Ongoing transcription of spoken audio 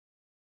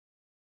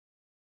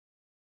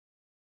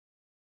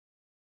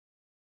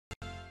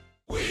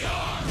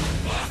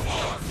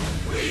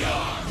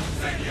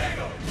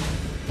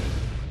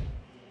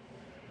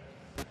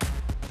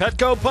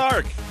Petco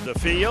Park, the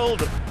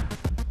field,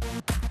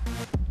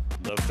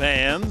 the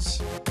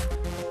fans,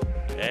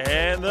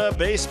 and the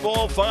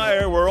baseball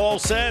fire. We're all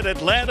set.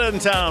 Atlanta in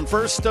town,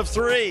 first of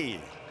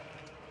three.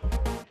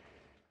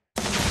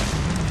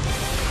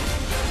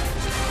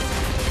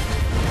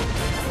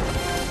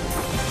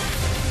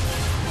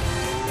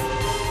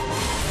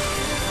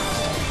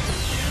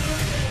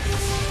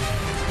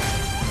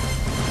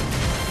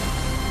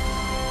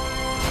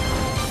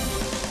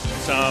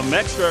 Some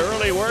extra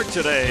early work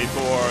today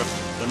for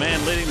the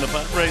man leading the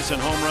Padres in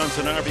home runs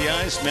and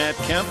RBIs, Matt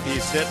Kemp.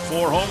 He's hit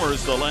 4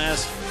 homers the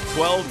last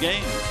 12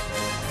 games.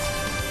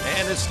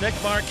 And it's Nick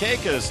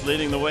Markakis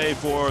leading the way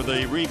for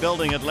the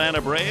rebuilding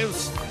Atlanta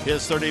Braves.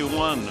 His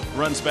 31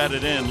 runs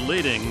batted in,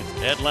 leading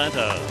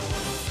Atlanta.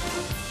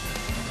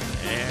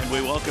 And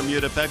we welcome you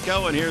to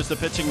Petco. And here's the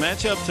pitching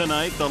matchup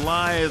tonight. The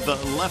lithe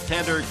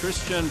left-hander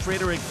Christian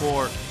Friedrich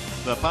for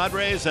the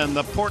Padres and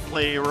the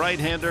portly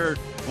right-hander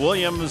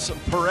Williams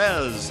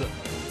Perez.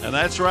 And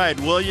that's right,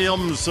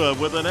 Williams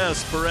with an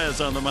S,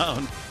 Perez on the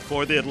mound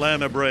for the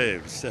Atlanta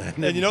Braves.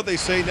 And you know what they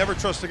say, never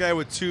trust a guy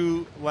with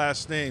 2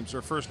 last names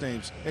or first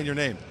names in your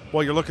name.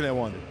 Well, you're looking at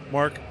one.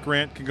 Mark,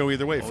 Grant can go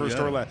either way, first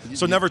or last.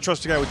 So never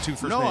trust a guy with 2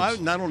 first names. No, I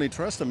not only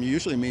trust him,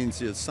 usually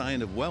means it's a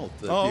sign of wealth.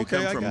 That you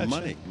come from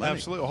money.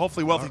 Absolutely.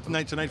 Hopefully wealthy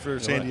tonight for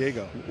San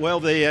Diego.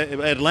 Well,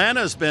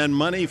 Atlanta's been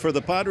money for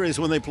the Padres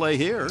when they play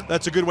here.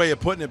 That's a good way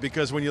of putting it,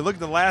 because when you look at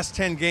the last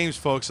 10 games,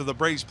 folks, of the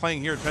Braves playing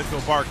here at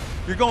Petco Park,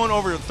 you're going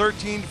over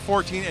 13,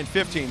 14, and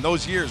 15,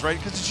 those years, right?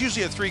 Because it's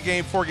usually a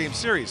 3-game, 4-game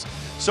series.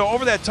 So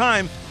over that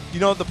time, you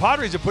know, the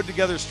Padres have put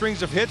together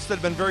strings of hits that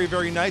have been very,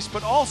 very nice.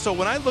 But also,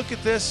 when I look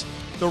at this,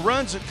 the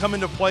runs that come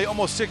into play,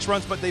 almost 6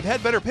 runs, but they've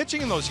had better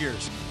pitching in those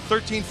years.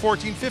 13,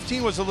 14,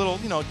 15 was a little,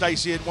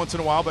 dicey once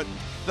in a while, but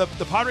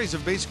the Padres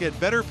have basically had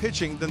better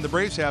pitching than the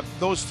Braves have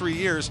those 3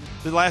 years,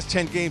 the last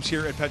 10 games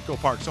here at Petco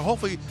Park. So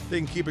hopefully they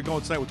can keep it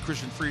going tonight with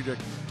Christian Friedrich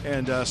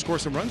and score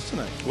some runs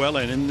tonight. Well,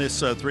 and in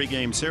this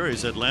 3-game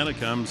series, Atlanta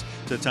comes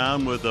to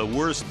town with the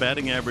worst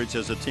batting average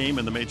as a team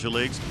in the major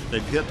leagues.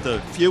 They've hit the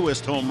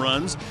fewest home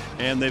runs,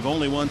 and they've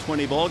only won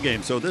 20 ball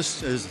games. So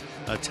this is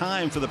a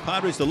time for the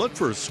Padres to look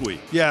for a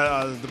sweep.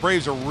 Yeah, the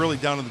Braves are really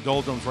down in the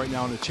doldrums right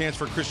now, and a chance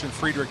for Christian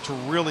Friedrich to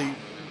really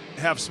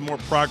have some more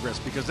progress,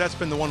 because that's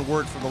been the one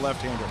word for the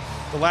left-hander.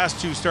 The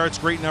last 2 starts,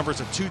 great numbers,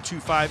 a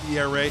 2.25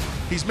 ERA.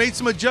 He's made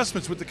some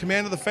adjustments with the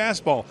command of the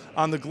fastball.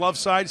 On the glove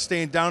side,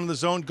 staying down in the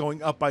zone,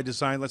 going up by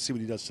design. Let's see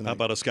what he does tonight. How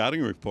about a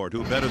scouting report?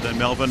 Who better than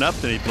Melvin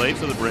Upton? He played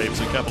for the Braves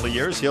a couple of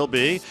years. He'll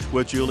be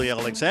with Julie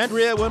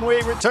Alexandria when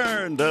we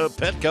return to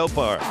Petco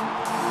Park.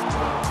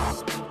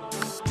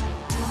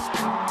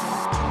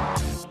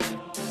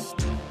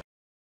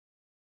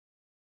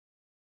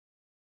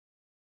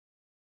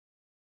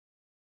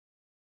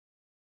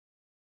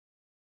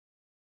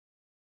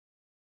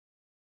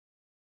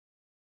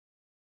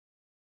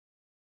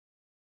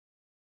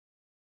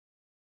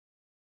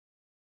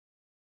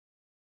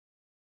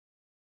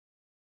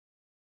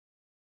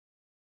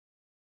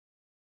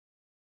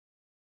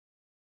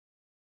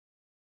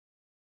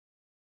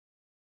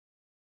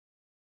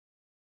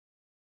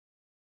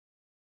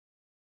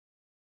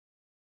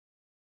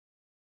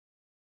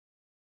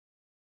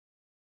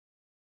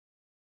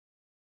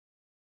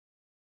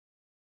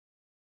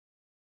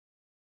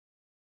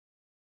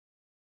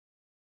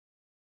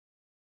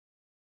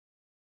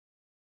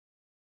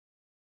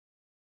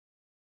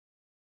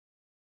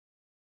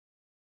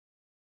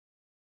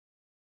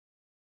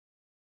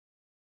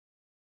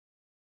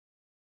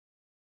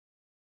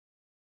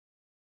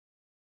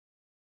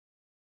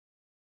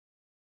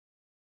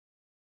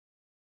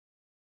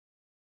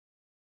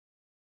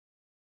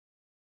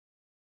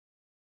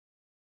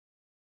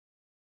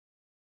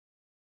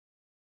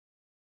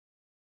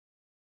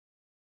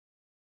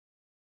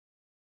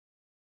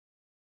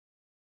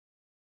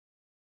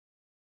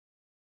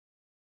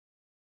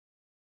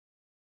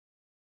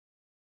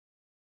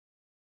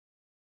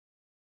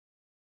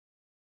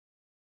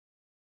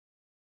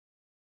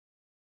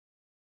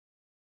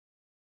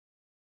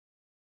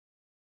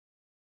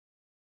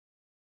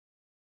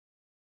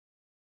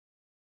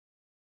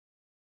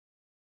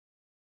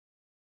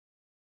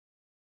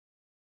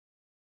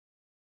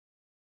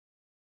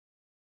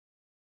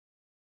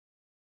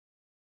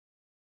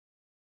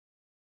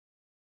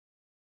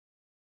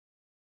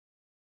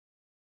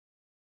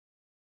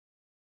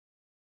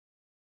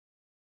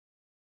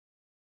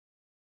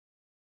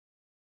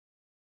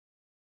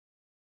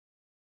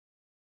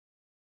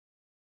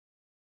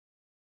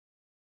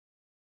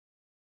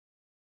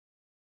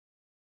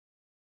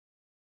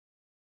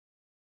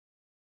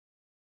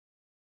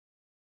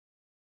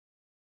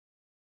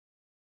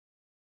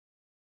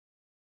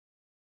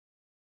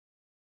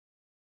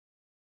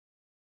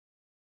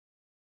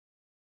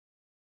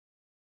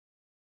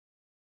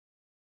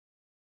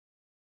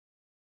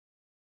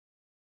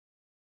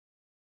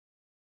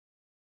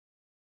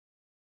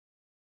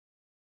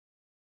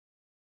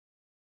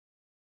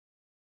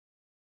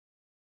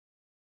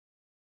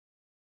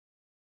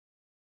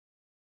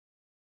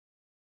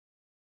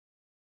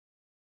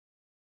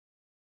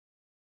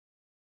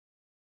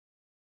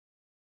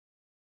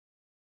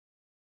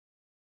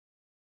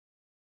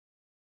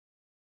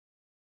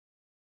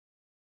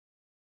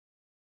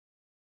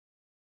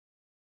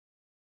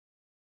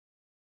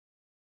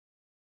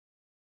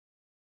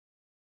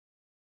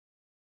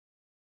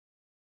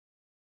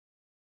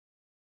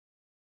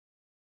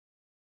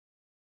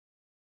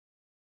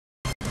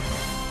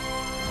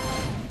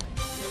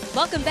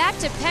 Welcome back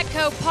to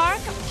Petco Park.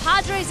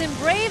 Padres and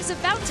Braves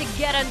about to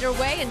get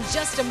underway in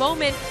just a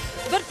moment.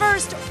 But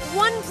first,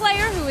 one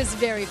player who is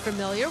very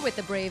familiar with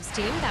the Braves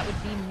team, that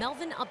would be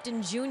Melvin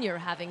Upton Jr.,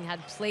 having had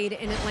played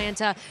in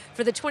Atlanta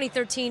for the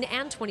 2013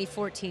 and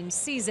 2014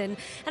 season.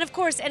 And of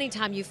course,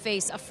 anytime you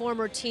face a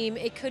former team,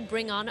 it could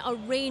bring on a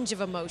range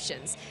of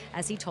emotions,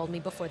 as he told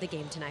me before the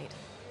game tonight.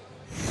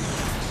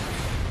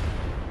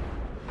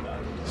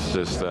 It's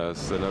just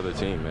it's another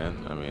team, man.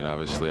 I mean,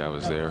 obviously I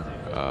was there.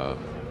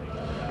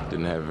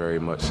 Didn't have very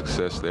much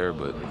success there,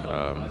 but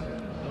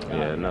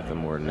yeah, nothing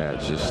more than that.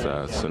 Just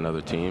it's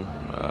another team,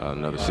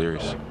 another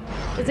series.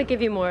 Does it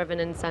give you more of an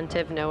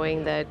incentive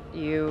knowing that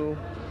you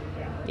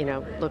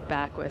look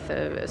back with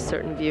a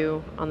certain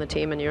view on the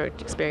team and your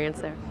experience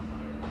there?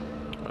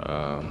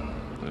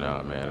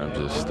 No, man. I'm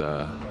just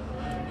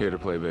here to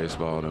play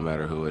baseball, no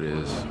matter who it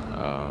is.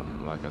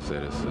 Like I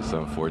said, it's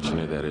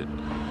unfortunate that it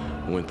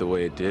went the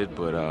way it did,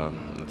 but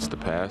it's the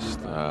past.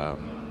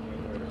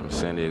 I'm a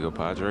San Diego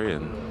Padre,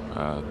 and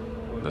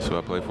that's who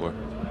I play for.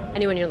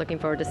 Anyone you're looking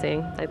forward to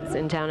seeing that's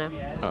in town now?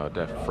 Oh,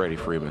 definitely Freddie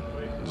Freeman.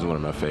 He's one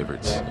of my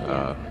favorites.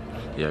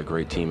 Yeah,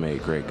 great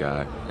teammate, great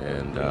guy,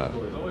 and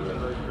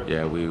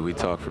yeah, we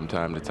talk from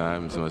time to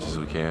time as much as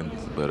we can,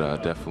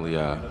 but definitely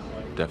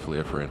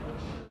a friend.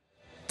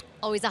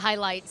 Always a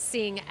highlight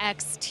seeing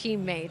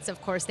ex-teammates.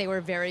 Of course, they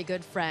were very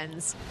good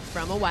friends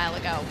from a while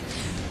ago.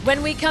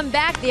 When we come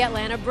back, the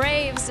Atlanta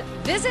Braves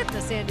visit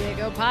the San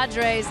Diego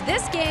Padres.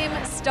 This game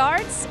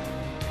starts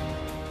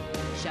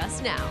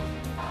just now.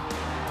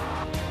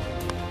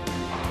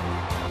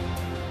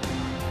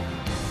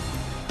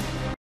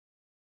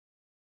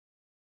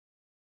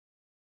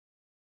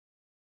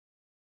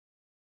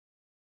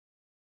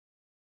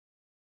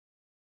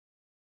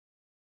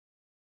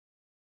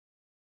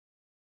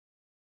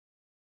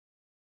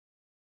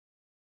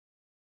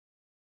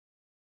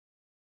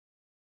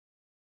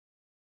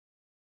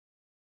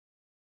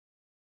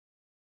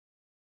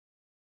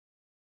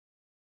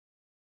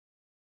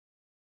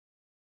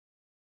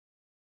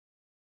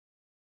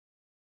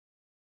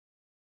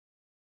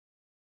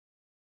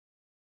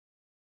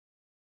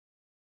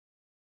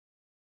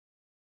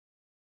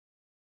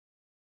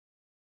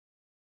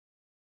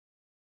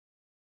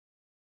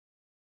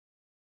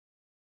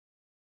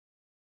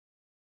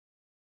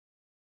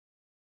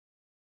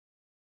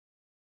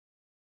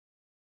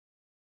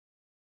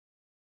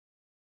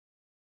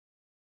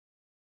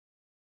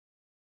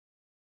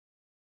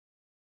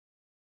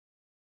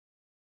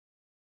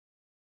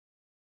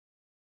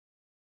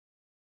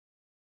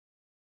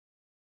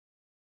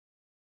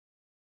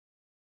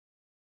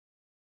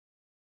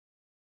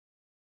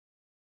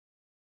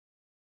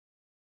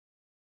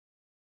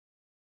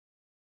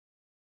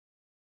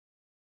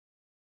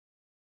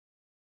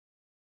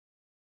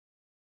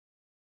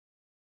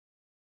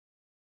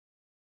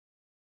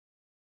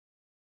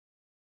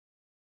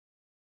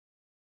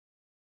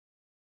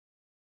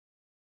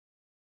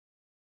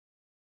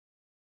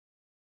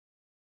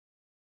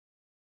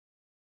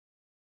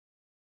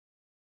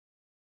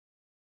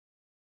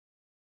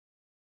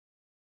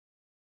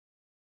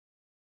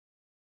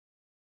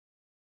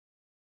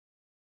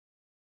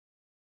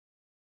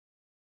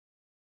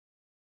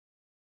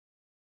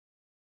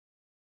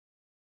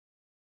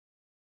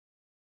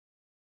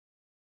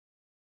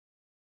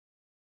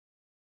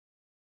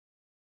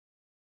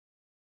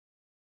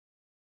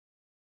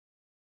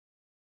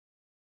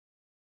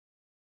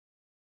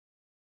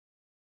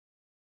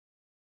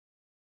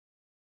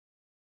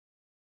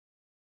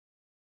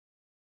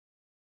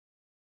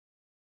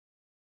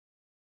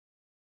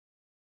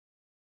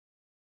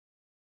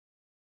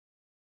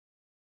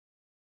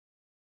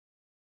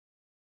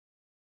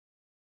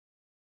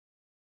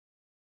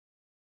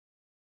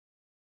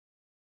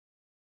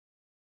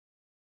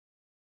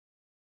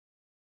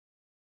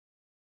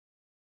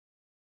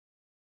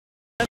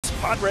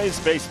 Padres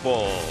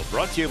baseball,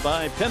 brought to you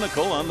by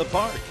Pinnacle on the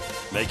Park.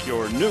 Make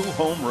your new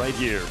home right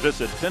here.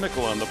 Visit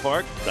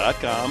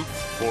pinnacleonthepark.com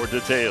for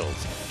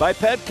details. By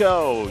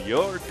Petco,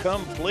 your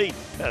complete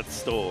pet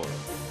store.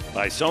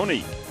 By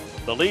Sony,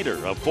 the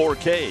leader of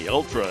 4K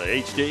Ultra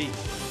HD.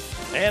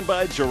 And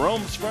by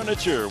Jerome's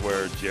Furniture,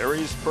 where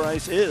Jerry's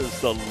price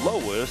is the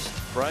lowest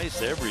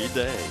price every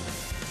day.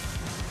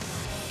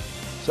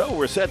 So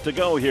we're set to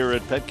go here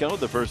at Petco,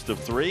 the first of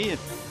three.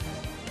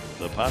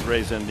 The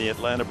Padres and the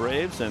Atlanta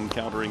Braves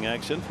encountering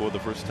action for the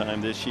first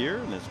time this year.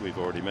 And as we've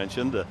already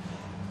mentioned, the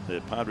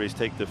Padres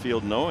take the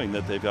field knowing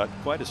that they've got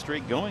quite a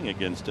streak going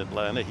against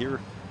Atlanta here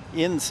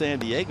in San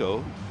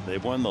Diego.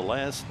 They've won the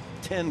last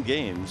 10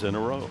 games in a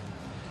row.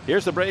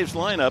 Here's the Braves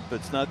lineup.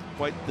 It's not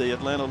quite the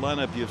Atlanta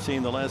lineup you've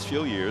seen the last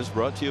few years.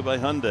 Brought to you by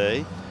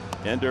Hyundai.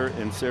 Ender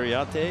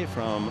Inciarte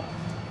from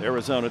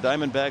Arizona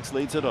Diamondbacks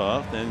leads it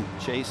off. Then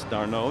Chase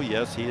Darno,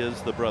 yes, he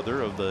is the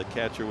brother of the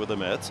catcher with the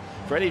Mets.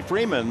 Freddie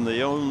Freeman,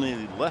 the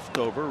only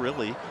leftover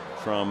really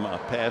from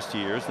past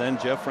years. Then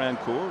Jeff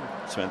Francoeur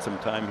spent some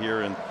time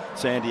here in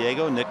San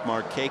Diego. Nick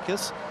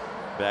Markakis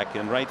back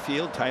in right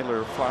field.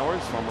 Tyler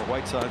Flowers, former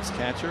White Sox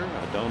catcher.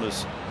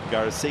 Adonis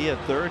Garcia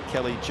third.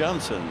 Kelly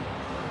Johnson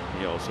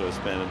He also has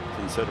spent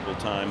considerable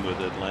time with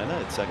Atlanta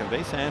at second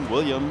base, and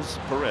Williams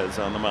Perez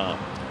on the mound.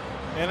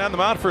 And on the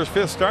mound for his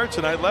 5th start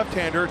tonight,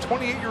 left-hander,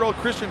 28-year-old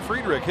Christian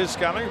Friedrich. His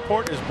scouting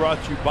report is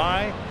brought to you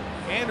by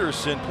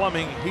Anderson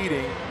Plumbing,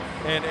 Heating,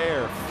 and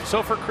Air.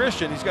 So for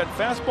Christian, he's got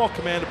fastball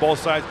command to both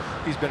sides.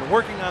 He's been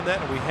working on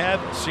that, and we have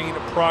seen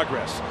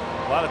progress.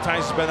 A lot of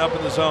times he's been up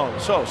in the zone.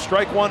 So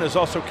strike one is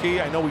also key.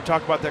 I know we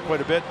talk about that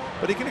quite a bit,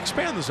 but he can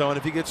expand the zone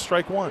if he gets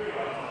strike one.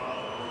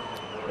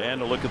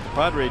 And a look at the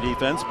Padre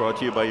defense, brought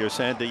to you by your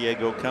San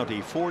Diego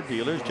County Ford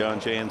dealers. John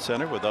Jay in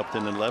center with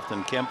Upton in left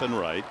and Kemp in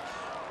right.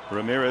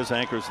 Ramirez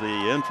anchors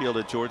the infield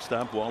at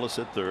shortstop, Wallace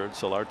at third,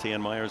 Solarte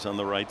and Myers on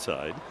the right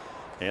side.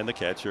 And the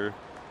catcher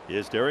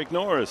is Derek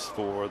Norris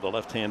for the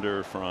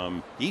left-hander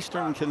from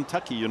Eastern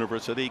Kentucky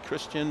University,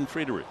 Christian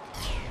Friedrich.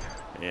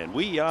 And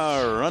we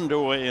are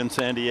underway in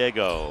San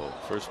Diego.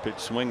 First pitch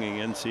swinging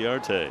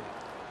Inciarte.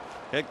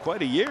 Had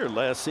quite a year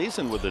last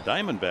season with the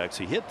Diamondbacks.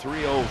 He hit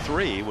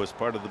 .303, was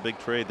part of the big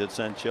trade that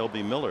sent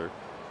Shelby Miller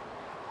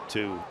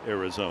to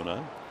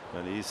Arizona.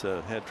 And he's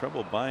had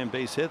trouble buying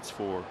base hits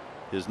for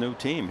his new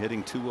team,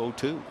 hitting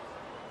 .202.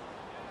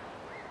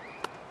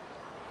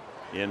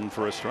 In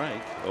for a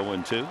strike,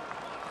 0-2.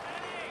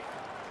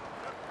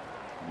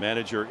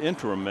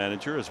 Interim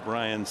manager is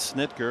Brian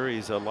Snitker.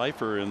 He's a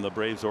lifer in the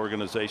Braves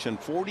organization,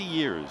 40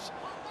 years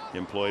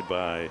employed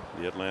by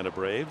the Atlanta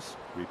Braves.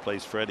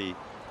 Replaced Freddie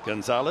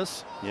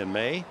Gonzalez in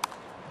May.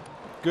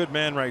 Good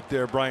man right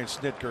there, Brian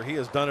Snitker. He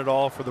has done it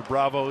all for the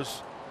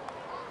Bravos.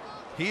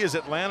 He is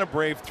Atlanta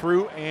Brave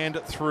through and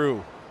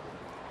through.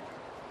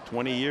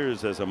 20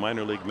 years as a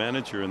minor league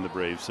manager in the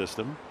Braves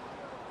system,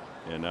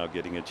 and now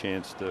getting a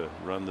chance to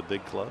run the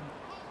big club.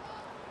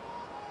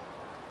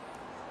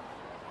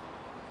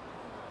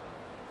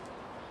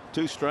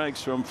 Two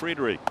strikes from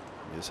Friedrich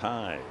is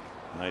high,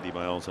 90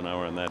 miles an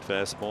hour on that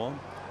fastball.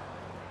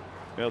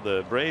 Well,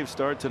 the Braves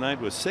start tonight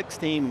with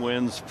 16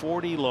 wins,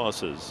 40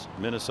 losses.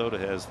 Minnesota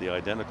has the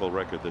identical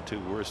record, the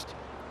two worst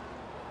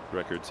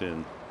records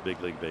in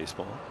big league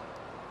baseball.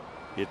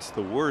 It's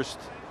the worst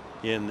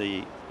in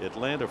the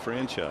Atlanta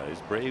franchise,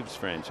 Braves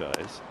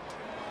franchise,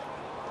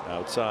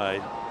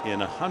 outside. In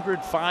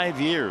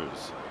 105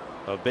 years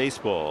of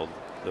baseball,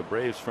 the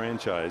Braves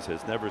franchise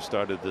has never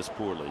started this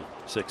poorly,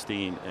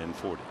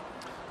 16-40.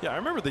 Yeah, I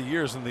remember the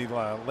years in the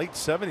late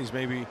 70s,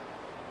 maybe.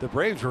 The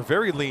Braves were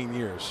very lean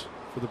years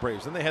for the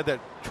Braves. Then they had that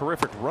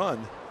terrific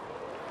run.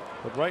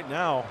 But right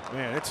now,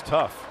 man, it's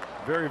tough.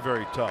 Very,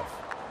 very tough.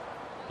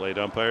 Plate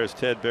umpire is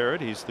Ted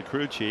Barrett. He's the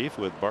crew chief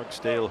with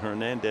Barksdale,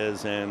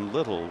 Hernandez, and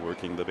Little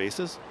working the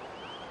bases.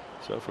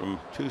 So from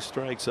two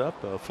strikes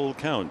up, a full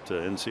count to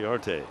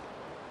Inciarte.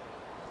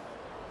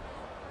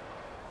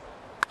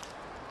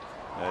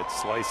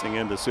 That's slicing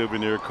into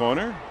Souvenir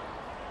corner.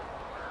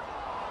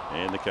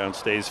 And the count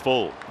stays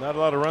full. Not a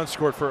lot of runs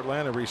scored for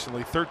Atlanta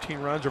recently. 13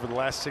 runs over the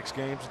last 6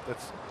 games.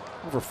 That's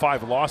over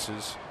 5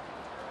 losses.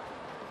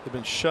 They've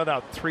been shut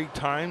out 3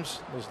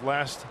 times those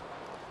last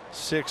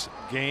 6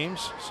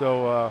 games.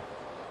 So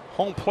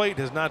home plate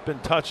has not been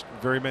touched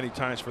very many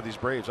times for these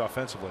Braves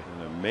offensively.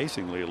 An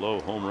amazingly low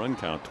home run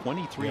count,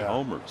 23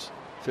 homers,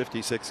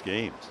 56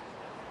 games.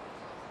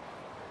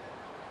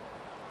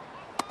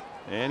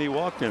 And he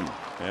walked him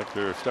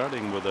after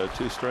starting with a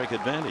 2-strike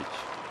advantage.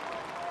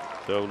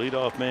 So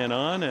leadoff man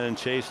on, and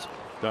Chase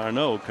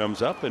Darno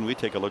comes up, and we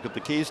take a look at the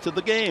keys to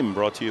the game,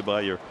 brought to you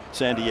by your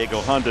San Diego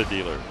Honda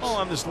dealers. Oh,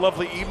 on this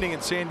lovely evening in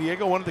San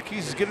Diego, one of the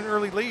keys is get an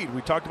early lead.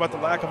 We talked about the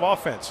lack of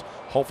offense.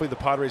 Hopefully the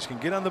Padres can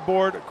get on the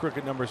board,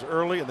 cricket numbers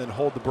early, and then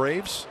hold the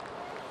Braves.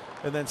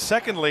 And then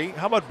secondly,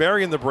 how about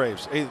burying the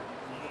Braves? Hey,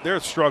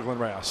 they're struggling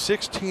right now.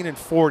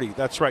 16-40.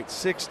 That's right,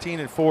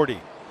 16-40.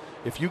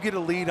 If you get a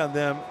lead on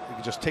them, you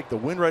can just take the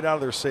wind right out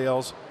of their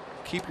sails,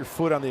 keep your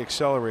foot on the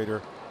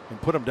accelerator,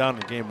 and put them down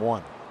in game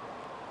 1.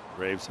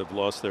 Braves have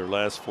lost their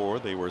last 4.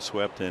 They were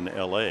swept in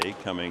LA,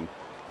 coming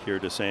here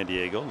to San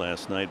Diego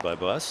last night by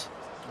bus.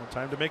 Well,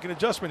 time to make an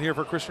adjustment here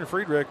for Christian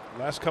Friedrich.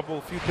 Last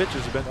few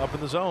pitches have been up in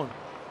the zone.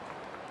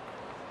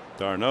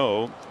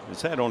 Darno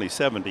has had only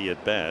 70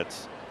 at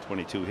bats,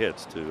 22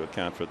 hits to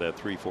account for that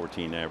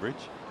 .314 average.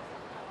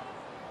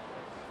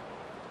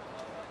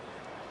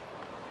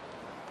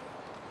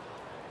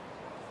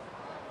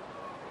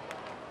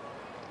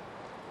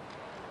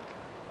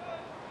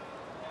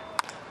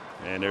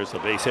 And there's a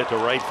base hit to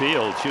right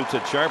field. Shoots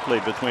it sharply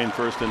between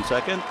first and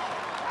second.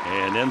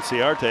 And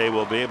Inciarte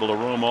will be able to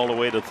roam all the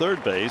way to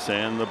third base.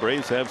 And the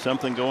Braves have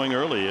something going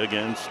early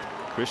against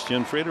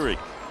Christian Friedrich.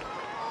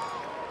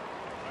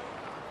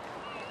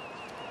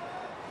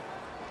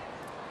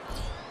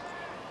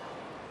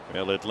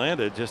 Well,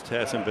 Atlanta just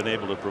hasn't been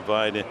able to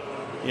provide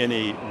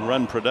any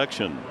run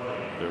production.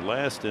 They're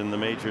last in the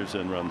majors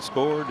in runs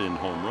scored, in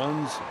home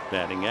runs,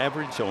 batting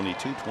average, only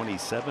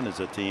 .227 as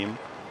a team.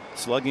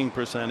 Slugging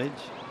percentage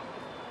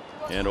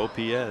and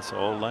OPS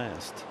all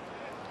last.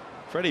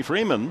 Freddie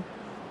Freeman,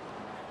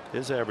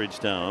 his average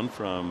down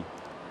from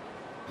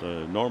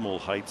the normal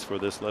heights for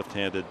this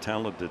left-handed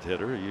talented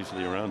hitter,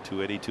 usually around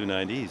 280,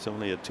 290. He's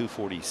only at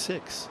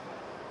 246.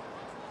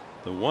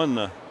 The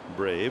one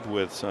Brave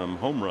with some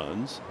home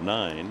runs,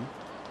 9,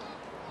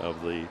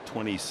 of the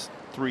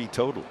 23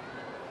 total.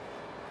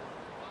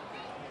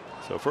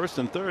 So first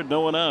and third,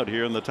 no one out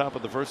here in the top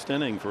of the first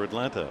inning for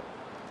Atlanta.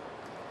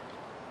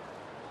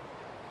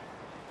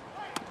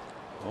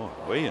 Oh,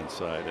 way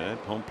inside. That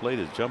home plate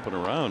is jumping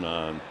around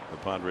on the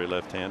Padre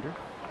left-hander.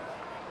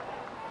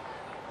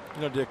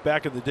 You know, Dick,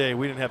 back in the day,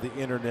 we didn't have the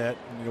internet.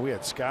 You know, we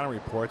had scouting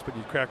reports, but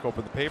you'd crack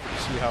open the paper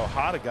to see how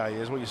hot a guy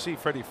is. Well, you see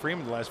Freddie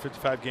Freeman the last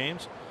 55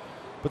 games,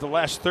 but the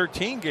last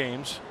 13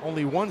 games,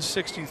 only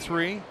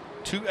 163,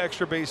 2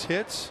 extra base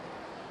hits.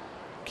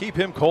 Keep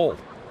him cold.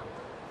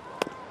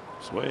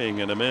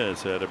 Swing and a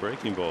miss at a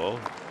breaking ball.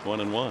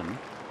 1-1.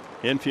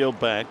 Infield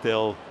back.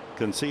 They'll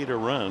concede a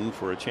run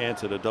for a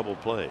chance at a double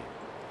play.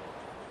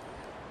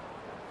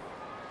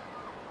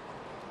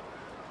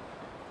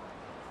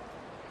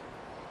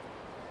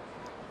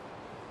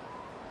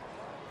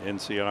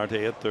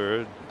 Inciarte at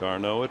third,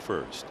 Darno at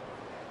first.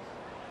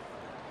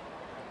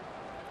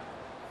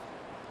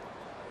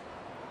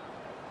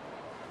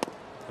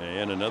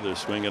 And another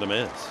swing and a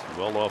miss.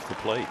 Well off the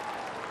plate.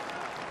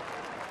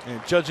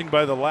 And judging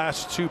by the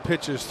last 2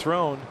 pitches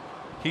thrown,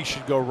 he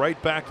should go right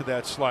back to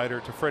that slider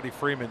to Freddie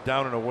Freeman,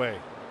 down and away.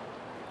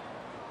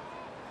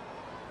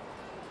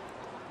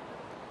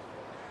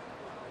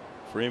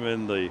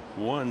 Freeman, the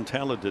one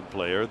talented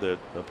player that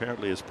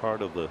apparently is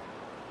part of the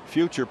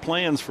future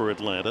plans for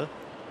Atlanta.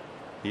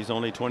 He's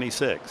only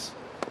 26.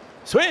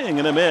 Swing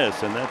and a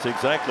miss, and that's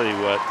exactly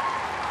what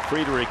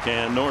Friedrich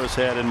and Norris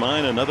had in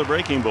mind. Another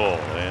breaking ball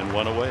and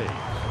 1 away.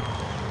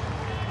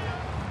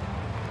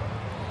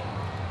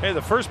 Hey,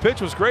 the first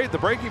pitch was great, the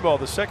breaking ball.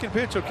 The second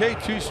pitch, okay,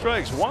 2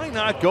 strikes. Why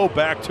not go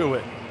back to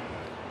it?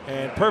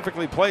 And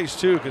perfectly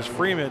placed, too, because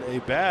Freeman, a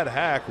bad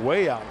hack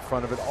way out in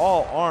front of it.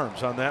 All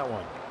arms on that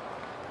one.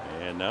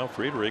 And now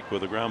Friedrich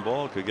with a ground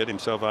ball could get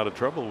himself out of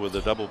trouble with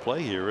a double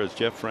play here, as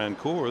Jeff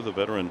Francoeur, the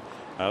veteran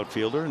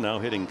outfielder, now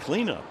hitting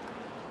cleanup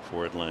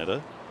for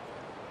Atlanta.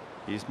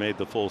 He's made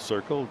the full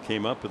circle,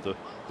 came up with the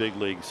big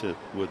leagues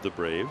with the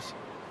Braves,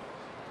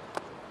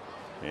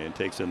 and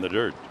takes in the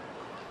dirt.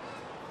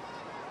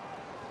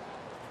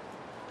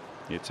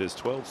 It's his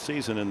 12th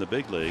season in the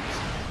big leagues.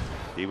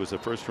 He was a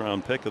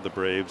first-round pick of the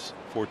Braves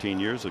 14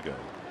 years ago,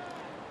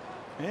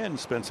 and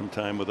spent some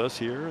time with us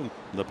here in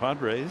the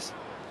Padres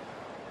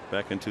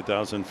back in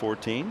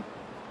 2014.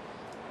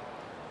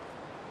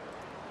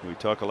 We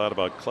talk a lot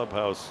about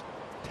clubhouse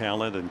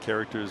talent and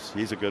characters.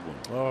 He's a good one.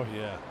 Oh,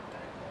 yeah.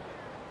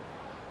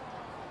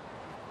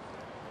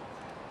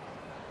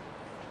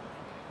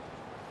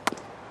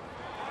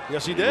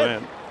 Yes, he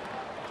did.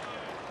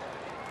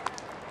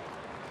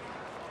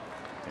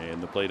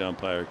 And the plate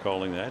umpire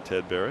calling that,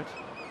 Ted Barrett.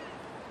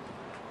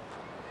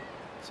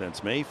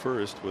 Since May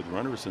 1st, with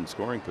runners in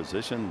scoring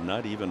position,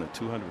 not even a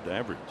 200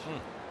 average.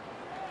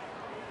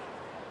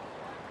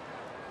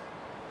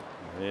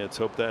 Let's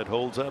hope that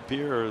holds up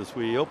here as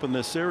we open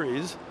this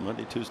series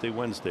Monday, Tuesday,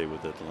 Wednesday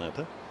with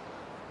Atlanta.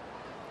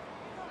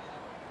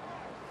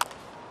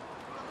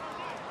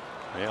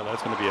 Yeah,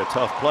 that's going to be a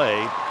tough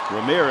play.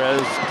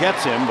 Ramirez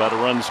gets him, but a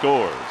run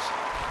scores.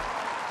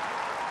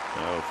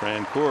 Now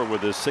Francoeur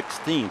with his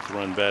 16th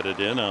run batted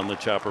in on the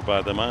chopper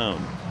by the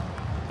mound.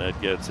 That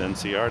gets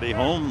Inciarte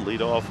home.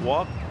 Leadoff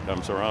walk,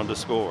 comes around to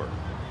score.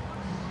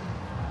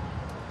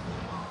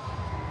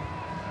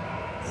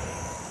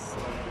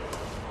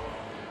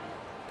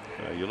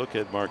 You look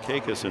at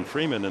Markakis and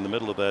Freeman in the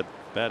middle of that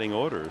batting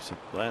order.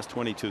 Last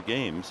 22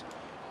 games,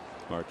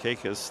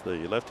 Markakis,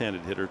 the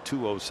left-handed hitter,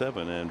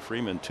 207, and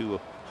Freeman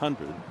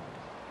 200.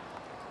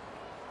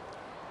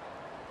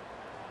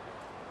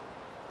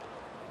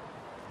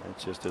 That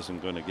just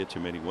isn't going to get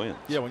you many wins.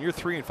 Yeah, when your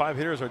 3 and 5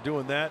 hitters are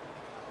doing that,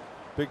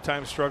 big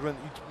time struggling,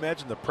 you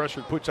imagine the pressure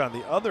it puts on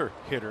the other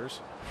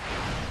hitters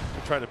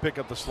to try to pick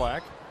up the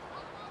slack.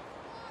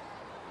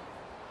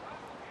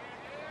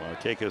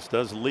 Markakis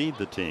does lead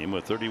the team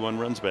with 31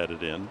 runs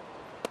batted in,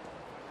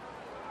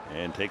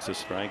 and takes a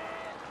strike.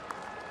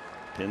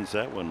 Pins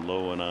that one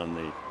low and on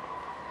the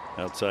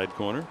outside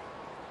corner.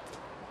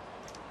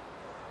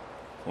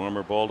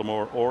 Former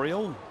Baltimore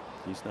Oriole.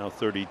 He's now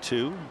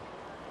 32.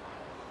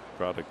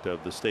 Product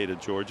of the state of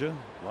Georgia.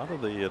 A lot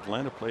of the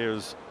Atlanta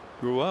players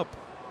grew up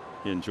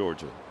in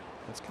Georgia.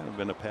 That's kind of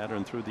been a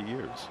pattern through the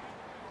years.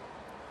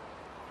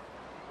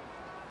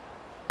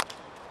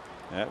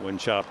 That one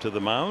chopped to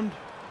the mound.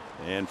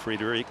 And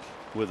Friedrich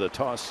with a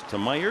toss to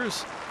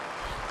Myers.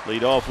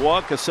 Leadoff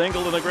walk, a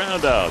single, and a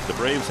ground out. The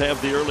Braves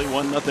have the early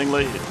 1-0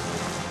 lead.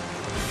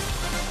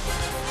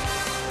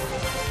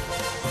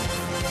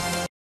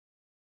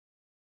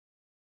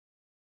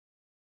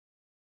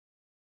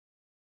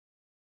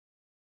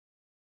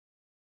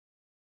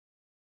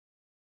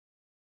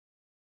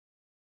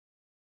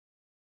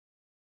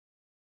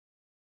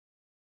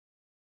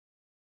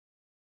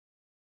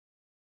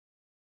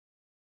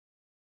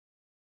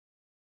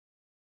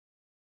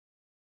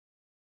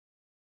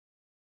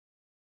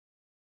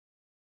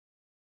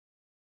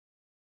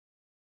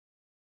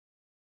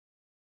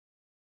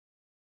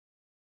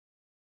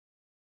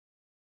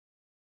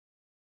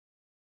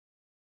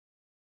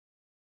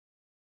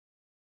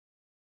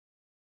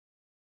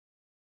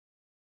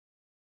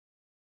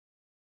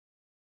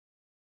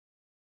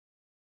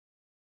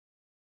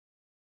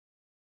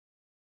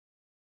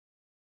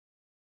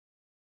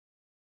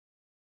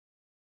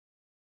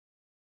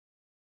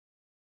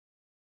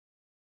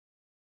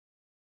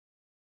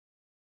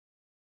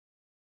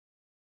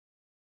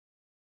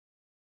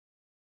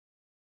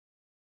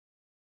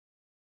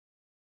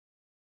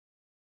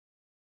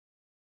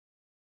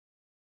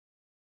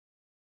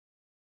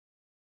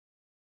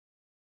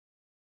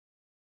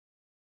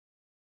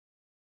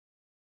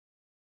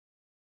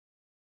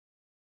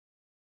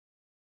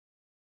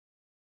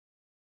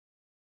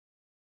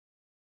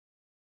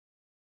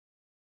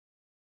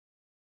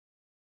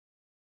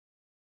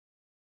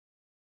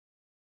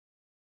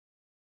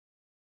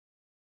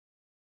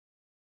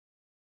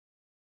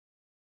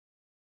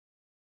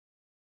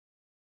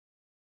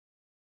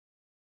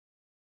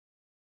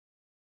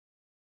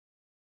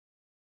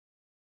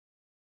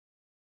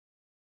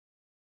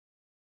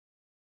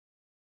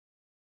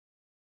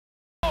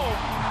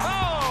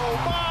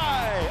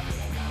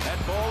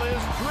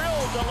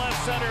 to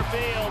left center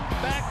field.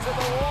 Back to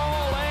the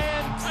wall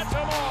and touch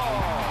 'em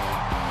all.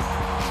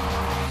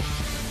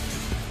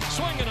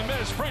 Swing and a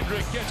miss.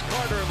 Friedrich gets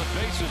Carter, and the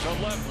bases are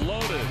left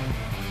loaded.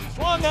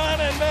 Swung on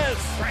and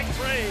missed. Strike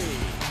 3.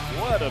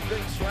 What a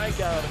big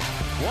strikeout.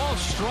 Walsh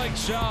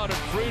strikes out, and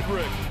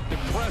Friedrich,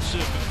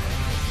 impressive.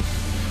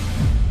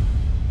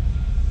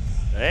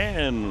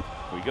 And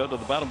we go to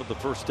the bottom of the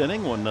first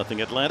inning,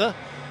 1-0 Atlanta.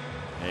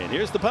 And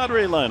here's the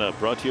Padre lineup,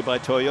 brought to you by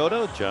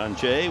Toyota. John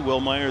Jay, Will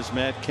Myers,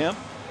 Matt Kemp.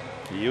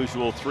 The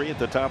usual three at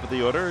the top of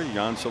the order.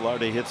 Jan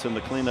Solardi hits in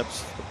the cleanup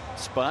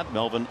spot.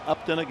 Melvin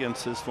Upton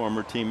against his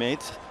former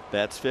teammates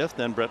bats fifth.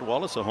 Then Brett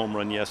Wallace, a home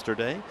run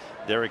yesterday.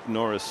 Derek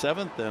Norris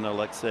seventh. And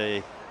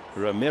Alexei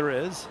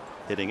Ramirez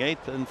hitting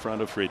eighth in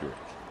front of Friedrich.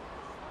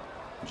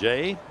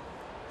 Jay,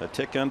 a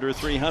tick under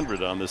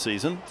 300 on the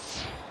season.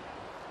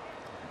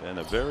 And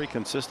a very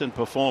consistent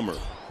performer,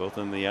 both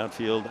in the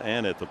outfield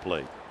and at the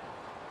plate.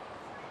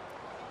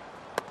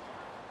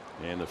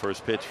 And the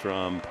first pitch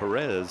from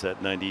Perez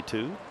at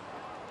 92.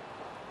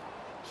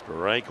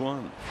 Strike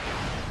one.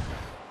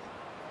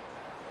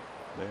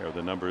 There are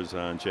the numbers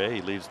on Jay.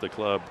 He leaves the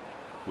club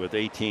with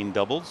 18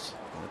 doubles.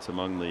 That's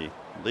among the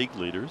league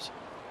leaders.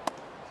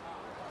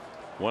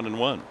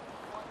 1-1.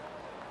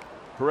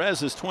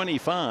 Perez is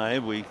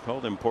 25. We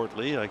called him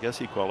portly. I guess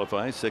he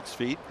qualifies. 6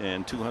 feet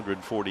and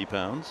 240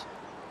 pounds.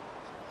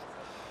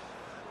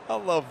 I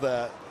love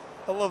that.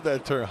 I love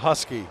that term.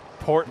 Husky,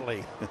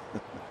 portly.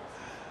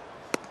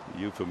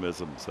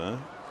 Euphemisms, huh?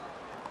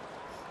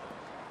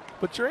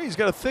 But Jerry, he's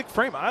got a thick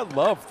frame. I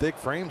love thick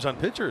frames on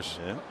pitchers.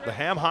 Yeah. The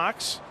ham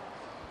hocks.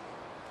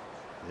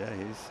 Yeah,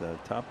 he's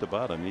top to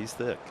bottom. He's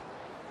thick.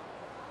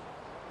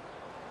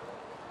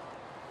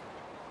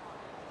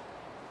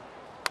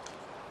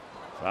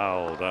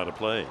 Fouled out of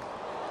play.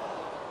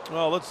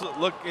 Well, let's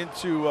look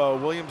into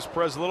Williams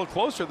Perez a little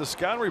closer. The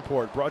scouting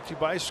report brought to you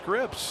by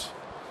Scripps.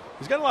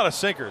 He's got a lot of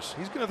sinkers.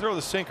 He's going to throw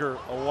the sinker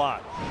a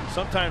lot.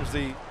 Sometimes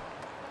the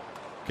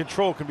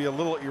control can be a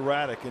little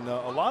erratic, and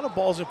a lot of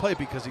balls in play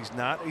because he's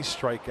not a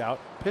strikeout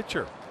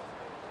pitcher.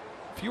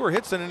 Fewer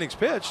hits than innings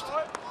pitched,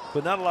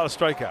 but not a lot of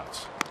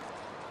strikeouts.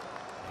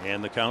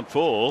 And the count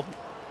full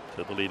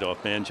to the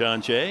leadoff man,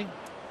 John Jay.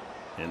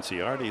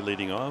 Cincinnati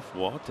leading off,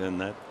 walked, and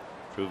that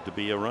proved to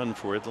be a run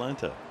for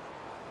Atlanta.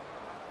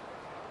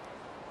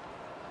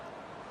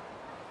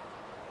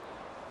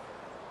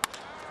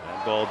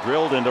 That ball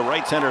drilled into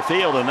right center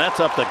field, and that's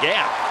up the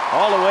gap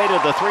all the way to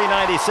the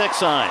 396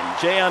 sign.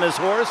 Jay on his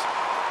horse.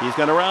 He's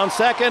going to round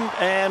second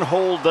and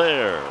hold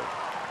there.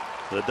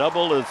 The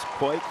double is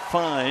quite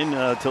fine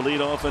to lead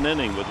off an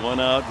inning. With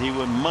one out, he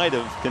might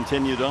have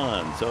continued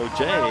on. So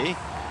Jay,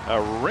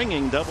 a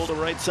ringing double to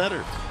right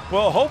center.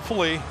 Well,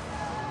 hopefully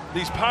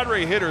these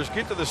Padre hitters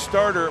get to the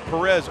starter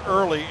Perez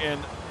early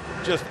and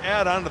just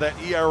add on to that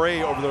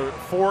ERA over the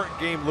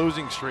 4-game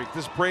losing streak.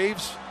 This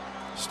Braves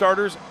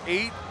starters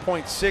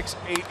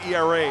 8.68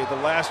 ERA the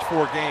last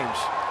 4 games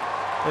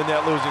in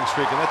that losing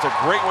streak, and that's a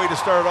great way to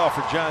start it off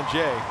for John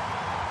Jay.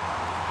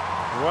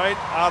 Right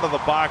out of the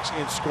box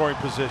in scoring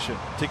position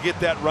to get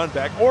that run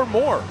back or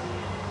more.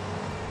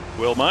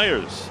 Will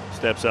Myers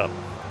steps up.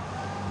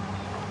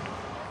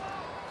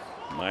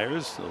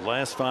 Myers, the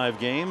last 5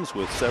 games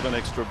with 7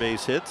 extra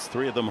base hits,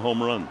 3 of them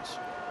home runs.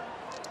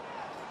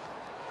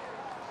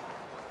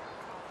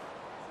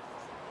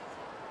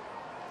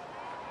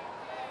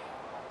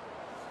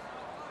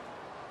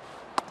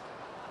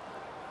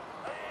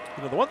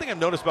 You know, the one thing I've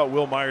noticed about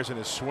Will Myers in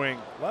his swing,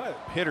 a lot of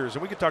hitters,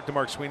 and we could talk to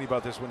Mark Sweeney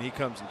about this when he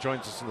comes and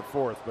joins us in the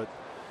 4th, but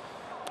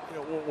you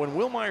know, when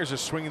Will Myers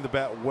is swinging the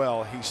bat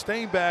well, he's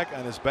staying back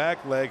on his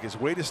back leg. His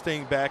weight is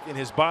staying back, and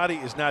his body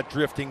is not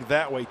drifting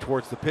that way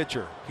towards the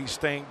pitcher. He's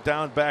staying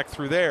down back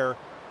through there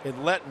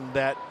and letting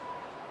that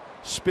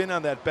spin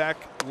on that back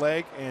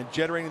leg and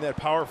generating that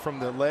power from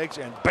the legs,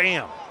 and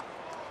bam,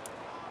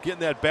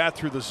 getting that bat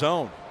through the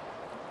zone.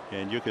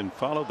 And you can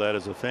follow that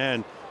as a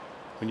fan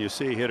when you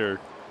see a hitter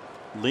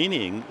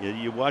leaning.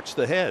 You watch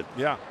the head.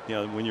 Yeah. You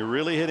know, when you're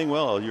really hitting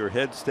well, your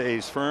head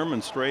stays firm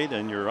and straight,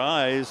 and your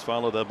eyes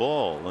follow the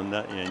ball,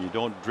 and you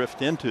don't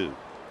drift into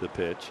the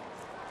pitch.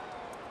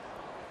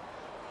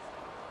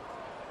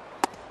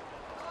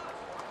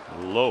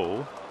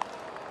 Low.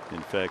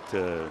 In fact,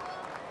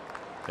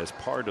 as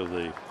part of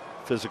the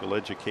physical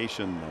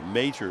education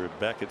major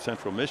back at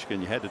Central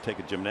Michigan, you had to take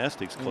a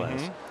gymnastics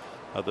class.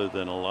 Other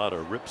than a lot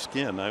of ripped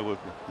skin,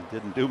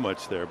 didn't do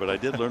much there, but I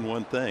did learn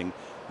one thing: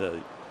 that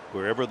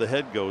wherever the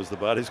head goes, the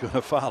body's going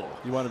to follow.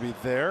 You want to be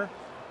there,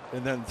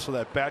 and then so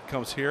that bat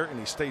comes here, and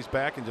he stays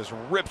back and just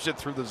rips it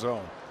through the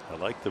zone. I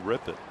like the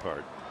rip it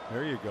part.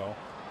 There you go.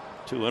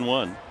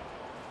 2-1.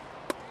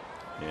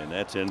 And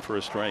that's in for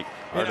a strike.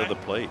 Hard of the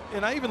plate.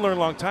 And I even learned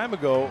a long time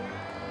ago,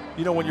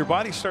 you know, when your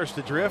body starts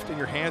to drift and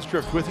your hands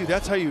drift with you,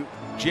 that's how you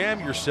jam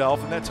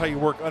yourself, and that's how you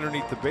work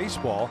underneath the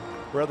baseball,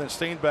 rather than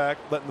staying back,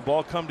 letting the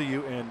ball come to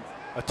you and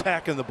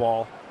attacking the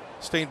ball,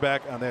 staying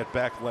back on that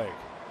back leg.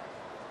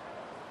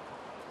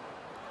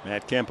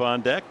 Matt Kemp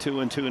on deck.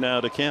 2-2 now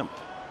to Kemp,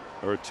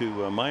 or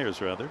to Myers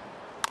rather.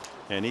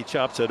 And he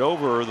chops it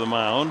over the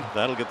mound.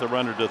 That'll get the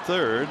runner to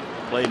third.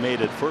 Play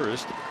made at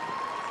first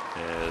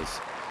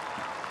as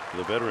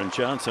the veteran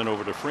Johnson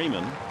over to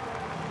Freeman.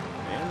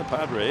 And the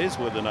Padres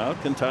with an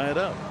out can tie it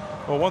up.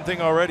 Well, one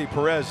thing already,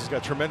 Perez has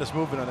got tremendous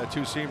movement on that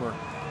two-seamer.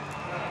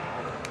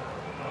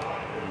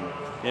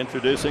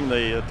 Introducing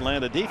the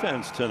Atlanta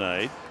defense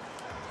tonight.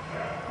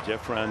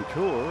 Jeff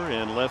Francoeur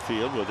in left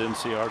field with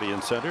Inciardi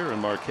in center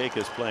and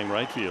Markakis playing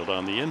right field.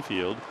 On the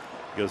infield,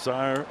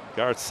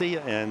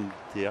 Garcia and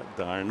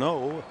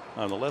Darno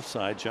on the left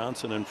side.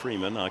 Johnson and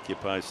Freeman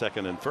occupy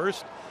second and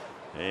first,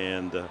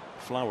 and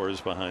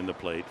Flowers behind the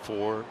plate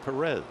for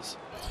Perez.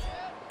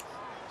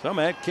 So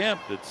Matt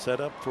Kemp, it's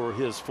set up for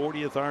his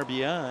 40th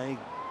RBI.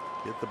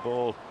 Get the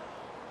ball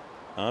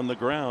on the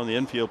ground. The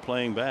infield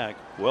playing back,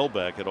 well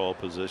back at all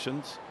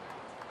positions.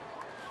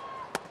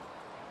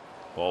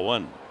 Ball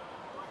one.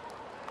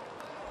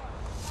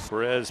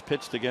 Perez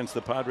pitched against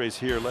the Padres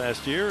here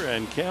last year,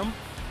 and Kemp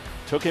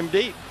took him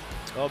deep.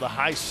 Oh, the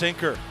high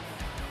sinker.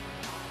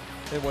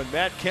 And when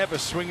Matt Kemp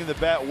is swinging the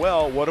bat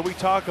well, what do we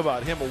talk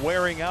about? Him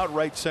wearing out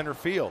right center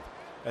field.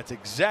 That's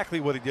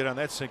exactly what he did on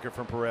that sinker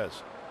from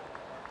Perez.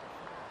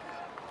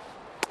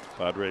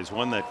 Padres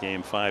won that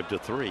game 5-3.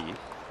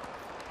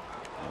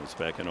 That was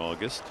back in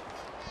August.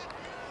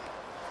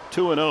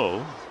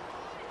 2-0.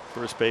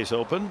 First base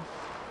open.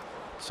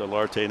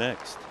 Solarte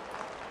next.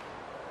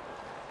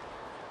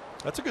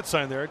 That's a good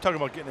sign there. Talking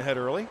about getting ahead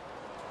early.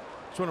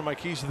 It's one of my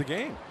keys to the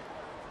game.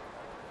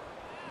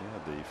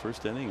 Yeah, the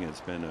first inning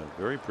has been a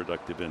very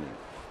productive inning.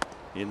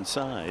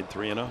 Inside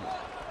 3-0.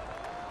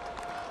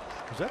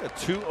 Was that a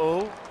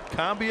 2-0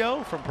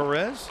 cambio from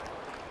Perez?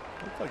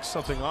 Looked like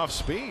something off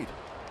speed.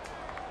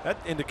 That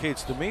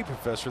indicates to me,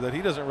 Professor, that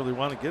he doesn't really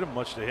want to get him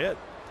much to hit.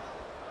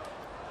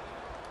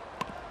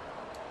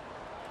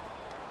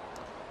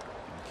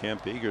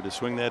 Kemp eager to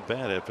swing that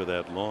bat after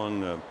that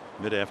long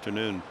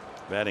mid-afternoon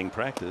batting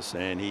practice,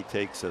 and he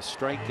takes a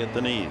strike at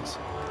the knees.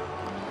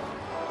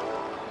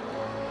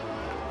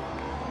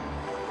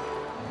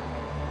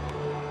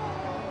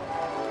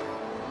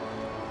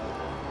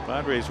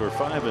 Padres were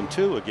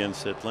 5-2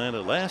 against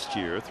Atlanta last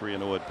year,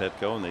 3-0 at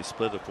Petco, and they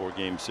split a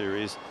 4-game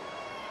series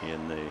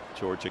in the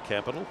Georgia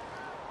Capitol.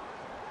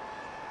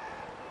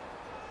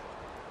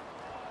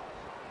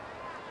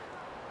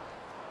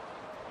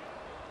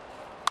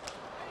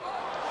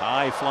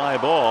 High fly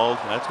ball.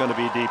 That's going to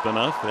be deep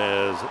enough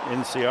as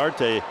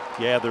Inciarte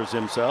gathers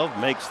himself,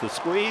 makes the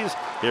squeeze.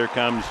 Here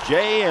comes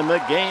Jay, and the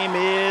game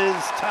is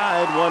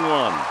tied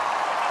 1-1.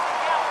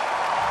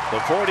 The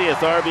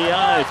 40th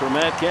RBI for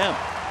Matt Kemp.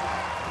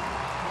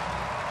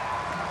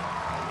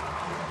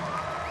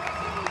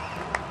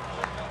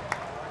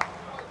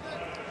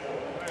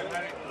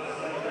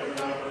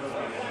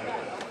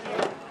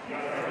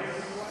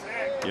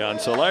 Jan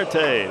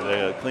Solarte,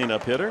 the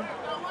cleanup hitter,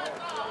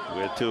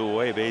 with 2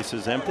 away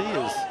bases empty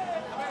as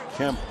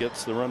Kemp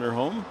gets the runner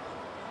home.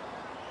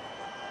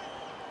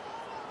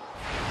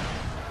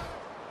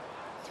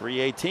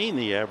 318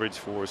 the average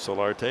for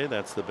Solarte.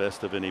 That's the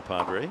best of any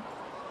Padre.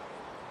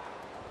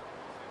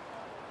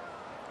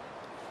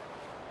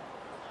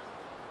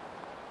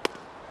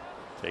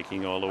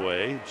 Taking all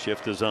away.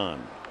 Shift is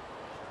on.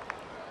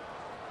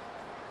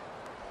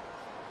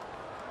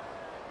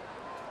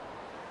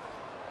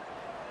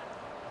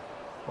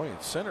 Boy,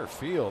 in center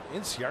field,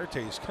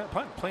 Inciarte is kind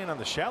of playing on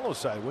the shallow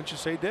side, wouldn't you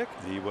say, Dick?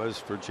 He was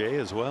for Jay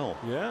as well.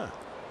 Yeah.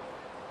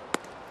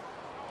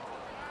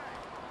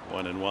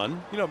 1-1.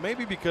 You know,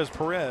 maybe because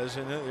Perez,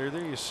 and there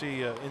you see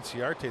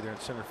Inciarte there in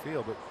center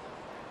field, but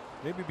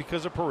maybe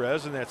because of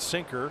Perez and that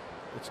sinker,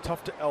 it's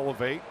tough to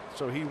elevate.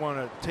 So he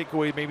wanted to take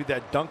away maybe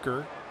that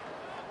dunker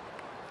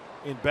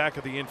in back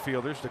of the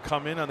infielders to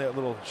come in on that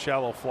little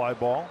shallow fly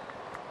ball.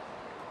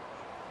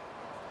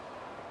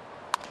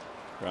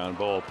 Ground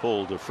ball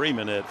pulled to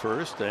Freeman at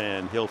first,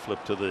 and he'll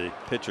flip to the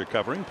pitcher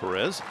covering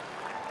Perez.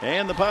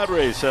 And the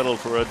Padres settle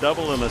for a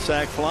double and a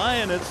sac fly,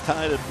 and it's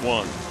tied at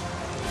 1.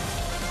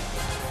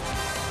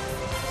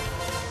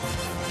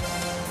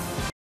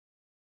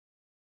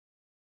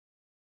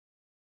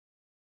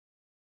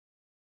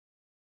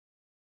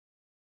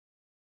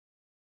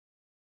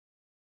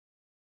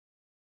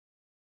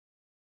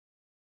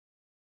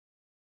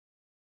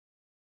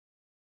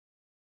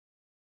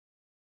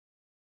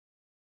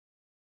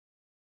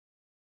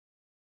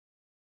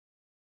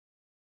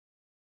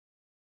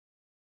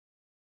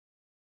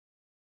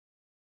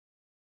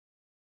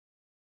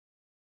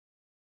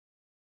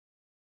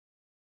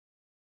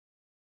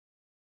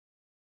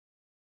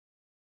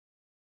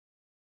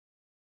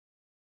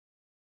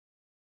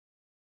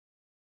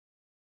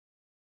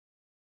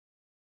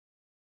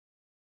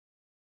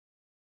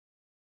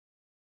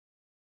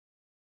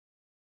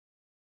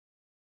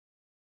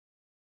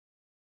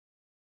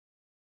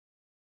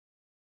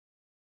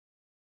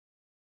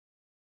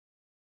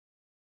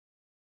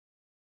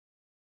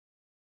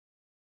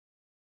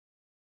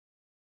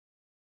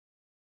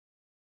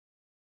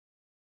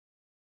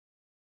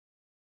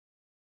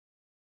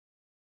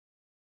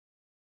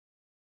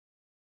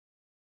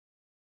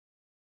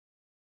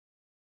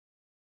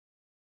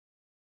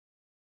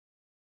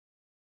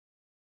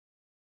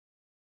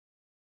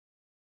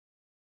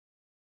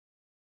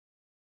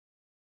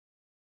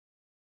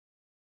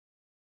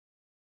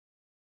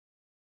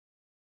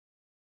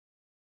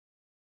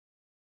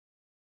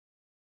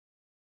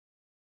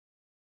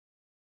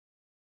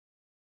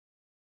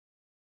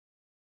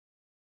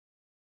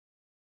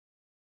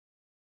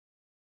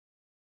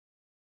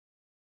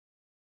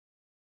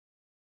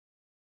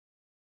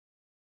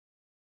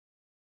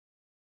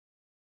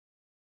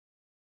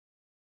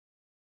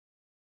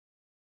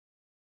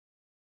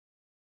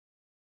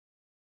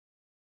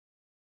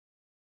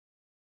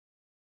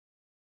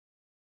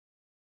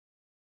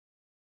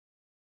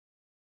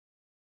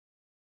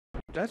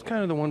 That's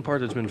kind of the one part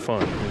that's been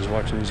fun, is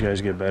watching these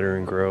guys get better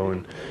and grow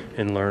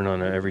and learn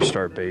on an every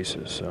start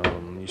basis.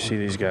 You see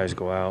these guys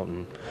go out,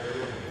 and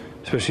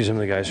especially some of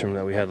the guys from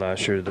that we had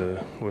last year, the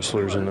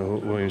Whistlers and the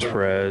Williams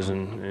Perez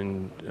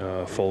and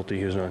Fulte,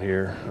 who's not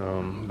here,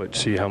 but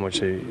see how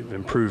much they've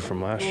improved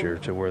from last year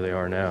to where they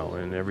are now.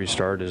 And every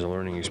start is a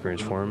learning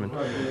experience for them.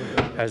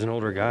 And as an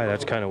older guy,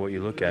 that's kind of what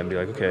you look at and be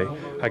like, okay,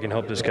 I can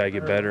help this guy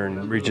get better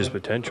and reach his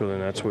potential,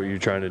 and that's what you're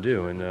trying to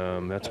do.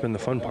 And that's been the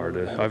fun part.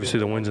 Obviously,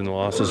 the wins and the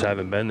losses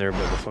haven't been there,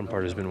 but the fun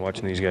part has been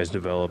watching these guys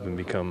develop and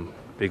become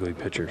big league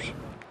pitchers.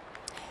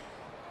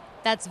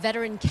 That's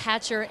veteran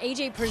catcher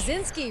A.J.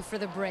 Pierzynski for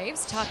the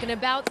Braves, talking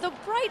about the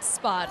bright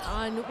spot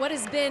on what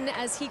has been,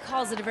 as he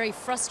calls it, a very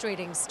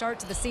frustrating start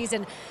to the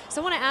season. So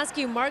I want to ask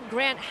you, Mark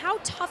Grant, how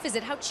tough is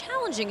it, how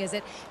challenging is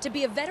it to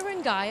be a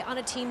veteran guy on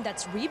a team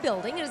that's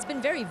rebuilding and has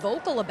been very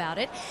vocal about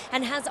it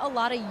and has a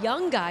lot of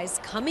young guys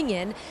coming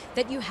in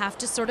that you have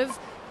to sort of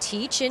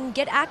teach and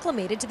get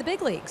acclimated to the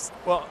big leagues?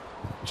 Well,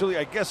 Julie,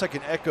 I guess I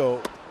can echo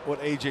what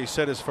A.J.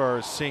 said as far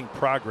as seeing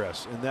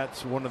progress, and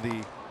that's one of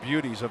the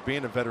beauties of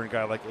being a veteran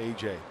guy like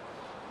AJ.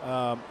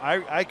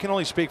 I can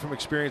only speak from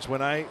experience.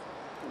 When I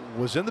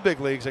was in the big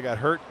leagues, I got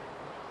hurt,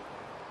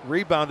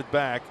 rebounded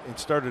back, and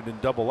started in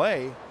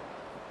AA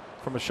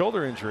from a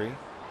shoulder injury.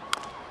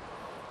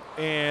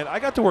 And I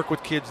got to work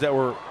with kids that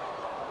were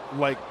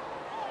like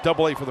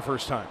AA for the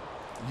first time.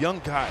 Young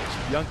guys,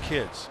 young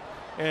kids.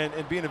 And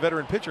being a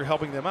veteran pitcher,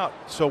 helping them out.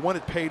 So when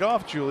it paid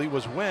off, Julie,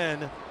 was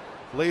when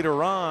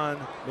later on,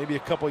 maybe a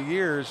couple of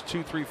years,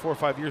 2, 3, 4,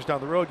 5 years down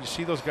the road, you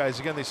see those guys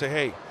again. They say,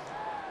 "Hey,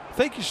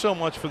 thank you so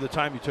much for the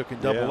time you took in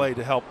AA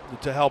to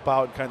help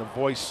out and kind of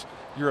voice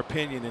your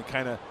opinion and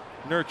kind of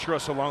nurture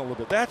us along a little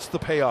bit." That's the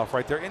payoff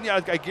right there. And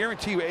yeah, I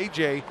guarantee you,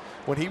 AJ,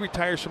 when he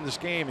retires from this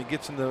game and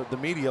gets in the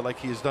media like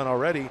he has done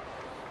already,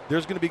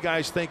 there's going to be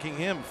guys thanking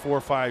him 4,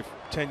 5,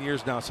 10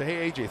 years now. Say,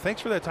 "Hey, AJ, thanks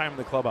for that time in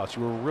the clubhouse.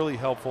 You were really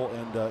helpful,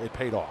 and it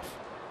paid off."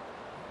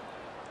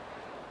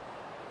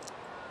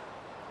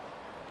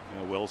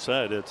 Well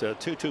said. It's a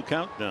 2-2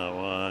 count now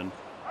on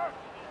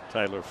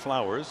Tyler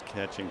Flowers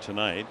catching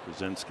tonight.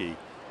 Pierzynski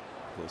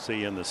we'll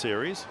see in the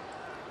series.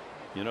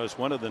 You notice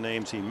one of the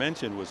names he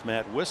mentioned was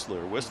Matt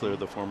Whistler. Whistler,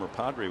 the former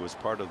Padre, was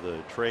part of the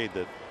trade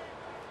that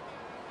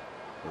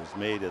was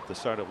made at the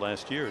start of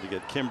last year to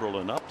get Kimbrel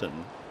and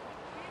Upton.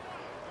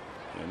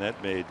 And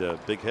that made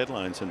big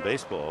headlines in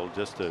baseball.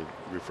 Just to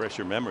refresh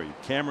your memory,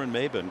 Cameron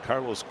Maben,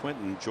 Carlos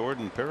Quinton,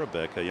 Jordan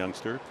Parabek, a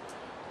youngster,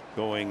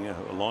 going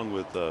along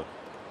with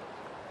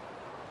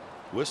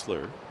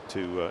Whistler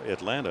to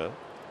Atlanta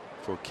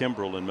for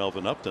Kimbrel and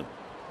Melvin Upton.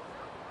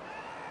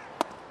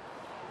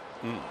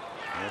 Yeah,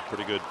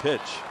 pretty good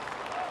pitch.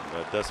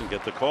 That doesn't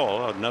get the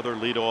call. Another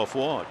leadoff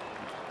walk.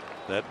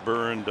 That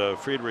burned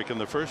Friedrich in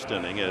the first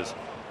inning as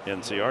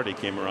Enciardi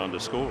came around to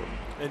score.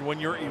 And when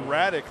you're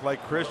erratic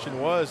like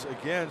Christian was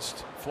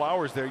against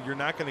Flowers there, you're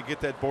not going to get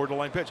that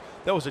borderline pitch.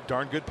 That was a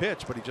darn good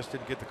pitch, but he just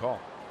didn't get the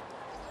call.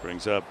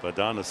 Brings up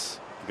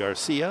Adonis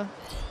Garcia,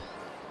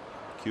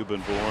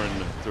 Cuban-born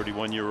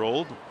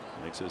 31-year-old,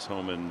 makes his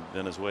home in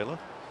Venezuela.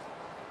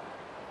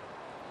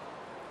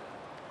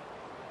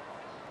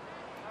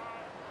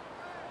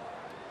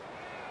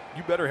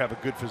 You better have a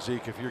good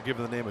physique if you're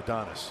given the name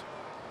Adonis,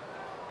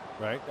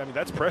 right? I mean,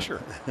 that's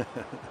pressure.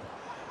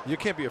 You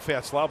can't be a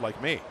fat slob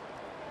like me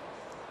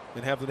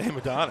and have the name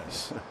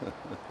Adonis,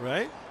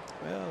 right?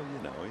 Well,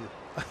 you know,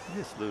 you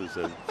just lose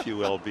a few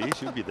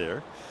lbs, you'll be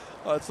there.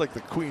 Oh, it's like the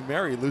Queen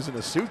Mary losing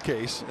a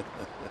suitcase.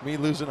 Me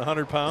losing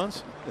 100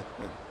 pounds.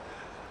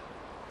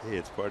 Hey,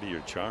 it's part of your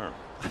charm.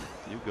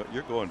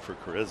 You're going for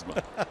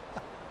charisma.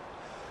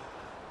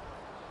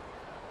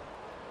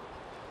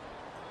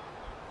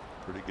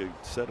 Pretty good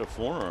set of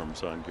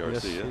forearms on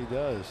Garcia. Yes, he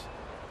does.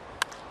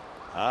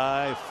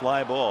 High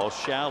fly ball,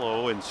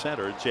 shallow in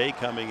center. Jay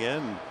coming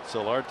in,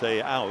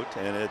 Solarte out,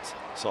 and it's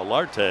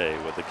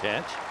Solarte with the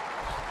catch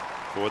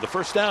for the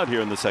first out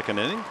here in the second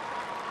inning.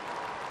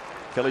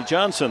 Kelly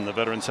Johnson, the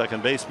veteran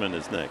second baseman,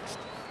 is next.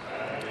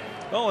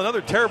 Oh,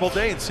 another terrible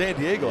day in San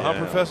Diego, huh,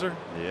 Professor?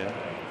 Yeah.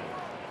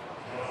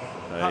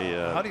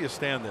 How do you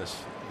stand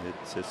this?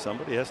 It's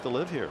somebody has to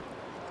live here.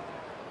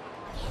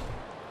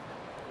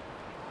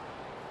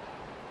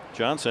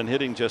 Johnson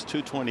hitting just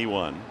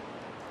 .221.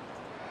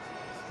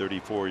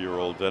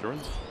 34-year-old veteran.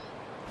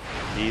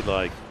 He,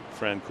 like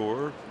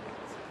Francoeur,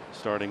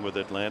 starting with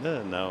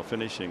Atlanta and now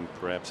finishing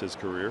perhaps his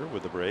career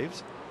with the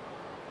Braves.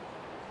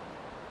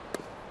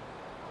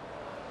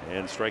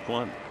 And strike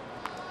one.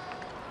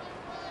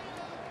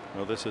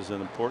 Well, this is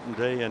an important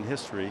day in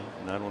history,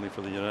 not only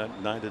for the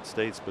United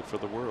States, but for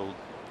the world.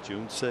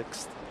 June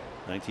 6th,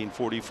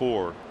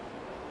 1944.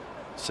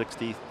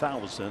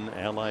 60,000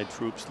 Allied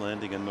troops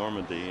landing in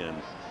Normandy, and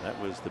that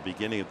was the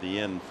beginning of the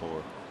end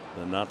for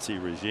the Nazi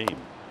regime.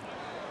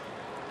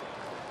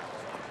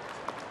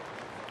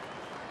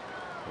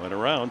 Went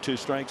around, 2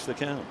 strikes to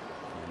count.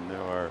 And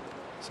there are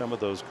some of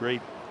those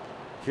great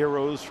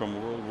heroes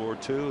from World War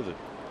II that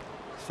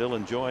still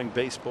enjoying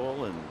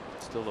baseball and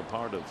still a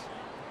part of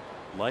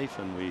life,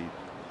 and we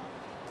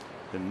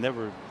can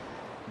never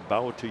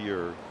bow to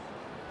your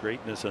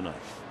greatness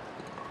enough?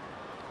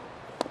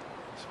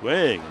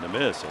 Swing and a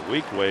miss. A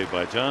weak wave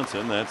by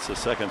Johnson. That's the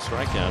second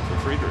strikeout for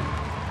Friedrich.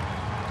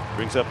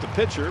 Brings up the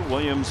pitcher,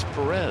 Williams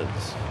Perez.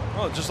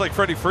 Oh, just like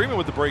Freddie Freeman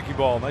with the breaking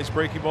ball. Nice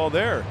breaking ball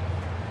there.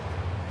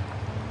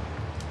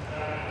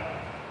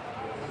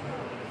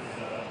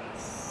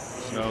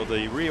 So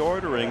the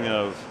reordering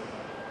of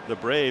the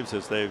Braves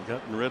as they've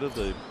gotten rid of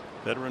the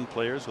veteran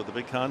players with the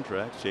big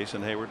contracts.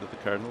 Jason Hayward to the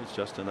Cardinals,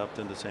 Justin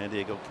Upton to San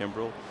Diego,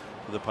 Kimbrel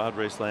to the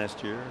Padres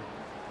last year,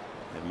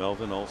 and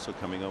Melvin also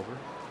coming over.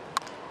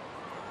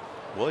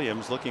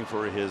 Williams looking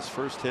for his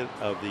first hit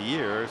of the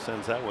year,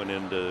 sends that one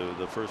into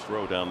the first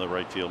row down the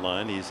right field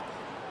line. He's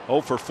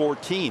 0 for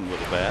 14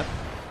 with a bat,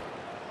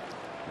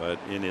 but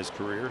in his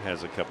career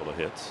has a couple of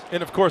hits.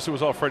 And of course it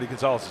was all Freddie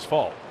Gonzalez's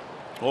fault.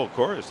 Oh, of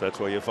course, that's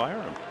why you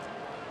fire him.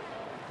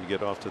 You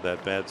get off to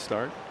that bad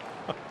start.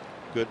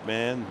 Good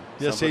man.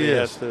 Yes, somebody he is.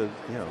 has to,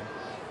 you know,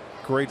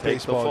 great take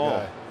baseball the fall.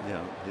 guy.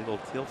 Yeah,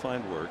 he'll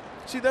find work.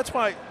 See, that's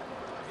why,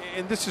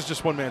 and this is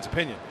just one man's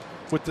opinion.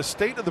 With the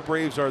state of the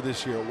Braves are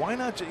this year, why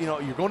not? You know,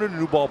 you're going to a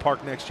new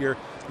ballpark next year.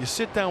 You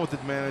sit down with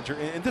the manager,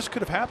 and this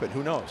could have happened.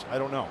 Who knows? I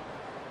don't know.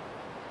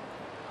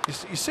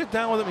 You sit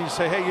down with him and you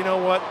say, hey, you know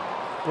what?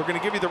 We're going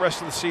to give you the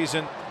rest of the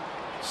season,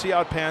 see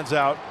how it pans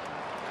out,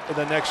 and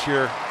then next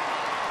year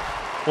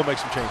we'll make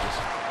some changes.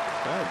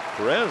 Right.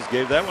 Perez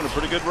gave that one a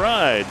pretty good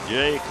ride.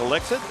 Jay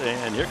collects it,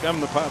 and here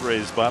come the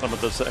Padres, bottom of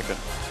the second.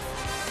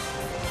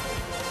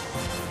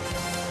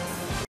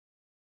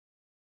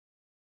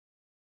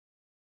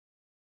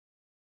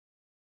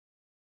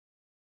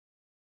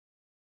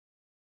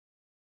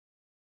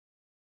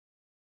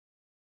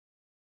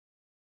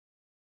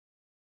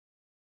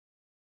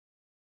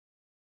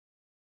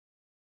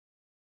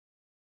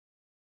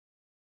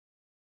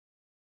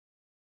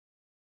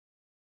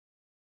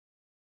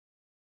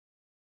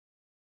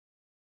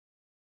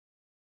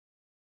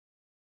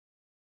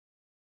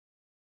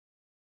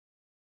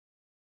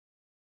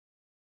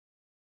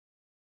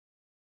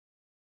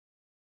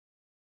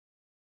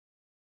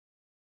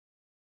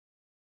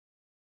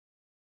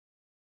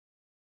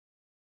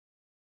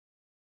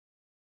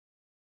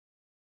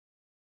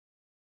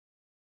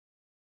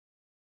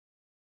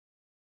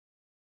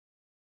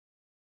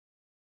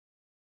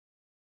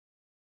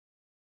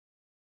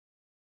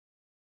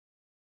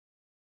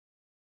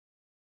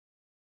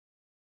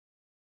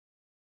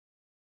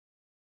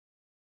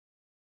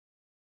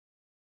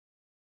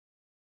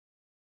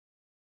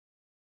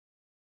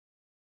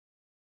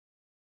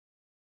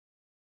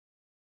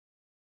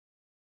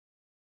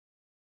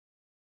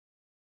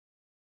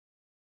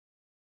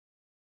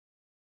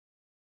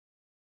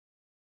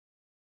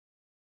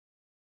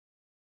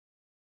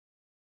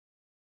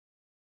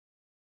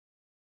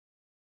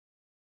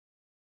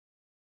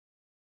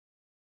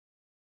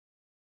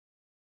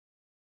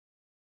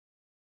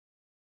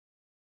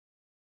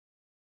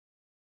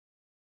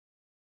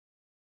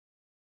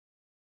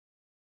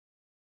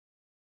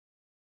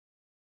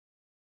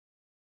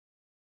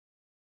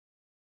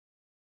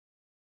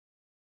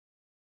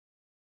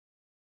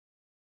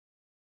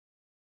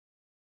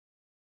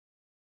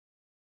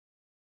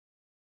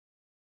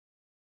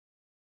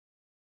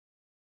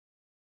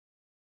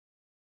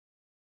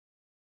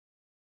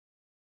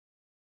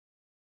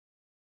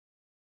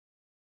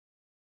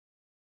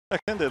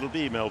 Second, it'll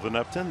be Melvin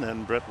Upton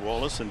and Brett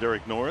Wallace and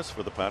Derek Norris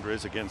for the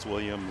Padres against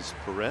Williams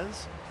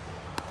Perez.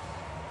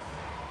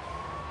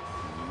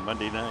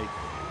 Monday night.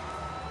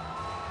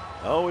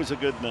 Always a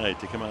good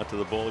night to come out to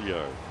the ball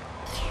yard.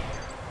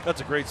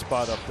 That's a great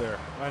spot up there.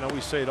 I know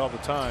we say it all the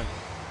time.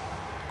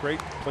 Great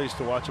place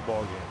to watch a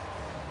ball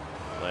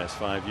game. Last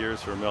 5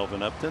 years for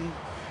Melvin Upton.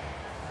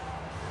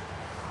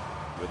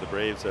 With the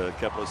Braves a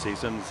couple of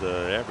seasons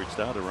averaged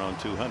out around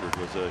 200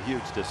 was a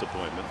huge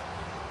disappointment.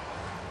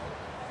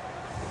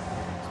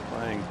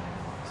 Playing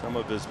some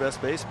of his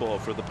best baseball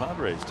for the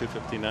Padres.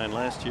 259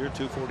 last year,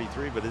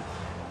 243, but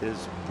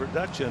his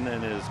production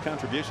and his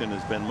contribution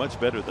has been much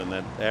better than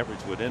that average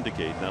would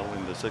indicate, not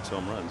only the 6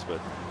 home runs, but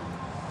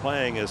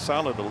playing as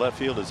solid a left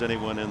field as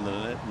anyone in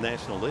the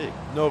National League.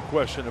 No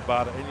question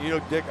about it. And you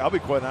know, Dick, I'll be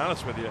quite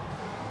honest with you.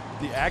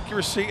 The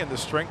accuracy and the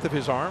strength of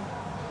his arm,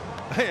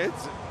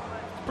 it's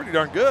pretty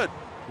darn good.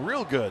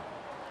 Real good.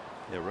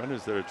 Yeah,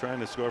 runners that are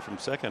trying to score from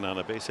second on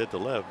a base hit to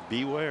left,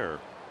 beware.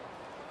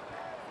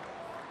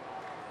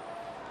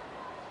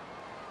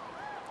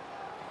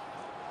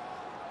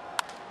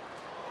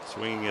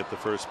 Swinging at the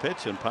first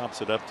pitch and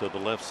pops it up to the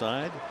left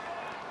side.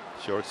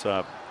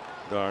 Shortstop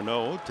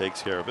Darno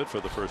takes care of it for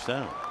the first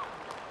down.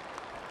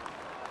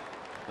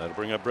 That'll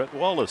bring up Brett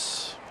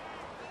Wallace.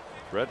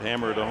 Brett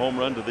hammered a home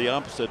run to the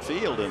opposite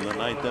field in the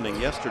 9th inning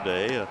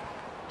yesterday.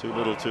 Too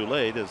little too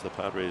late as the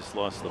Padres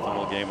lost the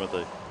final game of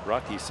the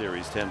Rockies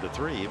series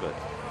 10-3. But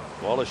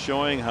Wallace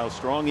showing how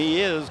strong he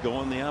is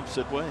going the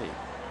opposite way.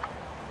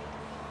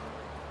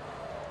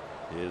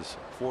 His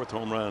 4th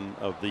home run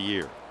of the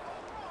year.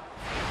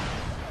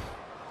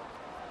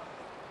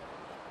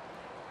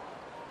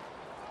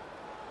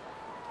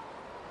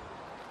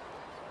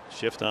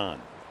 Shift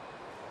on.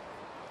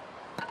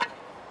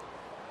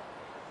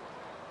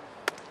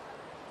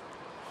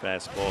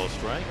 Fastball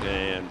strike,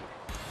 and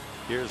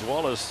here's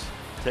Wallace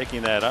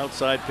taking that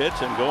outside pitch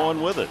and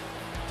going with it.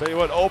 Tell you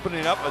what,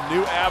 opening up a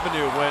new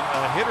avenue when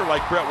a hitter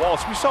like Brett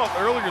Wallace, we saw it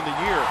earlier in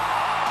the year,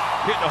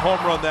 hitting a home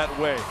run that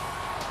way.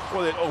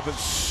 Boy, that opens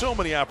so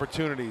many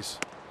opportunities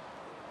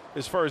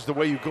as far as the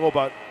way you go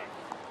about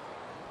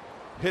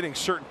hitting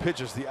certain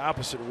pitches the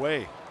opposite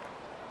way.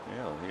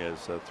 Yeah, he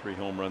has 3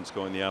 home runs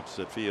going the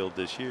opposite field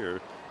this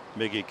year.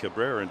 Miggy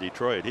Cabrera in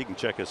Detroit, he can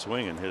check a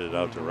swing and hit it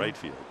out to right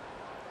field.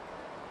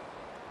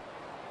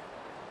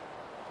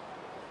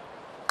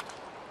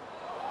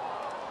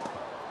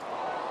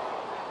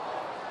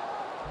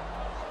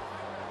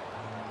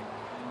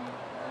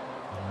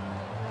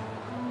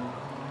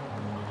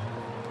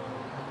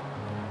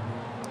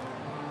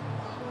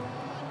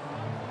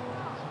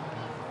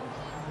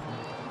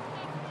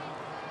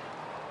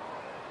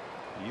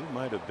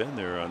 Might have been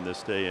there on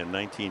this day in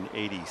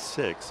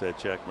 1986 at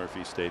Jack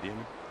Murphy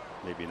Stadium.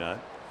 Maybe not,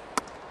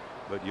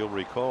 but you'll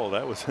recall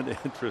that was an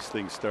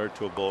interesting start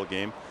to a ball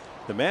game.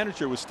 The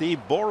manager was Steve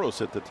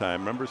Boros at the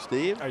time. Remember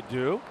Steve? I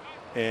do.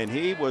 And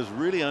he was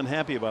really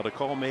unhappy about a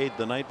call made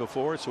the night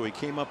before, so he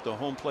came up to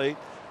home plate,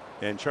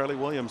 and Charlie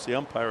Williams, the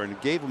umpire,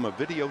 and gave him a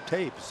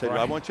videotape. Said,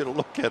 right. I want you to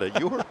look at it.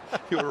 You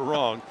were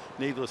wrong.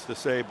 Needless to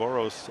say,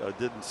 Boros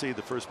didn't see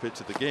the first pitch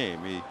of the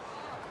game. He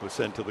was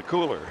sent to the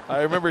cooler.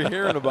 I remember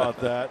hearing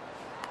about that.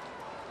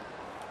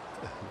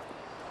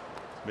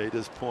 Made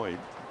his point.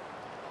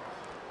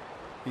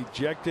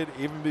 Ejected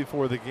even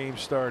before the game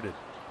started.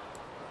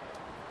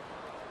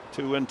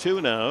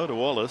 2-2 now to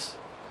Wallace.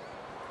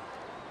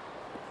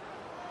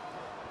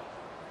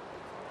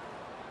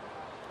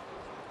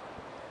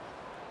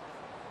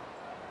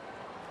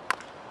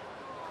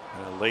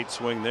 A late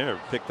swing there.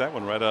 Picked that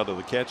one right out of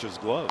the catcher's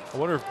glove. I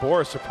wonder if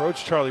Boris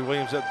approached Charlie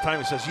Williams at the time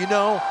and says, you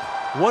know,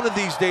 one of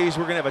these days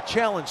we're going to have a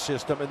challenge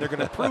system and they're going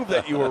to prove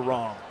that you were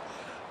wrong.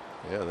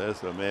 Yeah,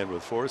 that's a man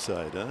with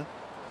foresight, huh?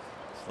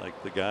 It's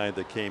like the guy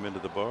that came into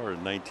the bar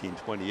in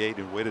 1928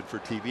 and waited for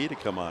TV to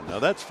come on. Now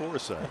that's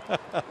foresight.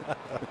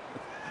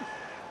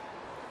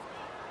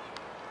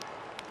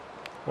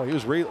 Well, he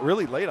was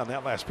really late on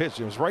that last pitch.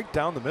 It was right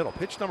down the middle.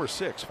 Pitch number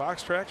 6.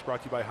 Fox Tracks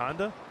brought to you by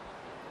Honda.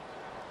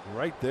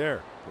 Right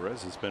there.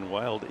 Perez has been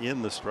wild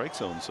in the strike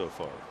zone so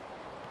far.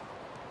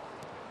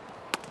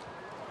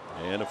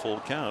 And a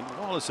full count.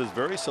 Wallace is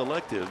very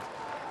selective.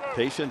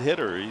 Patient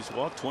hitter. He's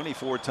walked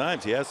 24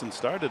 times. He hasn't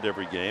started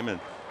every game,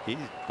 and he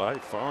by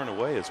far and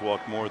away has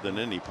walked more than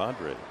any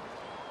Padre.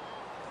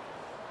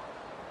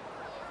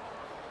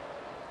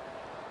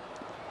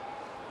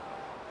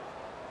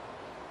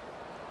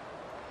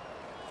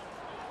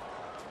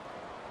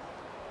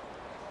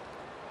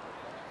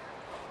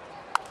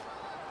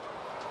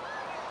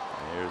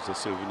 There's a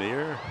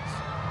souvenir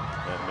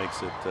that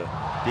makes it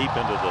deep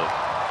into the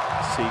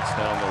seats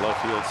down the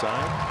left field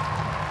side.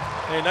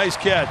 Hey, nice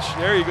catch.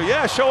 There you go.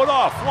 Yeah, show it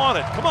off. Flaunt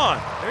it. Come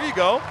on. There you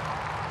go.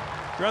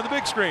 You're on the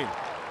big screen.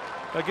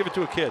 I'll give it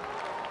to a kid.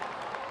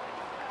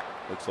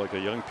 Looks like a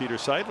young Peter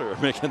Seidler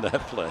making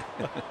that play.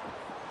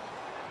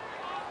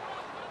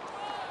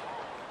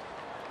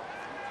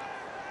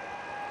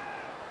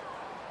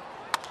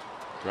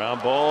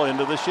 Ground ball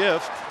into the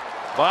shift.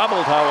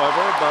 Bobbled,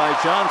 however, by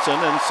Johnson,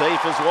 and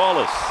safe as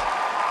Wallace.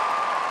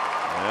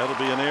 That'll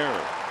be an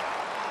error.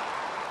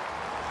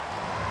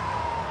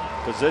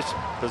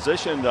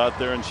 Positioned out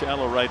there in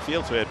shallow right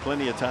field, so he had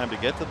plenty of time to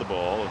get to the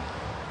ball.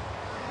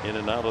 In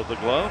and out of the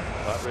glove.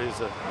 Padres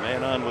a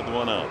man on with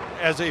 1 out.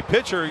 As a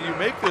pitcher, you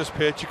make this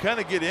pitch, you kind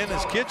of get in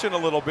his kitchen a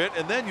little bit,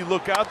 and then you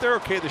look out there,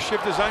 okay, the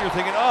shift is on, you're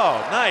thinking,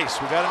 oh, nice,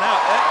 we got an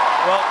out.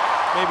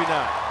 Well, maybe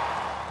not.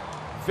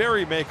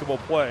 Very makeable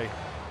play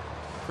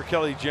for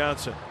Kelly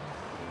Johnson.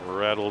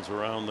 Rattles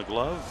around the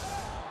glove.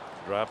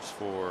 Drops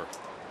for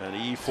an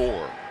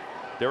E4.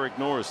 Derek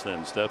Norris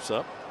then steps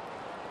up.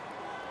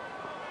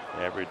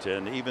 Average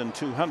an even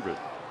 200.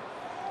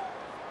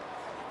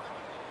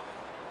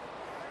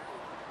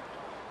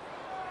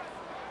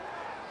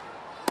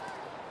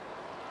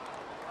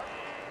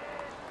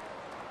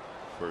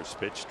 First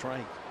pitch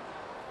strike.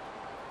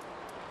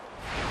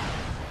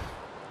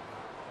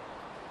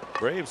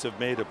 Braves have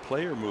made a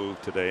player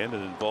move today, and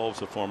it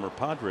involves a former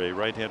Padre.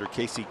 Right-hander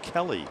Casey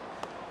Kelly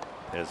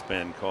has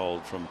been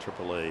called from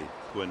AAA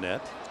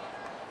Gwinnett.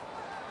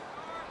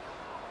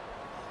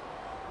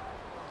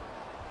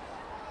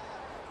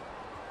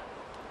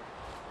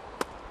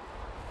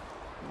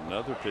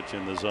 Another pitch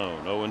in the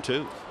zone.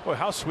 0-2. Boy,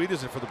 how sweet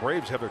is it for the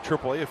Braves to have their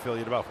AAA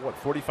affiliate about, what,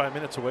 45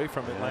 minutes away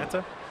from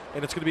Atlanta?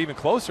 And it's going to be even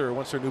closer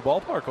once their new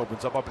ballpark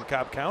opens up in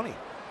Cobb County.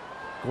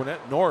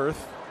 Gwinnett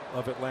north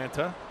of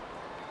Atlanta.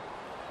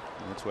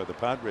 And that's why the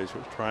Padres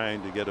were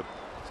trying to get a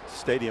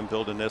stadium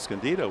built in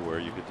Escondido where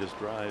you could just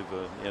drive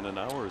in an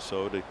hour or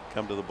so to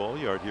come to the ball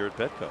yard here at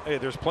Petco. Hey,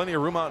 there's plenty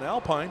of room out in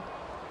Alpine.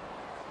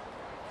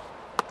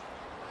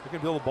 They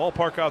can build a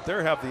ballpark out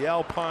there, have the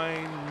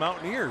Alpine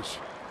Mountaineers.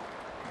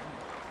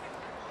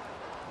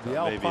 The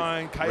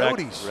Alpine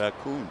Coyotes.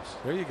 Raccoons.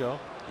 There you go.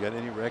 You got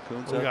any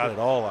raccoons out there? We got it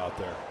all out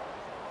there.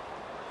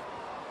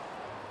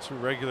 It's a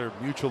regular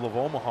Mutual of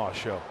Omaha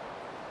show.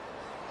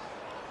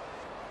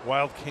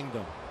 Wild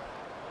Kingdom.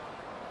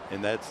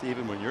 And that's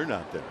even when you're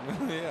not there.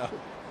 Yeah.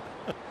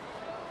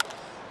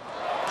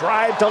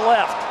 Drive to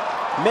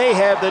left. May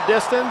have the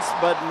distance,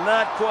 but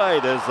not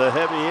quite as the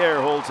heavy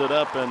air holds it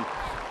up and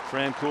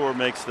Francoeur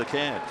makes the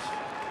catch.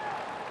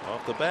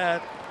 Off the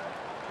bat,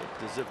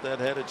 looked as if that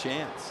had a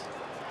chance.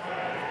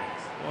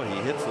 Boy,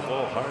 he hits the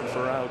ball hard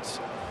for outs,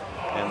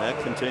 and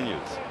that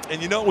continues.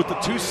 And you know, with the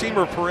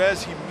two-seamer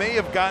Perez, he may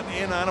have gotten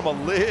in on him a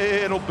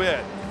little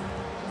bit.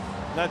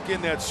 Not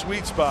getting that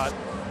sweet spot.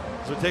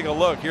 So take a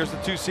look. Here's the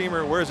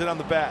two-seamer. Where's it on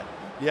the bat?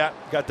 Yeah,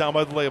 got down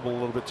by the label a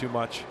little bit too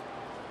much.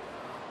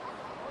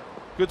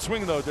 Good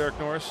swing, though, Derek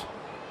Norris.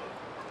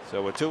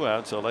 So with 2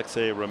 outs,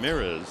 Alexei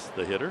Ramirez,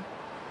 the hitter.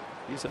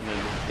 He's on an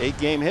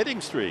 8-game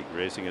hitting streak,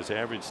 raising his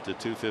average to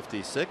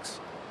 256.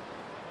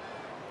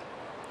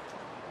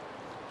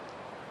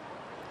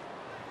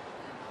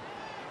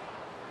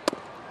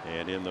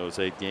 And in those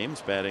 8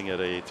 games, batting at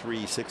a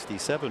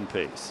 367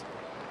 pace.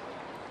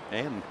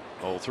 And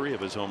all 3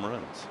 of his home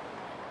runs.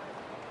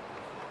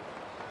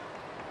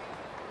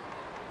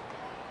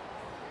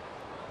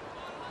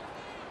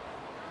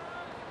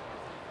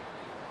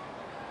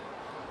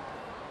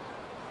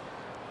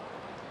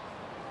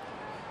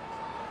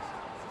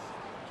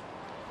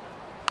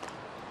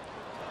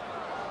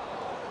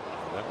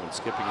 That one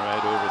skipping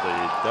right over the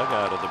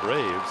dugout of the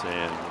Braves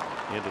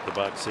and into the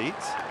box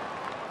seats.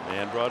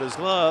 Man brought his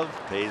glove,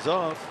 pays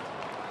off.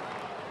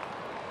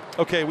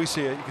 Okay, we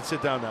see it. You can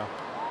sit down now.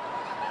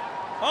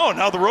 Oh,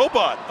 now the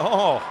robot.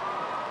 Oh.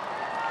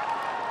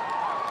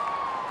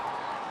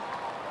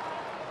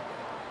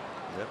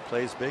 That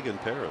plays big in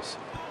Paris.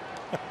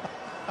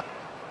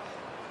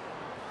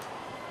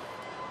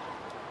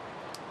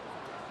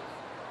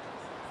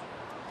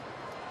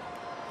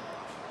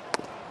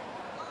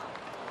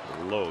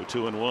 Low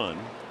 2-1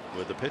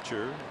 with the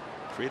pitcher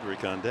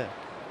Friedrich on deck.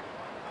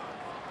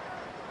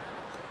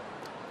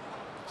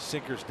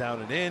 Sinkers down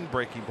and in,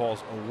 breaking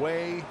balls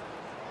away.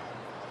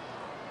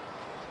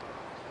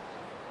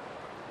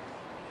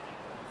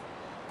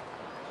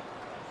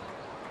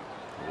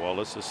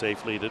 Wallace a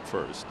safe lead at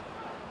first.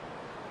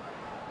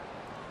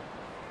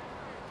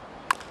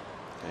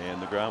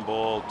 And the ground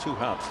ball, 2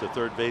 hops to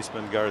third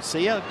baseman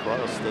Garcia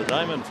across the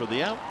diamond for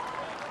the out.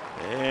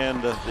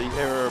 And the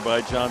error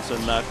by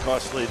Johnson not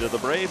costly to the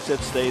Braves. It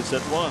stays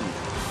at 1.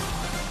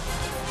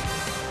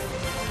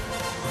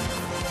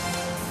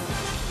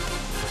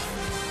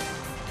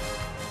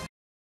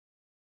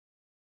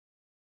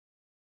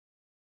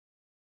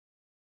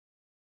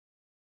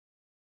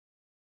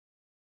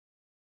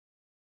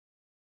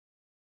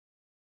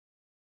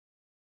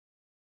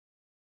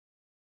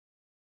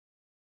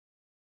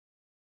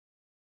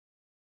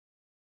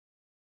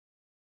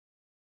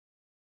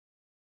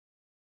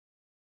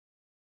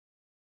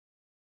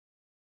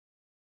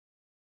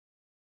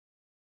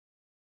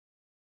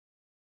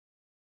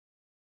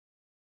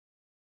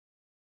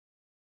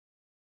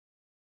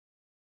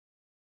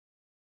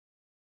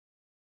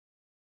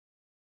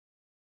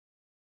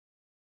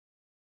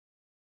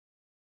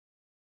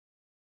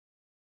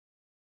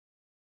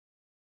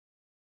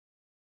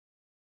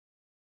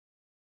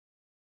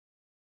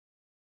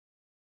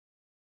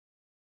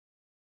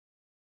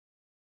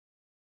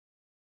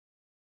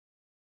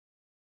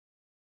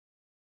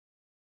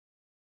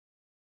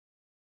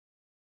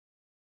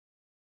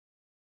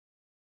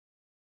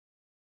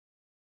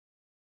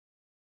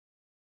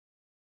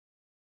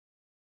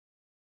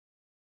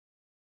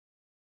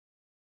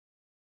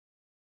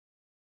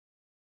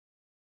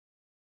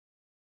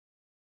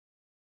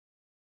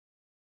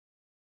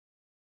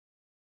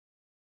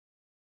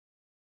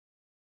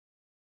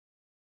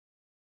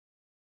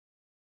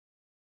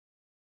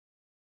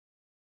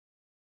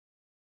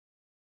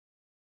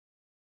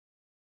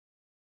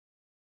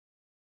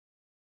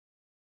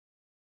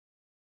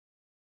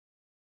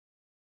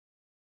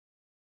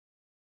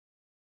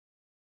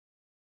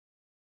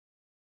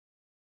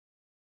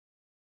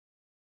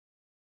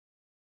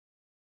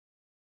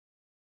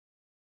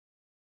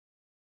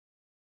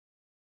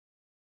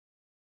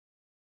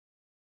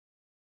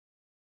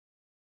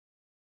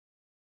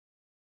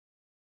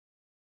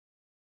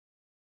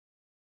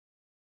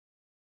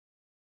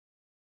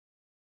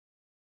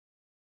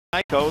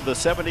 The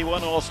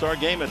 71 All-Star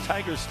game at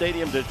Tiger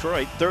Stadium,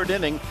 Detroit. 3rd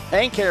inning.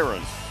 Hank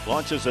Aaron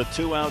launches a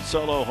 2-out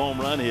solo home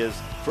run, his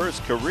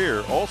first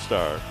career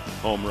All-Star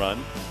home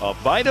run. A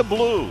bite of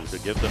blue to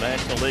give the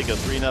National League a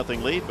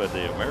 3-0 lead, but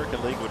the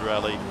American League would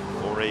rally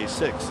for a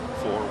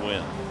 6-4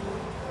 win.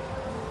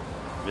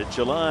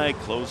 Mid-July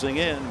closing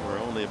in. We're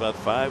only about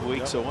 5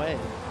 weeks away.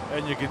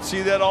 And you can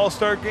see that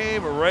All-Star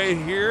game right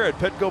here at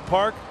Petco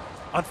Park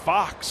on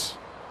Fox.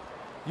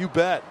 You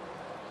bet.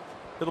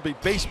 It'll be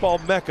baseball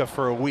mecca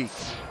for a week.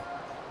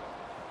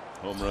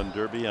 Home Run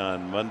Derby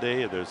on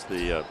Monday. There's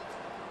the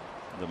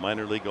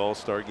minor league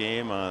All-Star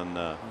game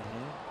on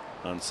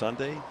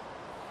Sunday.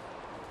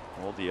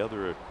 All the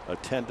other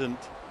attendant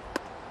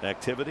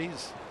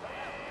activities.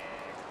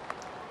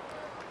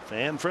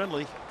 Fan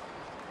friendly.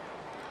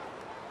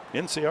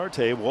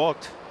 Inciarte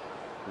walked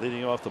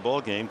leading off the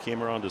ball game,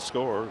 came around to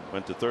score,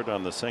 went to third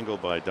on the single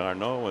by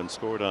d'Arnaud and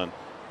scored on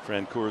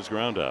Francoeur's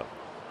groundout.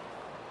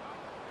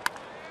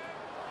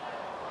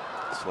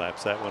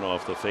 Slaps that one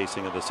off the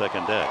facing of the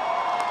second deck.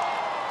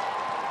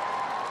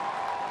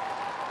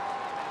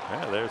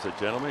 Yeah, there's a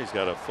gentleman. He's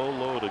got a full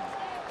load of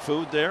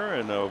food there,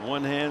 and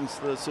one hand's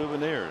the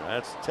souvenir.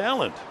 That's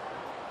talent.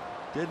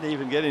 Didn't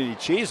even get any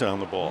cheese on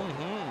the ball.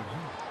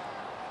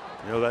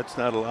 You know, that's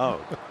not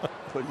allowed.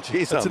 Putting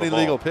cheese on the ball. That's an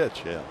illegal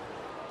pitch. Yeah.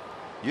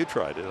 You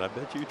tried it. I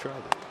bet you tried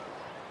it.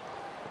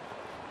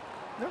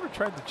 Never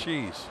tried the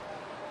cheese.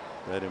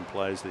 That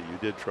implies that you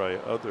did try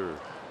other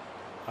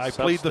I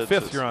plead the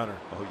fifth, Your Honor.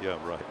 Oh, yeah,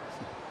 right.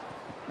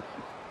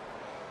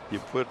 You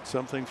put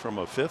something from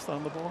a fifth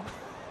on the ball?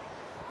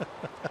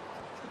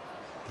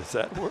 Does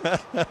that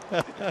work?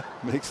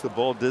 Makes the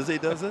ball dizzy,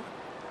 does it?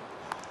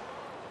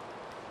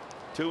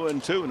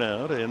 2-2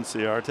 now to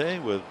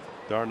Inciarte with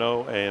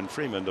d'Arnaud and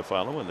Freeman to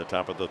follow in the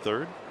top of the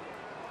third.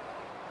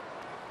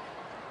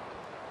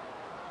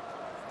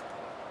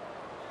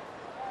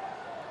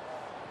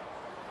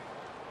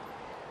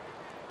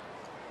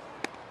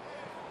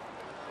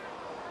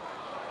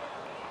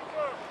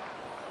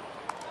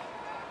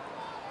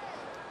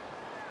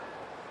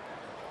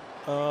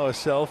 Oh, a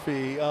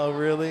selfie. Oh,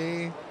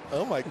 really?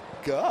 Oh, my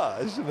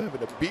gosh. I'm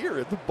having a beer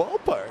at the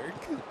ballpark.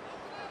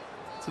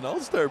 It's an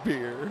all-star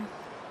beer.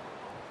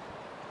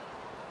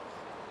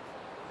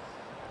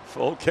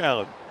 Full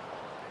count.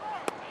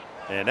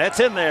 And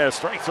that's in there.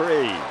 Strike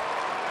three.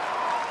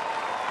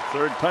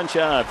 Third punch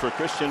out for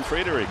Christian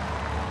Friedrich.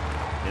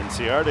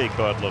 Inciarte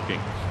caught looking.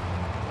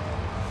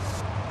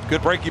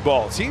 Good breaky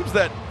ball. It seems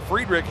that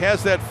Friedrich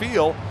has that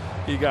feel.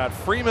 He got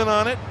Freeman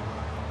on it.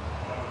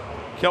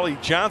 Kelly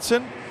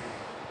Johnson.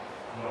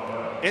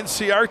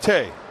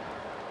 Inciarte.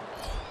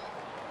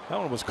 That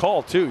one was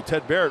called too.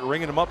 Ted Barrett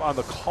ringing him up on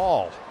the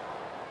call.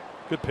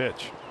 Good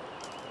pitch.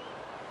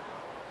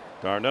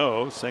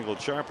 d'Arnaud singled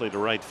sharply to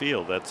right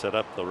field. That set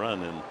up the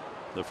run in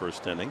the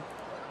first inning.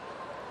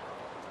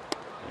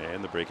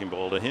 And the breaking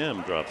ball to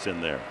him drops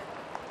in there.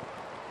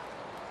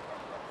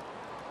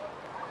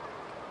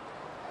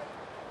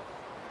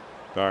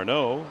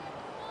 d'Arnaud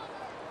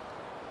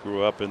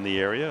grew up in the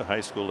area,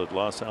 high school at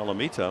Los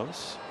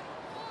Alamitos,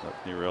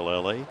 up near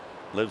LA.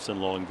 Lives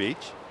in Long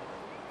Beach.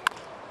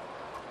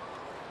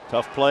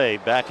 Tough play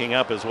backing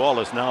up as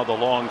Wallace. Now the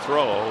long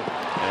throw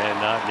and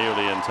not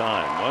nearly in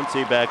time. Once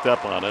he backed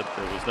up on it,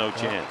 there was no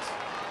chance.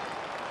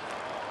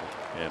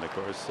 And of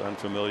course,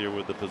 unfamiliar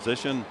with the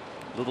position,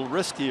 a little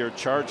riskier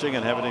charging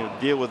and having to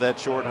deal with that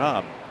short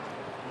hop.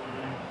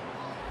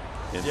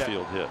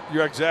 Infield hit.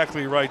 You're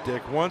exactly right,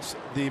 Dick. Once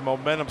the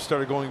momentum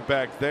started going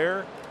back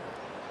there,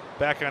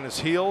 back on his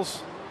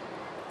heels.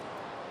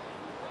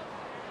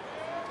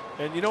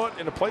 And you know what?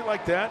 In a play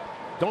like that,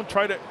 don't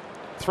try to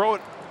throw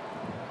it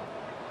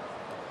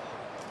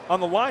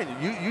on the line.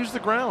 You use the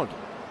ground.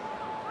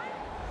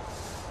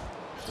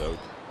 So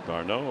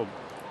d'Arnaud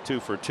 2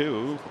 for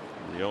 2.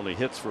 The only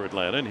hits for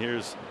Atlanta. And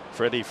here's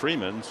Freddie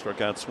Freeman,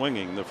 struck out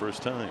swinging the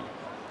first time.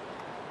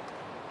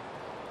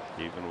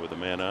 Even with a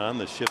man on,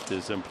 the shift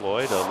is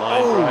employed. A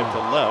line drive to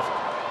left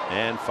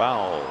and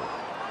foul.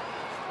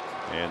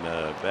 And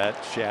the bat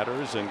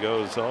shatters and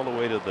goes all the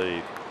way to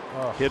the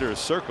hitter's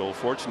circle.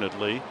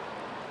 Fortunately,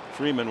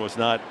 Freeman was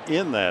not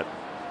in that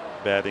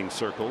batting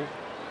circle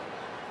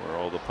where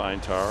all the pine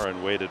tar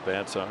and weighted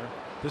bats are.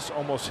 This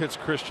almost hits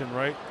Christian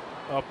right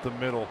up the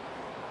middle.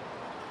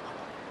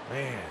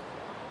 Man.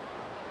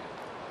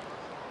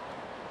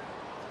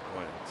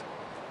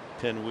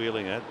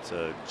 Pinwheeling, that's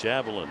a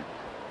javelin.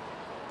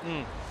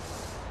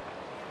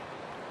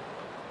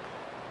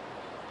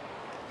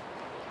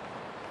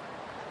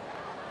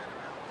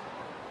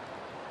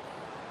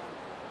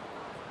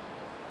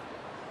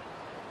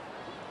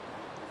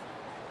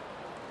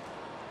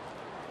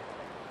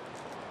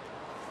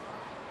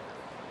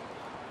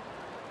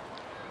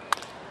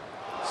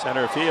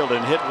 Center field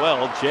and hit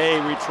well. Jay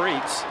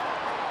retreats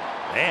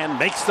and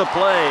makes the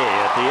play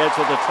at the edge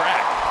of the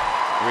track.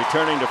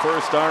 Returning to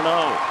first,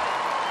 d'Arnaud.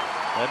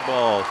 That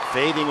ball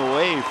fading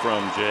away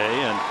from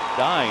Jay and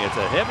dying. It's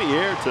a heavy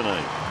air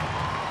tonight.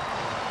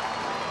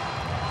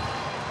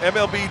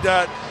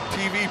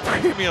 MLB.TV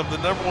Premium, the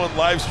 #1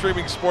 live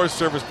streaming sports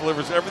service,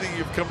 delivers everything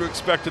you've come to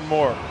expect and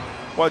more.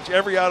 Watch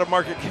every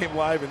out-of-market game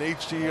live in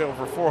HD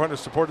over 400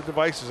 supported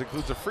devices.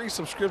 Includes a free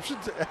subscription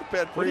to iPad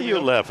Premium. What are you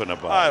laughing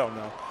about? I don't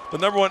know. The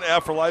 #1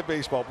 app for live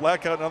baseball.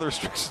 Blackout and other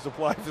restrictions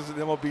apply. Visit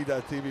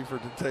MLB.TV for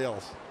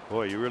details.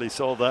 Boy, you really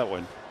sold that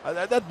one.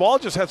 That ball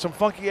just had some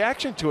funky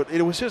action to it.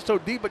 It was just so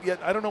deep, but yet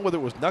I don't know whether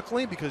it was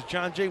knuckling because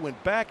John Jay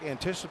went back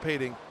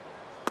anticipating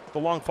the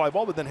long fly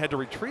ball, but then had to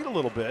retreat a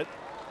little bit.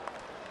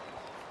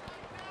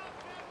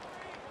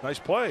 Nice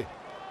play.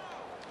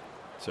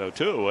 So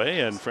 2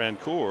 away, and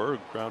Francoeur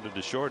grounded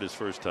to short his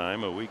first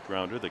time, a weak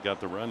grounder that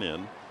got the run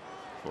in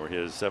for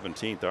his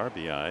 17th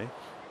RBI.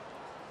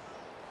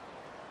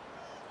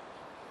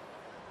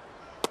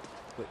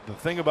 The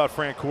thing about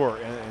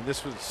Francoeur, and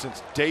this was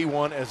since day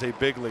one as a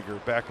big leaguer,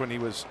 back when he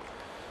was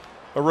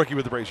a rookie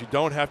with the Braves, you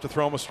don't have to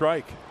throw him a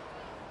strike.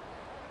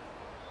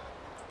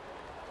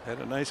 Had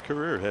a nice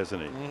career,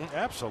 hasn't he?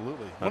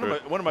 Absolutely.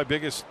 One of my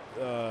biggest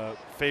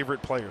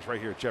favorite players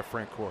right here, Jeff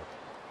Francoeur.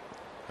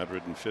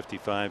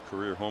 155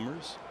 career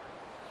homers.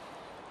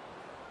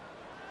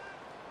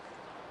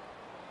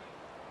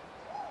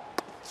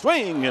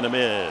 Swing and a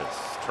miss.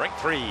 Strike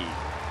 3.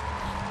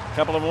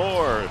 Couple of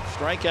more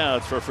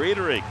strikeouts for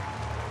Friedrich.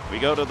 We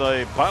go to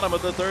the bottom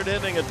of the 3rd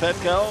inning at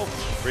Petco.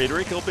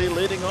 Friedrich will be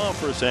leading off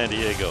for San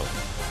Diego.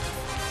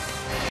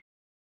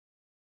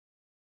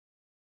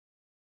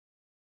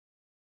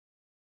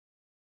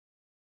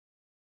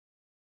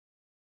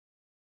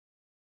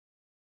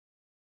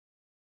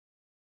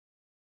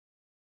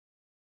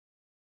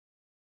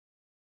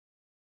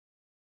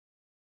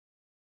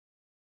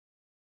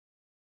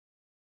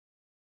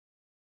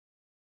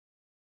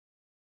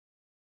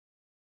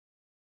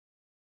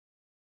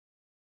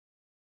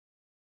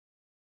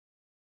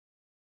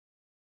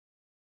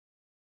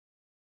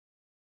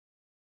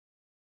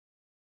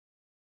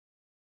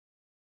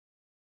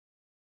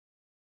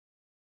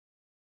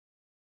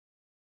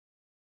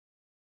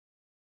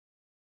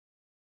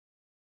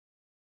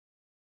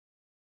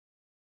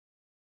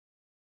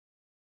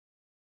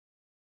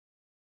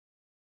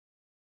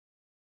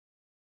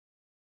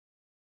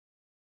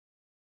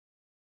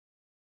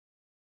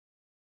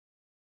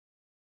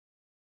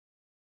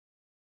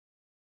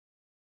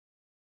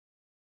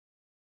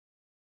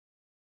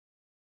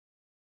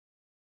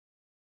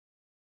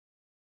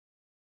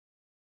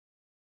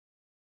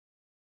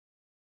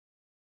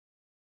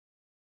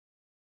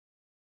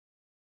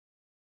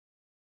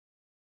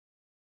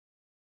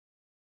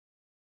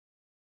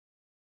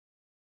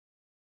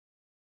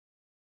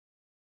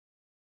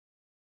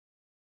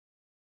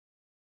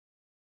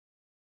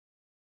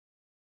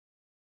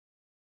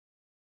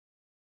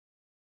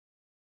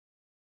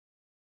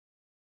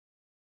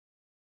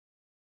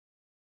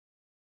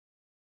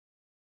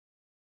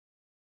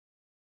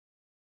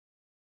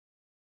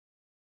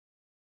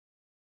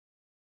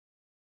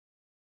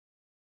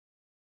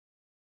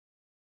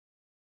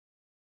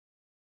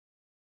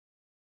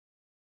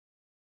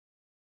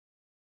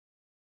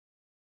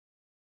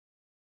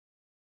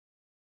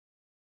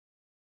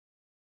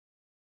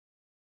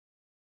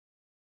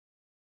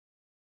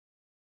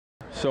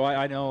 So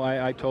I know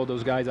I told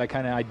those guys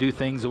I do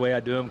things the way I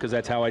do them because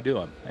that's how I do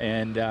them.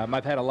 And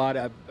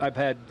I've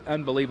had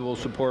unbelievable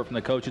support from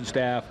the coaching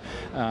staff,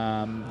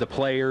 the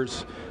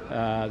players,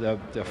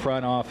 the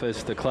front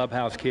office, the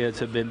clubhouse kids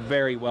have been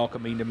very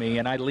welcoming to me,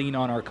 and I lean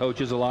on our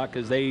coaches a lot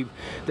because they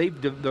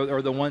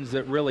are the ones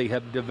that really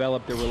have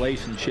developed the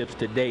relationships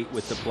to date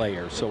with the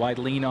players. So I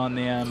lean on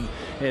them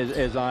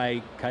as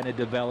I kind of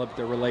develop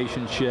the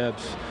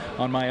relationships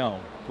on my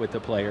own with the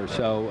players.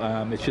 So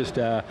it's just,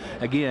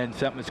 again,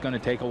 something that's going to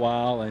take a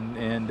while,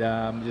 and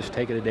just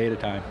take it a day at a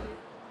time.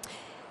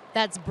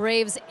 That's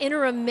Braves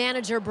interim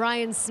manager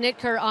Brian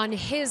Snitker on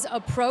his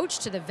approach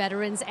to the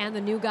veterans and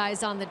the new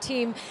guys on the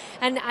team.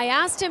 And I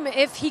asked him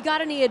if he got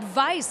any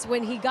advice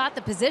when he got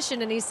the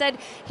position, and he said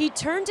he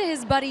turned to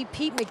his buddy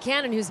Pete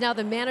Mackanin, who's now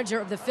the manager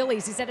of the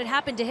Phillies. He said it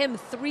happened to him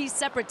 3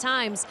 separate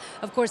times.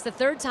 Of course, the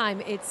 3rd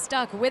time it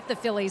stuck with the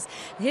Phillies.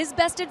 His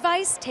best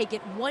advice, take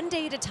it one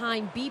day at a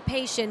time, be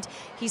patient.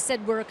 He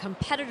said we're a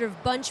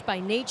competitive bunch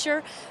by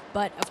nature,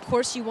 but of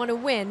course you want to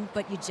win,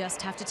 but you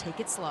just have to take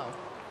it slow.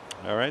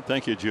 All right,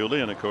 thank you,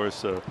 Julie. And of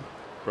course,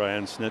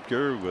 Brian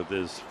Snitker, with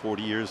his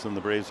 40 years in the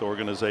Braves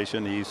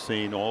organization, he's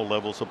seen all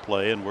levels of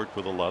play and worked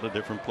with a lot of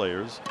different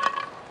players.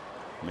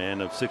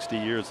 Man of 60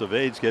 years of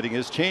age getting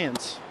his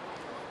chance.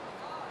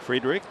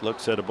 Friedrich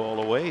looks at a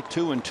ball away,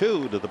 2-2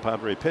 to the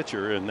Padre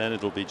pitcher, and then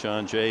it'll be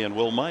John Jay and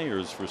Will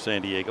Myers for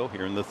San Diego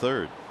here in the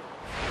 3rd.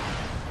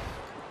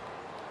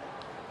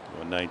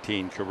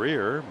 119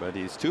 career, but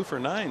he's 2 for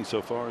 9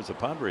 so far as a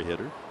Padre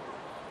hitter.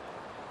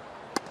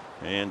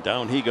 And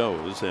down he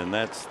goes, and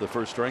that's the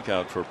first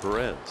strikeout for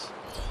Perez.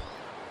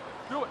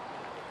 Do it.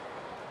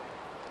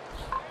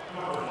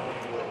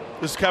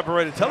 This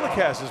copyrighted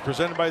telecast is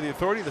presented by the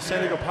authority of the San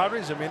Diego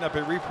Padres. It may not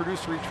be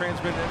reproduced or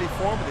retransmitted in any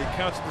form. The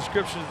accounts and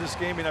descriptions of this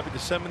game may not be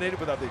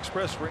disseminated without the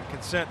express written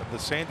consent of the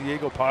San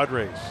Diego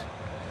Padres.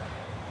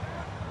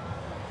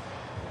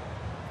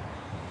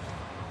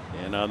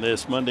 And on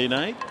this Monday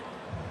night,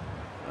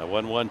 a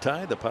 1-1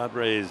 tie. The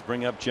Padres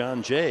bring up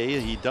John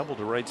Jay. He doubled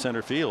to right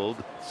center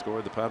field,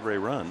 scored the Padre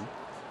run.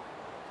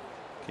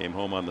 Came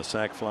home on the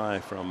sac fly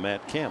from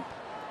Matt Kemp.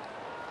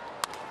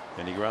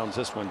 And he grounds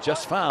this one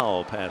just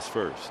foul past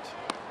first.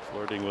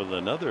 Flirting with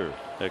another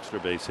extra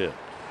base hit.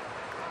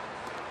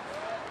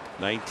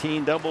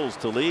 19 doubles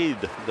to lead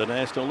the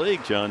National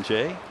League, John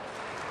Jay.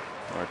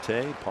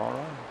 Marte,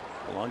 Parra,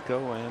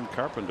 Polanco, and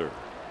Carpenter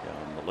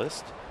down the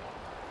list.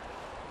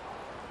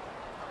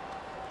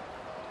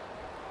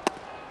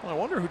 Well, I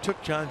wonder who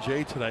took John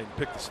Jay tonight and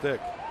picked the stick.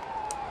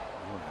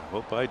 Oh, I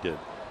hope I did.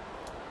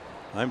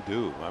 I'm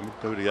due. I'm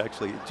due to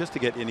actually just to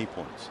get any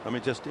points. I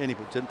mean, just any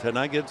to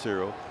not get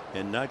 0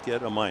 and not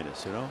get a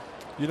minus. You know.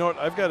 You know what?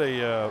 I've got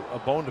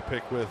a bone to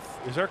pick with.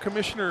 Is our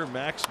commissioner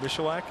Max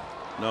Michalak?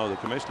 No, the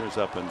commissioner's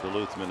up in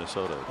Duluth,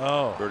 Minnesota.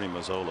 Oh, Bernie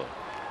Mazzola.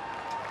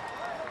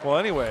 Well,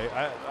 anyway,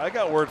 I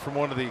got word from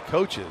one of the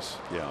coaches.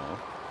 Yeah.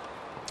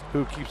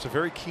 who keeps a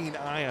very keen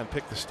eye on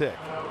pick the stick.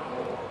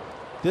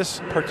 This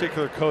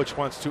particular coach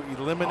wants to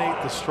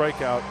eliminate the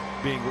strikeout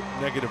being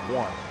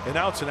 -1. An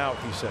out's an out,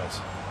 he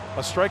says.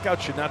 A strikeout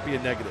should not be a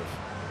negative.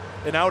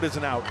 An out is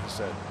an out, he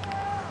said.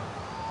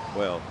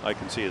 Well, I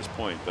can see his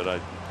point,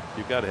 but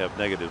you've got to have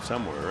negative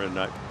somewhere, and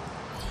I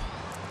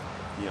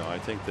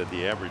think that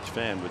the average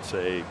fan would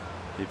say,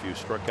 if you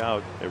struck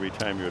out every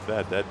time you're at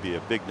bat, that'd be a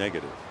big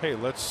negative. Hey,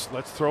 let's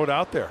throw it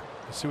out there.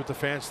 Let's see what the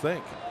fans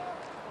think.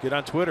 Get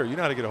on Twitter. You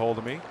know how to get a hold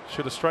of me.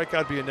 Should a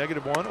strikeout be a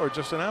 -1 or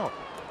just an out?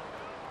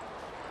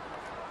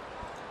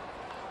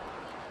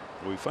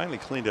 We finally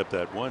cleaned up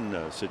that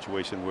one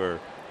situation where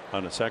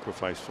on a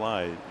sacrifice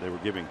fly they were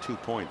giving 2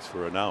 points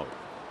for an out.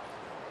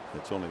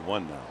 It's only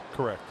 1 now.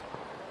 Correct.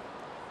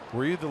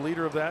 Were you the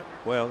leader of that?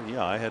 Well,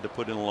 yeah, I had to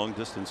put in a long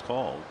distance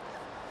call.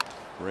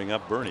 Bring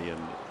up Bernie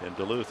in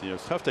Duluth.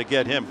 It's tough to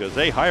get him because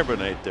they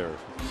hibernate there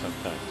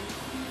sometimes.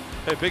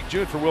 Hey, big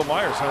June for Will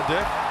Myers, huh,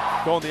 Dick?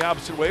 Going the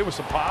opposite way with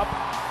some pop.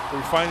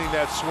 Refining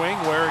that swing,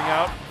 wearing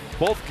out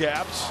both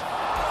gaps.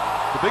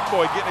 The big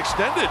boy getting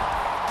extended.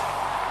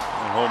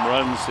 And home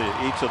runs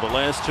each of the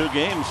last 2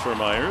 games for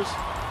Myers.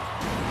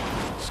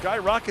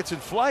 Skyrockets in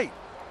flight.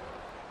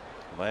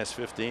 Last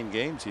 15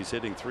 games, he's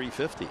hitting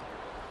 .350.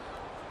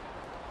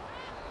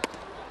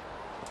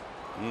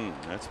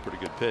 That's a pretty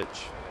good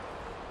pitch.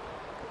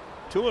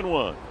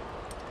 2-1.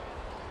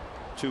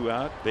 2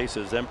 out,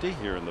 bases empty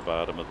here in the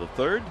bottom of the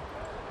 3rd.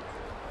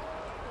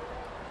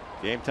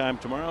 Game time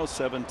tomorrow,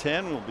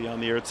 7:10. We'll be on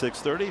the air at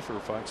 6:30 for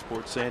Fox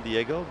Sports San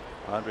Diego.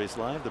 Padres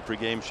Live, the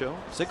pregame show,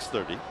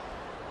 6:30.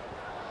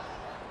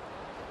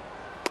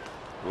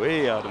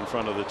 Way out in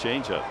front of the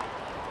changeup.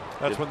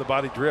 That's when the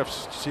body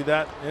drifts. See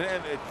that? And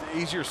it's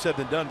easier said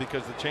than done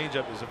because the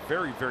changeup is a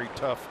very, very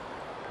tough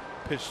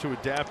pitch to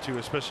adapt to,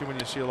 especially when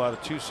you see a lot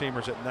of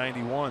 2-seamers at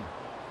 91.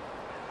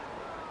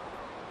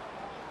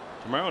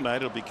 Tomorrow night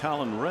it'll be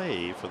Colin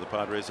Ray for the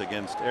Padres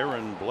against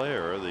Aaron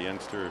Blair. The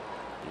youngster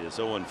is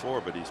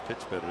 0-4, but he's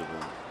pitched better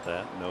than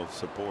that. No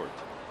support.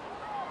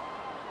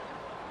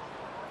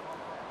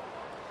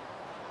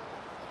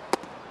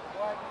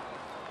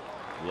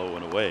 Low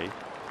and away,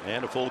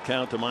 and a full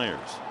count to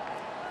Myers.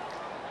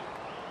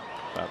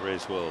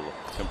 Padres will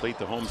complete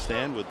the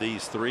homestand with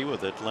these 3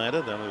 with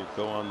Atlanta. Then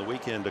they'll go on the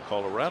weekend to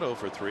Colorado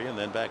for 3 and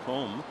then back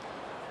home.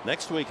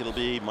 Next week it'll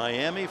be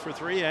Miami for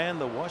 3 and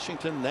the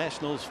Washington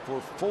Nationals for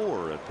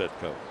 4 at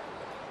Petco.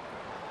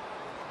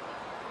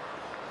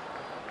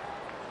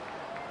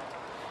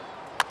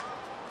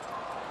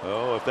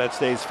 Oh, if that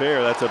stays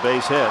fair, that's a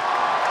base hit.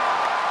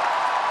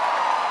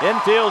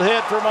 Infield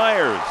hit for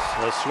Myers.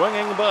 A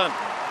swinging bunt.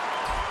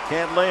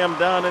 Can't lay him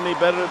down any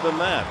better than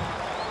that.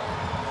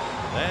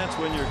 That's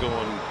when you're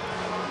going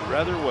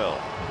rather well.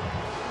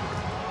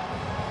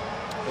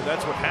 And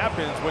that's what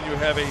happens when you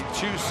have a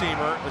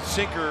 2-seamer, a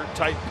sinker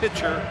type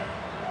pitcher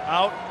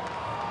out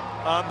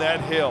on that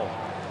hill.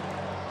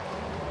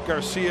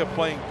 Garcia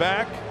playing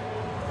back.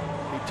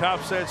 He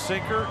tops that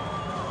sinker.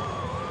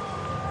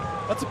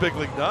 That's a big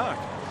league knock.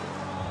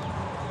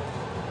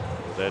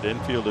 That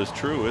infield is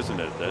true, isn't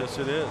it? Yes,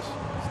 it is.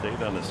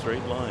 Stayed on a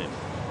straight line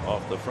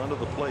off the front of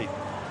the plate.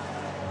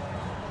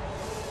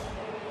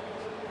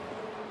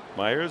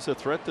 Myers a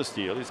threat to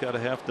steal. He's got a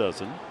half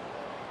dozen.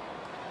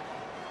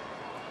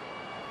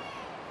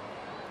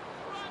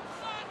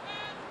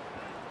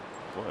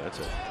 Boy, that's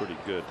a pretty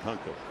good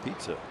hunk of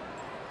pizza.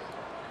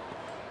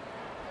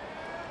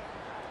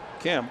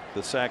 Kemp,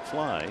 the sac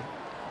fly,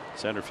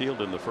 center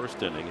field in the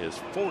first inning, his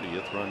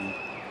 40th run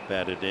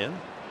batted in.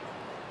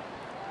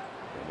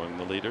 Among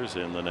the leaders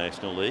in the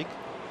National League.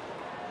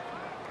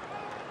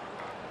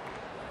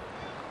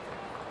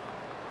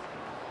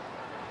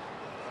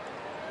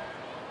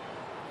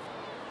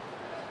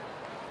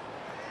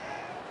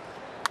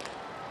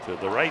 To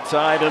the right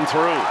side and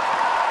through.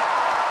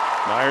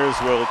 Myers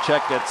will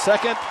check at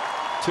second.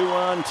 2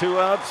 on, 2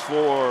 outs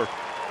for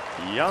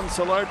Jan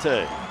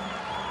Solarte.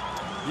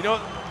 You know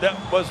what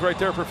that was right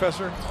there,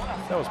 Professor?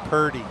 That was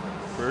Purdy.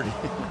 That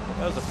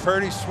was a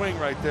Purdy swing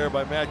right there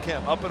by Matt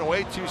Kemp. Up and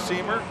away,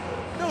 2-seamer.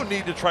 No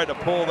need to try to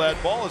pull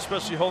that ball,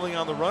 especially holding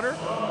on the runner.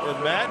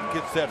 And Matt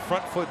gets that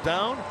front foot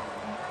down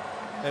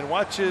and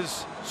watch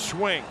his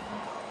swing.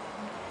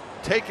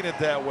 Taking it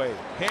that way.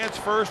 Hands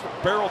first,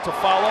 barrel to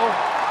follow.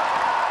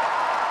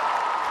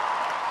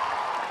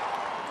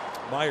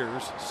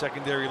 Myers,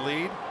 secondary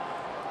lead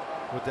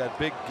with that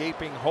big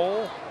gaping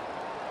hole.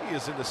 He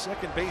is into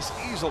second base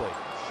easily.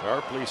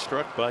 Sharply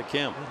struck by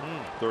Kemp.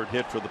 Third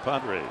hit for the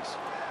Padres.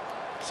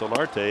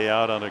 Solarte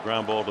out on a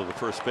ground ball to the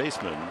first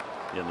baseman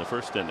in the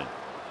first inning.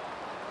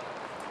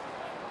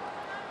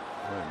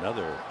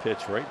 Another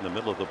pitch right in the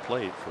middle of the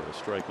plate for a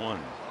strike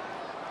 1.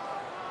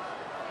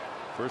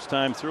 First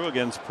time through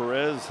against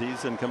Perez,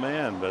 he's in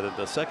command, but at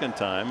the second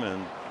time,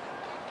 and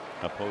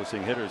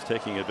opposing hitters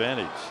taking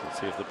advantage. Let's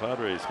see if the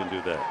Padres can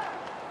do that.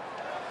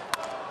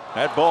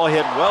 That ball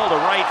hit well to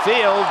right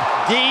field,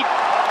 deep,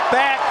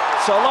 back,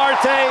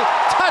 Solarte,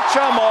 touch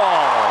 'em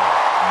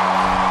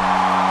all.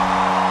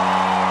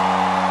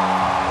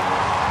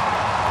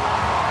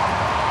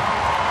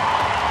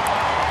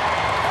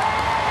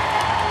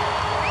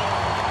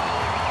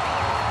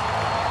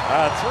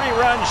 A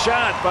 3-run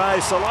shot by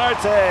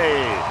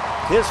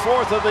Solarte. His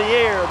 4th of the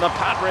year. The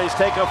Padres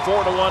take a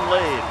 4-1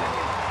 lead.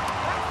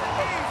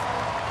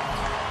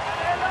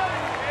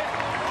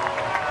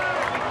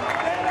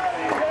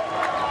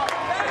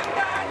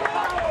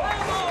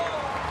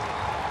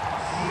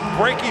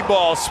 Breaking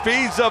ball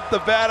speeds up the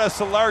bat of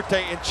Solarte,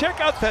 and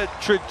check out the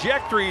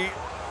trajectory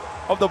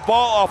of the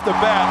ball off the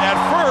bat. At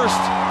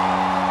first,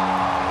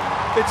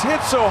 it's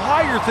hit so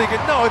high you're thinking,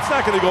 no, it's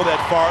not going to go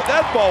that far.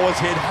 That ball was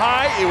hit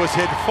high, it was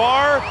hit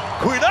far.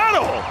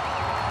 Cuidado!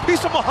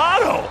 Piece of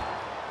Mojado!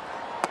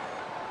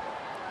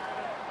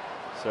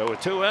 So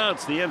with 2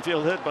 outs, the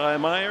infield hit by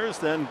Myers,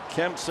 then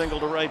Kemp single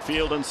to right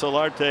field, and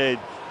Solarte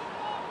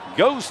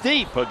goes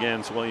deep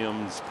against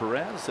Williams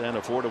Perez, and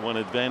a 4-1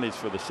 advantage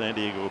for the San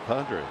Diego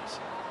Padres.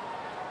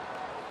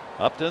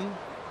 Upton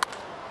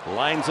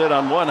lines it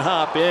on one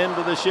hop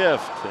into the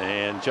shift,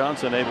 and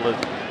Johnson able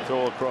to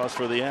throw across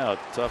for the out.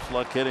 Tough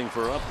luck hitting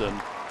for Upton.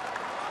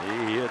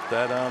 He hit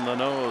that on the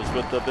nose,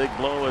 but the big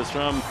blow is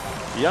from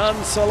Jan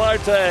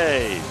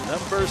Solarte,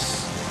 number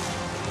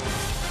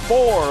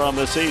 4 on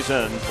the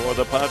season for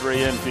the Padre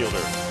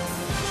infielder.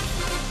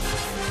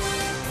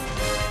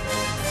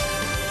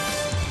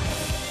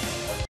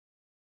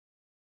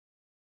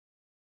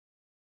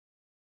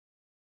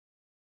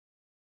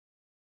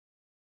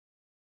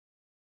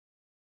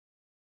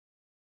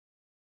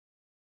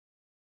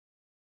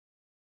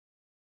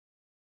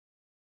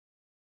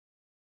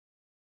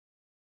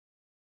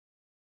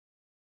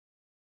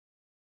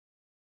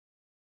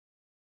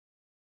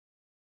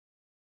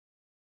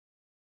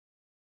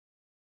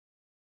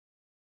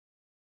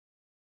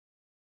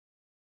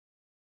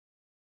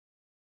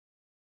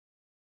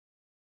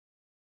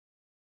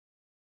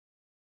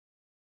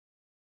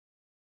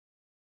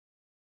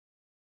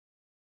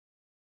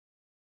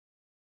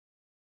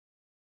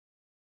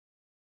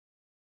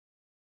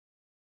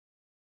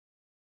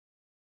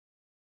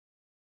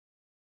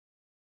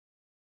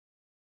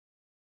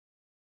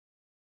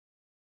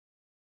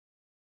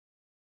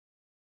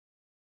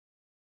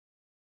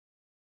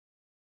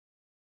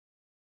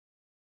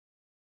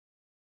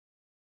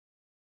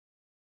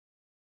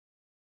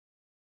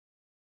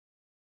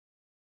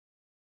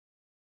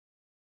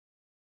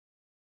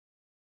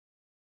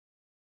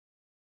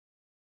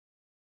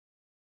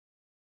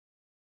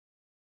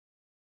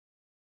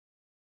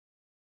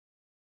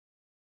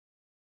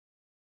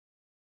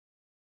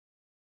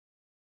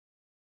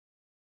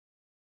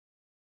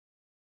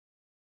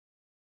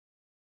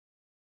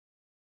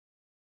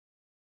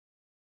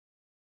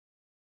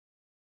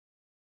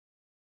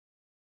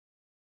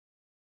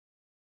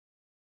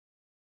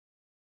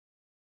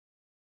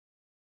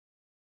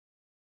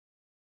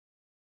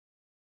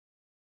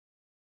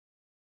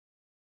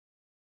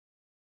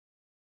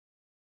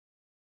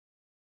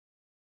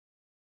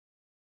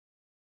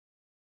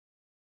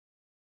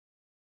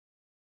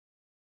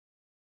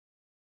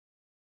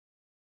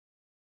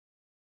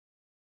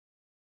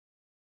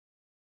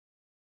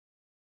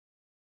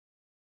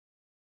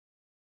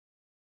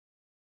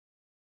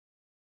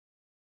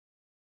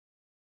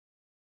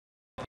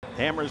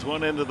 Hammers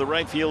one into the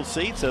right field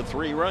seats, a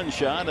 3-run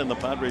shot, and the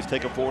Padres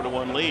take a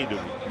 4-1 lead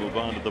to move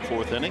on to the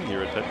 4th inning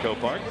here at Petco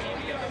Park.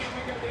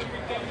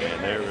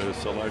 And there is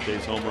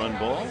Solarte's home run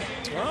ball.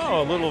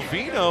 Oh, a little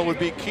Vino would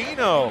be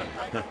Keno,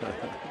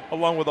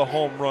 along with a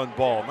home run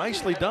ball.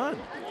 Nicely done.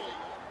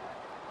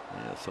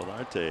 Yeah,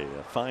 Solarte,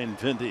 a fine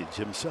vintage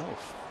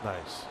himself.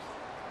 Nice.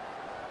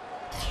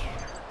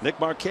 Nick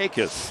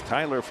Markakis,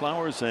 Tyler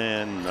Flowers,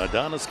 and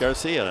Adonis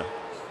Garcia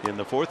in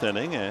the 4th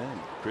inning, and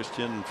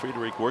Christian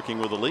Friedrich working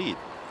with the lead.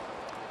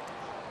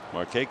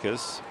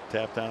 Markakis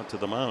tapped out to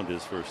the mound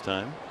his first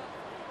time.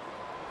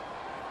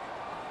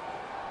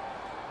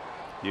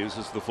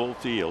 Uses the full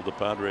field. The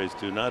Padres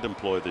do not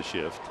employ the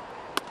shift.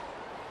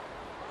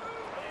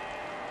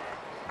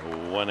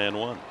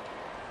 1-1.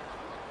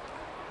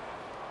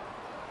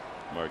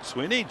 Mark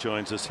Sweeney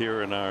joins us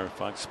here in our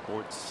Fox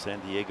Sports San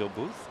Diego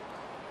booth.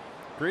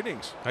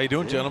 Greetings. How you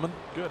doing, gentlemen?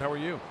 Good. How are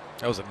you?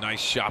 That was a nice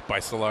shot by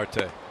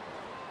Solarte.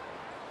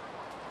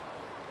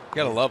 You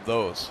gotta love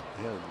those.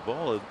 Yeah, the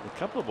ball, a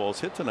couple of balls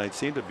hit tonight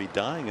seemed to be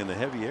dying in the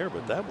heavy air,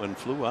 but that one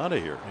flew out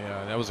of here.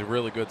 Yeah, that was a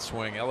really good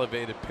swing.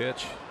 Elevated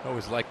pitch.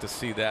 Always like to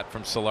see that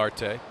from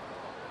Solarte.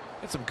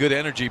 Had some good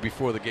energy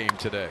before the game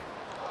today.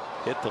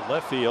 Hit the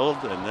left field,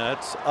 and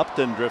that's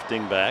Upton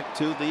drifting back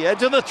to the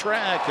edge of the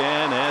track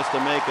and has to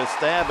make a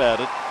stab at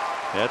it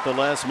at the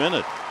last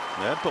minute.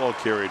 That ball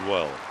carried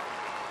well.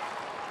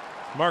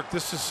 Mark,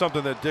 this is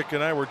something that Dick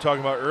and I were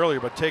talking about earlier,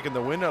 but taking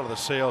the wind out of the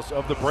sails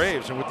of the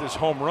Braves. And with this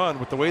home run,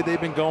 with the way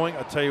they've been going,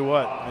 I'll tell you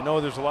what, I know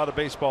there's a lot of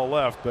baseball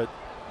left, but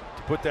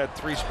to put that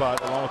 3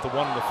 spot along with the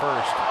 1 in the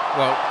 1st.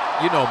 Well,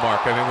 you know,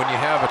 Mark, I mean, when you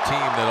have a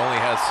team that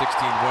only has 16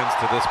 wins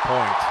to this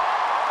point,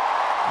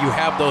 you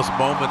have those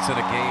moments in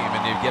a game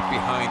and you get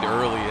behind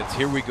early. It's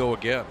here we go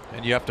again.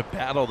 And you have to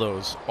battle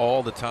those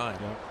all the time.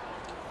 Yeah.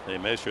 They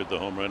measured the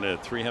home run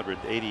at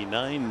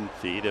 389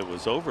 feet. It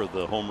was over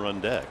the home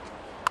run deck.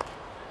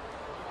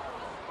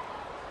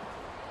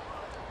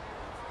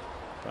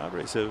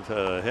 Padres have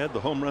had the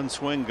home run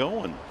swing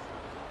going.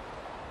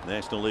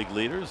 National League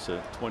leaders,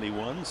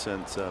 21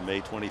 since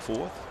May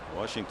 24th.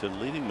 Washington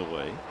leading the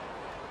way.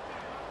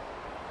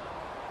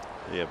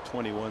 They have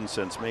 21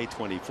 since May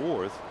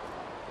 24th.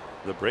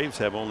 The Braves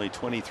have only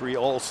 23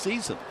 all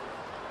season.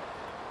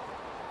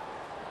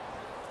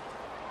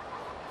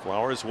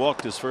 Flowers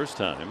walked his first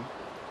time.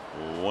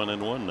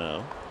 1-1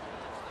 now.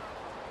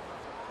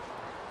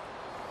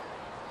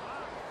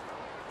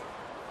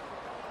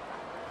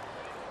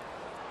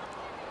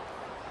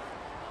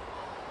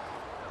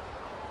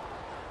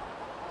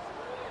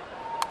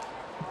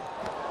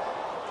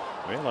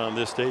 Well, on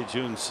this day,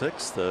 June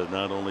 6th,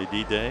 not only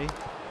D-Day,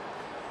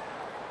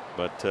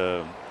 but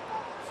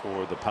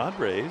for the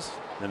Padres,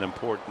 an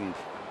important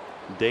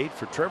date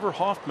for Trevor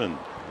Hoffman.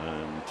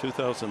 In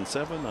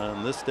 2007,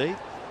 on this date,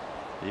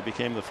 he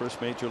became the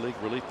first major league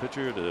relief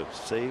pitcher to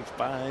save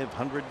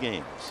 500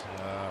 games.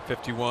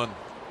 51.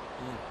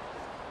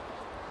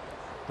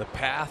 The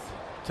path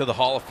to the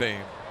Hall of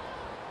Fame.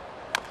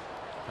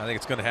 I think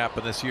it's going to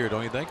happen this year,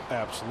 don't you think?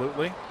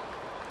 Absolutely.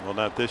 Well,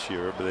 not this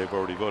year, but they've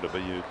already voted.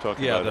 But you're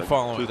talking about the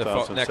following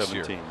 2017.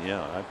 next year.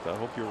 Yeah, I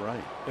hope you're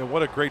right. And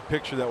what a great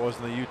picture that was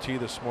in the UT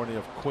this morning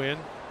of Quinn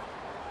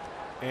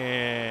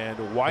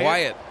and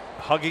Wyatt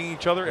hugging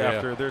each other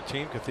after their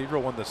team,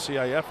 Cathedral, won the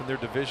CIF in their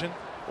division.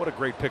 What a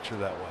great picture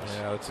that was.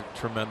 Yeah, that's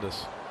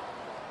tremendous.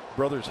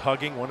 Brothers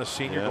hugging, one a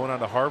senior going on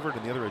to Harvard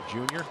and the other a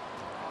junior.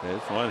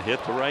 There's one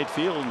hit to right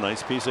field.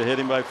 Nice piece of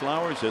hitting by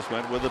Flowers. Just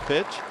went with a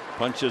pitch.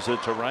 Punches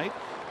it to right.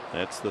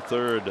 That's the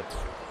third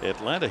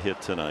Atlanta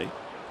hit tonight.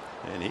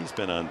 And he's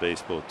been on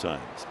base both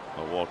times.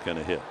 A walk and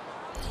a hit.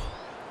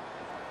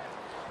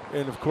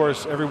 And of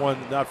course, everyone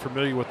not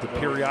familiar with the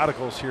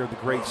periodicals here in the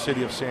great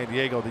city of San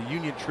Diego, the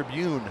Union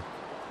Tribune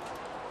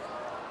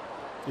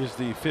is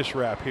the fish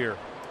wrap here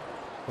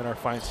in our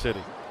fine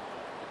city.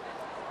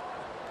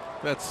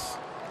 That's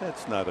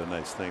not a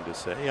nice thing to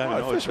say. I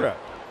know fish wrap.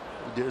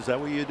 Is that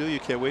what you do? You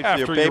can't wait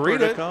after for your paper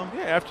to it, come?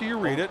 Yeah, after you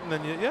read it, and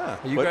then Are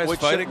you guys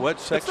fighting?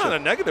 What section? It's not a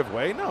negative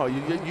way. No,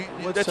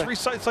 that's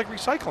it's like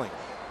recycling.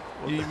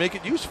 You make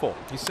it useful.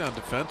 You sound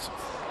defensive.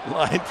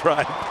 Line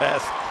drive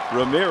past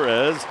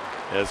Ramirez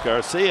as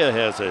Garcia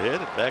has a hit.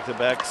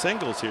 Back-to-back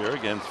singles here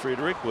against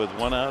Friedrich with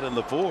one out in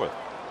the fourth.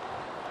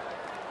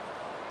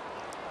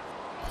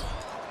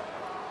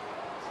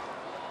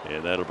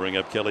 And that'll bring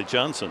up Kelly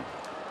Johnson.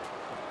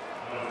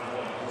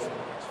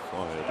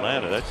 Boy,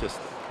 Atlanta, that's just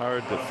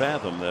hard to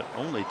fathom that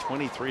only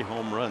 23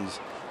 home runs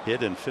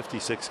hit in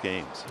 56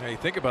 games. Now you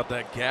think about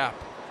that gap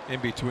in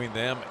between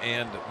them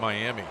and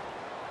Miami.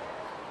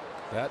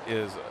 That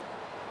is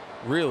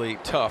really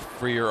tough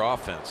for your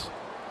offense.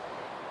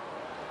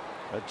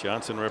 But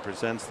Johnson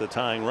represents the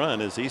tying run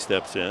as he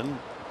steps in.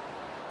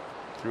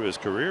 Through his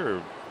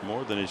career,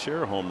 more than his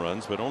share of home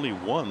runs, but only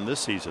one this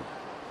season.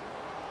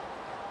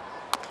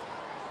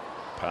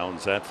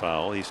 Pounds that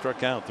foul. He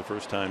struck out the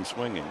first time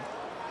swinging.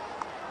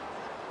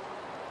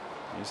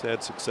 He's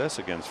had success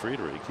against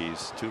Friedrich.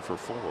 He's 2 for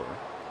 4.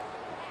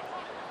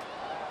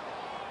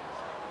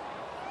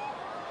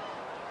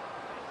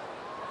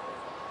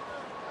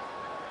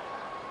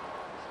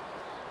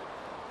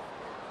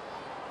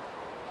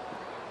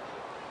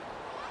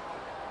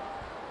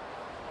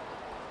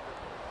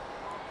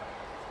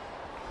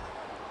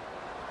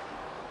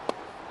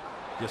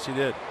 Yes, he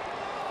did.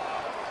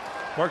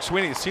 Mark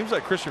Sweeney, it seems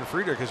like Christian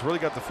Friedrich has really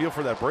got the feel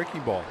for that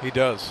breaking ball. He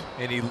does,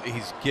 and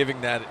he's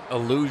giving that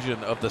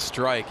illusion of the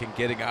strike and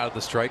getting out of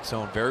the strike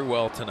zone very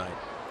well tonight.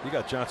 You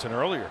got Johnson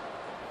earlier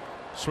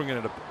swinging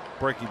at a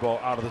breaking ball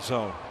out of the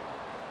zone.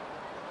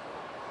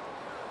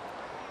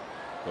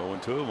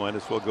 Going to him, might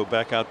as well go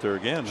back out there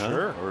again, huh?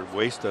 Sure. Or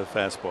waste a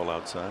fastball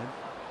outside.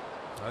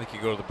 I think you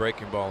go to the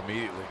breaking ball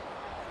immediately.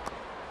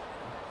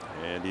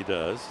 And he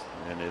does,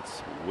 and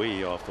it's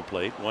way off the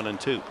plate.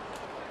 1-2.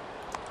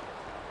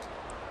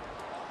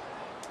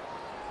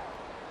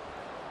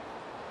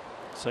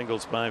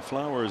 Singles by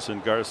Flowers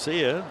and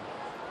Garcia.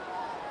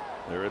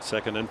 They're at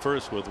second and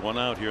first with one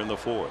out here in the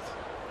fourth.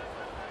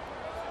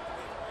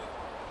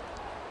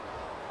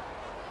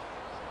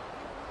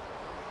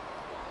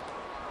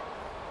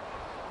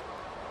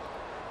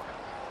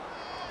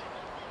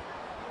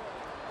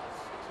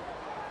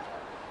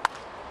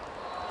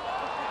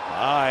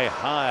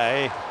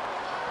 High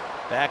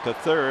back a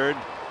third.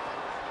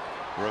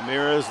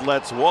 Ramirez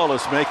lets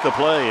Wallace make the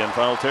play in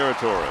foul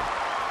territory.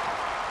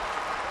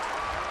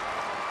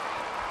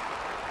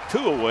 2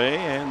 away,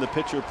 and the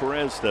pitcher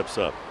Perez steps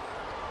up.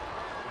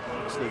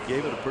 They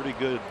gave it a pretty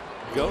good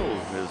go.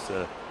 His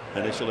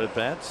initial at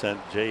bat sent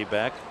Jay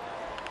back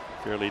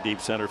fairly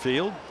deep center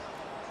field.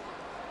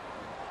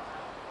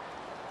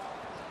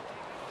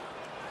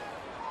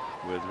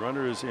 With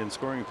runners in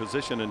scoring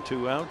position and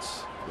 2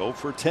 outs, go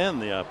for 10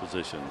 the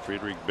opposition.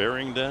 Friedrich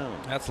bearing down.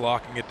 That's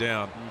locking it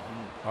down.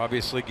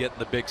 Obviously getting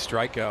the big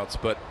strikeouts,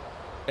 but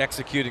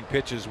executing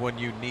pitches when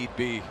you need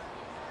be.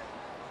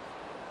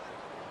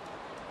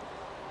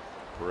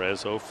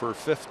 Perez 0 for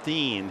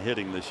 15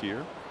 hitting this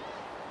year.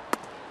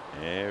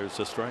 There's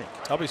a strike.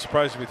 I'll be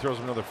surprised if he throws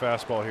him another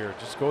fastball here.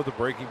 Just go with the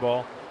breaking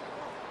ball.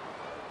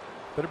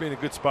 Better be in a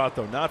good spot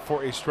though, not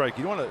for a strike.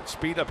 You don't want to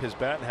speed up his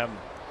bat and have him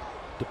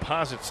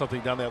deposit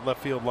something down that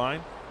left field line.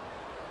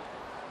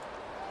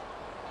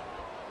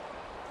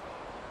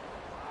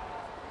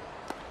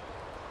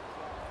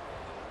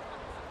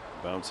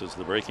 Bounces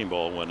the breaking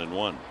ball,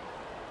 1-1.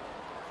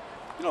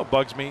 You know what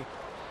bugs me?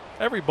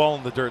 Every ball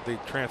in the dirt, they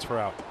transfer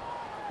out.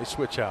 They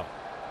switch out.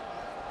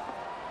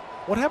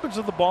 What happens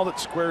to the ball that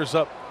squares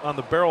up on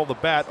the barrel of the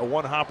bat, a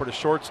one-hopper to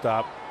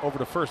shortstop, over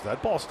to first?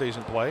 That ball stays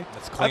in play.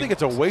 I think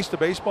it's a waste of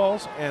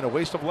baseballs and a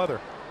waste of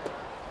leather.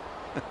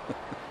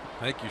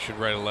 I think you should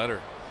write a letter.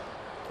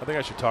 I think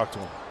I should talk to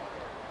him.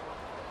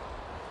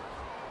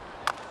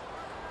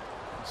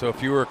 So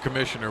if you were a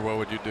commissioner, what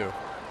would you do?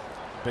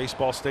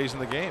 Baseball stays in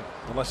the game.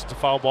 Unless it's a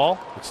foul ball,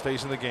 it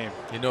stays in the game.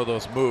 You know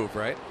those move,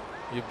 right?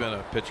 You've been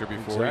a pitcher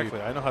before.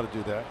 Exactly. I know how to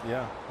do that.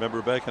 Yeah.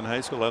 Remember back in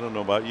high school? I don't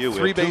know about you.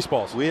 3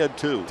 baseballs. We had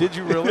 2. Did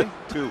you really?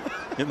 2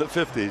 in the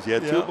 50s. You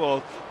had 2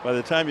 balls. By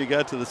the time you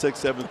got to the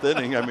 6th, 7th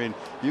inning, I mean,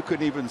 you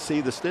couldn't even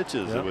see the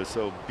stitches. Yep. It was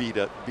so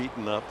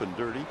beaten up and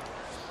dirty.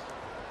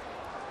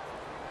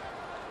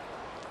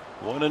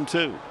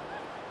 1-2.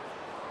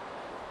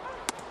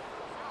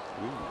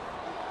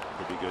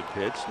 Pretty good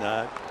pitch.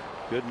 Not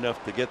good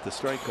enough to get the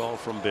strike call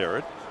from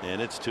Barrett,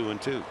 and it's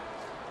 2-2.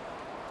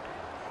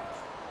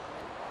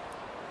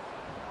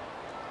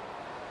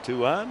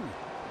 2 on,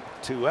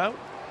 2 out.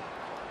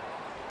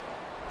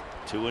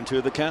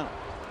 2-2 the count.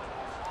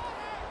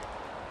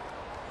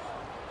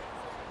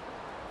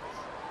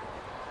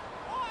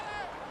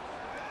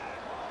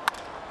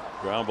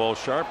 Ground ball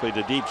sharply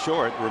to deep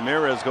short.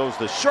 Ramirez goes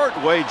the short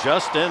way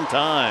just in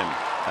time.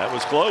 That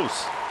was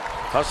close.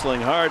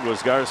 Hustling hard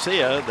was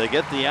Garcia. They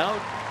get the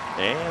out,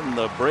 and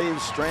the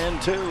Braves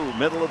strand 2.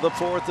 Middle of the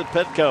 4th at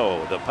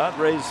Petco. The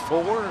Padres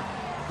 4,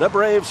 the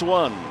Braves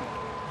 1.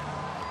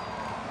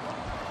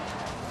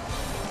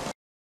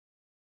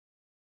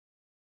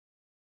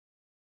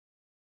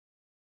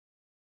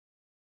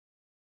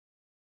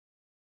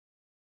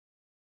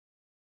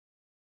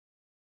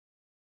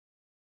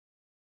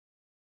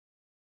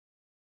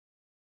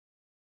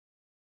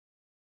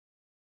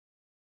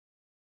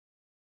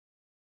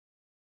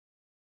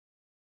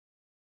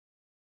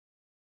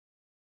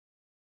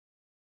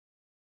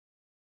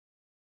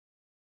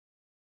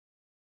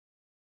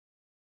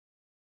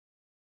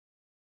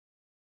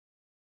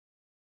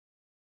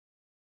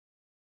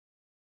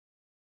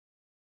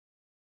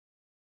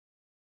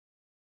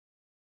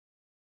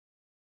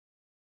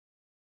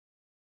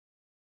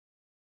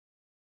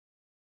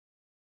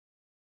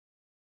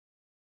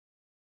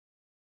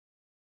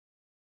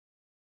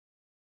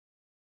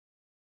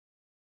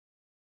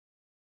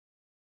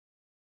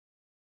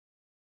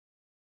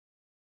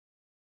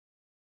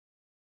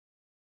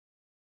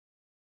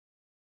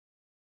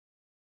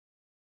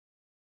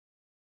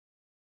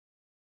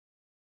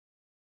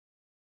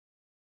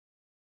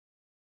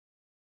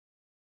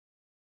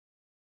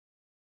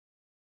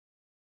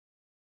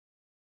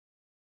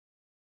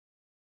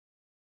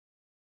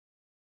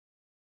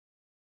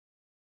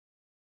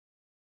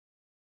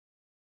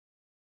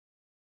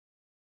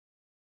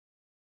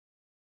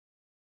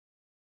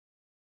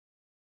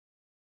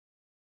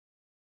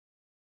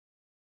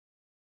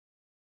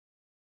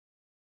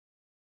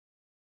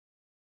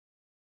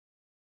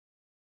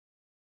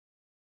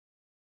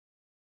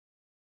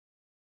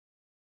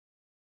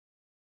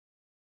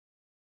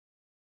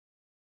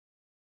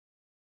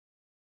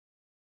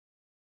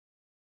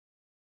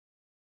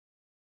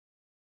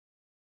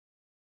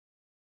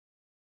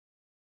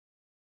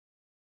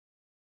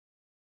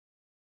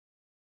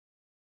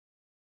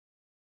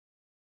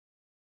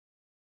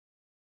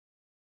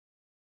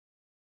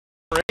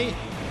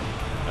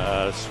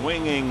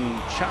 Swinging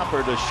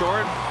chopper to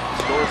short,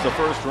 scores the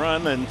first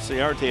run, and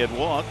Ciarte had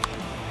walked.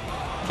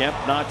 Kemp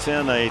knocks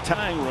in a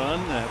tying run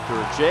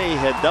after Jay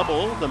had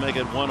doubled to make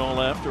it 1-0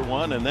 after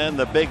 1, and then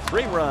the big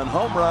 3-run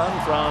home run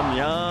from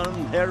Jan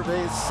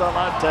Hervé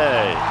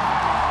Solarte.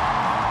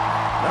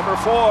 Number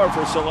 4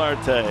 for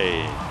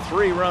Solarte.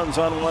 3 runs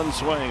on 1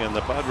 swing, and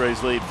the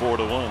Padres lead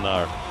 4-1.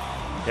 Our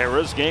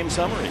Harris game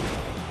summary.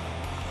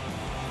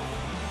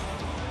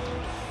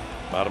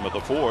 Bottom of the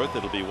 4th,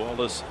 it'll be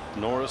Wallace,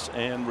 Norris,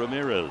 and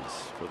Ramirez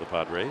for the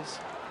Padres.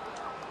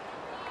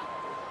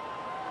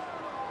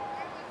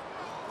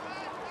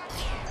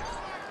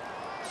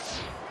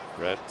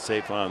 Brett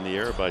safe on the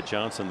air by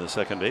Johnson, the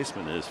second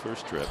baseman, his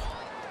first trip.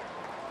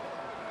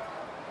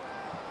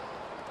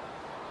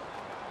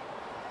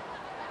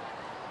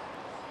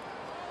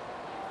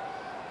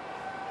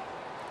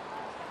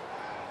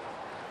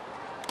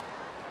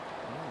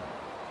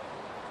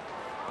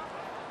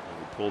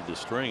 Pulled the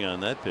string on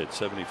that pitch,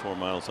 74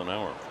 miles an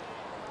hour.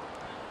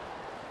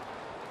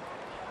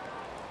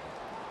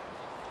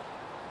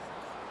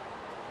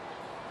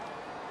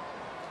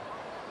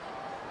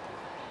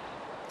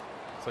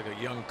 It's like a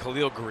young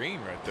Khalil Green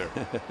right there.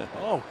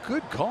 Oh,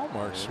 good call,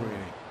 Mark Sweeney.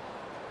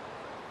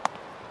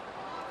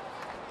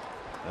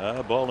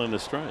 Ball in the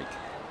strike.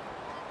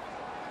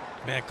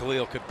 Man,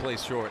 Khalil could play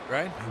short,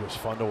 right? He was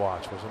fun to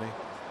watch, wasn't he?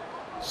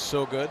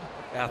 So good,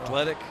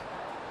 athletic,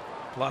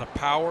 a lot of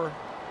power.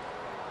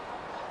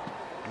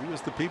 He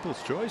was the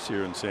people's choice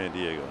here in San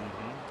Diego.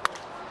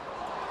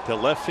 to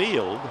left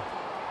field.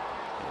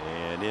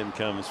 And in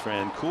comes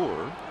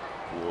Francoeur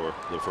for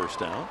the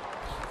first out.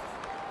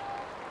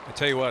 I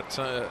tell you what, it's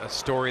a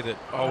story that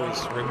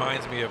always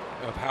reminds me of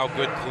how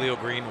good Khalil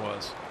Green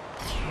was.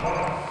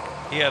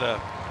 He had a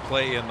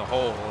play in the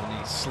hole and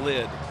he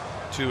slid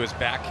to his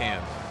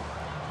backhand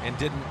and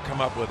didn't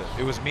come up with it.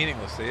 It was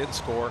meaningless. They didn't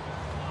score.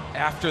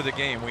 After the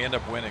game, we end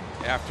up winning.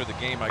 After the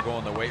game, I go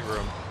in the weight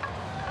room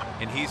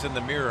and he's in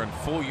the mirror in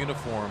full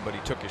uniform, but he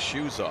took his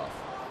shoes off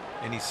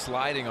and he's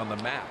sliding on the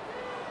mat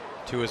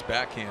to his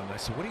backhand. I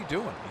said, "What are you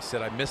doing?" He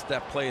said, "I missed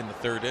that play in the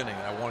third inning.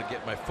 I want to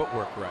get my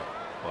footwork right."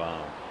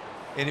 Wow.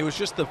 And it was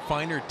just the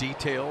finer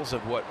details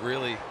of what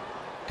really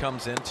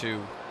comes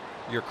into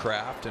your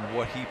craft and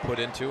what he put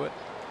into it.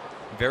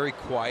 Very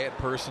quiet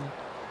person,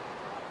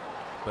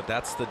 but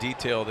that's the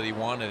detail that he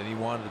wanted, and he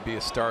wanted to be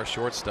a star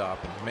shortstop,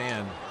 and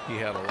man, he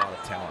had a lot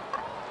of talent.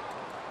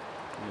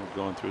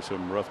 Going through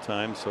some rough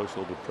times,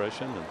 social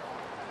depression, and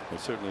I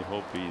certainly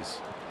hope he's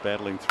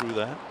battling through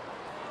that.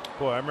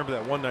 Boy, I remember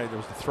that one night, there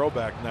was the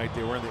throwback night.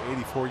 They were in the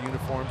 84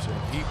 uniforms,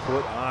 and he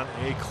put on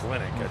a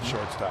clinic at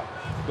shortstop.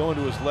 Going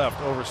to his left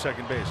over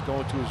second base,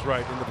 going to his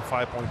right into the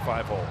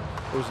 5.5 hole.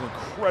 It was an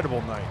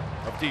incredible night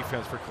of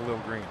defense for Khalil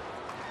Green.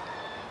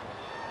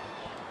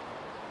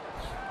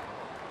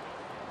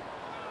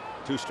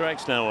 2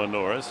 strikes now on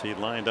Norris. He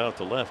lined out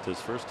to left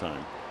his first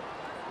time.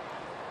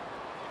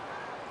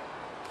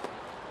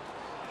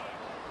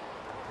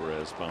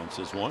 Perez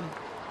bounces one.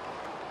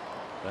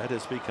 That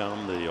has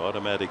become the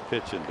automatic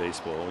pitch in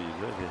baseball.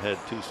 You had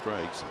 2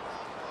 strikes.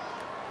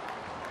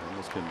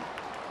 Almost can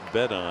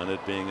bet on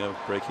it being a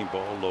breaking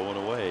ball low and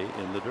away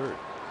in the dirt.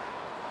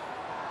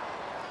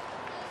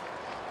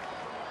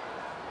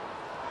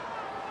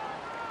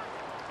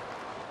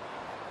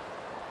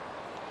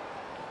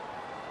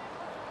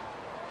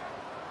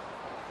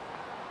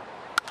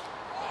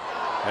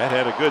 That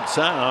had a good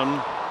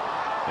sound.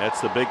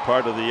 That's the big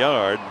part of the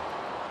yard.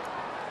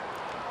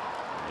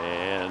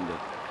 And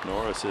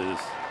Norris is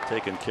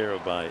taken care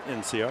of by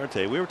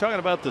Inciarte. We were talking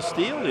about the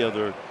steal the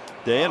other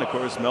day, and of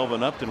course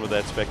Melvin Upton with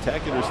that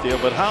spectacular steal.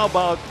 But how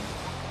about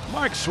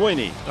Mark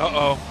Sweeney?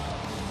 Uh-oh.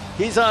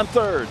 He's on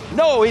third.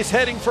 No, he's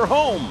heading for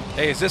home.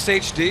 Hey, is this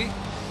HD?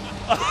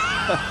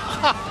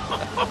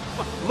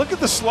 Look at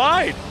the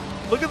slide.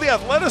 Look at the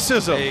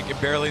athleticism. Hey, you can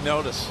barely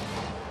notice.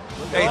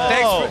 Hey,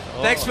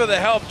 thanks for the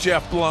help,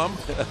 Jeff Blum.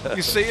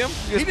 You see him?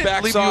 He just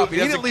backs off. He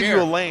didn't leave you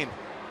a lane,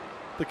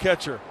 the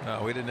catcher.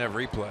 No, we didn't have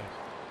replay.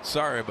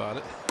 Sorry about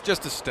it.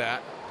 Just a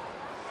stat.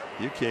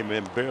 You came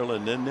in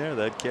barreling in there.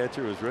 That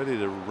catcher was ready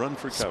to run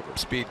for cover.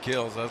 Speed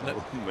kills, doesn't it?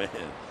 Oh, man.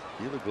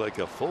 You look like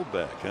a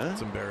fullback, huh?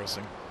 It's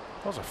embarrassing.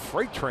 That was a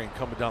freight train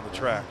coming down the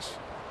tracks.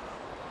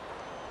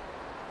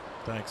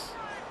 Thanks.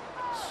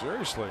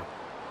 Seriously.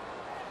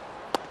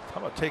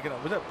 How about taking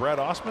out? Was that Brad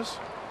Osmus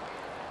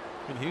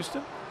in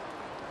Houston?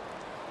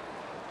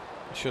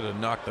 Should have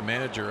knocked the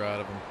manager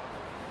out of him.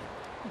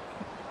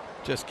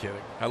 Just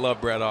kidding. I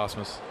love Brad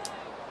Osmus.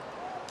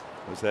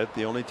 Was that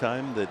the only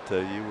time that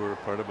you were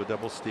part of a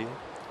double steal?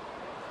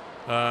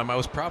 I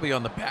was probably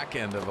on the back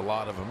end of a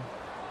lot of them.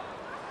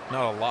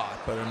 Not a lot,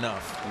 but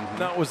enough. Mm-hmm.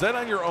 Now, was that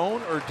on your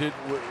own, or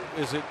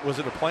was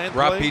it a planned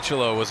Rob play?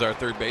 Piccolo was our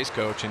third base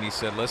coach, and he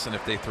said, "Listen,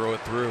 if they throw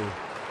it through,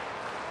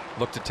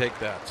 look to take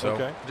that." So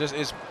okay.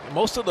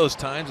 Most of those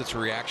times it's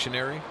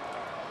reactionary.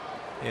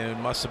 And it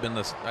must have been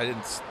this. I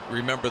didn't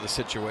remember the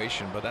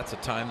situation, but that's a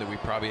time that we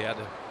probably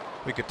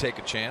we could take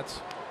a chance.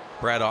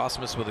 Brad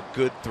Osmus with a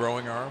good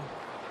throwing arm,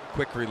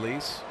 quick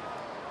release.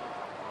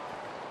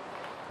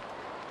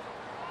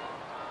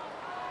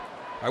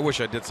 I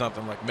wish I did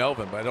something like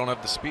Melvin, but I don't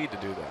have the speed to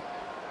do that.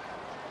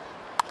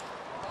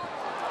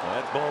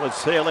 That ball is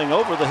sailing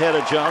over the head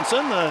of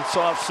Johnson. A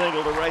soft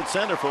single to right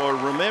center for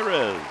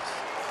Ramirez.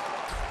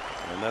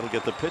 And that'll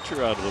get the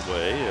pitcher out of the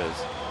way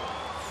as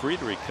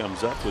Friedrich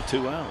comes up with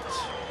 2 outs.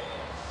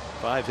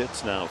 5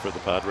 hits now for the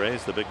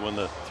Padres. The big one,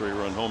 the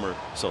 3-run homer,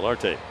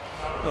 Solarte.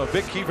 A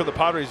big key for the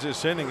Padres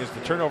this inning is to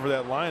turn over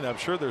that lineup.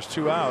 Sure, there's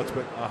 2 outs,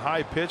 but a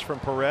high pitch from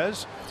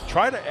Perez.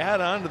 Try to add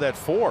on to that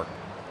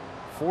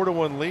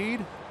 4-1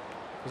 lead.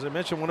 As I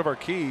mentioned, one of our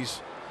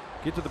keys,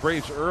 get to the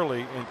Braves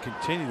early and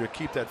continue to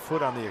keep that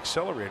foot on the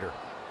accelerator.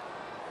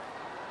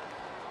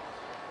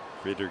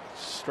 Friedrich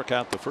struck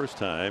out the first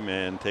time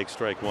and takes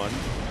strike 1.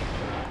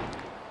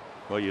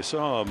 Well, you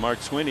saw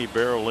Mark Sweeney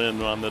barrel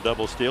in on the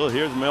double steal.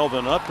 Here's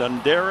Melvin Upton,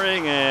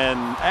 daring and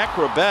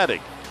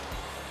acrobatic.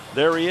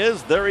 There he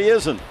is, there he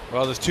isn't.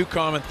 Well, there's 2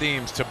 common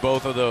themes to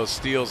both of those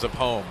steals of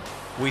home.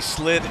 We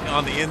slid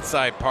on the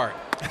inside part.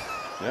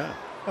 Yeah.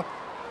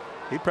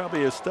 He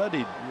probably has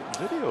studied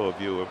video of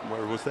you.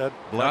 Where was that?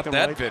 Black and Not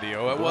that white?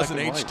 video. It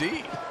wasn't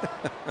HD.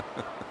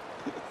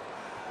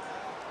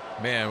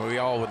 Man, we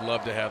all would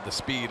love to have the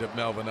speed of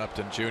Melvin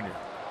Upton Jr.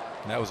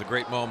 And that was a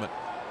great moment.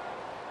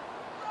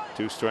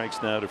 2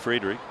 strikes now to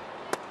Friedrich.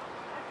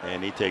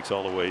 And he takes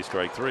all the way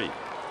strike 3.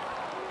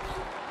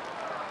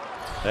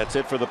 That's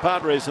it for the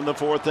Padres in the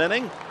 4th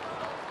inning.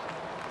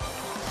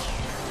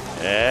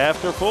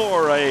 After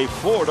 4, a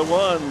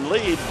 4-1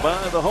 lead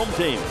by the home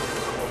team.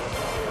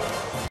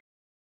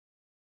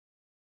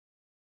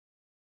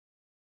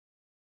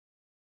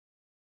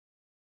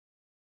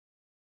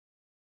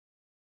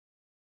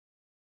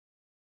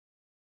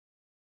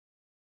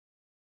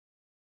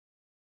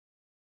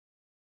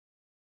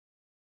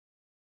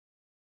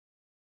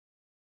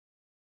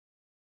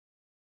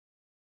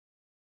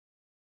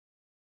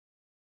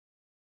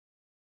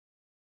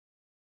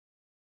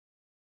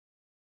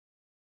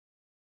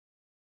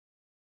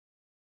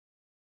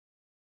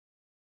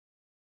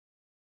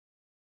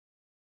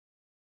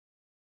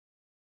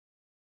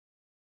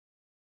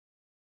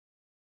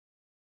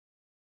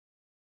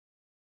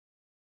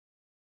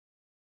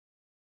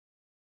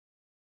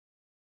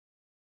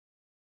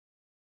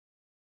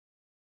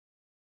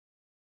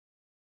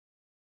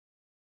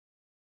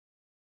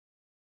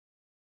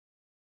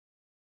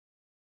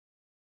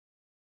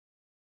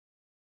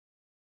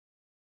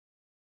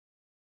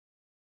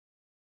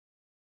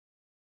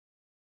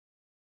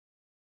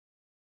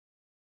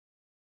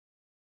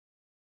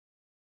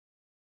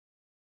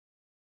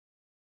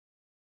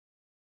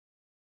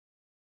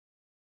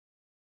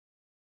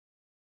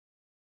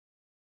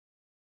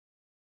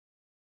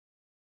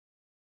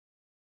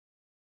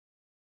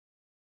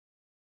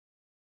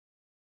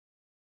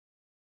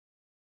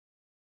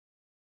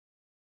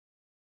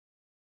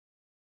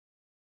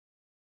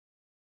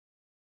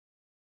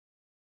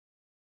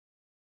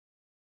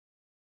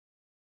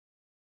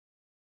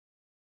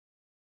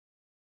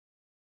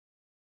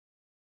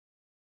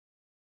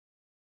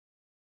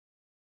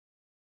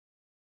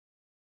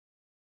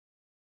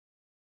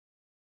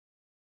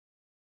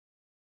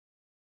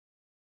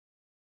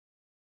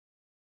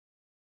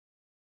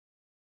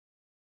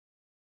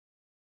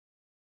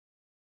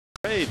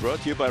 Brought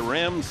to you by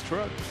Rams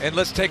Truck. And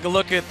let's take a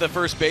look at the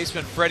first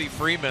baseman, Freddie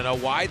Freeman. A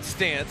wide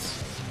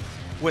stance,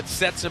 which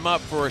sets him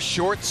up for a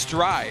short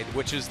stride,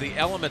 which is the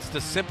elements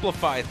to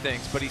simplify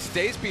things. But he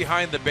stays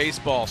behind the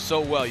baseball so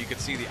well. You can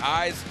see the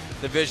eyes,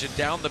 the vision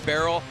down the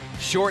barrel,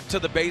 short to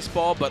the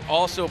baseball, but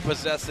also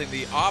possessing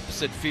the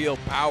opposite field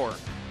power.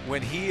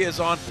 When he is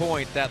on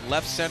point, that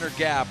left center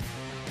gap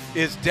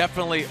is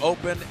definitely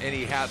open, and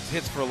he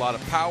hits for a lot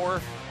of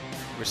power.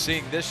 We're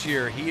seeing this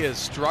year he is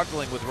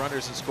struggling with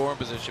runners in scoring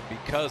position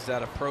because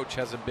that approach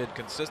hasn't been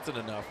consistent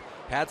enough.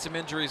 Had some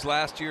injuries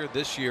last year.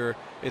 This year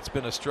it's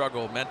been a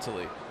struggle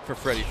mentally for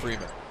Freddie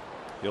Freeman.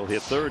 He'll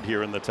hit third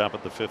here in the top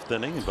of the 5th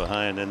inning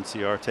behind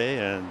Inciarte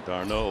and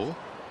d'Arnaud.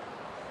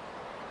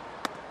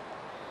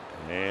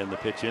 And the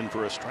pitch in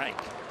for a strike.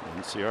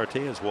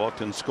 Inciarte has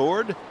walked and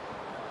scored.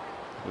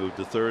 Moved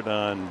to third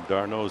on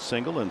d'Arnaud's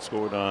single and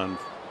scored on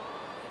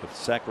a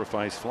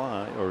sacrifice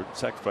fly or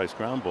sacrifice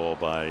ground ball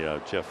by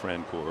Jeff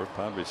Francoeur.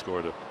 Padres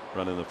scored a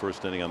run in the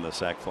 1st inning on the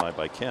sac fly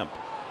by Kemp.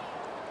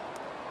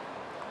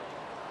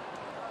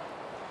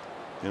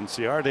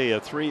 Inciarte, a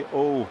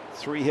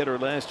 .303 hitter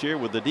last year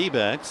with the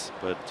D-backs,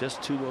 but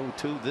just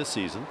 .202 this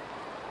season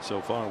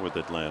so far with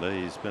Atlanta.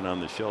 He's been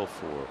on the shelf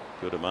for a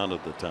good amount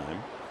of the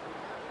time.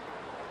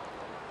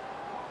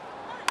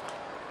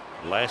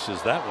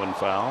 Lashes that one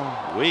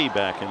foul way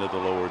back into the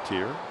lower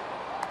tier.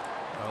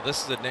 Well,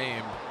 this is a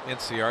name,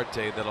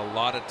 Inciarte, that a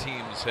lot of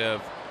teams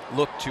have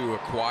looked to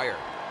acquire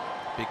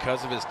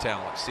because of his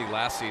talent. See,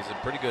 last season,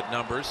 pretty good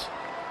numbers,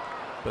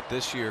 but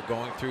this year,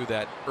 going through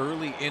that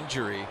early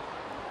injury,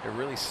 it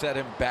really set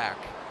him back.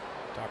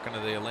 Talking to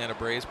the Atlanta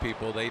Braves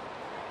people, they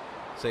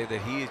say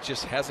that he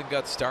just hasn't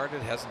got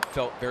started, hasn't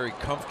felt very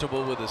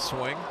comfortable with his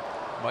swing.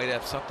 Might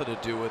have something to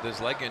do with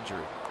his leg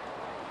injury.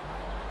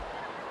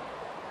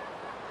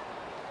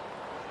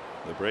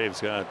 The Braves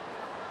got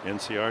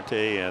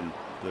Inciarte, and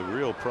the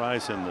real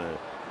prize in the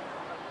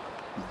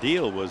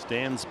deal was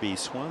Dansby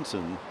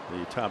Swanson,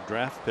 the top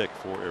draft pick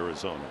for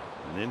Arizona,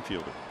 an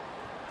infielder.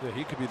 Yeah,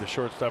 he could be the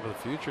shortstop of the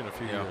future in a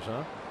few years,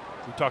 huh?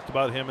 We talked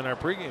about him in our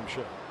pregame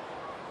show.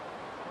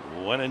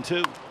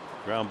 1-2.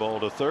 Ground ball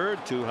to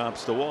third. 2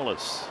 hops to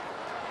Wallace.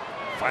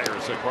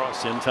 Fires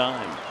across in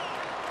time.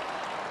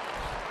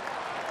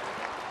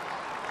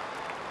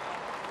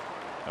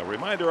 A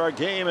reminder, our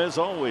game is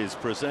always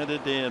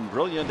presented in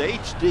brilliant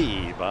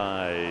HD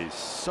by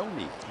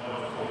Sony.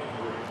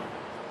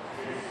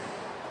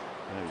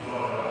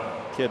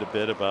 Kid a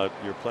bit about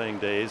your playing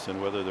days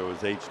and whether there was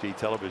HD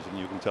television.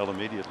 You can tell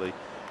immediately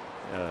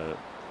the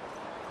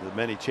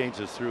many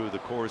changes through the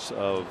course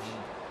of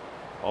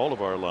all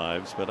of our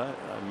lives, but I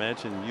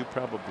imagine you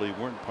probably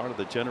weren't part of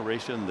the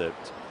generation that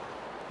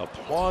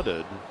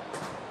applauded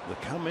the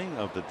coming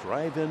of the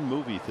drive-in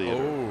movie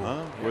theater. Oh,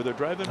 huh? Yeah. Were there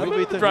drive-in movie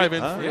movie theaters?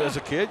 Drive-in as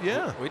a kid,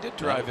 yeah. We did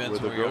drive-ins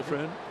with a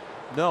girlfriend.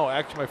 No,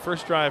 actually, my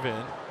first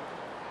drive-in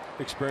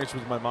experience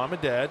with my mom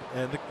and dad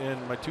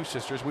and my 2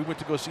 sisters. We went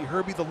to go see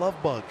Herbie the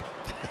Love Bug.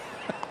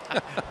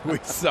 We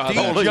saw Dean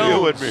that. Only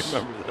you would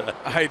remember that.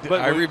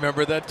 I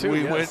remember that too.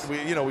 We yes.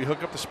 went. We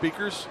hook up the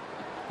speakers.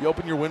 You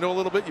open your window a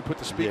little bit. You put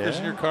the speakers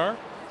in your car.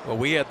 Well,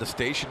 we had the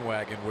station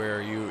wagon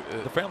where you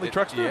the family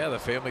truckster. Yeah, the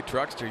family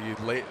truckster. You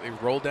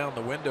roll down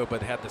the window,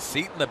 but had the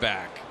seat in the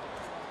back.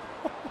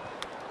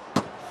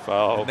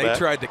 Foul and they back.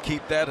 tried to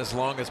keep that as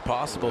long as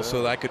possible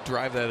so that I could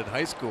drive that in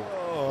high school.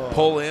 Oh.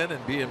 Pull in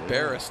and be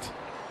embarrassed.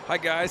 Hi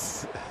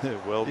guys.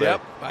 Well,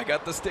 yep, I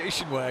got the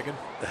station wagon.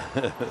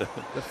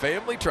 The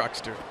family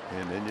truckster.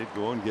 And then you'd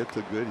go and get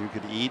the good. You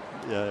could eat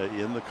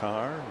in the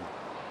car.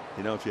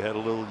 You know, if you had a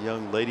little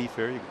young lady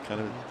fare, you could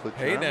kind of put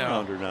your arm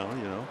around her now.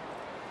 You know.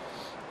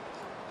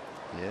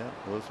 Yeah,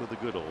 those were the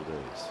good old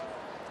days.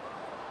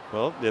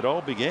 Well, it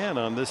all began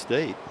on this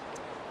date,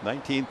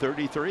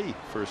 1933,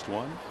 first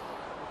one.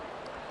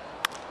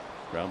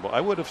 Ground ball.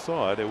 I would have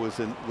thought it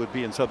would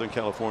be in Southern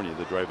California,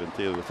 the drive-in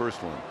theater, the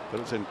first one, but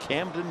it was in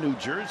Camden, New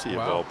Jersey, of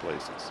all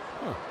places.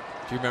 Huh.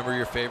 Do you remember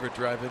your favorite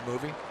drive-in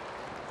movie?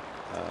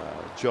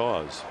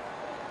 Jaws.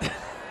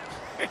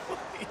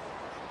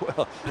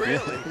 Well,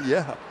 really?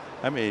 Yeah.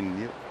 I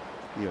mean,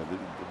 you know, the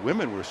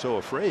women were so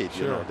afraid.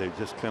 Sure. You know, they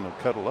just kind of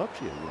cuddle up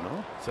to you. You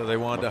know. So they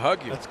wanted to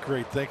hug you. That's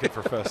great thinking,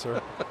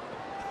 Professor.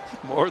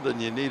 More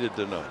than you needed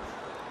to know.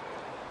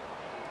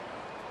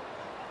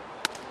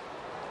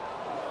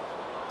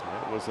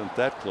 It wasn't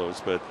that close,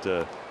 but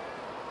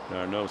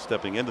D'Arnaud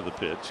stepping into the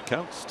pitch.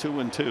 Counts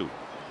 2-2.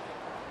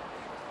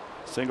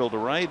 Single to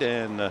right,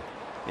 and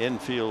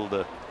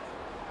infield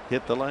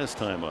hit the last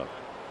time up.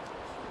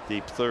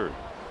 Deep third.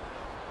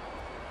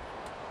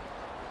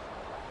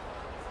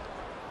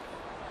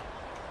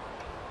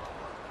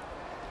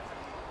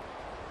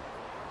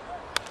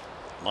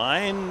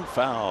 Line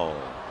foul.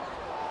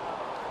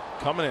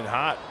 Coming in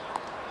hot.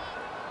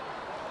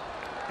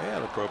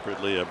 And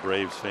appropriately, a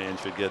Braves fan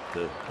should get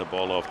the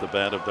ball off the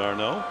bat of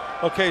D'Arnaud.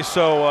 Okay,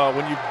 so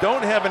when you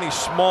don't have any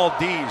small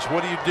D's,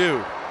 what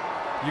do?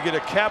 You get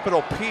a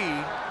capital P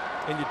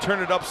and you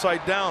turn it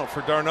upside down for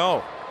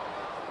d'Arnaud.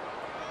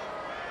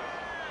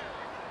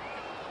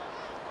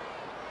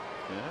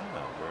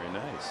 Yeah, very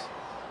nice.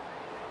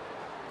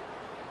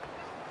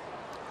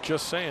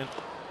 Just saying.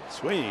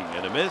 Swing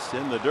and a miss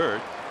in the dirt.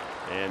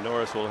 And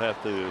Norris will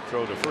have to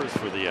throw to first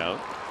for the out.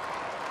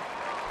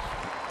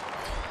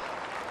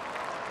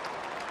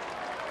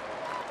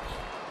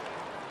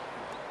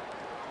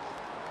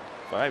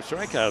 Five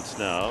strikeouts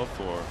now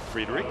for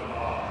Friedrich.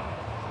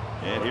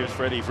 And here's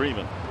Freddie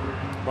Freeman.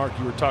 Mark,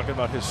 you were talking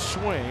about his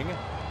swing.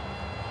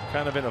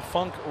 Kind of in a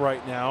funk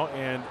right now.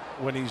 And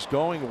when he's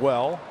going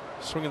well,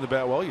 swinging the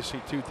bat well, you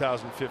see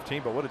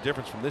 2015. But what a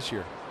difference from this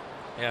year.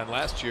 And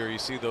last year you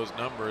see those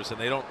numbers and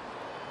they don't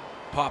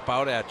pop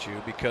out at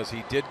you because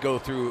he did go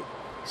through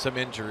some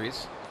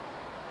injuries.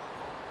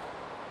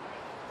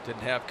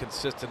 Didn't have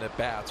consistent at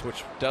bats,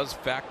 which does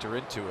factor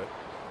into it.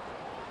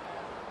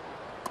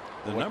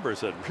 The numbers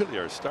that really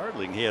are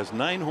startling. He has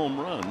 9 home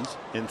runs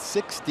and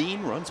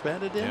 16 runs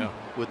batted in. Yeah.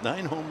 With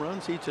 9 home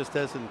runs, he just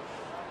hasn't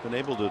been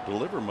able to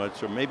deliver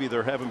much, or maybe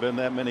there haven't been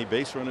that many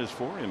base runners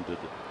for him to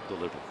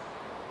deliver.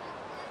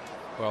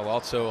 Well,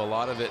 also a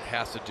lot of it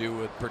has to do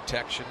with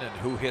protection and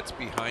who hits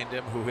behind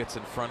him, who hits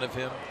in front of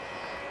him,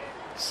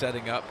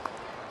 setting up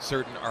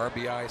certain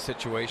RBI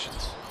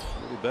situations.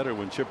 A little better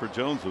when Chipper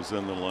Jones was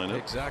in the lineup.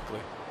 Exactly.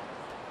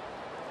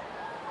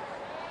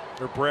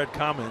 Or Brad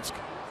Kamensk.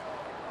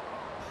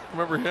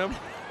 Remember him?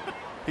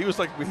 He was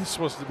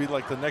supposed to be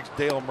like the next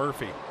Dale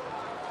Murphy.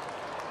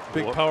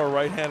 Big power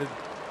right-handed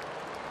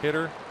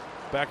hitter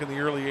back in the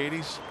early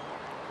 80s.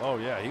 Oh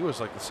yeah, he was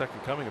like the second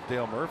coming of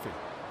Dale Murphy.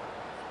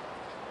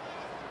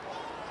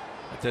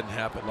 That didn't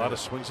happen. A lot of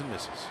swings and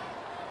misses.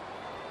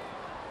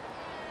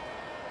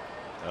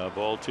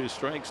 Ball 2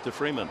 strikes to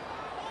Freeman.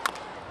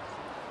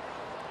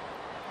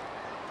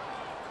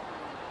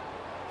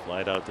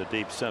 Flight out to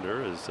deep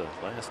center as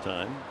last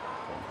time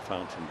from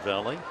Fountain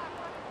Valley.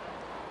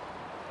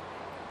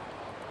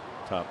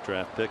 Top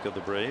draft pick of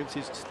the Braves.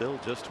 He's still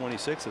just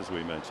 26, as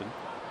we mentioned.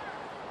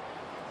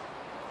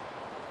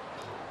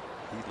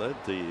 He led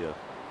the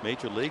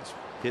major leagues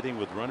hitting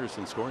with runners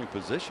in scoring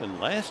position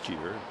last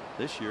year.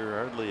 This year,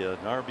 hardly an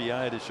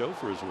RBI to show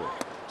for his work.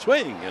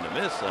 Swing and a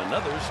miss.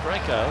 Another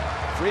strikeout.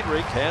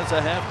 Friedrich has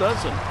a half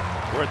dozen.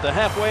 We're at the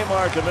halfway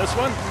mark in this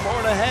one.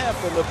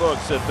 4.5 in the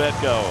books at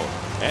Petco.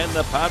 And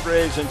the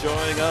Padres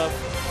enjoying a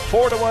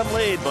 4-1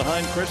 lead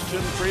behind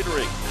Christian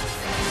Friedrich.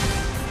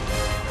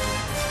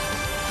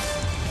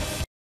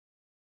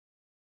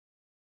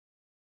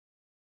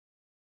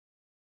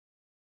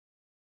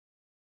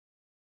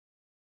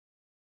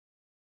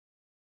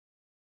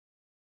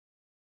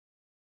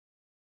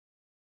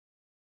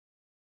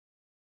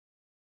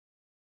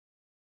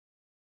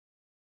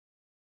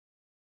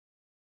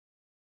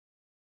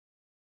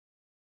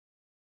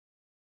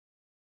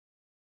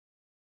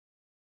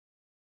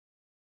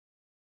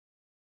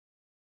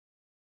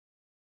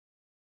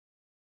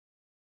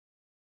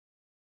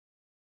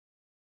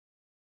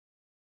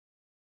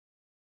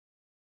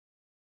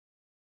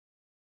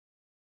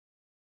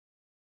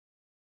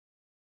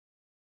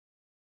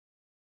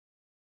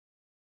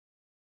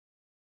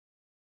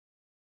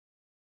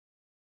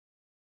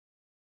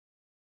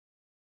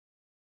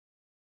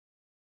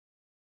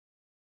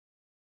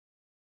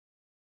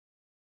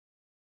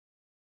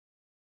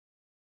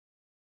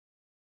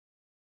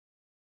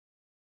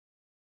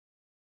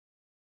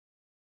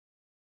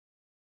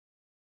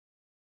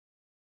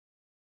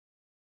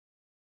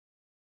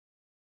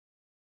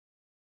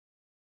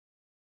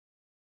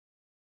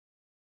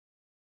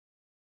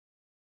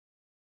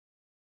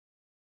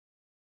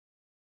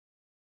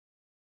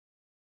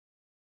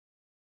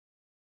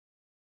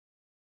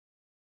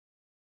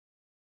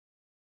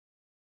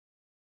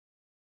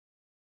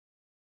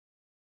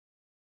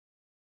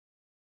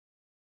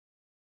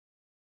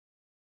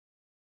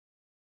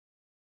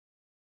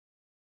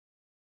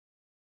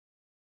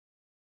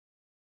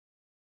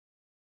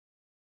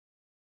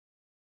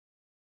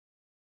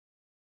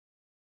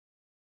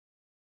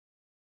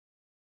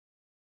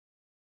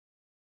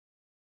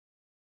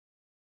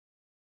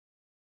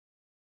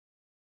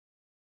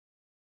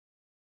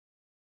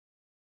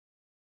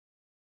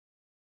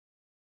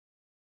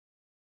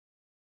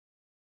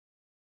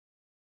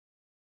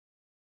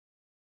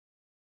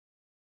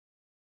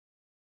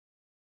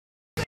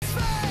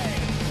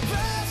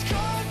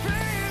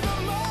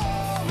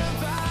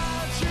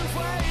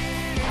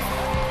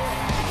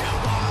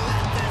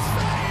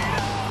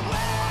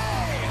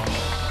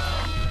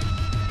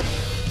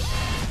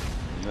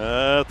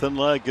 Nothing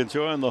like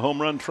enjoying the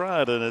home run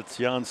trot, and it's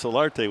Jan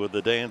Solarte with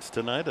the dance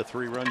tonight. A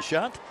 3-run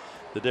shot.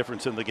 The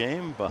difference in the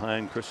game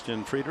behind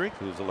Christian Friedrich,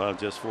 who's allowed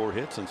just 4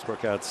 hits and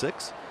struck out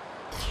 6.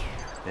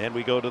 And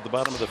we go to the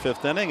bottom of the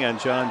 5th inning, and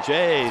John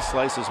Jay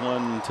slices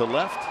one to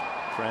left.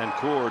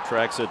 Francoeur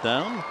tracks it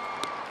down.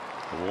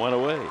 1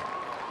 away.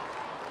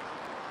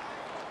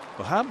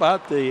 Well, how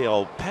about the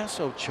El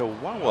Paso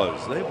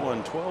Chihuahuas? They've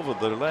won 12 of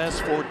their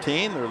last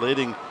 14. They're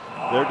leading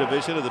their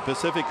division of the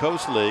Pacific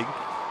Coast League.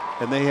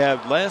 And they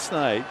have last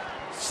night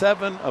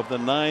 7 of the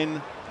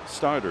 9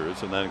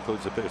 starters, and that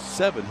includes the pitch,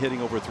 7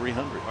 hitting over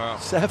 300. Wow.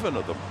 7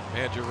 of them.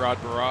 And Gerard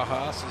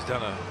Barajas has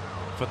done a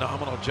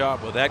phenomenal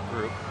job with that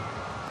group.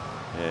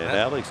 And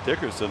Alex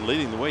Dickerson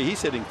leading the way.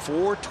 He's hitting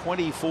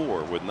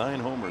 .424 with 9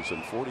 homers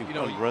and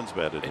 41 runs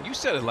batted. And you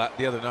said it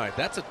the other night.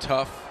 That's a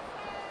tough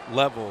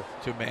level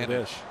to manage.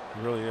 It is.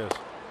 It really is.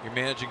 You're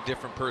managing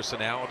different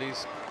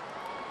personalities.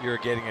 You're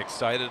getting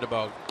excited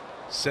about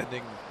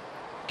sending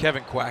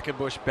Kevin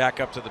Quackenbush back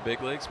up to the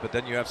big leagues, but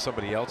then you have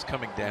somebody else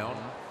coming down.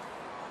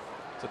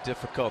 It's a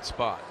difficult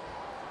spot.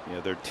 Yeah,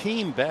 their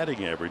team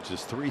batting average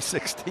is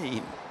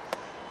 .316.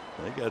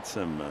 They got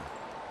some.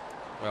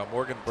 Well,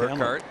 Morgan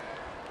Burkhart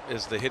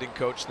is the hitting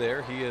coach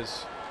there. He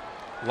is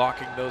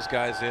locking those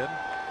guys in.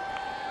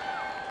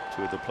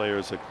 2 of the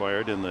players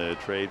acquired in the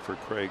trade for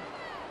Craig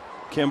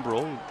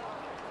Kimbrell.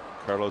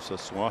 Carlos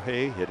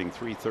Asuaje hitting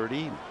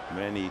 .330.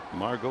 Manny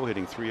Margot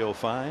hitting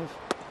 .305.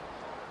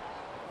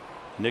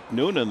 Nick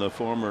Noonan, the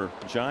former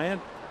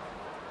Giant.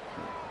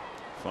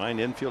 Fine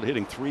infield,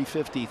 hitting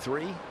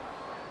 .353.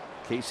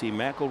 Casey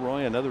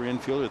McElroy, another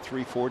infielder,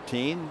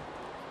 .314.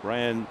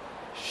 Ryan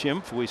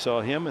Schimpf, we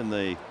saw him in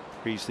the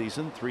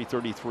preseason,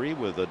 .333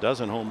 with a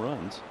dozen home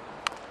runs.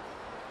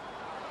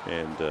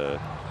 And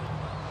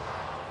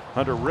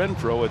Hunter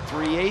Renfroe at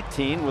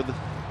 .318 with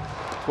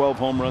 12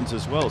 home runs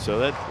as well. So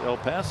that El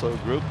Paso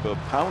group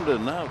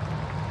pounding out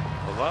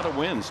a lot of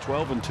wins,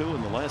 12-2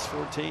 in the last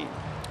 14.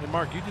 And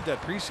Mark, you did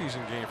that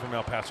preseason game from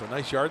El Paso.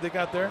 Nice yard they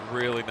got there.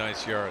 Really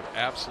nice yard.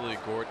 Absolutely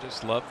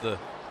gorgeous. Love the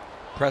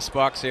press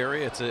box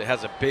area. It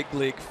has a big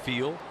league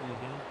feel.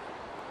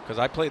 Because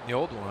I played in the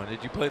old one.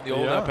 Did you play in the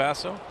old El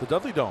Paso? The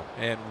Dudley Dome.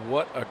 And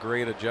what a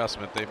great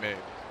adjustment they made.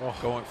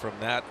 Going from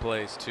that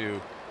place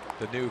to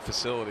the new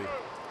facility.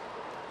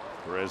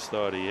 Perez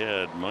thought he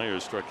had.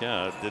 Myers struck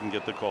out. Didn't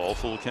get the call.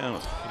 Full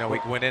count. You know, we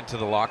went into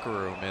the locker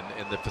room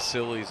and the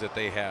facilities that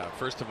they have.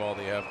 First of all,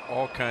 they have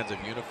all kinds of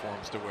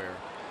uniforms to wear,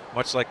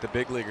 much like the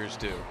big leaguers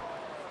do.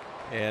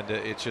 And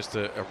it's just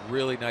a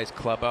really nice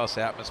clubhouse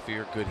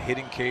atmosphere, good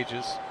hitting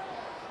cages.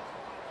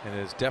 And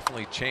it has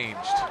definitely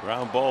changed.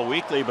 Ground ball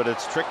weakly, but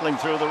it's trickling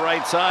through the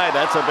right side.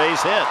 That's a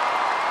base hit.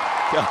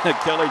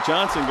 Kelly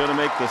Johnson going to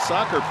make the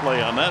soccer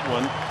play on that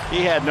one.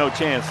 He had no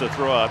chance to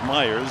throw out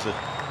Myers.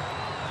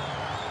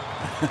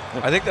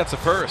 I think that's a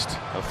first.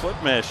 A foot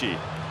mashy.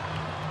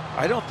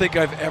 I don't think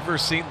I've ever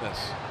seen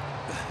this.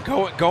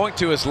 Going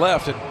to his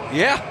left, and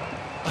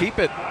keep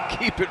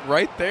it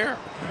right there.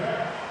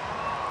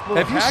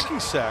 Well,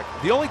 hacky sack.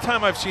 The only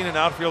time I've seen an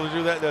outfielder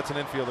do that, that's an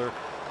infielder.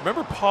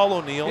 Remember Paul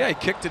O'Neill? Yeah, he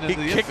kicked it into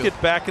the infield. He kicked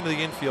it back into the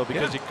infield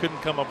because he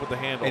couldn't come up with the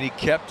handle. And he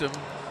kept him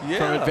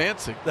from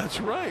advancing.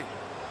 That's right.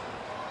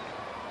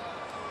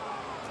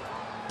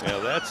 Yeah,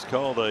 that's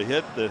called a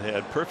hit that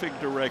had perfect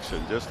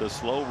direction. Just a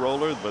slow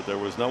roller, but there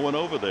was no one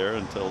over there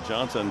until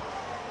Johnson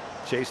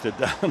chased it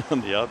down on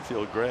the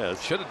outfield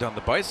grass. Should have done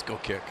the bicycle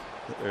kick.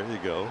 There you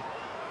go.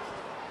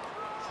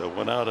 So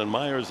one out on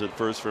Myers at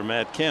first for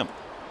Matt Kemp.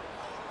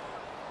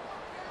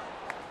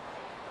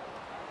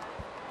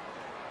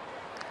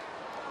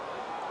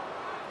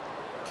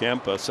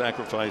 Kemp, a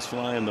sacrifice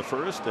fly in the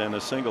first and a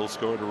single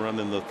scored a run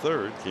in the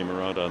third. Came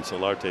around on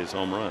Solarte's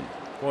home run.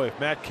 Boy, if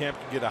Matt Kemp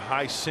can get a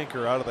high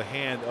sinker out of the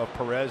hand of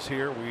Perez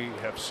here, we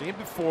have seen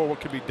before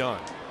what can be done.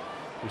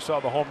 We saw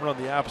the home run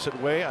the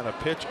opposite way on a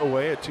pitch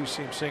away, a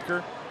 2-seam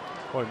sinker.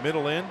 Boy,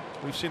 middle in,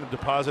 we've seen him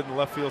deposit in the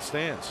left field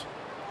stands.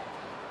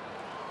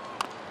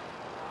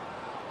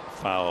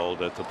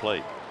 Fouled at the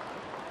plate.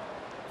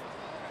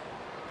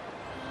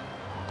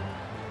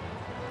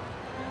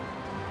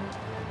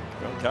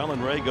 Well,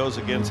 Colin Ray goes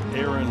against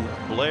Aaron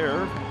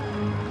Blair.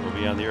 We'll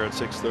be on the air at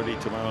 6:30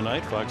 tomorrow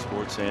night, Fox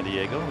Sports San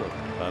Diego. The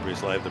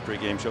Padres Live, the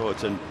pregame show.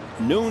 It's a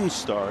noon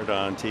start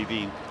on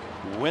TV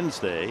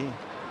Wednesday.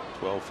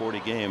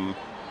 12:40 game.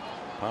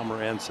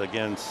 Pomerantz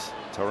against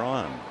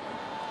Tehran.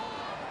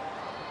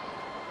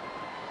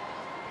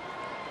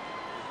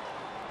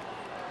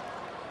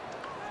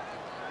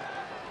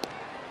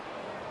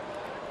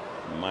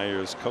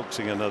 Myers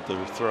coaxing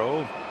another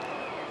throw.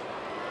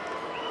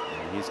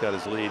 He's got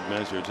his lead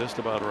measured just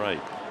about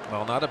right.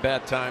 Well, not a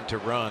bad time to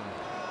run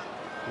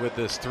with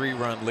this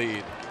 3-run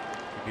lead.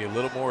 Be a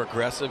little more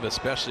aggressive,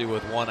 especially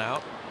with one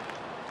out.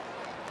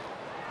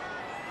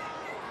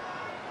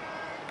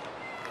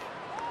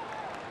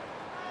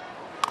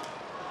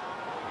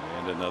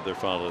 And another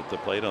foul at the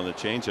plate on the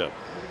changeup.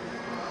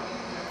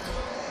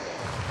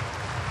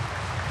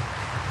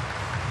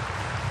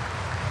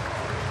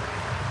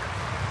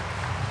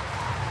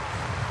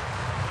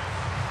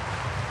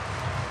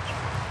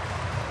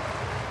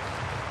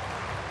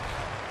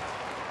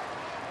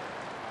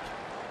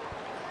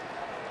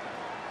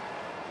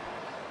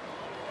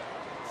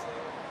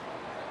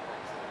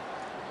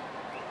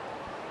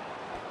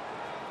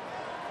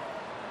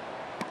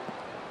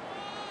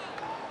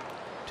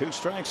 Two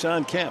strikes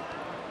on Kemp.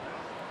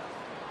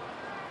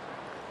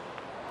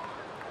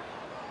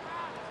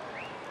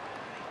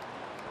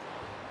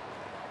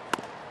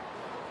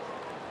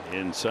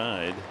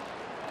 Inside.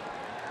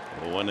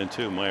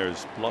 1-2.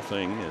 Myers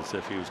bluffing as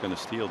if he was going to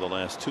steal the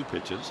last 2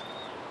 pitches.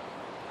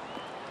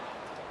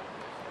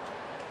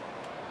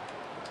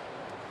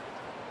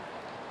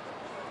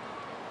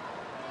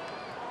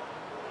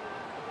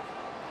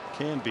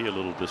 Can be a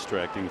little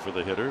distracting for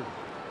the hitter.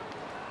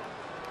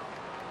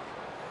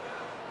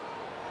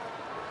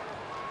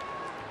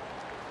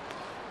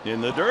 In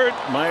the dirt,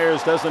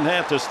 Myers doesn't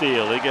have to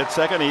steal. He gets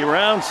second, he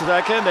rounds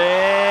second,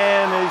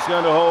 and he's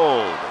going to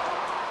hold.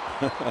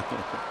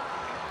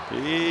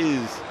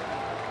 He's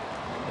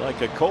like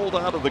a colt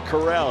out of the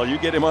corral. You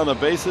get him on the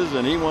bases,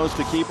 and he wants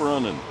to keep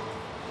running.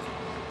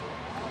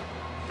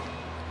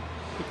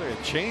 Looked like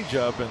a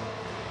changeup, and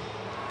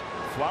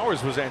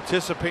Flowers was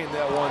anticipating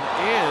that one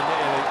in,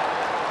 and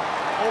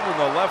over in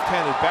the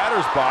left-handed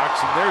batter's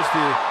box, and there's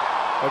the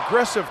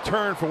aggressive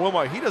turn from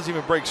Wilmot. He doesn't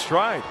even break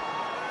stride.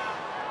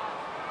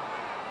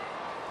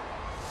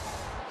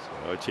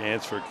 So a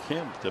chance for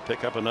Kemp to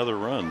pick up another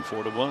run.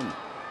 4-1.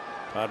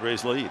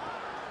 Padres lead.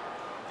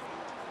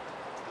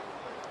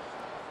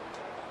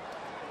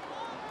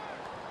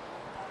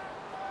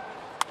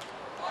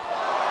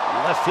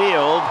 Left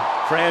field,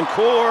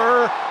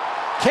 Francoeur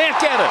can't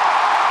get it.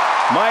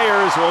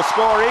 Myers will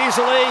score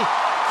easily.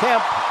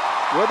 Kemp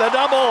with a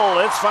double.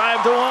 It's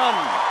 5-1.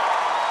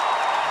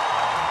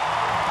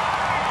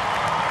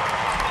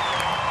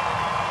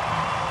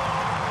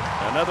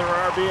 Another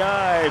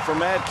RBI for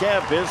Matt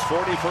Kemp, his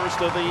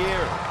 41st of the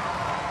year.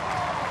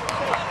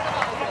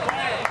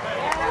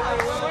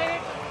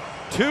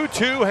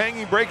 2-2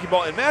 hanging breaking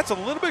ball, and Matt's a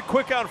little bit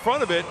quick out in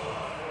front of it,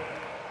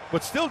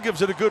 but still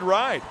gives it a good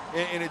ride.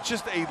 And it's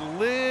just a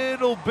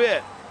little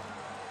bit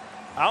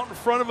out in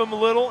front of him a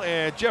little.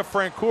 And Jeff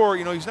Francoeur,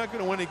 you know, he's not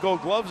going to win any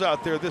gold gloves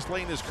out there this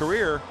late in his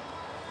career.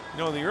 You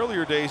know, in the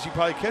earlier days, he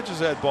probably catches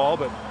that ball,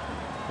 but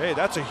hey,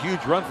 that's a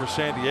huge run for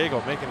San Diego,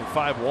 making it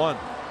 5-1.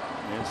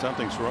 And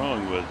something's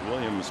wrong with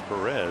Williams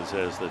Perez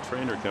as the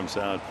trainer comes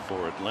out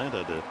for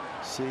Atlanta to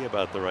see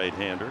about the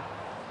right-hander.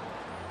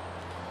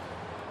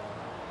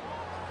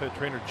 Head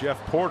trainer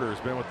Jeff Porter has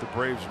been with the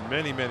Braves for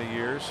many, many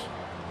years.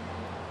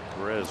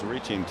 Perez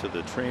reaching to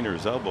the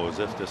trainer's elbow as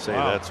if to say,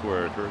 wow, that's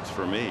where it hurts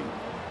for me.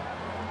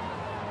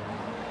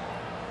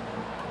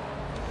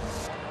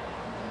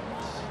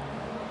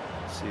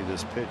 Let's see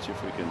this pitch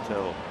if we can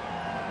tell.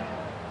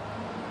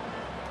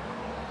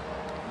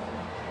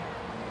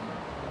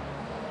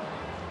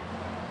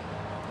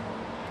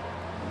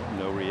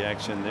 No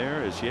reaction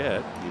there as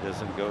yet. He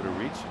doesn't go to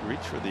reach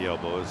for the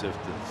elbow as if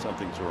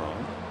something's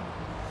wrong.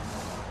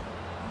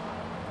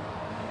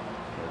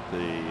 But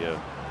the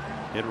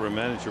interim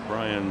manager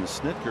Brian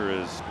Snitker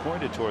has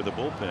pointed toward the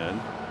bullpen,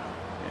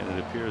 and it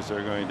appears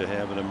they're going to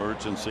have an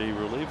emergency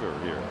reliever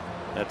here.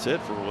 That's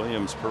it for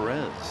Williams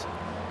Perez.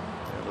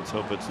 And let's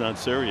hope it's not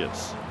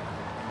serious.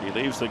 He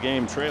leaves the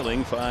game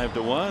trailing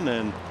 5-1,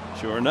 and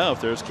sure enough,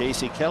 there's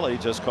Casey Kelly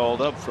just called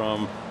up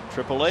from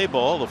AAA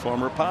ball, the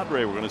former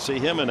Padre. We're going to see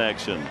him in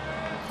action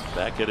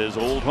back at his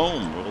old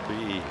home. We'll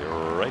be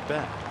right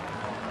back.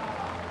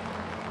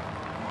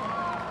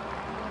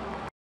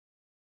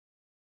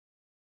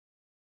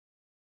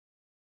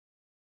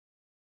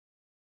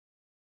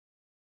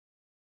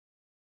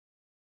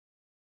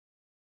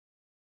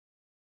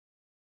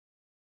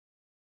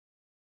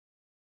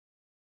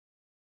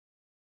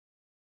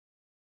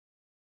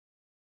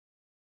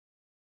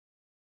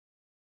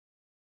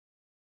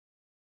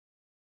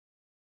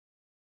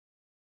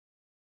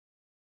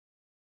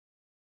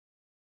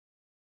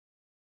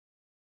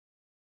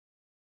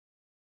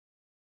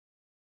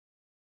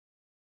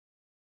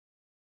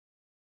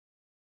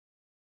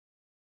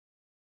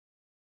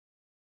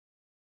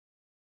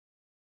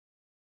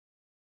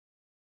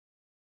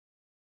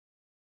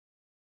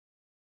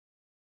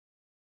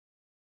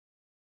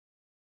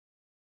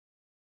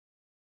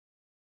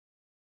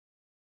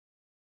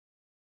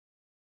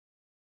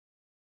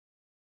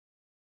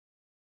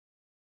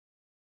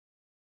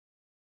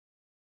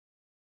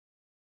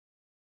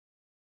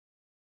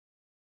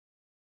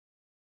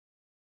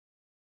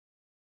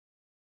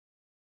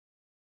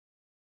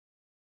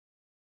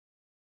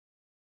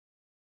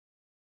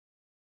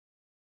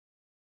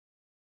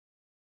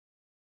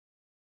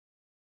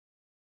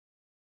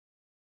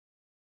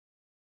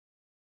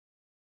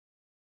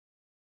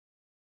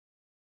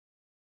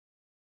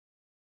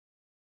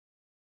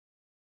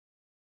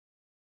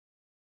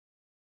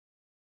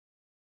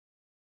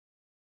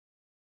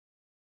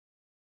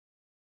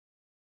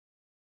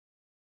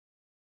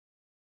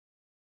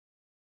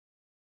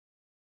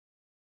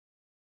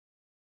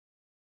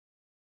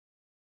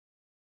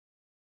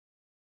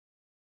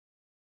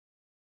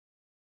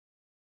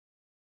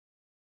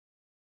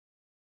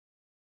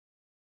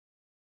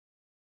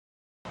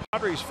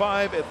 Padres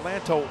 5,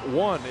 Atlanta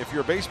 1. If you're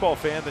a baseball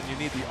fan, then you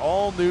need the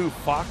all-new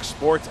Fox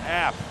Sports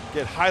app.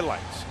 Get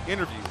highlights,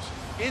 interviews,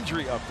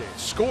 injury updates,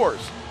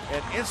 scores,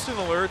 and instant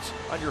alerts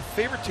on your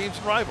favorite teams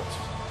and rivals.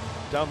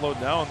 Download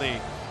now on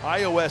the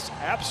iOS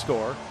App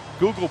Store,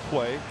 Google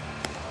Play,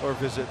 or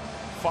visit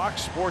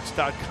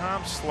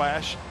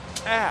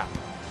foxsports.com/app.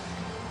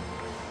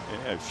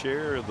 Yeah,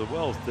 share the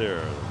wealth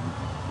there.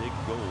 Big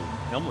gold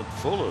helmet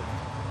full of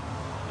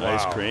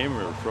ice cream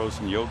or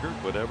frozen yogurt,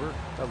 whatever.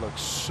 That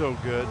looks so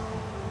good.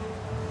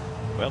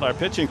 Well, our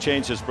pitching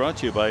change is brought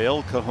to you by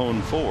El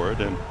Cajon Ford,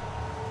 and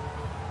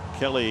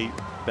Kelly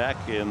back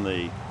in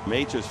the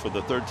majors for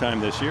the third time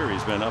this year.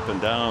 He's been up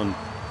and down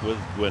with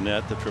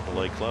Gwinnett, the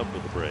AAA club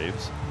with the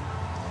Braves.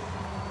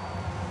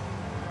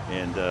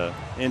 And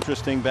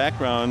interesting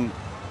background.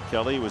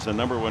 Kelly was the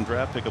 #1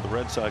 draft pick of the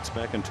Red Sox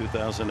back in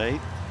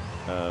 2008,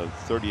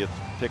 30th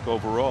pick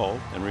overall.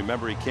 And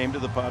remember, he came to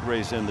the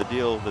Padres in the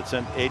deal that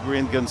sent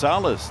Adrian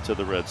Gonzalez to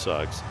the Red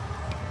Sox,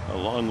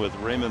 along with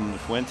Raymond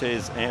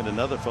Fuentes and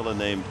another fellow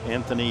named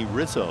Anthony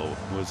Rizzo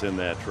was in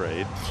that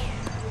trade.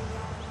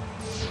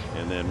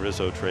 And then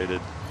Rizzo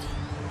traded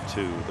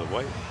to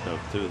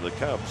the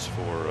Cubs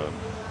for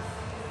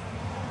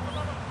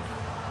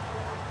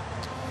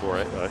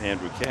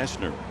Andrew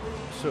Cashner.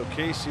 So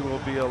Casey will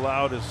be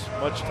allowed as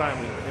much time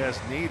as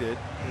needed.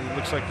 He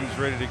looks like he's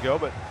ready to go,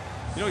 but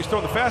you know, he's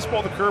throwing the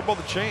fastball, the curveball,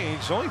 the change.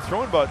 He's only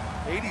throwing about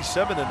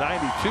 87 to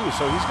 92,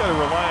 so he's got to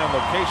rely on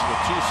location. The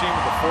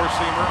 2-seamer, the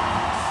 4-seamer.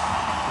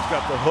 He's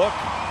got the hook.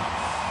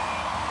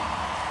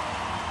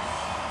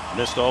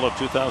 Missed all of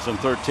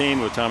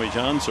 2013 with Tommy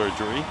John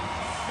surgery,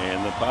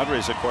 and the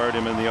Padres acquired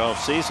him in the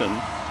offseason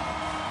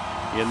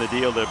in the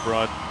deal that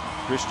brought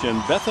Christian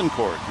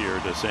Bethancourt here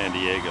to San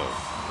Diego.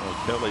 Well,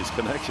 Kelly's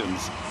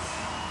connections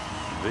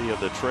via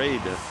the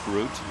trade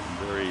route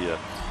very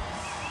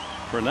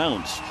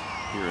pronounced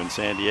here in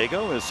San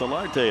Diego. Is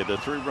Solarte, the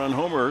 3-run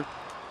homer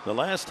the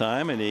last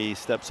time, and he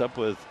steps up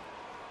with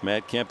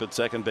Matt Kemp at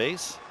second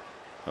base.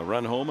 A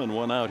run home and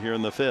 1 out here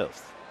in the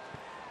 5th.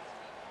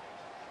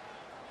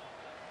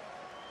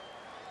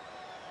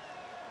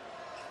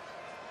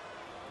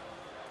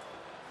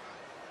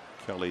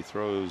 Kelly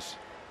throws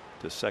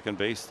to second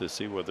base to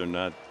see whether or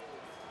not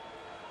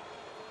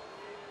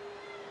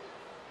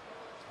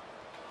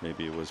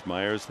maybe it was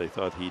Myers. They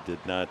thought he did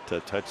not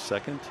touch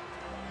second.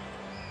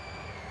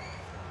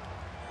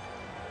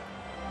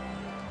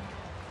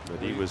 But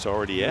he was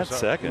already at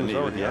second. He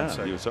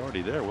was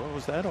already there. What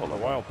was that all about?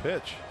 A wild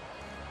pitch.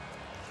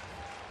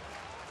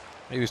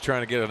 He was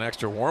trying to get an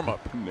extra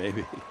warm-up.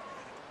 Maybe.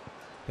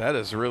 That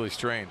is really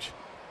strange.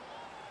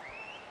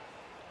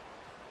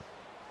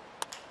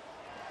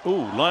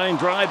 Ooh, line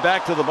drive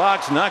back to the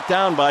box, knocked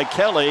down by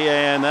Kelly,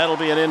 and that'll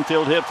be an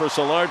infield hit for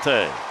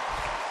Solarte.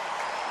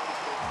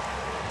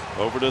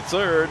 Over to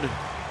third,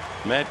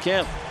 Matt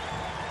Kemp.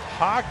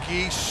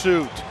 Hockey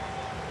suit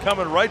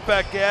coming right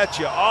back at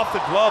you off the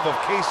glove of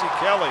Casey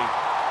Kelly.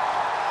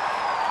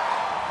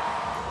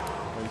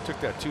 He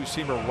took that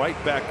 2-seamer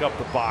right back up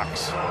the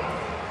box.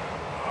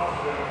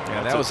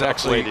 Yeah, that was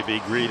actually way to be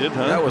greeted,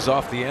 huh? That was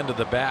off the end of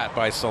the bat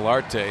by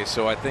Solarte,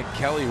 so I think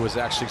Kelly was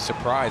actually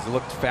surprised. It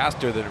looked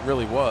faster than it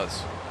really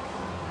was.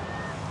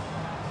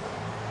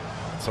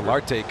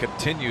 Solarte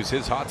continues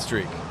his hot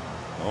streak.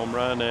 Home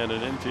run and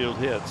an infield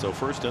hit. So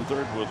first and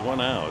third with 1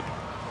 out.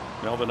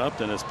 Melvin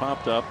Upton has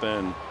popped up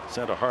and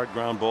sent a hard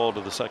ground ball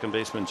to the second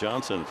baseman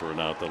Johnson for an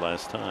out the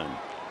last time.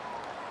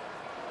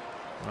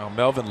 Well,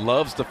 Melvin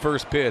loves the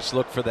first pitch.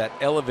 Look for that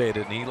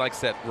elevated, and he likes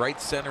that right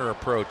center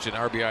approach in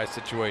RBI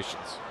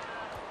situations.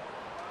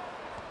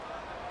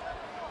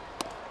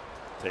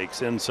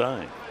 Takes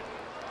inside.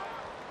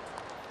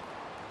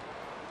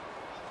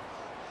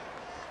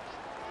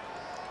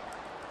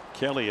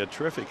 Kelly, a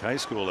terrific high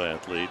school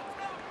athlete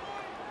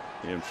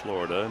in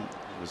Florida,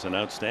 was an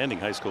outstanding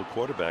high school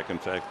quarterback. In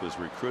fact, was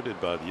recruited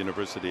by the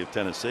University of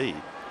Tennessee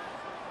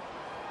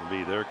to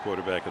be their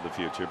quarterback of the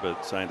future,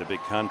 but signed a big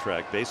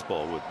contract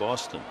baseball with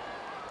Boston.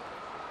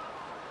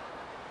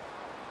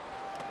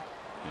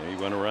 Yeah,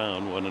 he went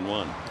around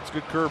 1-1. It's a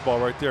good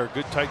curveball right there.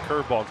 Good tight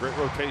curveball. Great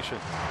rotation.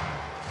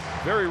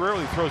 Very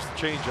rarely throws the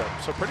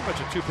changeup, so pretty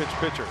much a 2-pitch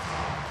pitcher.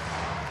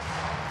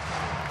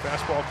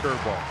 Fastball,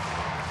 curveball.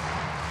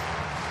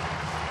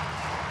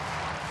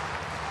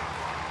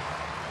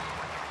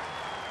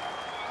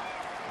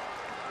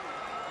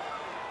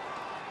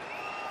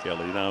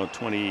 Kelly now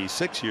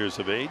 26 years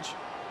of age.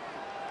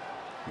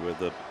 With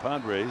the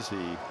Padres,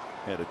 he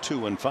had a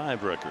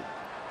 2-5 record.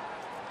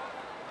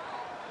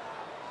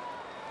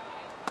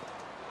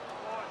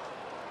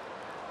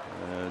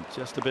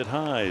 Just a bit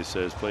high,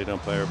 says plate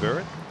umpire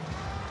Barrett.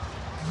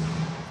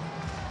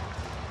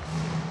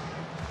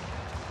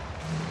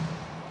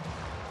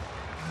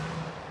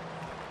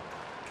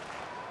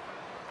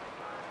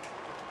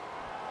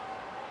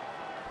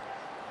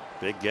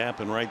 Big gap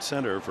in right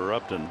center for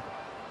Upton.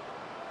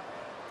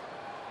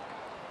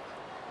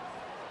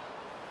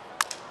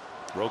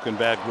 Broken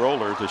back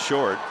roller to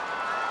short.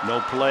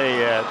 No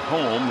play at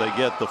home. They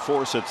get the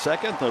force at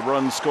second. The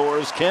run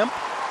scores Kemp.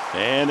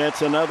 And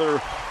it's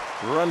another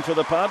run for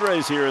the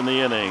Padres here in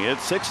the inning.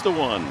 It's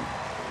 6-1.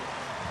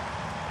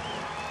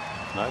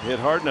 Not hit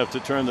hard enough to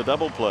turn the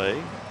double play.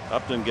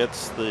 Upton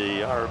gets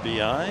the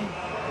RBI,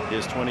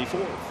 his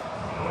 24th.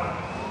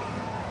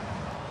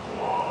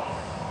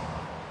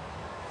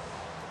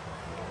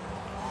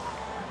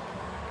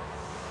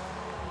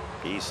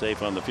 He's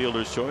safe on the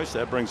fielder's choice.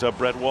 That brings up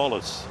Brett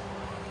Wallace.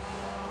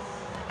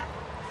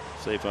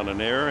 Safe on an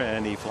error,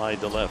 and he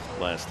flied to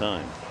left last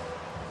time.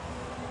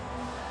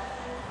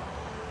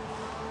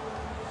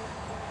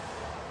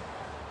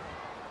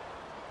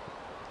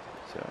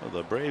 So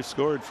the Braves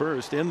scored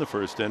first in the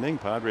first inning.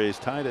 Padres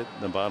tied it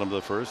in the bottom of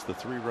the first. The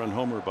 3-run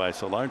homer by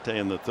Solarte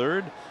in the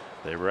third.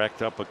 They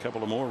racked up a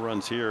couple of more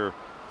runs here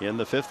in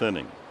the 5th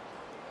inning.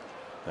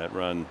 That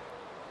run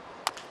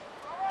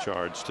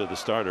charge to the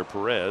starter,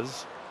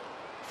 Perez.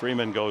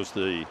 Freeman goes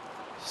the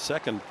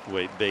second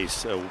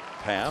base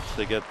path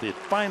to get the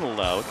final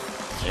out.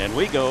 And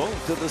we go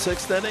to the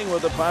 6th inning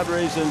with the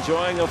Padres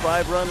enjoying a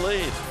 5-run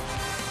lead.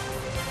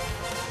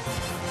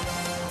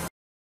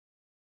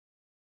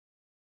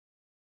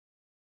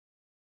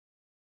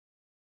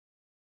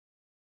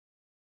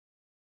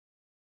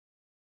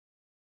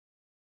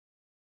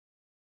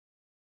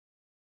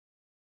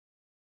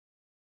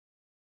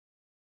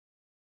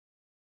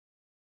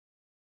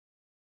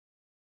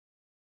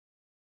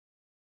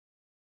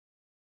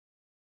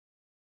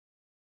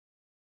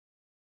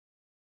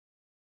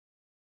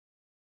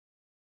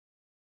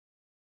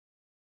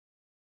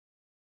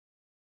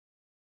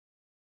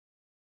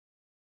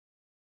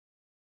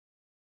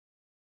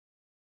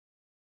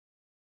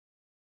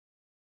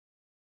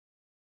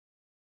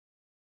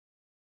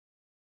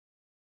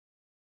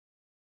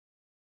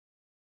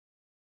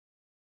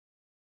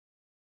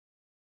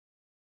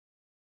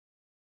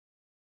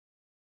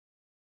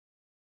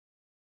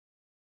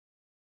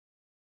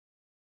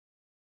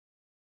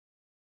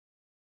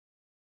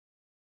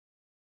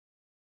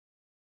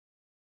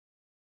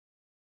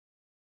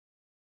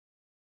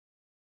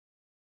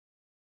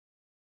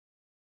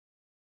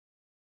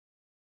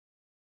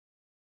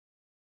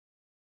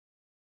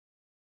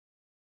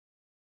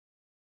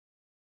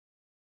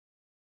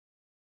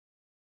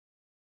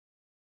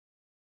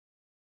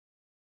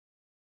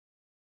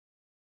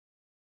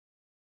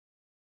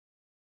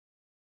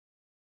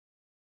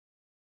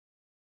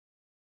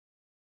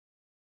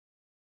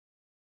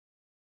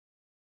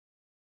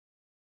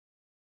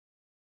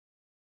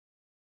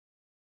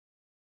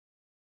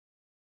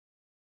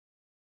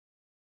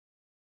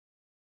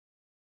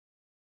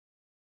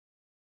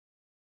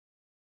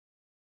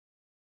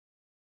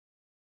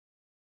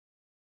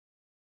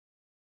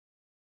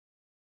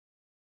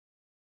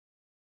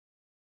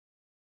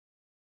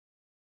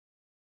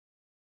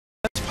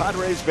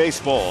 Padres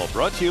baseball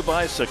brought to you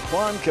by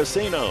Sequan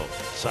Casino.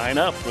 Sign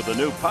up for the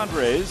new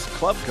Padres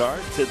club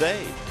card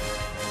today.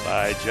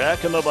 By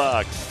Jack in the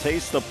Box.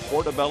 Taste the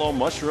Portobello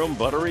Mushroom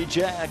Buttery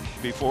Jack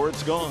before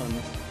it's gone.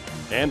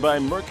 And by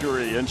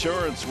Mercury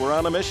Insurance. We're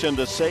on a mission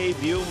to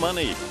save you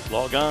money.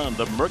 Log on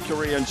to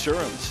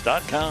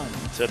mercuryinsurance.com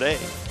today.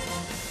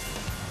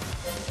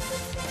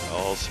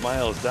 All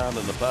smiles down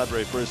in the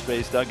Padre first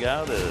base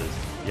dugout as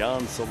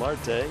Yan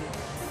Solarte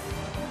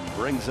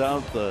brings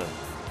out the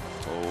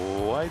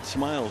white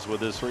smiles with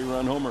his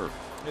 3-run homer.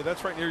 Hey,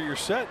 that's right near your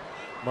set,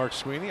 Mark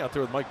Sweeney, out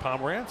there with Mike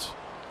Pomerantz.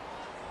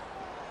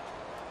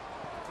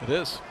 It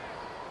is.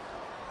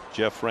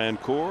 Jeff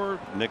Francoeur,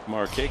 Nick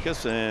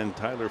Markakis, and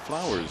Tyler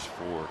Flowers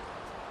for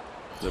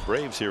the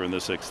Braves here in the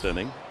 6th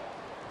inning.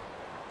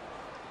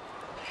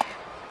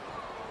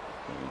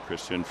 And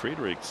Christian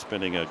Friedrich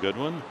spinning a good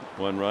one.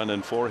 1 run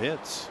and 4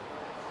 hits.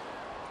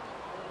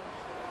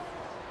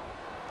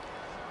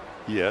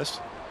 Yes.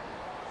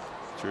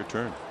 It's your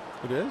turn.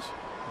 It is?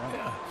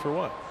 Yeah. For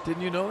what?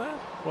 Didn't you know that?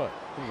 What?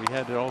 We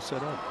had it all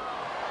set up.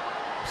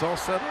 It's all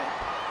set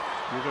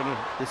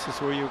up. This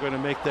is where you're gonna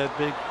make that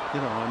big,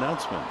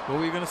 announcement. What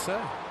were you gonna say?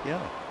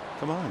 Yeah.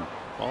 Come on.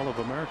 All of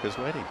America's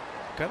waiting.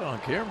 Got it on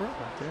camera.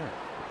 Right there.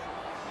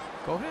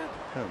 Go ahead.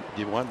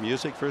 Do you want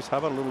music first? How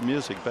about a little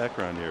music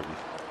background here?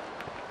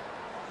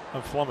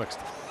 I'm flummoxed.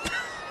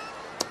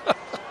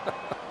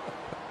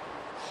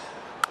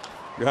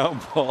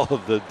 Ground ball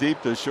of the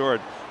deep to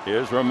short.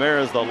 Here's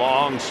Ramirez, the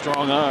long,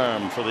 strong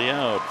arm for the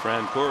out.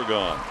 Francoeur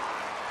gone.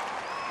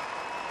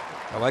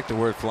 I like the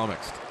word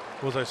flummoxed.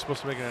 Was I supposed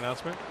to make an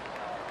announcement?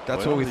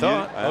 That's what we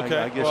thought. Okay.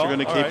 I guess you're going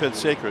to keep it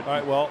secret. All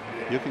right. Well,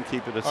 you can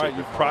keep it a secret. All right.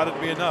 You've prodded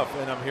me enough,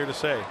 and I'm here to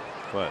say.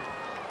 What?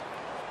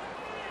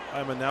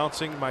 I'm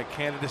announcing my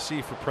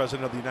candidacy for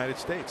president of the United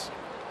States.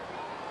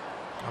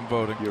 I'm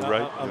voting. You're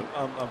right.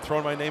 I'm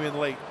throwing my name in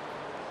late.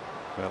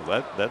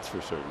 Well, that's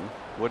for certain.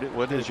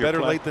 What is your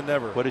better late than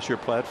never? What is your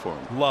platform?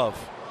 Love.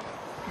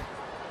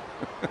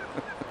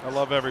 I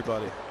love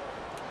everybody.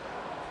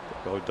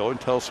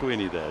 Don't tell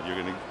Sweeney that. You're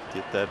going to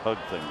get that hug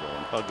thing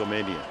going.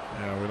 Hugomania.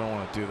 Yeah, we don't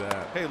want to do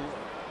that. Hey,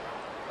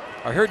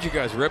 I heard you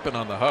guys ripping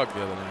on the hug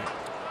the other night.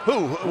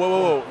 Who?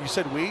 Whoa. You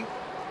said we?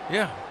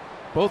 Yeah,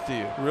 both of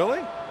you.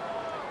 Really?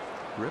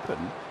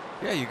 Ripping?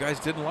 Yeah, you guys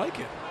didn't like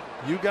it.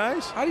 You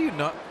guys? How do you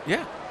not?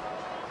 Yeah.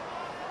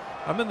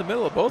 I'm in the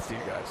middle of both of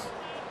you guys.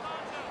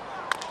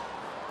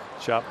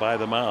 Shot by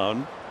the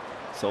mound.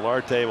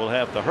 Solarte will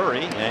have to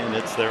hurry, and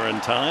it's there in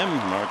time.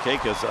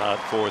 Markakis out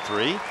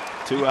 4-3.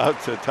 2 out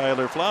to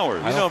Tyler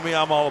Flowers. You know me,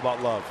 I'm all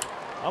about love.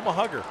 I'm a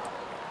hugger.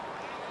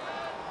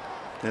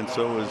 And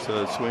so is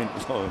Sweeney.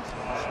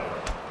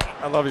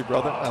 I love you,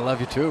 brother. I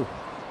love you too.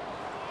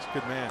 He's a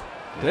good man.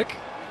 Dick?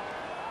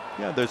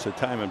 Yeah, there's a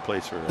time and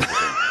place for everything.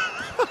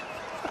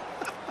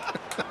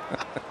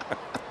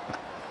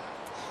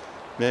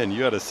 Man,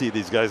 you ought to see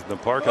these guys in the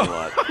parking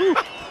lot.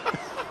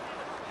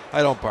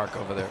 I don't park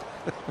over there.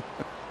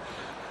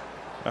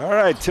 All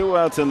right, 2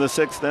 outs in the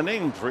 6th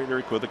inning.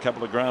 Friedrich with a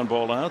couple of ground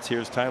ball outs.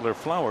 Here's Tyler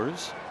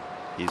Flowers.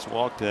 He's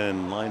walked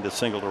and lined a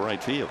single to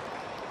right field.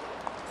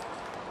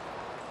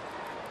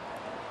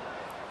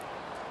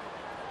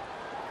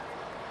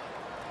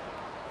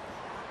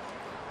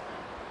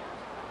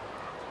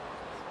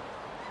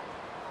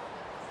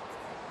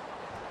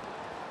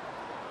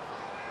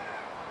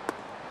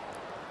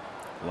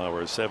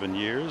 Flowers 7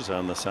 years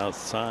on the south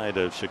side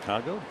of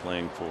Chicago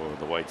playing for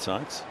the White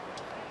Sox.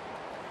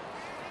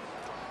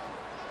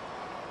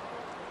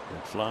 The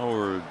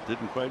flower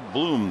didn't quite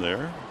bloom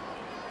there.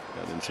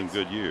 Got in some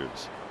good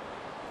years.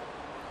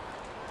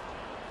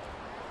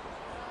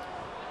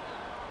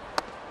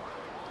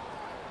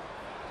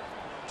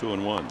 Two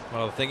and one.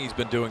 Well, the thing he's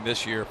been doing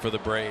this year for the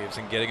Braves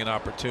and getting an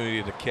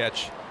opportunity to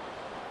catch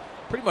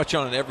pretty much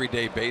on an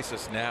everyday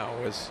basis now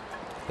is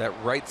that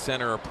right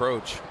center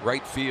approach,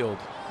 right field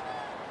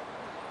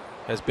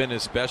has been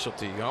his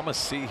specialty. You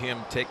almost see him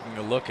taking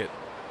a look at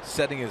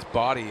setting his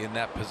body in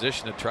that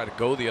position to try to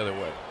go the other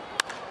way.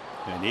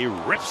 And he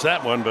rips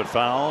that one, but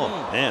foul.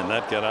 Man,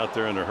 that got out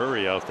there in a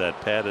hurry off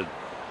that padded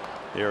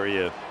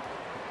area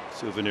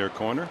souvenir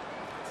corner.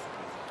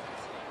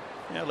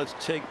 Yeah, let's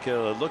take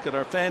a look at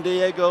our San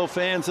Diego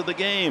fans of the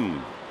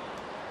game.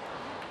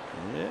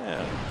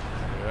 Yeah.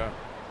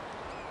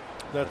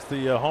 That's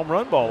the home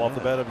run ball off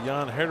the bat of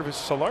Jan Hervis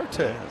Solarte.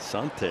 Yeah,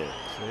 Sante.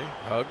 See,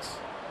 hugs.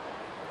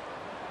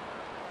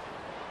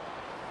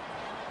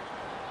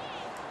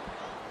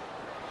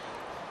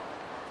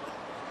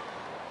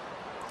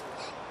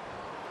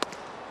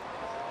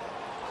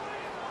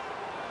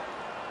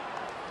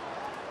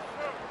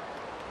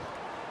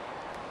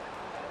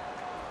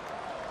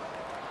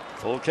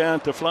 Full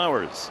count to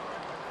Flowers.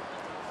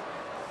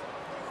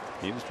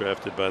 He was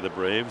drafted by the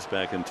Braves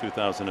back in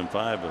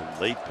 2005, a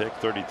late pick,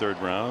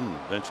 33rd round.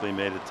 Eventually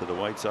made it to the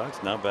White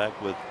Sox. Now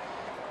back with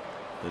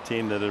the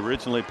team that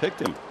originally picked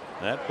him.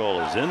 That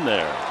ball is in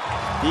there.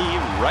 The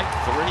right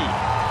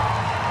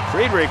three.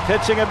 Friedrich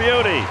pitching a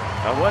beauty.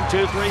 A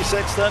 1-2-3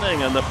 6th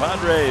inning, and the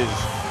Padres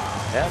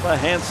have a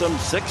handsome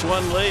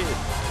 6-1 lead.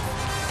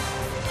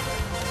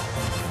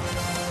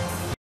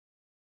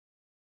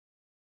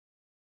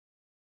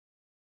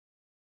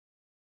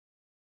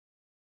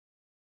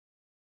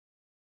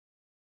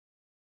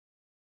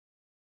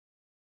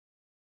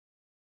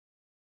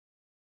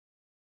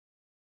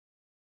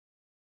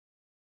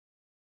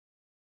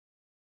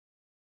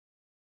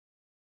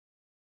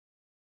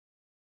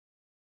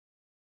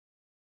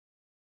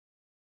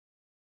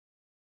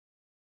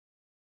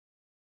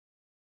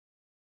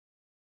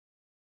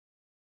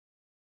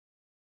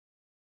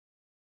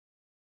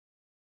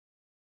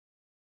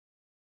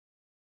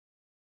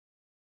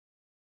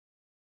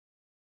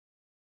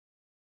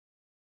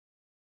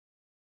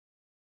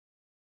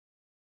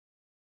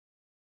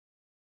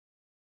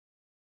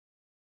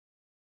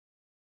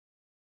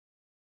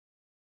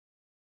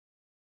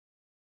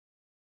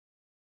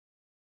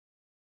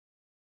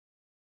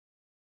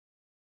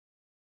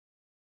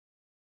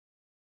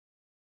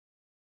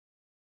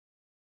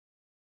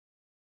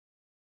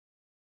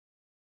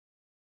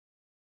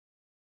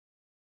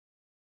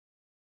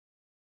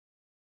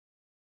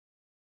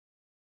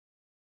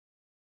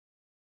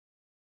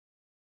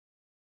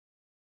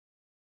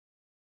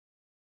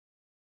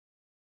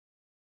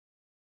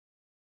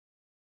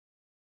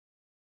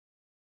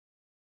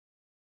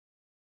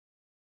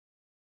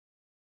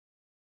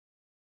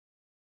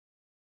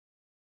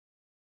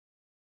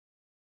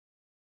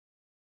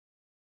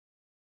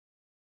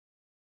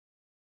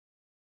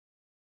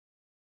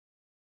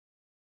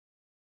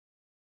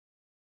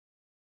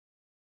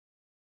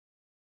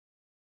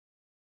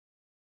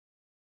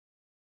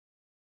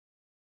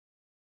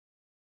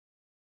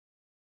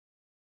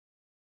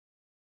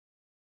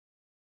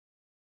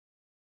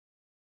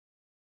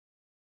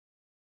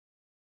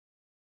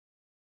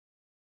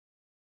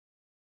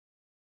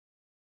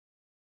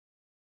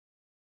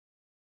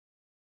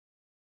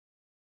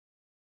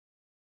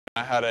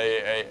 I had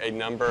a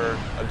number,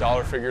 a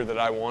dollar figure that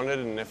I wanted,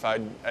 and if I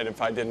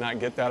did not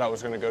get that, I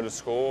was going to go to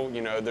school. You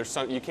know,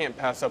 you can't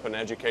pass up an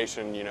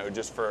education, you know,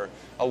 just for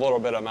a little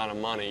bit amount of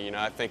money. You know,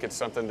 I think it's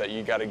something that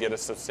you got to get a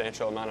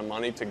substantial amount of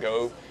money to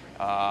go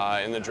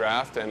in the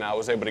draft, and I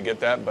was able to get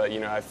that. But you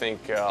know, I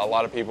think a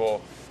lot of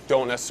people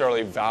don't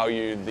necessarily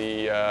value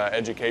the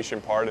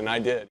education part, and I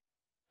did.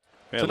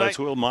 Yeah, that's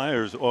Will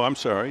Myers. Oh, I'm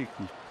sorry.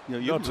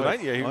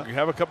 Tonight, you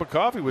have a cup of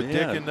coffee with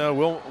Dick and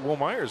Will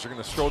Myers. They're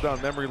going to stroll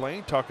down memory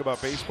lane, talk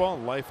about baseball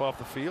and life off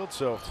the field.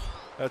 So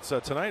that's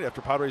tonight after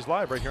Padres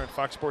Live right here on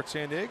Fox Sports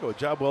San Diego. A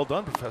job well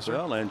done, Professor.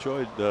 Well, I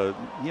enjoyed, in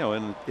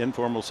an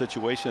informal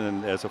situation,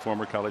 and as a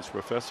former college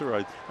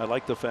professor, I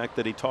like the fact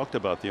that he talked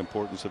about the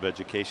importance of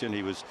education.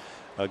 He was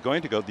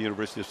going to go to the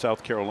University of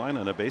South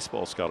Carolina on a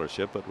baseball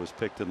scholarship, but was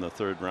picked in the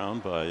 3rd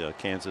round by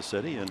Kansas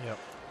City. And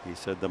he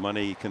said the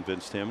money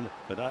convinced him.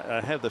 But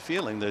I have the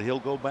feeling that he'll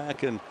go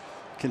back and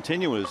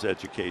continue his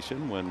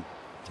education when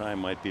time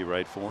might be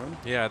right for him.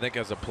 Yeah, I think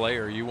as a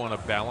player you want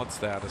to balance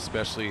that,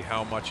 especially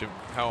how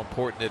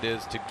important it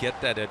is to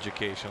get that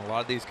education. A lot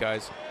of these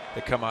guys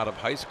that come out of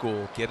high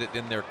school get it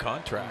in their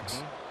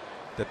contracts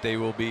that they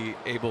will be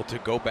able to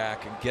go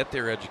back and get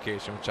their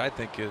education, which I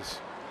think is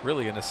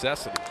really a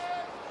necessity.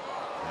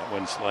 That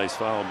one sliced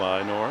foul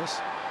by Norris.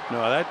 No,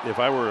 that if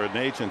I were an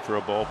agent for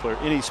a ball player,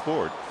 any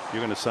sport,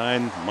 you're going to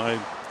sign my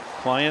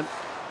client.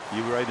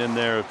 You write in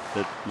there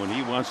that when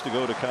he wants to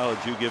go to college,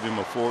 you give him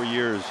a 4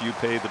 years, you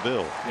pay the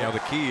bill. You know, the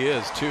key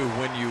is, too,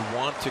 when you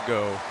want to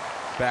go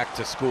back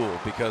to school,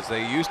 because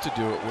they used to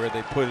do it where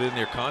they put it in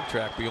their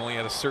contract, but you only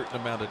had a certain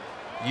amount of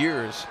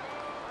years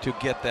to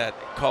get that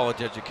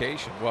college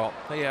education. Well,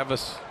 they have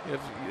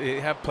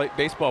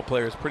baseball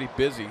players pretty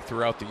busy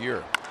throughout the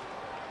year,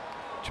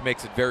 which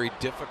makes it very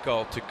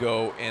difficult to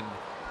go and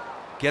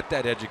get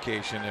that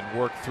education and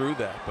work through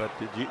that. But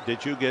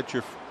did you get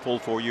your full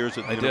 4 years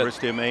at the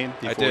University of Maine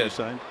before you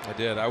signed? I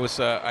did. I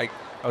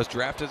was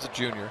drafted as a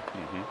junior.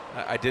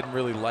 I didn't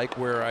really like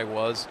where I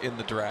was in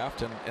the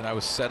draft, and I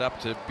was set up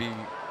to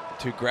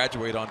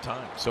graduate on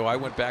time. So I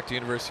went back to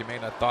University of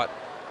Maine. I thought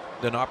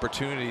an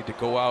opportunity to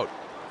go out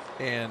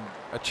and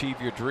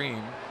achieve your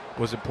dream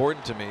was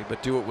important to me,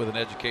 but do it with an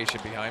education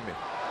behind me.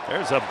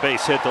 There's a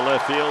base hit to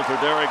left field for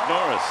Derek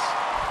Norris.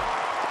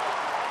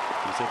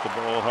 He's hit the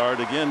ball hard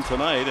again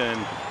tonight,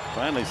 and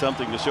finally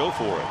something to show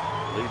for it.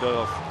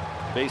 Leadoff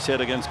base hit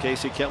against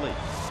Casey Kelly.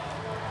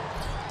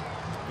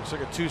 Looks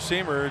like a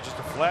two-seamer, just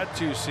a flat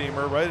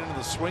two-seamer right into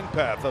the swing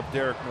path of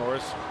Derek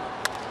Norris.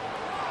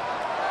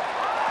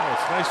 Oh,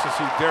 it's nice to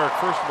see Derek,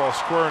 first of all,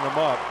 squaring him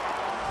up,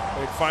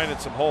 like finding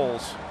some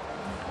holes.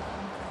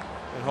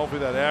 And hopefully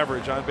that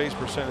average on base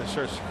percentage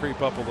starts to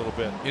creep up a little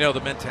bit. You know, the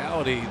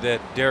mentality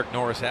that Derek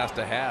Norris has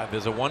to have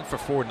is a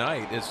 1-for-4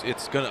 night.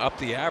 It's going to up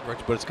the average,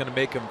 but it's going to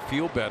make him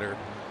feel better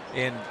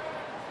in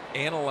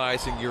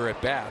analyzing your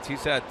at-bats.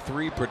 He's had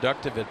 3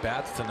 productive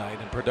at-bats tonight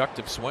and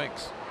productive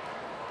swings.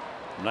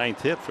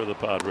 9th hit for the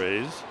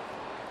Padres.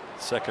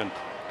 2nd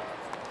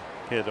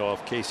hit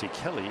off Casey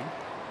Kelly.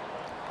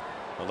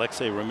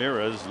 Alexei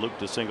Ramirez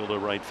looped a single to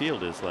right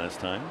field his last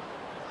time.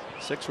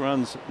 6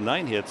 runs,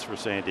 9 hits for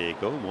San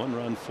Diego. 1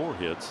 run, 4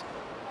 hits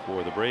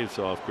for the Braves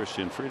off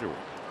Christian Friedrich.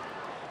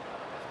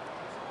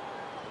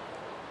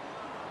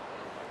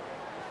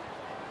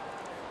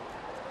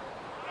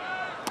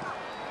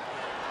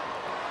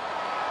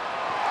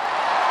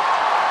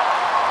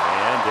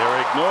 And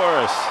Derek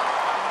Norris.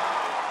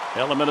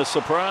 Element of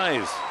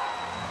surprise.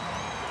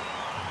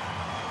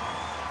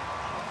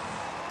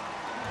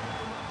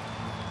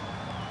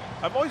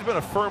 I've always been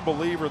a firm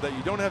believer that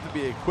you don't have to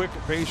be a quick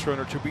base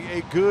runner to be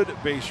a good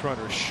base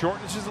runner.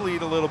 Shortens his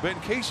lead a little bit.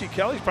 And Casey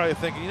Kelly's probably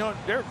thinking, you know,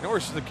 Derek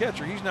Norris is the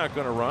catcher. He's not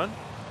going to run.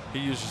 He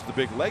uses the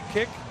big leg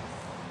kick.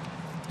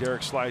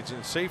 Derek slides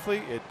in safely.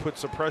 It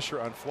puts the pressure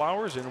on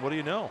Flowers. And what do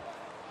you know?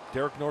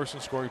 Derek Norris in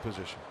scoring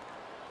position.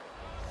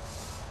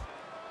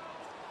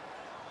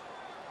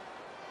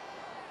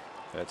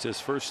 That's his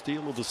first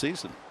steal of the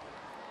season.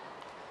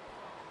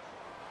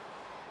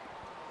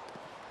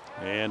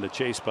 And a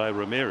chase by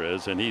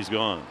Ramirez, and he's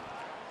gone.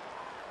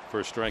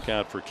 First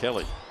strikeout for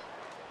Kelly.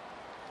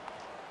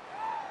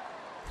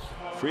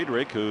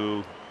 Friedrich,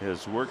 who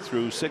has worked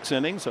through 6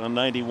 innings on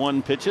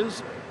 91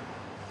 pitches,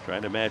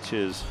 trying to match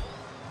his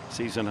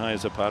season high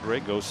as a Padre,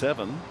 go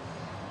 7.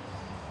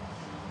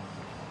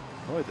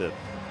 Boy, the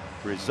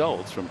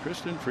results from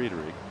Christian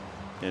Friedrich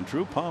and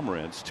Drew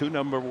Pomerantz, 2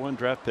 #1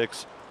 draft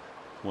picks,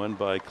 one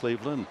by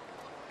Cleveland.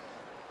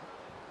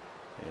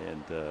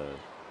 And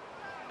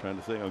trying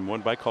to think, and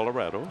one by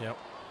Colorado. Yep.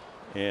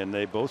 And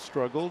they both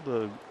struggled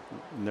in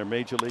their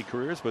major league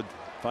careers, but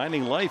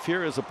finding life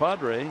here as a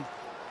Padre.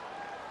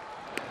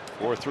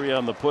 4-3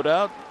 on the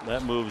putout.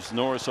 That moves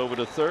Norris over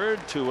to third.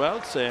 2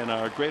 outs, and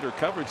our greater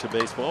coverage of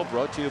baseball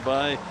brought to you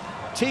by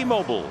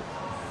T-Mobile.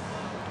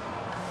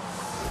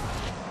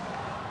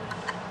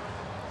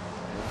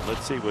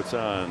 Let's see what's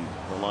on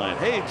the line.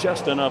 Hey,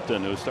 Justin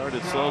Upton, who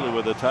started slowly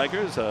with the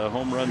Tigers. A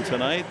home run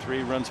tonight.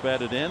 3 runs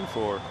batted in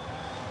for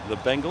the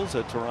Bengals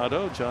at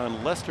Toronto.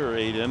 John Lester,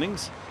 8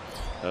 innings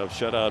of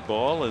shutout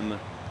ball, and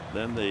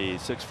then the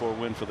 6-4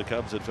 win for the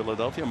Cubs at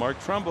Philadelphia. Mark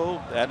Trumbo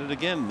at it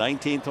again,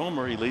 19th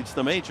homer. He leads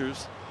the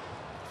majors.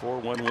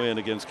 4-1 win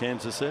against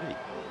Kansas City.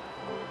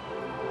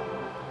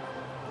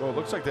 Well, it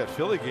looks like that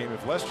Philly game,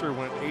 if Lester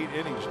went 8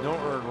 innings, no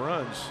earned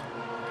runs,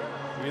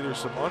 either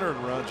some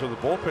unearned runs or the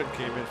bullpen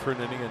came in for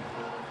an inning.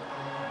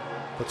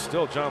 But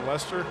still, John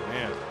Lester,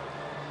 man.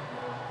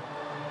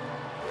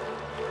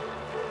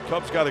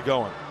 Cubs got it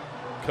going.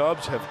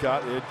 Cubs have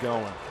got it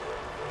going.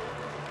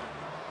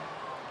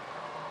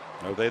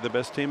 Are they the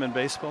best team in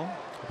baseball?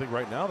 I think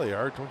right now they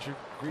are. Don't you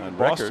agree? On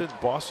Boston,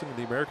 record. Boston in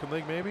the American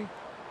League, maybe.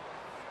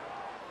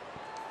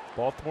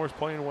 Baltimore's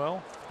playing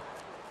well.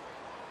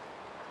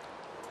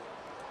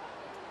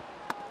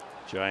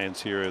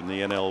 Giants here in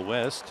the NL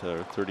West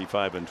are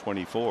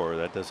 35-24.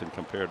 That doesn't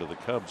compare to the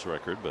Cubs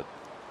record, but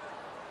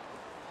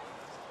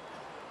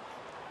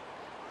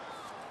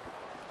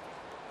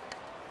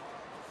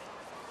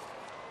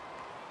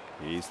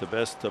he's the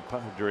best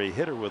Padre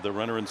hitter with a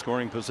runner in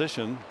scoring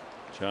position.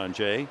 John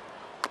Jay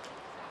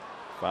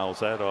fouls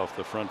that off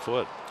the front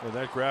foot. And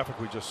that graphic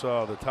we just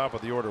saw, the top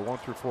of the order, 1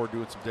 through 4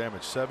 doing some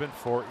damage. 7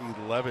 for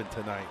 11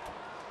 tonight.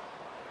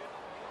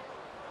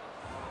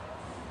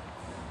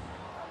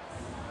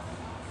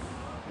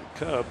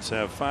 The Cubs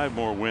have 5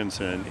 more wins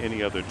than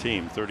any other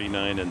team,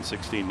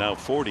 39-16, now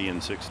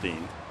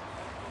 40-16.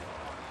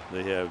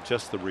 They have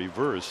just the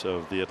reverse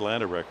of the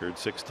Atlanta record,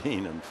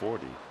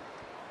 16-40.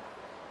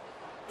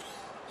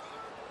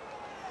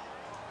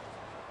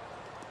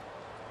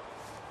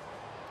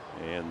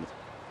 And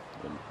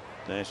the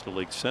National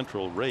League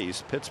Central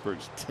race.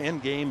 Pittsburgh's 10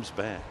 games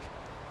back.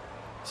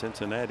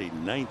 Cincinnati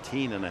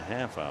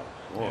 19.5 out.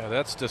 Whoa. Yeah,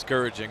 that's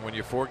discouraging when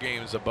you're 4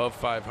 games above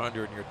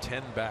 500 and you're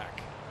 10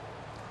 back.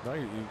 No,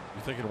 you're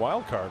thinking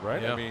wild card,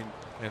 right? Yeah. I mean,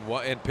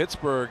 and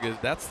Pittsburgh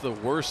that's the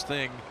worst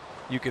thing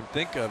you can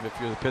think of if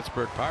you're the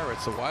Pittsburgh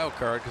Pirates, the wild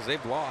card, because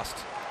they've lost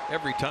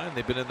every time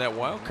they've been in that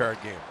wild card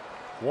game.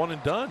 One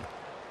and done.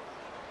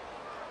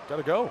 Got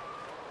to go.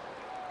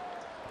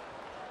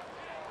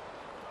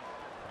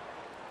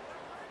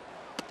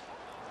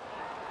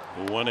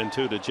 One and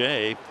two to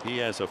Jay. He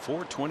has a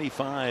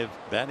 .425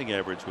 batting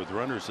average with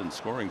runners in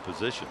scoring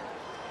position.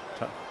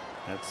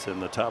 That's in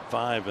the top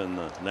 5 in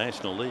the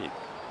National League.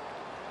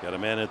 Got a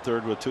man at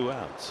third with 2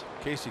 outs.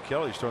 Casey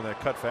Kelly's throwing that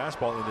cut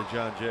fastball into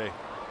John Jay.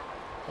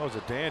 That was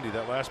a dandy,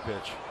 that last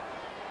pitch.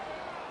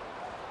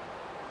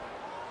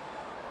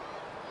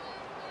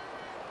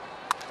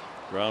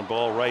 Ground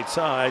ball right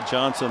side.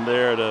 Johnson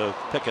there to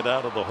pick it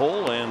out of the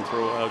hole and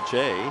throw out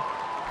Jay.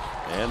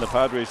 And the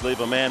Padres leave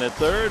a man at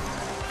third.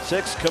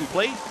 6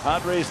 complete.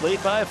 Padres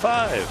lead by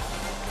 5.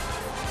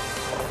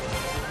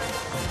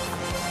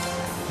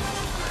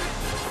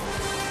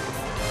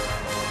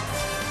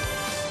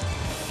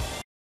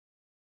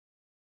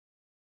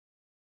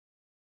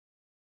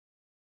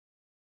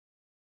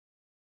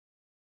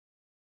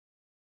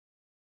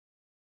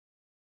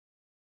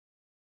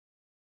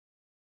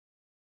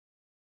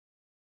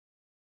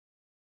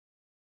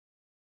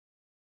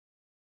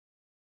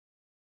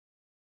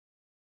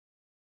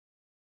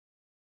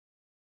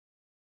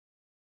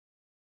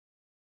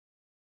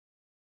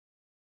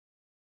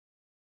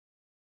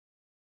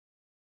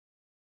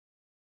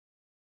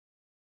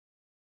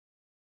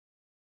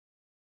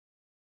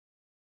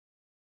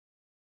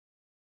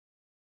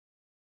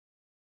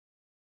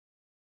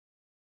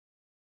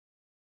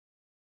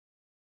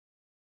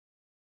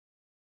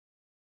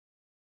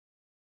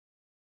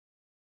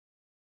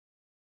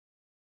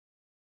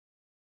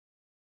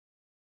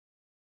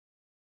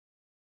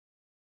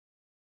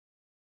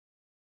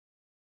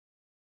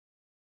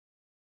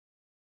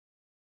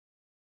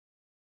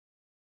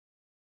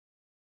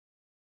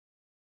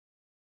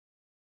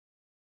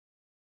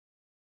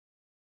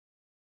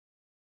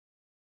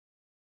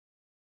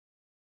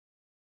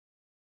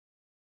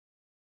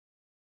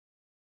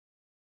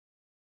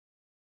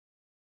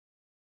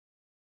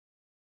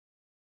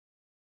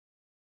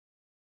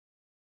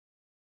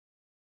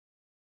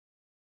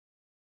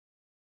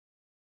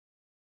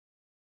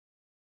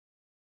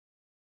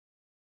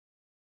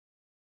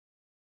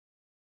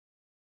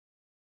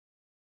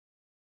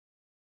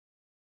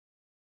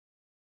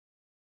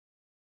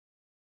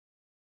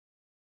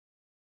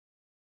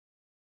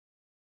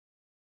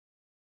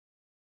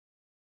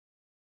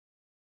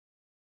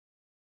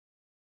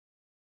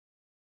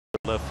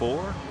 Left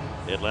 4.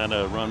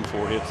 Atlanta run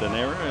 4 hits and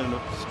error, and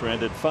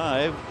stranded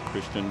 5.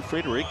 Christian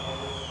Friedrich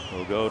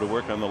will go to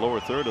work on the lower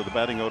third of the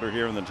batting order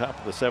here in the top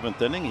of the 7th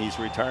inning. He's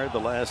retired the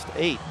last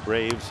 8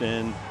 Braves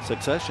in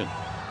succession.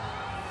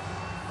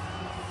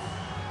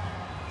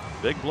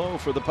 Big blow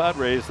for the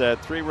Padres.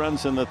 That 3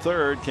 runs in the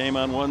third came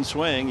on 1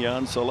 swing.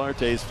 Jan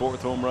Solarte's 4th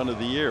home run of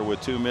the year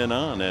with 2 men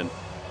on. And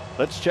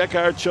let's check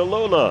our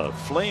Cholula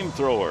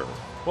flamethrower.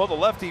 Well, the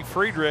lefty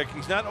Friedrich,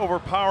 he's not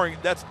overpowering.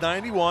 That's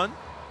 91.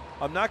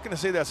 I'm not going to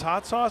say that's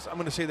hot sauce. I'm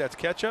going to say that's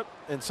ketchup.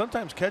 And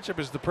sometimes ketchup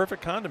is the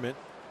perfect condiment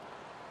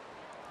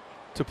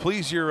to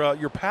please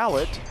your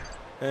palate.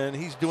 And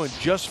he's doing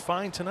just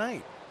fine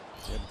tonight.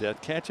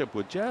 That ketchup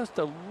with just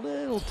a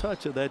little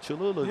touch of that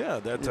Cholula. Yeah,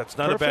 that's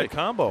not perfect. A bad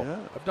combo. Yeah.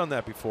 I've done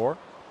that before.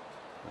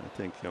 I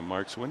think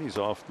Mark Swinney's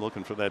off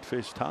looking for that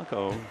fish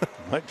taco.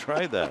 Might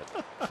try that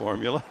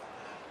formula.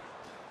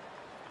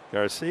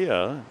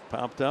 Garcia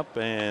popped up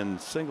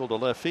and singled to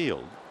left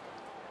field.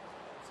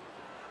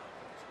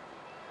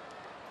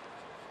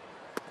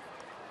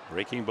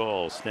 Breaking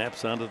ball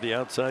snaps onto the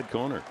outside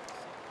corner.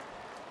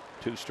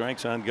 2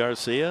 strikes on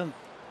Garcia.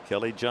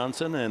 Kelly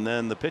Johnson, and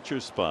then the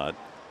pitcher's spot.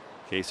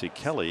 Casey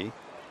Kelly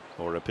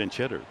or a pinch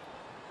hitter.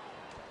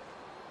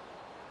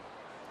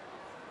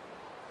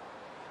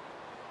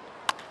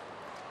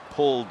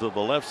 Pulled to the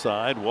left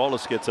side.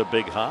 Wallace gets a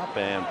big hop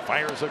and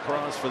fires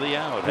across for the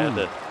out. Had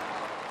to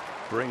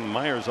bring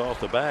Myers off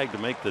the bag to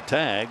make the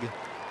tag.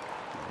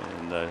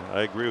 And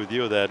I agree with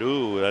you that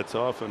that's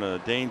often a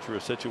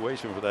dangerous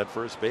situation for that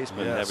first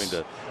baseman, having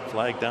to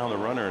flag down the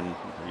runner, and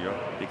you're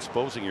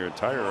exposing your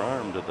entire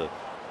arm to the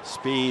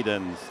speed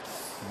and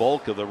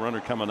bulk of the runner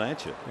coming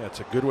at you. Yeah,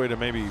 it's a good way to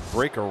maybe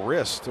break a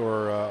wrist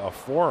or a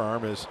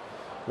forearm. As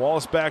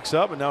Wallace backs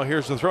up, and now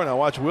here's the throw. Now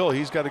watch Will.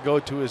 He's got to go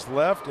to his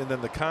left, and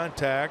then the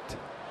contact.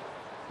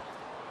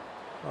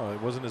 Oh,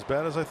 it wasn't as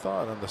bad as I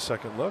thought on the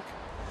second look.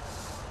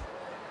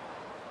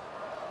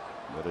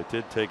 But it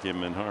did take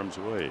him in harm's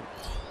way.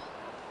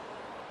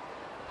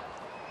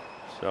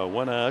 So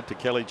 1 out to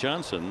Kelly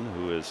Johnson,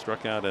 who is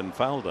struck out and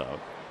fouled out.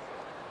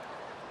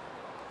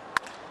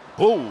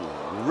 Boom!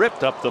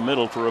 Ripped up the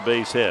middle for a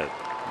base hit.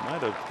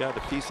 Might have got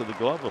a piece of the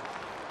glove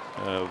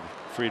of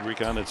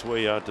Friedrich on its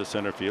way out to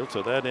center field.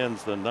 So that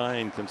ends the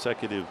 9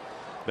 consecutive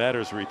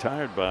batters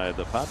retired by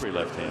the Padre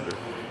left-hander.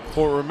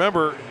 Well,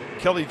 remember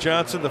Kelly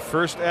Johnson, the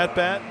first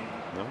at-bat?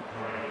 No.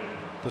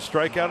 The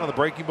strikeout on the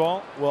breaking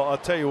ball? Well, I'll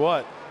tell you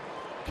what.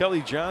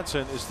 Kelly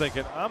Johnson is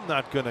thinking, I'm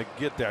not going to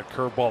get that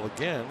curveball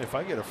again. If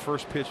I get a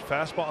first pitch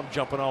fastball, I'm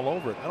jumping all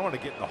over it. I don't want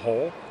to get in the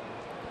hole.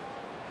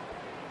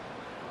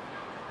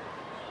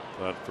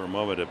 But for a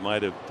moment, it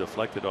might have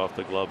deflected off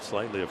the glove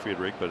slightly of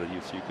Friedrich, but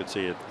you could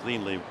see it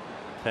cleanly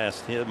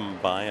passed him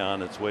by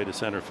on its way to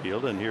center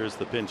field. And here's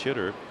the pinch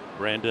hitter,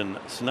 Brandon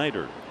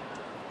Snyder.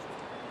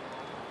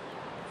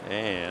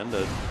 And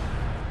a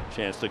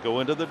chance to go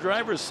into the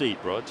driver's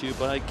seat, brought to you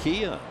by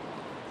Kia.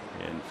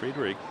 And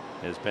Friedrich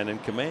has been in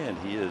command.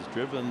 He has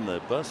driven the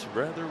bus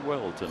rather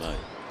well tonight.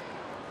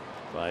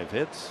 5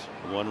 hits,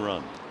 1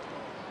 run.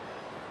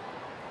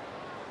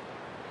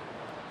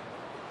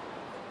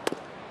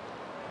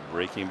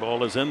 Breaking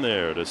ball is in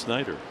there to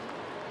Snyder.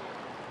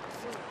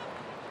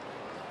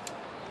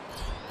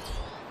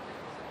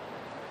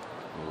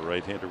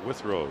 Right-hander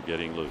Withrow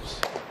getting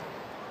loose.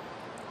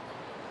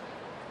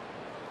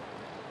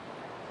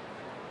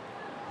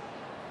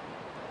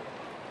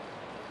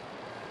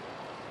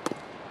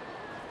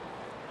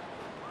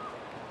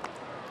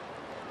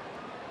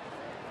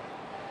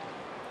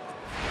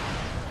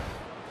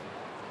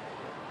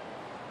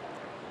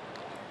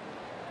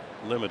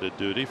 Limited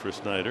duty for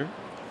Snyder.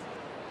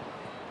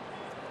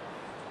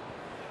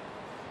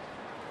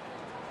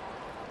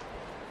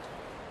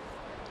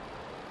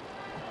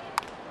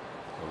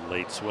 A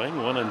late swing,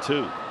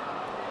 1-2.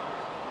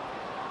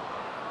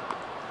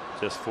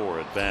 Just 4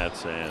 at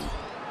bats and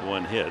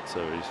 1 hit,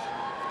 so he's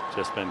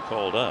just been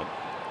called up.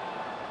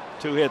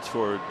 2 hits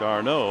for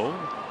Darno,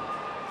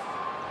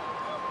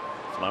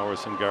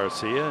 Flowers and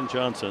Garcia and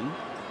Johnson,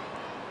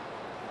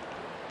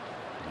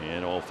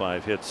 and all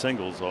 5 hit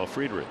singles off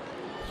Friedrich.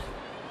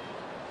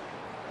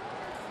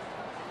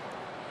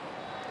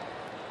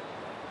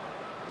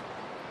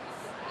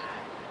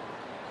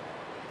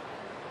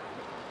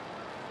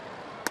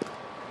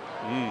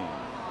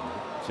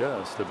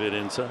 Just a bit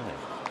inside.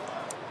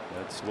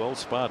 That's well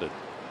spotted.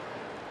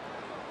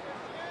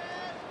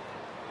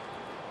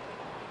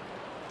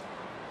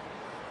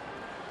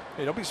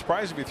 Hey, don't be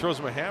surprised if he throws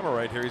him a hammer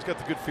right here. He's got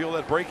the good feel of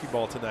that breaking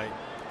ball tonight.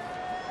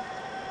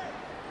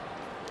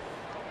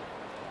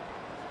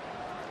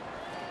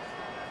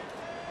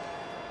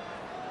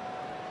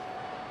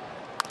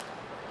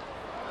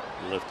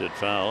 Lifted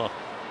foul.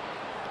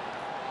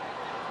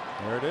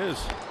 There it is.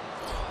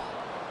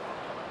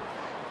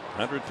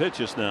 100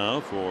 pitches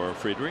now for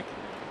Friedrich.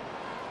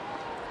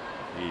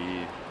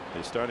 He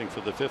is starting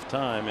for the 5th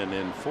time, and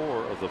in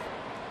 4 of the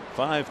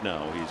 5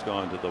 now he's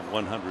gone to the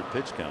 100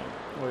 pitch count.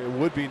 Well, it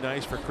would be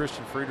nice for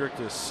Christian Friedrich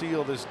to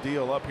seal this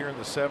deal up here in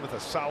the 7th. A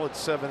solid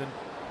 7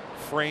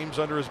 frames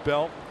under his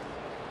belt.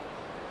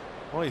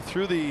 Well, he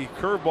threw the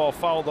curveball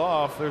fouled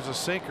off. There's a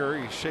sinker.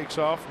 He shakes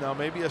off. Now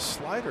maybe a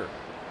slider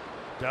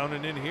down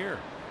and in here.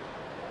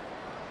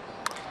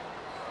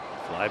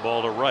 Fly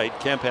ball to right.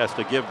 Kemp has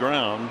to give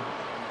ground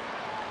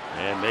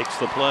and makes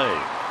the play.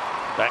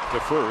 Back to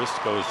first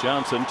goes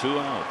Johnson, 2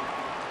 out.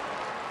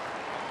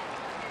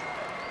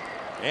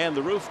 And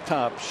the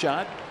rooftop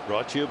shot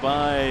brought to you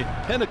by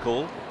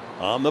Pinnacle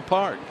on the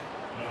Park.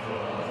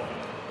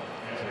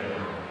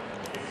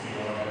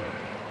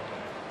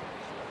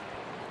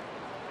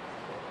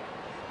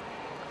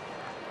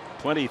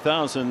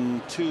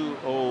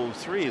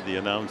 $20,203 the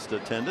announced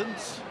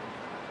attendance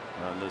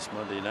on this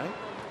Monday night.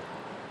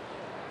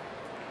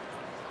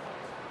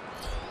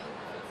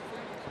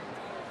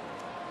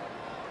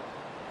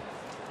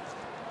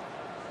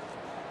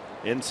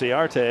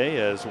 Inciarte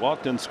has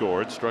walked and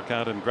scored, struck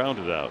out and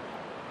grounded out.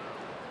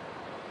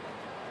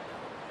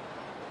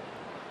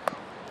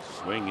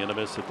 Swing and a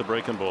miss at the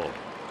breaking ball.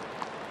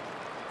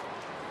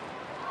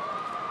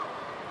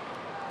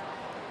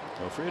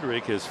 Well,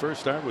 Friedrich, his first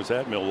start was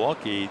at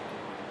Milwaukee.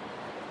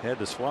 Had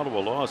to swallow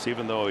a loss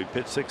even though he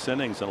pitched 6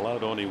 innings and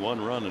allowed only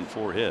 1 run and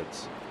 4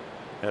 hits.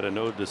 Had a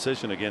no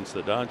decision against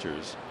the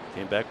Dodgers.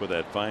 Came back with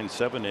that fine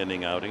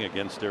 7-inning outing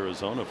against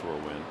Arizona for a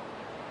win.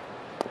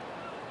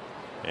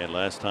 And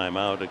last time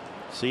out,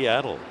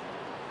 Seattle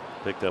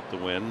picked up the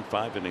win.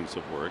 5 innings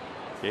of work.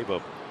 Gave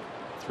up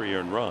 3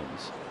 earned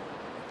runs.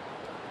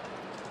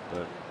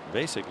 But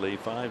basically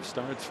 5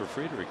 starts for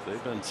Friedrich.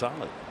 They've been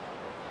solid.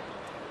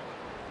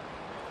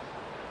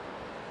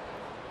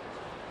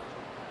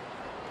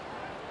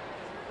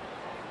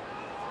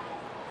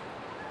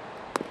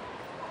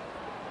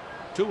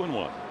 Two and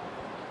 1.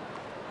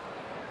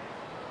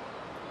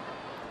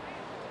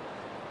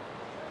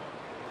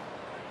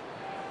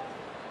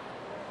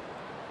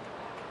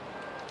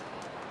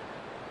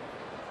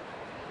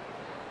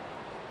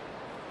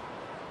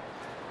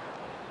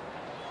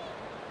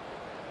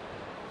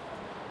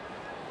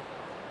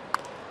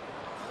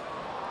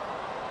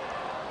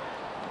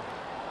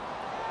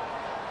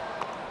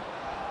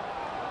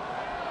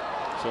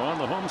 So on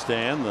the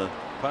homestand, the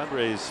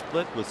Padres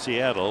split with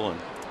Seattle, and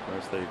of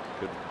course they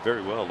could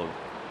very well have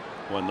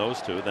won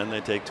those 2. Then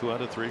they take 2 out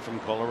of 3 from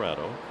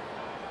Colorado,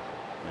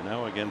 and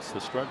now against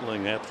the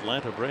struggling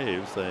Atlanta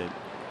Braves, they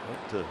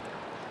hope to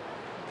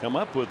come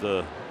up with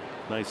a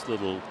nice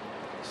little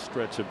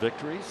stretch of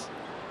victories.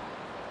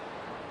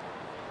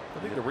 I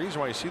think the reason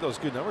why you see those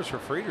good numbers for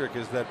Friedrich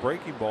is that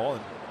breaking ball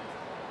and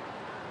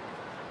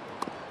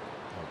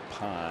a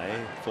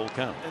high full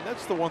count. And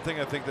that's the one thing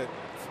I think that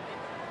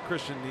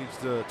Christian needs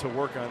to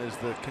work on is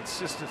the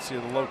consistency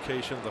of the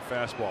location of the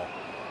fastball.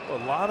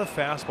 A lot of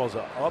fastballs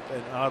are up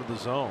and out of the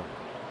zone.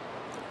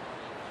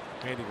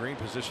 Andy Green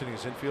positioning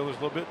his infielders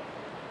a little bit.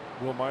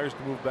 Will Myers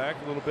to move back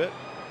a little bit,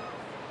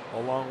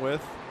 along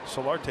with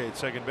Solarte at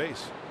second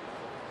base.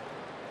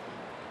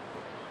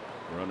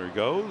 Runner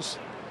goes.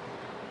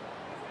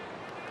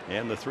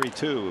 And the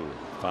 3-2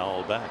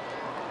 foul back.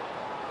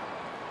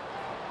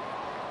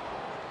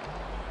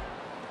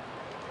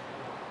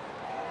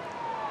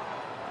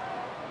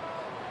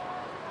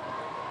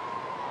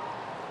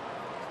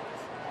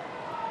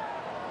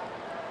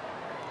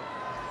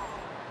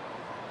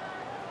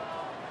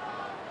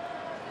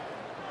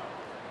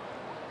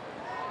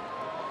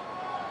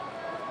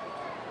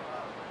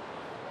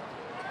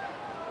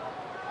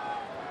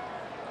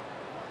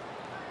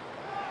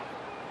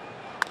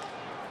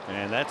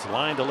 And that's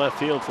line to left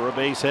field for a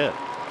base hit.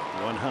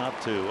 One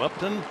hop to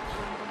Upton.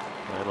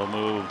 That'll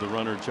move the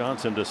runner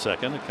Johnson to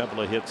second. A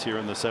couple of hits here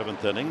in the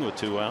 7th inning with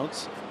 2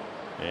 outs.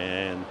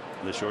 And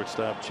the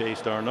shortstop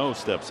Chase Darno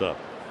steps up.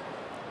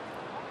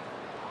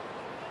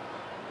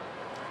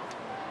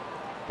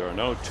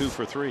 Darno 2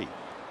 for 3.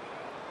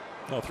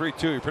 No,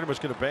 3-2. You're pretty much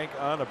going to bank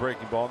on a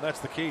breaking ball, and that's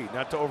the key,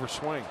 not to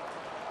overswing.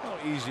 How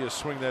easy a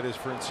swing that is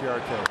for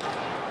Inciarte.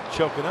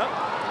 Choking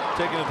up,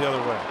 taking it the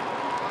other way.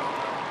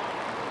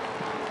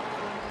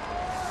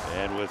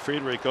 And with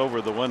Friedrich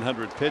over the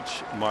 100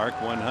 pitch mark,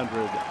 109,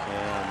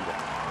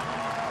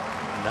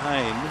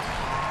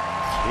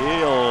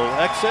 he'll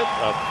exit.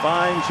 A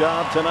fine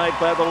job tonight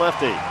by the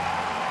lefty.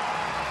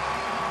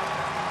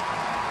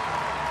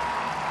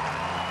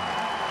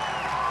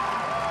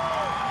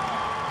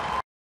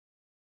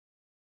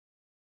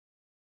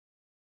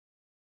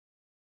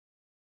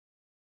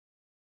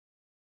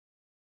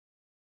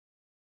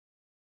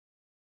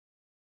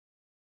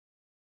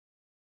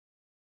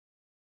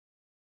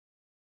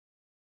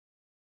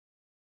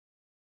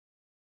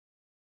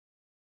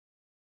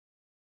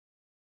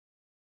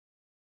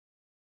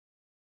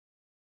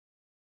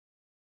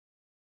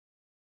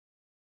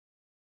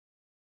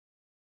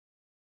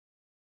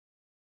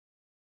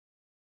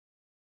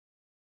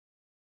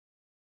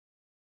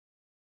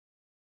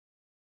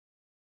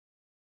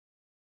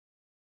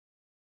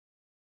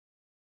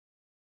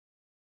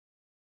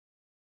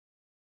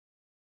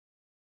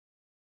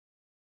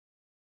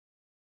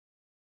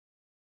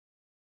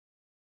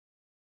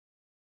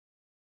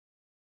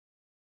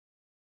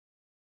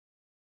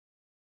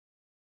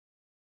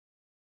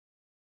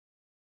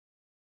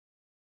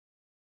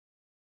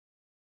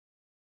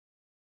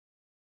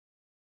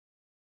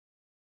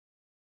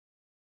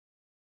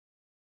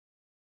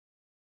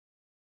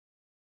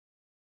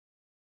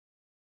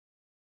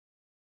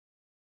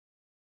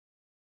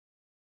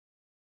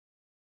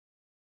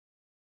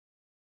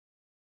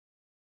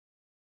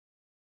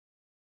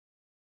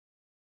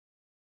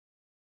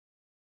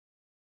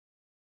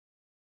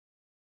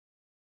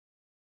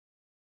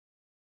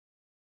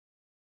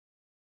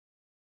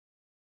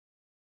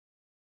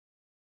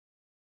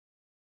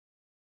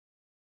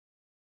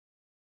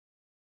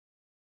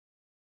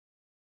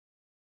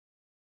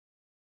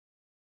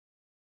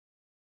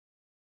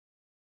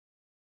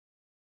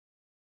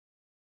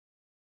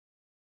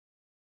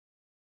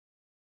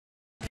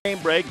 Game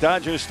break,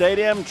 Dodger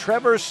Stadium.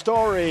 Trevor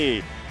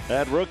Story,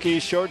 that rookie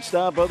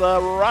shortstop of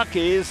the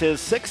Rockies, his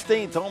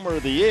 16th homer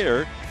of the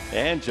year.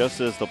 And just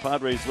as the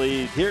Padres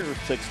lead here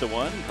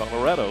 6-1,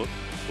 Colorado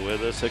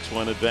with a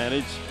 6-1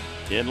 advantage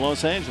in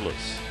Los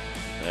Angeles.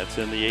 That's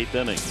in the 8th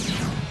inning.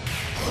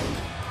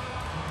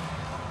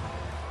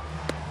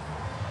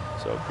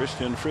 So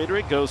Christian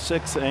Friedrich goes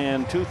 6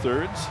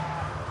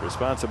 2/3,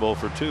 responsible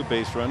for 2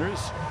 base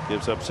runners,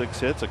 gives up 6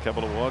 hits, a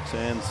couple of walks,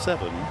 and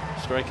 7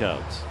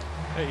 strikeouts.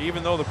 Hey,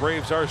 even though the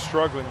Braves are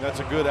struggling,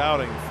 that's a good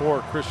outing for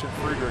Christian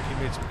Friedrich. He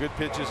made some good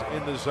pitches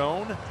in the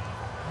zone.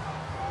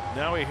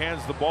 Now he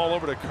hands the ball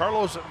over to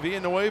Carlos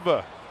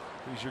Villanueva.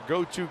 He's your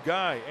go-to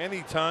guy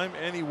anytime,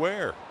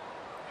 anywhere.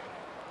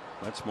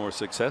 Much more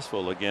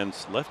successful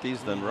against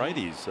lefties than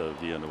righties,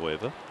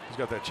 Villanueva. He's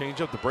got that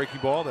changeup, the breaking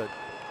ball that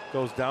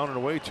goes down and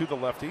away to the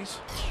lefties.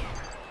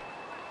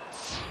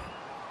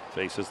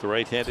 Faces the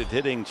right-handed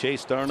hitting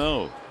Chase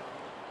Darno.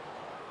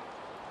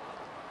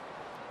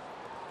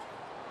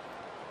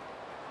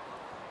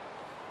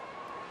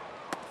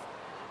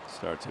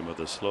 Starts him with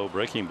a slow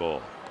breaking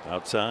ball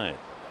outside.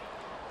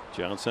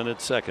 Johnson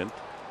at second.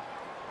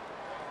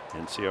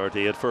 And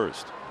Ciarte at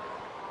first.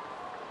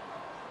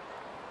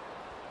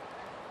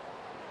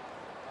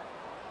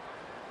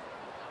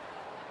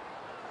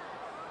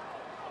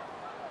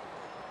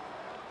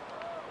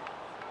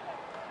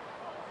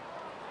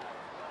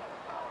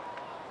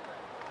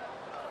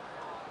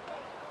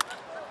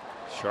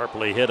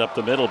 Sharply hit up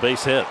the middle,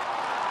 base hit.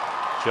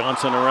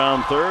 Johnson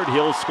around third,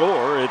 he'll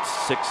score. It's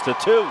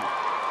 6-2.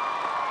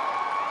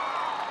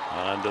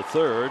 On to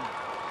third,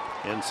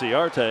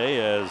 Inciarte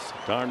as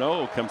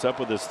d'Arnaud comes up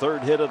with his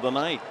 3rd hit of the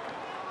night.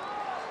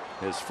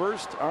 His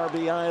first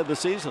RBI of the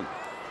season.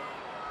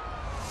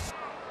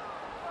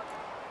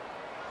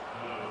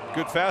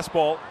 Good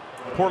fastball,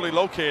 poorly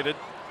located.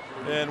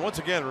 And once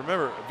again,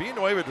 remember,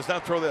 Villanueva does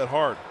not throw that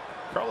hard.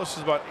 Carlos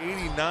is about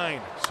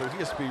 89, so he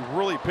has to be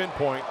really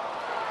pinpoint.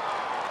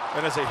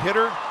 And as a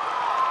hitter,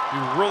 you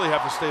really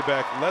have to stay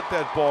back, let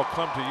that ball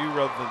come to you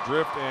rather than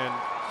drift, and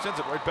sends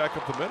it right back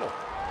up the middle.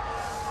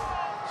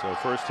 So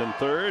 1st and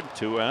 3rd,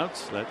 2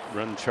 outs. That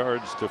run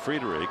charged to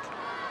Friedrich.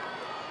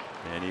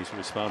 And he's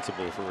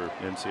responsible for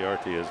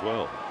Inciarte as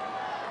well.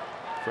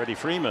 Freddie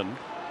Freeman,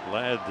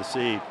 glad to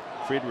see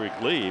Friedrich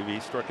leave. He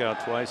struck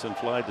out twice and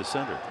flied to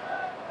center.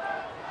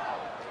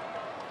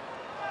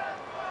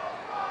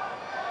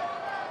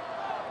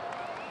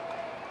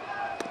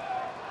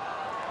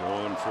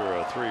 Going for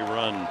a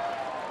 3-run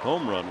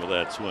home run with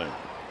that swing.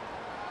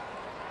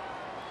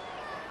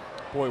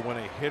 Boy, when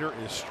a hitter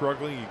is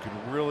struggling, you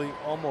can really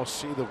almost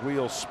see the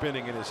wheels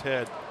spinning in his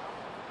head.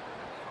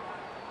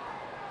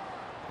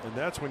 And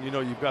that's when you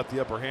know you've got the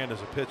upper hand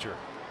as a pitcher.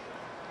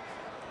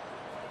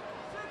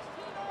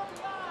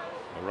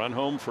 A run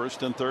home,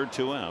 1st and 3rd,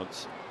 2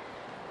 outs.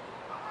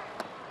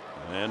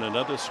 And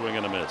another swing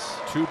and a miss.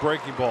 2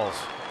 breaking balls.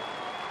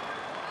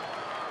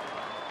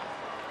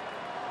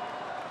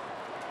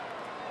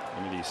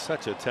 I mean, he's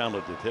such a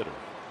talented hitter.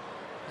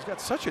 He's got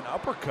such an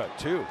uppercut,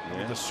 too. Yeah. I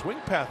mean, the swing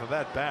path of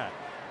that bat.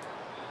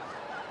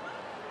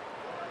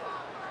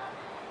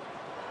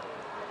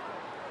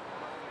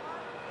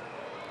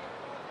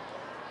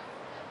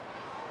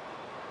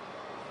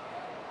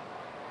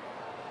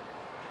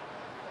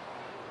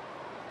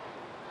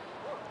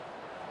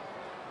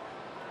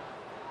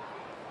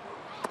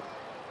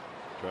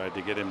 Tried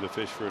to get him to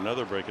fish for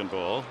another breaking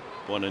ball.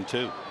 1 and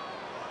 2.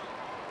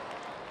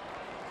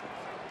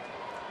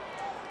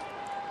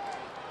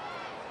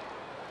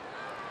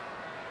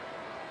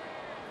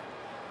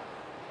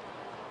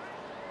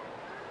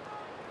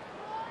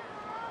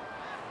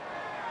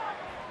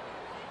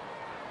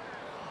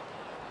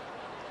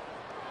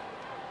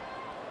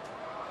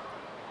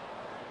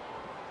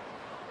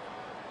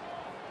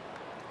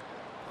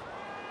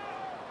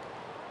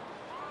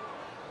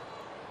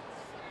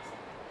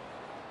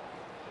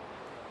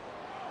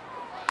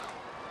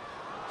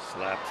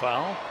 Slap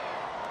foul.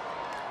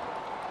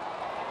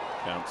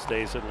 Count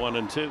stays at 1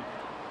 and 2.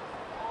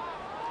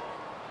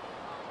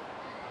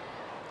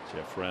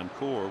 Jeff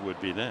Rancourt would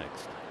be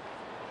next.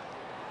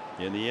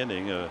 In the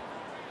inning, a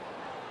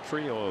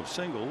trio of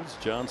singles: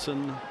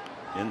 Johnson,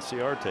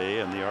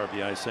 Inciarte, and the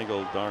RBI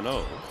single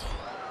d'Arnaud.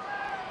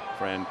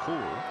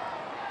 Rancourt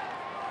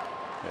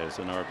has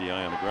an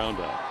RBI on the ground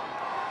out.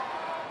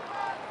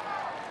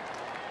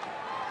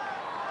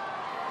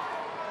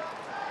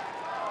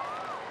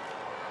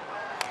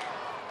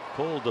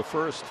 Pulled the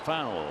first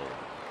foul.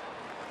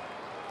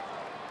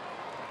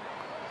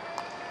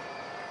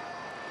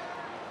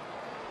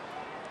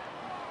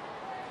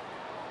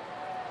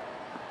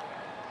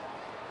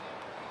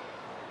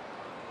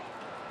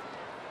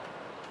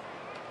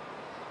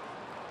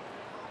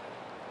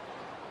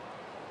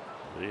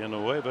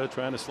 Villanueva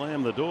trying to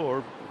slam the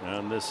door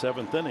on this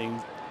 7th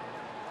inning.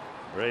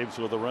 Braves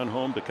with a run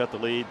home to cut the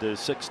lead to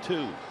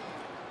 6-2.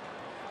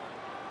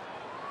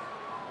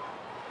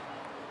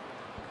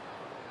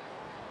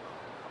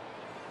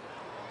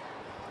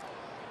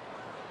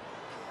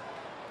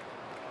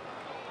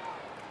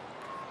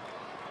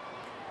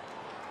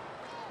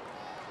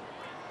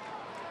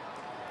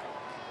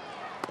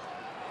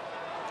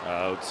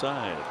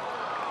 Outside.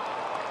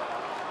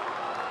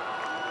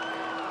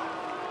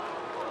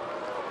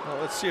 Well,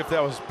 let's see if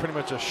that was pretty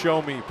much a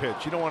show me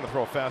pitch. You don't want to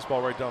throw a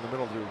fastball right down the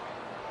middle to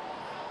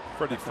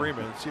Freddie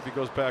Freeman. See if he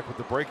goes back with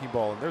the breaking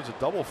ball. And there's a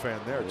double fan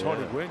there. Yeah.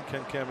 Tony Gwynn,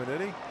 Ken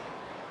Caminiti.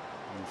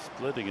 He's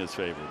splitting his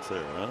favorites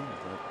there, huh?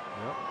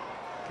 Yep.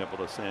 A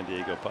couple of San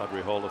Diego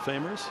Padre Hall of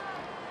Famers.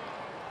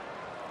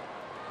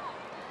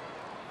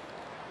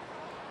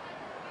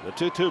 The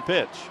 2-2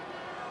 pitch.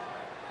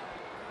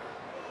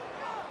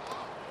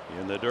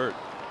 In the dirt.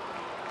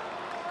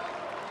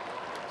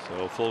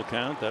 So full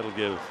count. That'll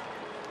give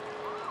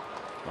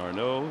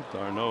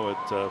d'Arnaud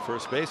at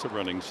first base a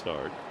running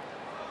start.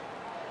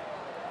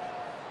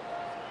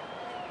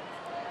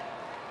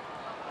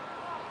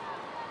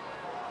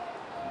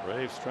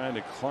 Braves trying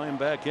to climb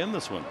back in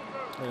this one.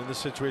 And in this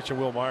situation,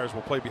 Will Myers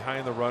will play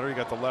behind the runner. You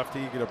got the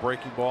lefty, you get a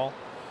breaking ball.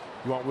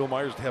 You want Will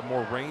Myers to have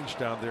more range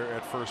down there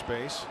at first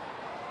base.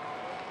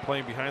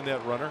 Playing behind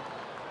that runner.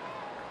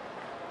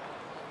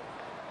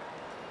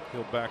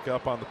 He'll back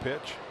up on the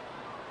pitch.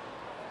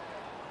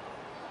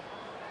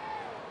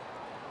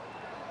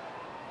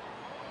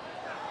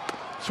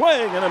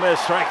 Swing and a miss,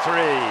 strike 3.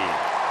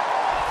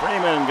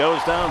 Freeman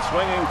goes down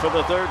swinging for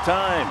the 3rd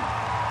time.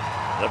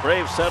 The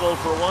Braves settle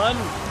for 1.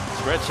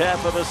 Stretch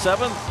half of the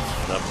 7th.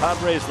 The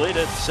Padres lead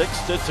it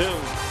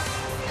 6-2.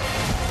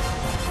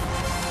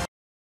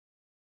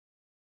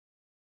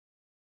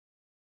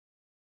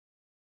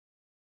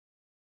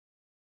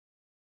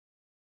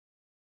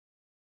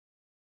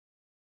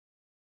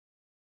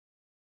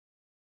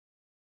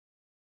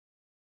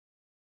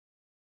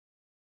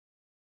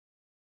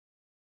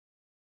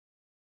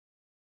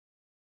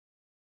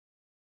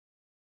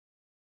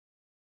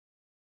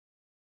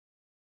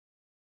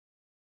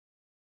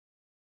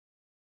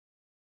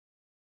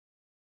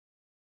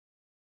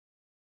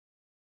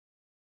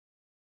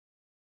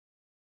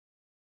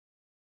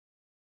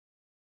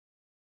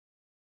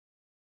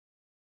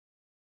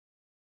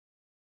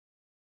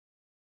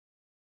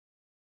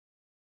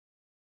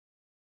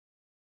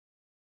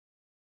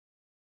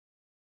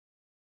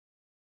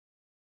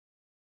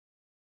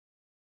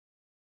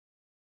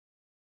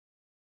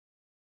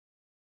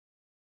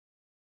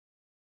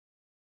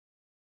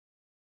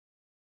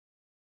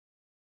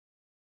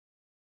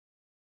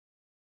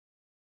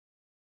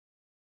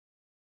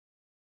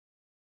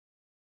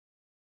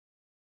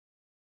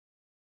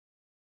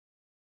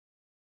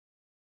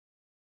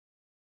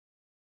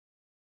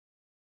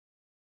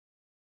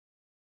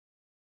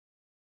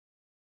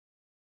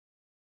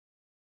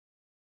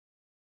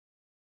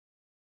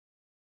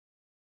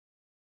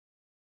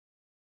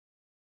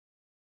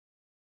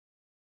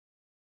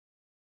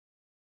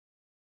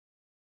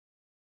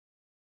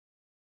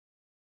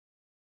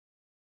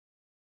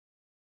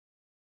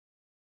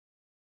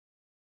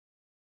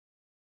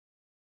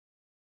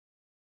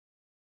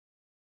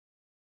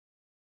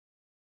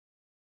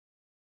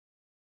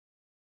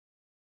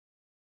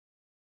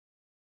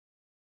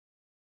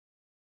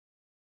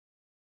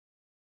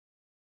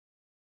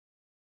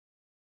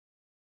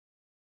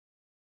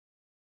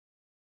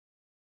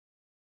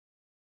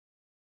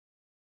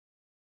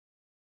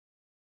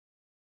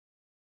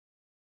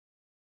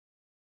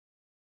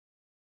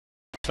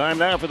 Time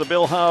now for the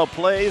Bill Howe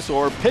plays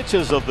or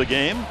pitches of the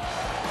game.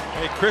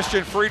 Hey,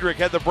 Christian Friedrich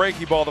had the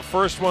breaking ball. The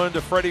first one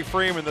to Freddie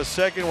Freeman. The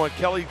second one,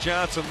 Kelly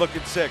Johnson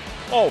looking sick.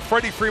 Oh,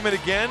 Freddie Freeman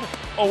again?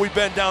 Oh, we've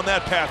been down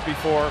that path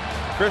before.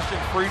 Christian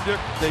Friedrich,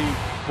 the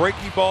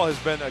breaking ball has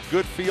been a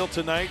good feel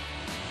tonight.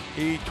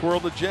 He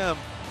twirled the gem.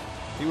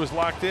 He was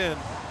locked in.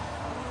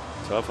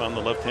 Tough on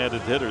the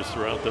left-handed hitters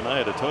throughout the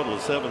night. A total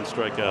of 7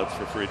 strikeouts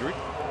for Friedrich.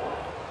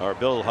 Our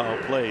Bill Howe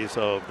plays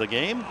of the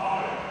game.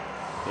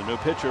 The new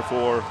pitcher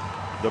for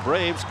the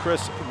Braves,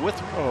 Chris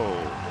Withrow.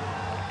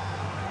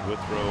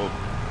 Withrow,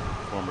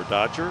 former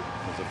Dodger,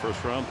 was a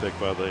first-round pick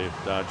by the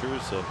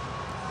Dodgers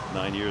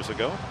 9 years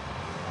ago.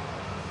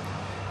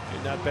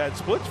 And not bad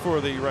splits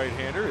for the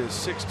right-hander. His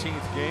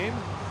 16th game.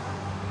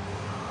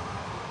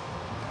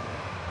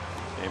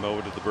 Came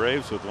over to the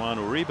Braves with Juan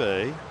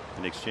Uribe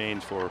in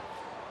exchange for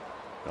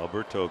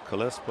Alberto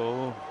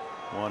Calespo,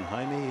 Juan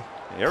Jaime,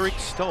 Eric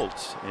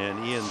Stoltz,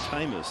 and Ian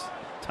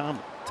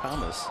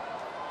Thomas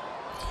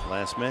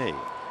last May.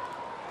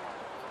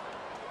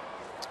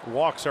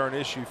 Walks are an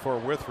issue for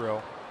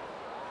Withrow.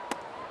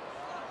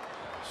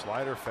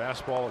 Slider,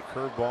 fastball, a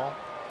curveball.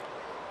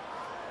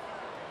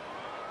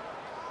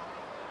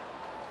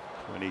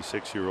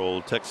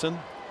 26-year-old Texan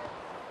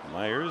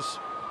Myers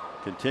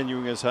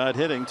continuing his hot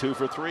hitting, 2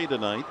 for 3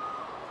 tonight.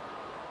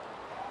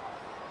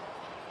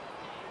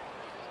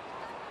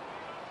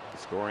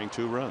 Scoring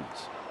 2 runs.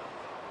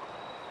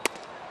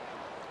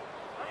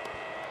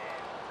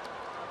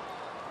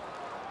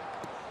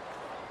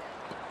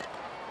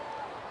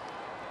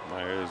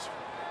 Myers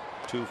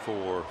 2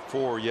 for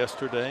 4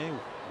 yesterday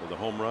with a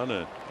home run,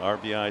 an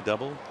RBI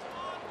double.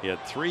 He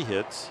had 3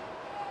 hits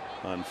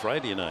on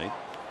Friday night.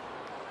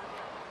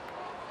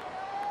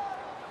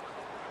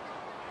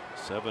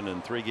 7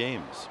 in 3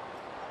 games.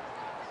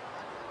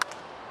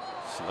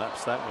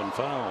 Slaps that one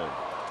foul.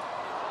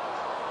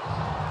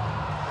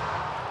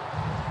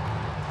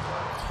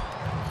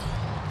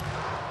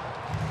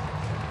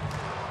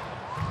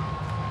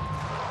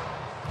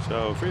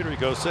 So Friedrich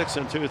goes 6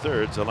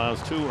 2/3,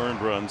 allows 2 earned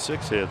runs,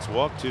 6 hits,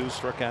 walked 2,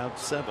 struck out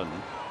 7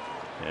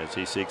 as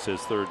he seeks his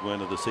 3rd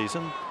win of the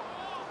season.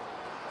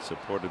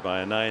 Supported by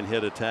a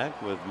 9-hit attack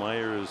with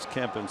Myers,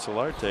 Kemp, and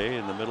Solarte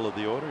in the middle of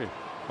the order,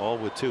 all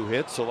with 2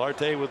 hits.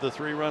 Solarte with a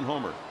 3-run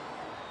homer.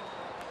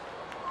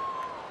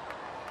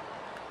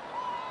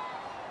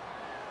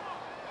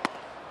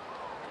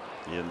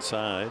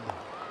 Inside,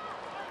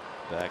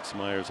 backs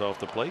Myers off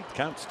the plate,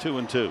 counts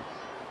 2-2.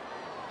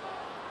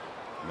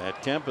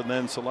 Matt Kemp and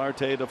then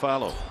Solarte to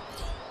follow.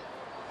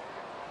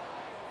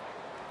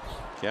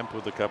 Kemp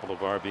with a couple of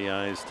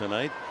RBIs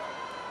tonight.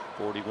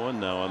 41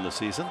 now on the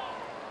season.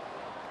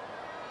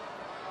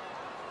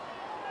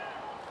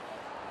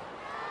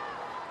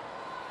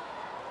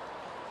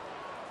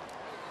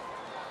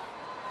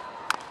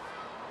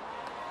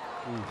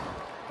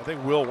 I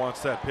think Will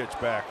wants that pitch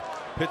back.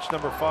 Pitch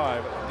number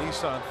 5,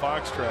 Nissan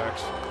Fox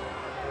Tracks.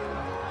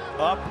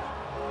 Up,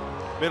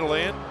 middle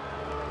in.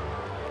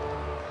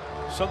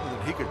 Something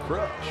that he could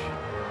crush.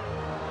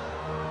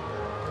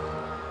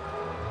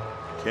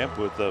 Kemp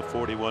with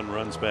 41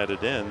 runs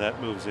batted in. That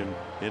moves him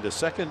into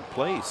 2nd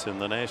place in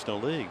the National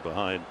League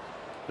behind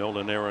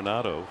Nolan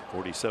Arenado.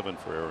 47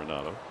 for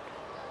Arenado.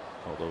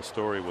 Although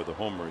Story with a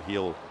homer,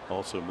 he'll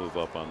also move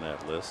up on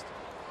that list.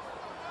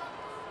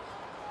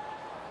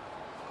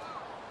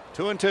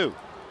 2-2.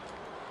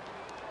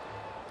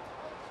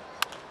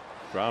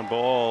 Ground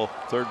ball,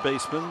 3rd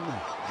baseman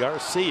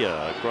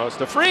Garcia across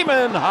to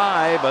Freeman,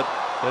 high, but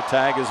the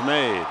tag is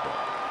made.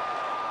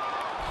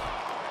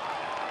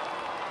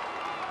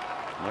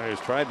 Myers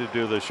tried to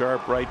do the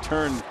sharp right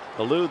turn,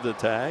 elude the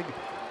tag,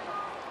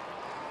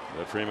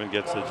 but Freeman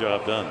gets the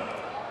job done.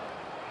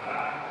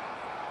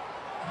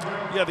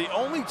 Yeah, the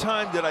only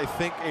time that I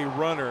think a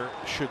runner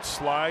should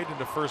slide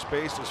into first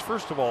base is,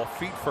 first of all,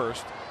 feet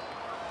first.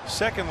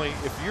 Secondly,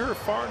 if you're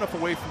far enough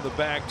away from the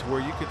bag to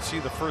where you can see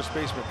the first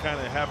baseman kind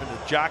of having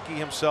to jockey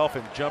himself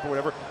and jump or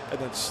whatever, and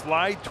then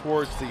slide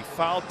towards the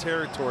foul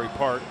territory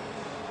part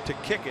to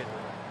kick it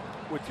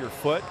with your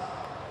foot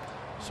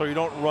so you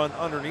don't run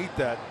underneath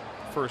that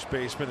first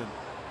baseman and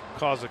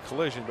cause a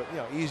collision. But, you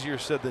know, easier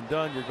said than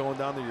done. You're going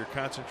down there, you're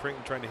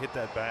concentrating, trying to hit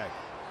that bag.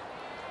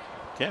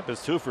 Kemp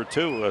is 2 for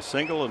 2, a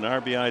single, an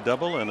RBI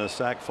double, and a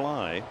sac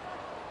fly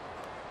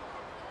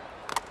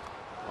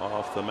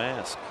off the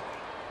mask.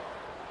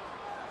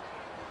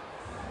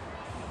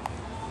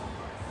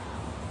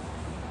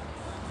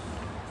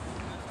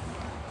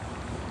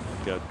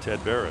 Got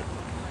Ted Barrett.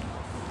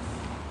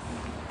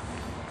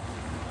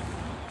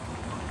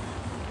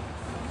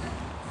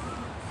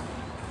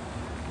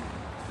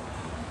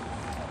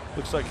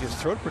 Looks like his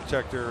throat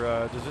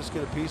protector. Does this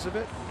get a piece of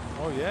it?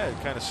 Oh yeah, it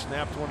kind of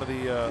snapped one of the.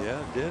 Yeah,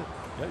 it did.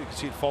 Yeah, you can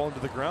see it fall into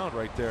the ground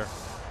right there.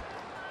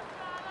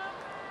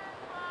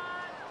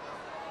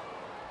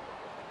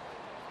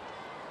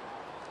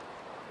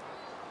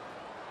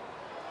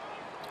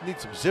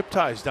 Need some zip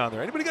ties down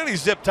there. Anybody got any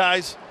zip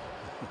ties?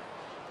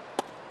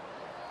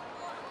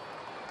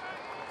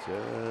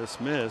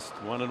 Just missed.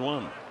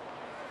 1-1.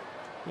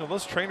 You know,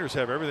 those trainers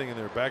have everything in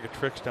their bag of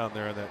tricks down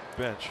there on that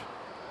bench.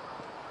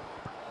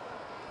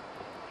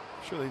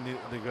 I'm sure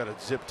they got a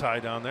zip tie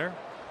down there.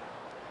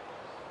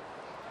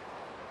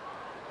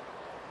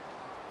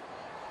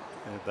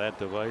 And that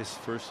device,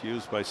 first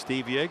used by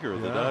Steve Yeager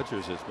of the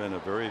Dodgers, has been a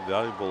very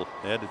valuable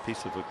added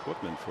piece of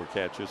equipment for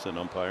catchers and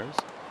umpires.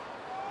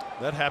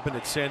 That happened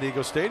at San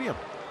Diego Stadium.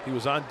 He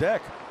was on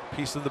deck.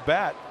 Piece of the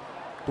bat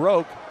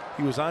broke.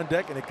 He was on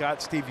deck, and it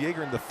got Steve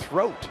Yeager in the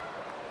throat.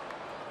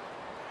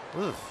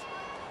 Ugh.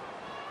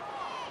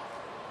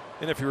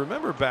 And if you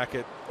remember back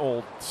at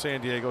old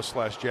San Diego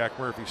 / Jack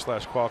Murphy /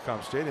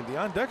 Qualcomm Stadium, the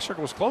on-deck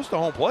circle was close to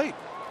home plate.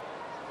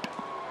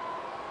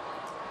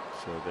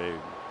 So they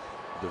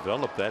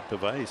developed that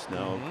device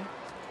now.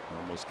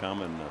 Almost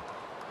common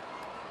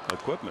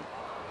equipment.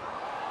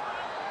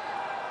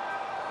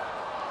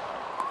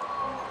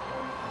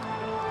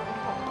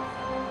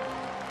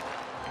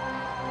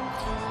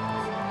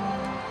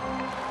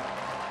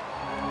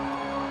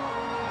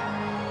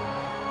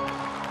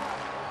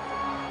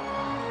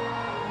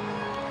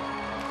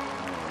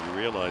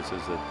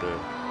 Realizes that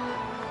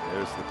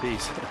there's the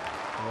piece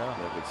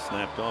that was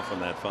snapped off on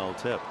that foul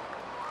tip.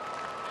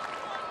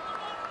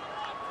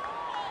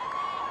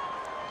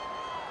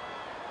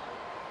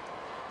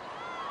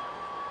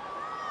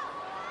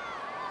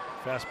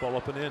 Fastball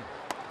up and in.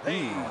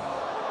 Hey,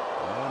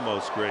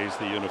 almost grazed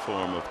the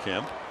uniform of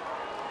Kemp.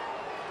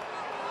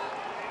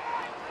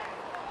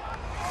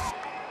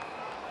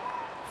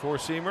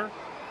 Four-seamer.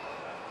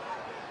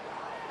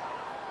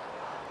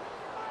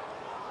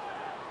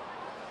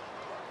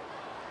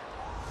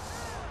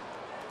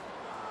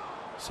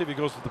 See if he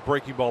goes with the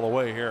breaking ball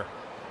away here.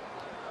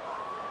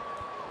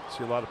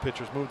 See a lot of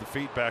pitchers move the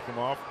feet, back him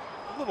off.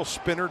 A little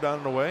spinner down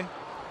and away.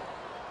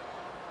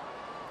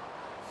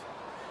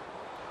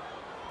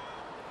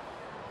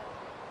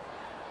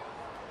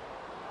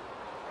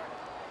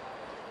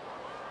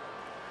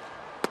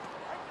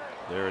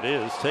 There it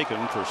is,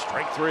 taken for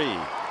strike 3.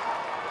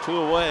 2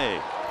 away.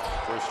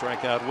 First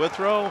strikeout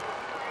Withrow.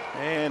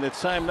 And it's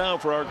time now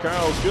for our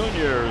Carl's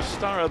Jr.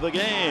 star of the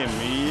game,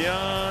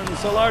 Yan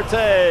Solarte.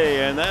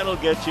 And that'll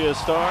get you a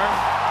star.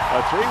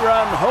 A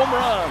 3-run home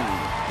run.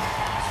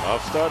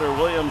 Off starter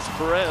Williams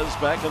Perez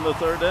back in the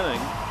 3rd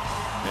inning.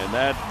 And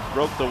that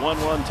broke the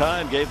 1-1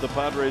 tie, gave the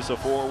Padres a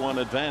 4-1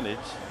 advantage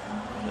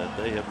that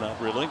they have not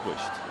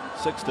relinquished.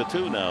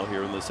 6-2 now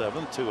here in the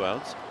 7th, 2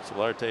 outs.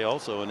 Solarte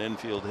also an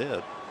infield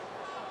hit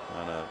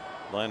on a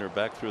liner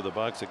back through the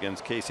box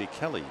against Casey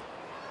Kelly.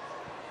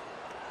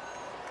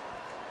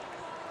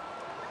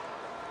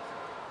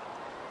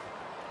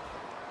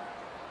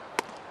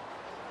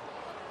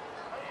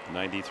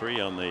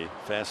 .93 on the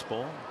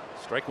fastball.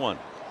 Strike 1.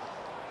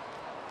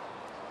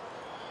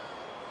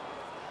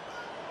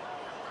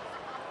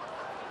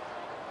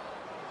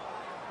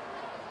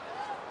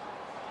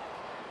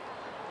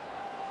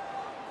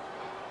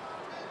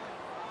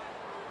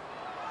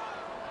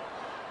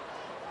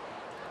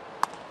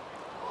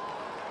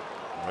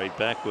 Right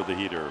back with the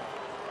heater.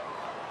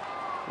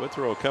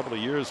 Withrow a couple of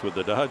years with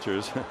the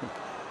Dodgers.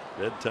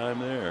 Bedtime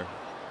there.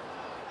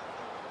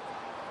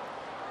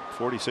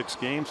 46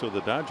 games with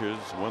the Dodgers,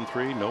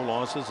 1-3, no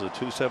losses, a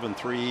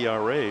 2.73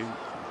 ERA.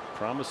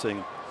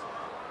 Promising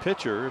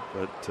pitcher,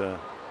 but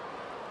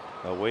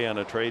away on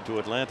a trade to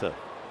Atlanta.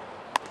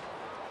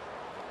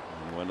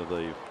 And one of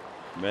the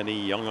many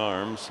young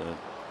arms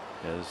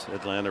as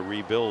Atlanta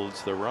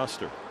rebuilds their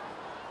roster.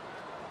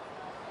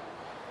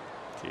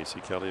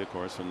 Casey Kelly, of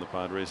course, from the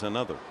Padres,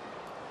 another.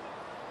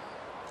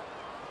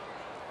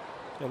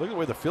 Yeah, look at the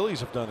way the Phillies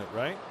have done it,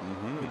 right?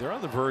 I mean, they're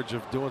on the verge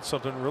of doing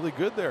something really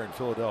good there in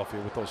Philadelphia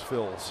with those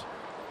Phils.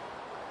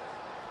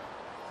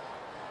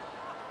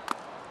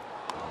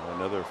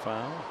 Another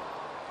foul.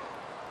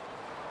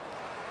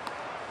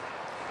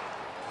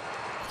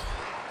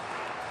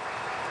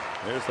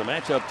 There's the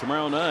matchup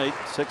tomorrow night,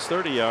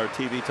 6:30 our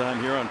TV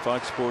time here on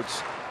Fox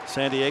Sports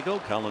San Diego.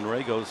 Colin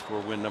Ray goes for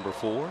win number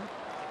 4.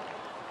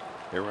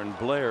 Aaron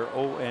Blair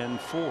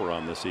 0-4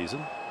 on the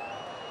season.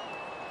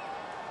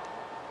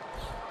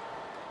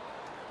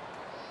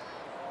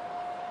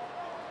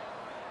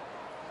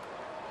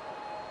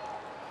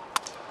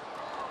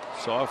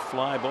 Soft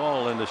fly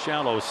ball in the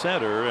shallow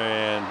center,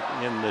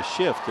 and in the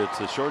shift it's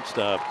the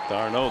shortstop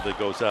d'Arnaud that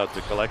goes out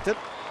to collect it.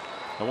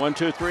 A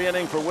 1-2-3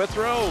 inning for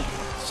Withrow.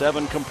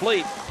 7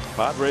 complete.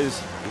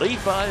 Padres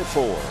lead by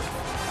 4.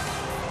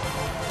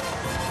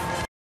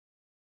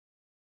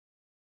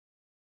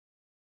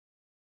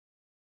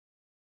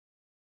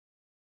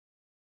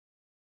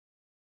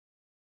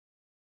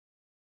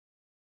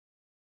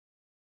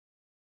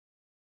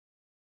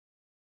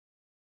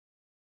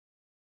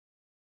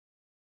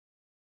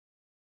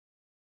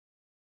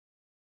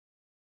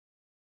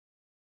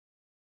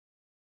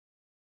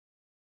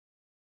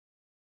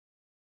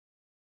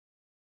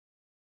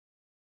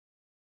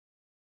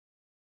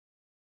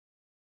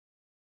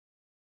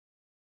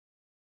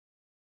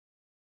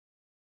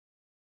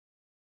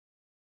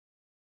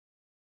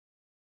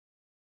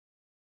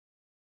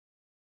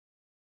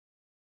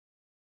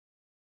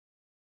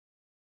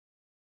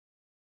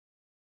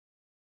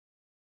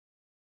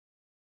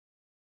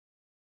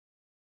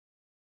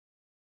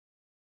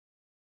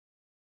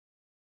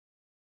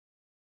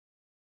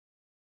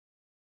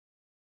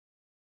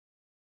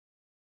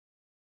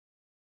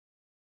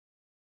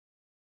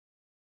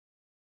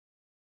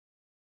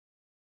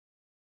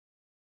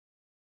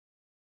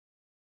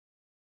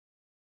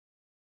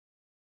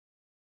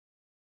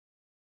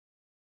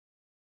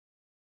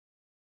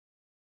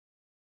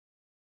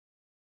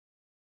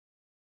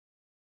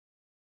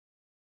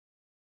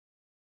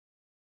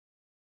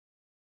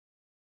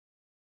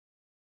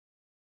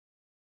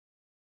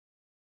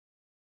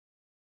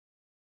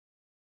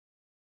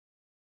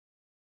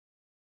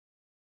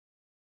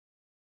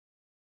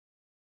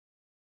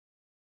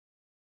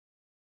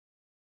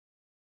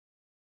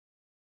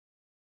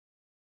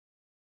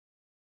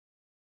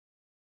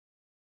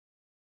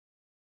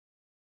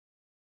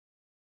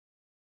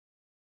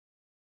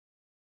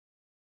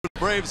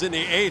 Braves in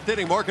the 8th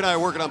inning. Mark and I are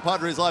working on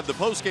Padres Live, the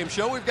postgame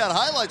show. We've got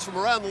highlights from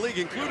around the league,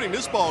 including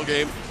this ball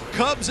game.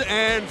 Cubs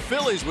and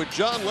Phillies with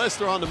John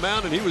Lester on the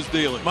mound, and he was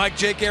dealing.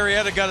 Jake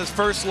Arrieta got his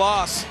first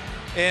loss.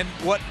 And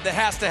what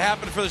has to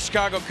happen for the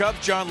Chicago Cubs,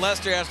 John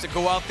Lester has to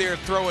go out there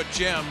and throw a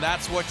gem.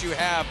 That's what you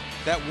have,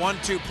 that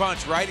 1-2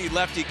 punch,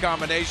 righty-lefty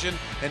combination.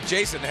 And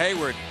Jason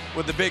Hayward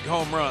with the big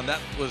home run. That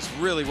was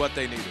really what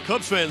they needed.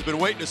 Cubs fans been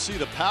waiting to see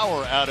the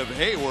power out of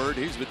Hayward.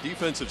 He's the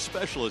defensive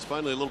specialist.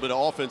 Finally, a little bit of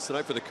offense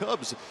tonight for the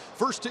Cubs.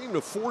 First team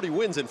to 40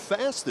 wins and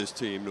fastest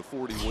team to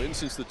 40 wins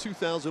since the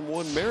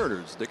 2001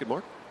 Mariners. Dick and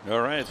Mark.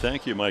 All right.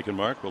 Thank you, Mike and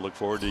Mark. We'll look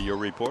forward to your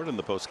report in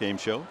the postgame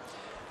show.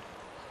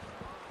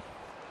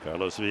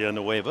 Carlos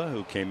Villanueva,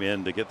 who came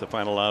in to get the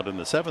final out in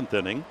the 7th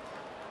inning,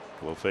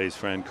 will face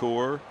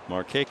Francoeur,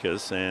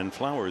 Markakis, and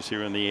Flowers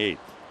here in the 8th.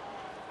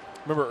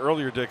 Remember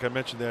earlier, Dick, I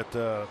mentioned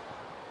that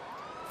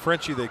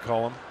Frenchie, they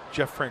call him.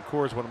 Jeff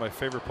Francoeur is one of my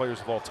favorite players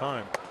of all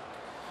time.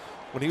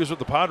 When he was with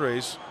the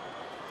Padres,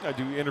 I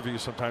do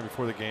interviews sometime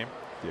before the game.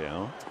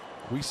 Yeah.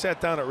 We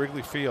sat down at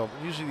Wrigley Field.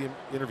 Usually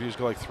the interviews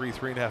go like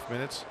 3.5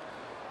 minutes.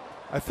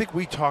 I think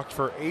we talked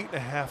for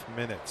 8.5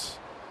 minutes.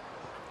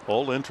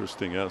 All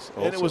interesting, yes.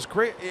 Also. And it was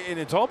great, and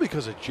it's all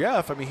because of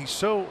Jeff. I mean, he's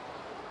so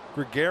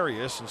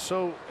gregarious and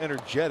so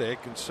energetic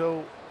and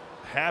so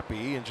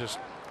happy and just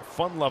a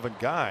fun-loving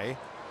guy.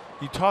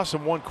 You toss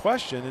him one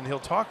question, and he'll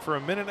talk for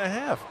 1.5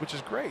 minutes, which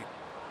is great.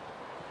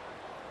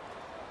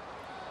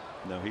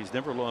 No, he's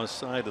never lost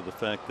sight of the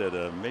fact that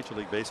a Major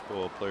League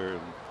Baseball player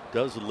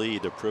does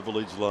lead a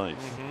privileged life.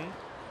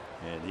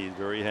 Mm-hmm. And he's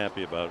very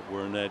happy about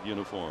wearing that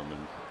uniform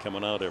and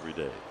coming out every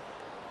day.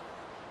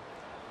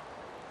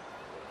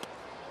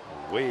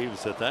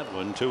 Waves at that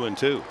one,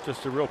 2-2.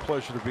 Just a real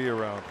pleasure to be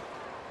around.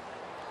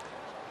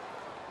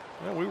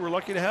 Well, we were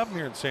lucky to have him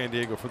here in San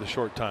Diego for the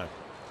short time.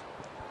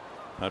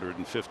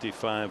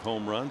 155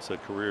 home runs, a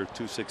career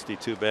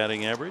 .262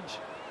 batting average.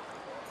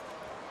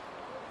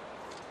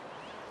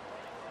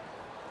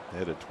 They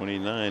had a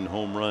 29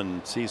 home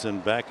run season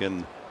back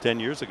in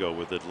 10 years ago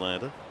with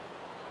Atlanta.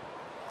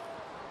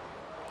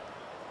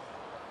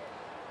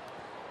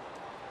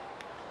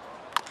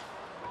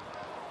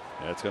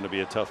 That's going to be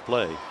a tough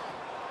play.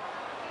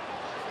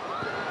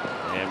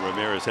 And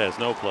Ramirez has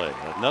no play.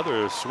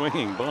 Another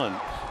swinging bunt.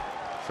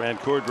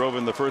 Francoeur drove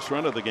in the first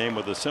run of the game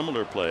with a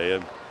similar play,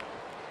 and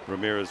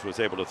Ramirez was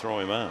able to throw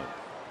him out.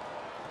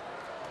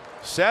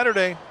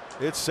 Saturday.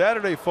 It's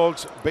Saturday,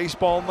 folks.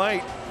 Baseball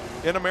night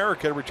in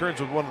America returns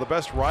with one of the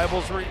best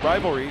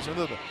rivalries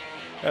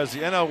as the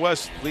NL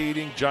West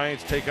leading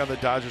Giants take on the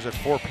Dodgers at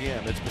 4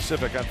 p.m. It's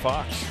Pacific on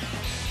Fox.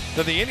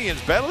 Then the Indians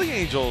battle the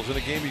Angels in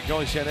a game you can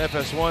only see on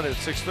FS1 at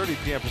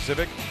 6:30 p.m.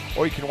 Pacific,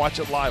 or you can watch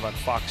it live on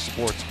Fox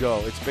Sports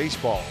Go. It's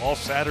baseball all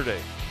Saturday.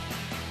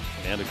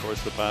 And of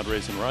course, the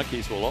Padres and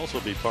Rockies will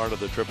also be part of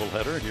the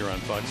triple-header here on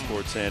Fox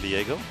Sports San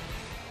Diego.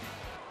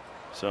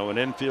 So an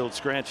infield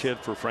scratch hit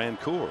for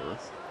Francoeur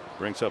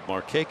brings up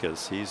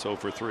Markakis. He's 0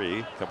 for 3,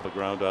 a couple of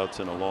ground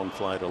outs and a long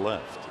fly to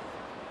left.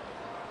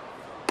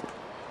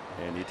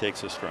 And he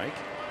takes a strike.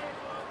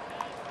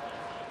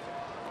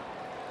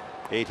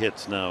 8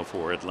 hits now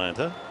for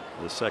Atlanta,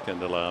 the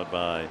second allowed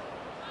by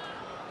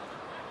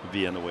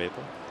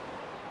Villanueva.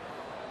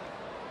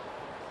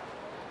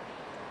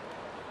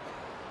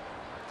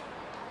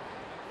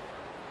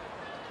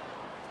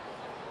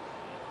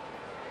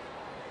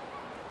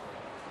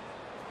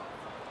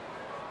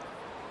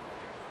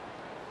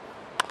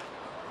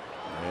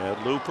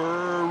 And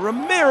Looper,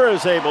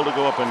 Ramirez able to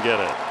go up and get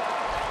it.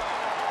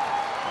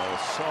 A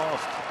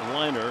soft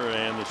liner,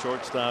 and the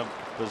shortstop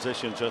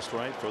position just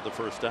right for the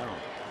first down.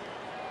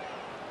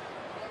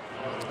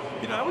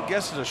 You know, I would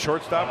guess as a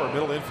shortstop or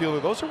middle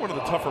infielder, those are one of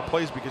the tougher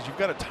plays because you've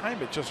got to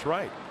time it just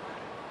right.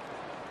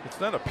 It's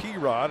not a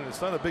P-rod and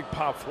it's not a big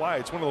pop fly.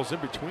 It's one of those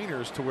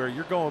in-betweeners to where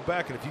you're going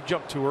back, and if you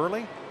jump too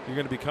early, you're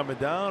going to be coming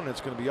down and it's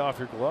going to be off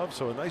your glove.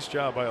 So a nice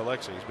job by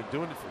Alexei. He's been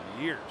doing it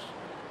for years.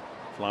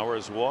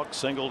 Flowers walked,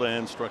 singled,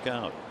 and struck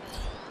out.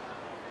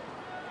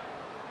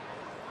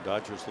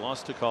 Dodgers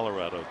lost to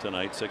Colorado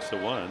tonight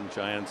 6-1.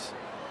 Giants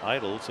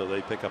idled, so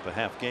they pick up a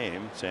half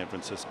game. San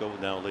Francisco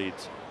now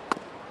leads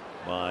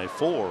by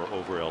 4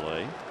 over LA.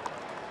 Boy,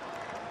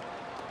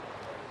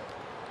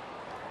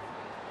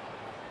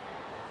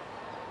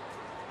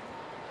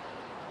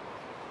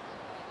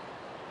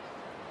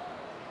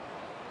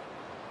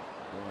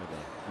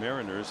 the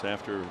Mariners,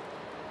 after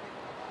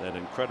that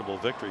incredible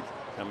victory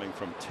coming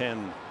from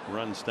 10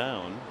 runs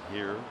down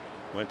here,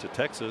 went to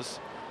Texas,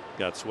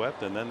 got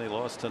swept, and then they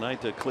lost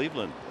tonight to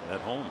Cleveland at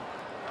home.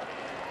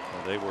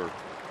 They were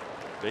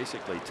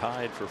basically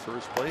tied for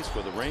first place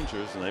with the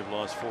Rangers, and they've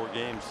lost 4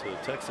 games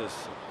to Texas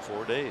in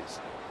 4 days.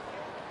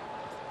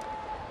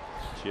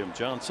 Jim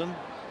Johnson,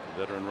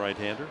 veteran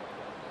right-hander.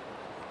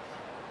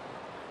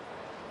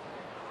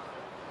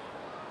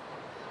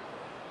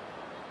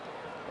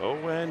 Oh,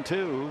 and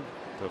 2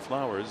 to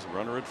Flowers,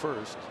 runner at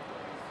first.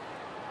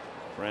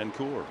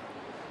 Francoeur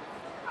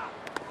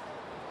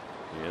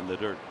in the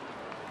dirt.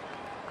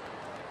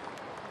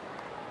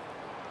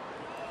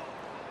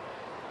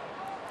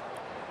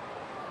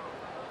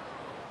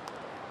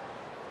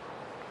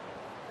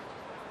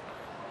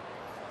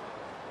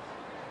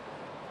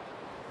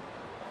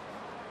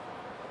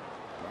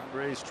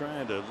 Padres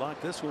trying to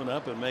lock this one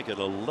up and make it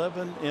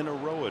 11 in a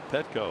row at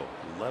Petco.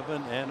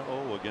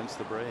 11-0 against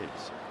the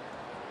Braves.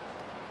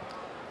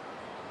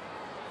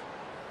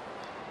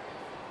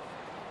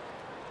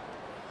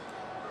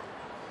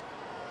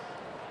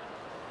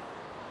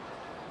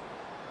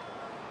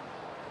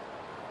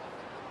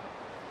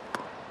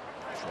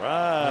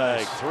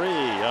 Strike three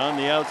on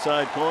the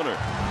outside corner.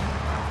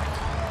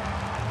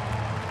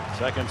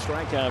 Second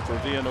strikeout for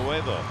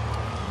Villanueva.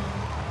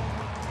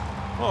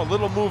 Well, a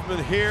little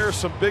movement here,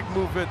 some big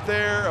movement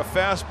there, a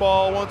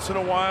fastball once in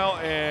a while,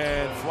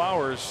 and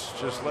Flowers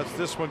just lets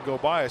this one go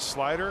by. A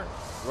slider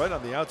right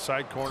on the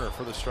outside corner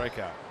for the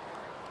strikeout.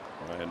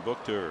 Ryan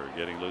Buchter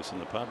getting loose in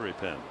the Padre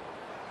pen.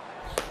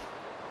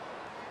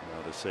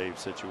 Not a save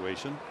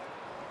situation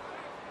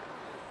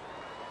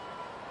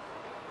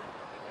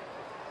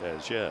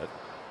as yet.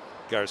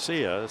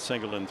 Garcia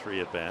single in 3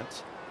 at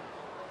bats.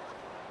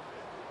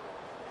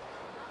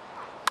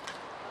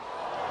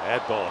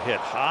 That ball hit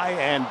high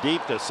and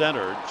deep to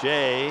center.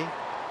 Jay,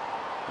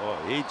 oh,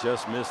 he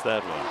just missed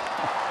that one.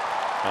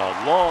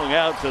 A long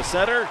out to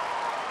center.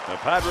 The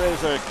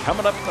Padres are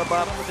coming up the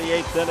bottom of the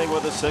 8th inning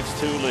with a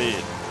 6-2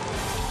 lead.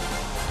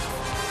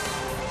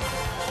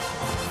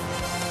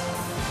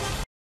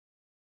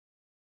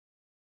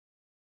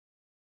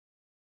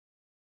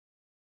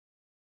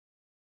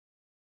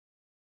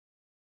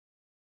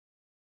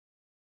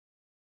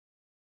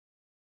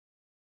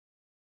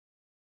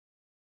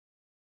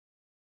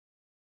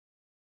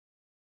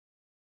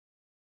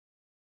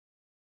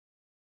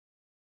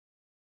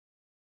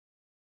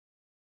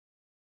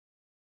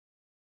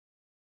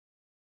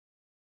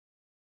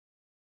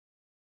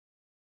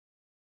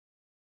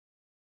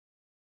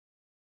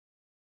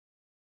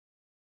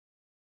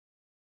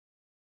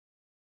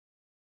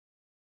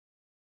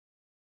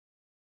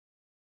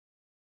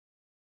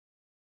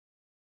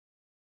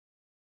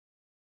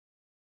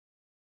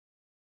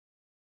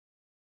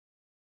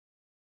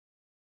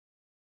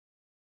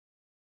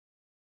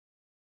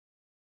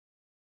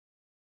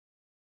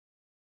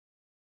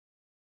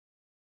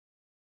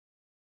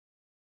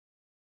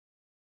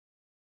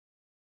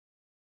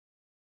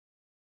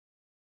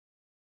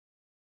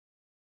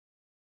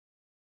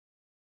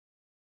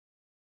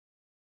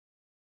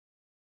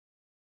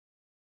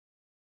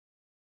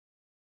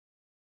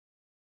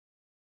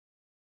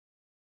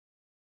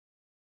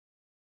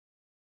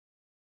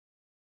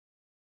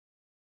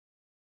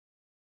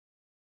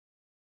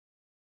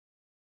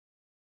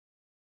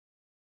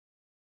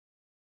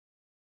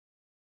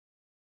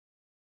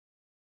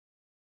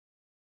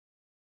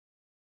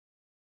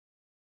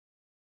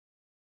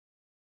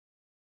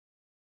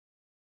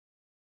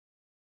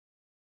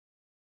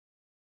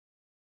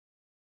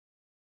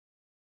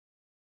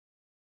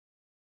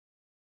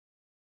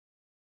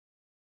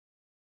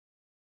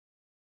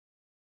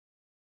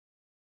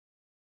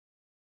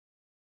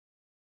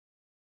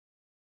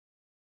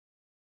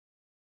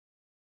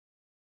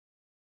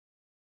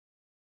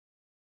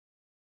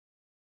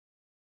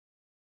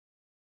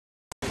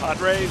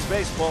 Padres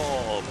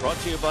baseball brought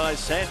to you by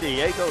San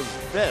Diego's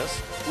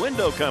best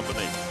window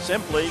company,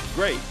 Simply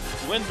Great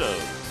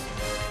Windows.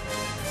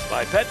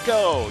 By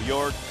Petco,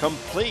 your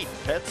complete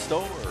pet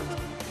store.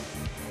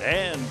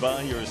 And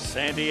by your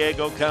San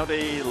Diego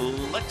County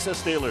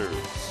Lexus dealers.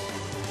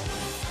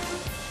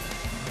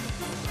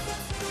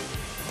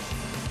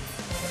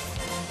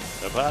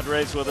 The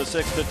Padres with a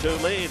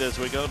 6-2 lead as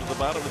we go to the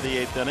bottom of the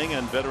 8th inning,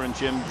 and veteran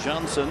Jim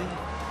Johnson,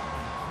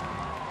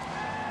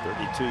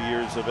 32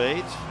 years of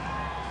age.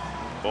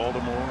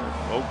 Baltimore,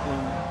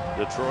 Oakland,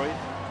 Detroit.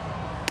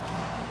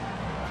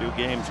 A few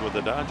games with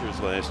the Dodgers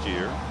last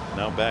year.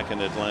 Now back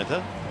in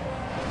Atlanta.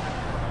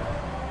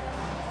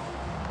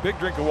 Big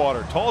drink of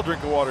water, tall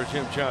drink of water,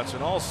 Jim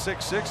Johnson. All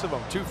six of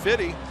them,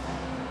 250.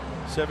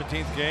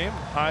 17th game,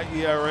 high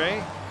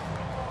ERA.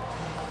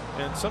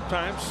 And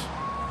sometimes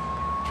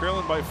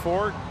trailing by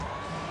 4,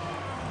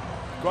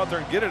 go out there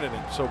and get it in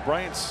him. So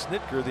Brian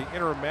Snitker, the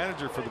interim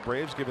manager for the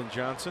Braves, giving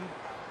Johnson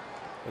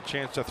a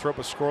chance to throw up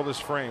a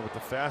scoreless frame with the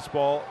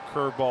fastball,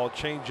 curveball,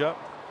 changeup.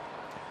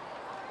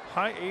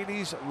 High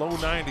 80s, low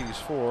 90s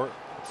for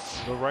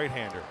the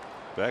right-hander.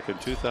 Back in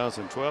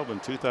 2012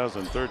 and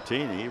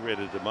 2013, he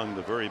rated among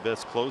the very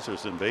best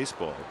closers in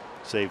baseball.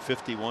 Saved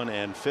 51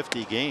 and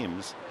 50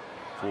 games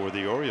for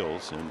the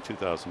Orioles in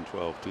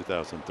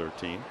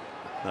 2012-2013.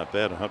 Not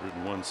bad,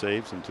 101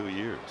 saves in 2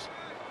 years.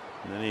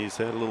 And then he's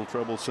had a little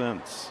trouble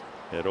since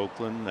at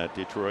Oakland, at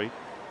Detroit.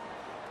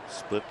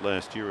 Split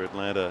last year,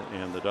 Atlanta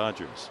and the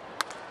Dodgers.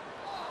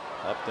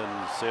 Upton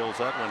sails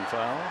that one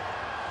foul.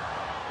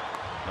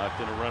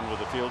 Knocked in a run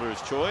with a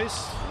fielder's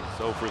choice. He's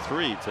 0 for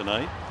 3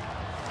 tonight.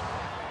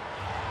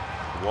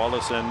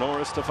 Wallace and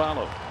Norris to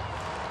follow.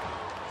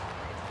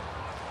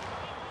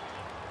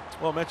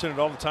 Well, I mention it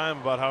all the time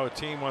about how a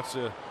team wants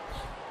to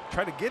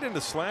try to get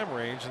into slam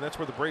range, and that's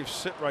where the Braves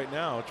sit right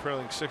now,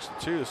 trailing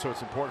 6-2. So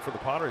it's important for the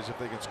Padres if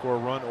they can score a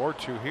run or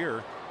two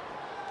here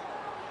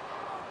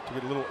to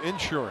get a little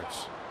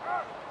insurance.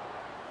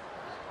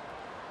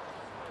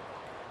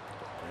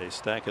 They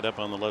stack it up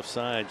on the left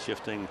side,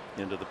 shifting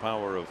into the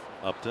power of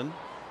Upton.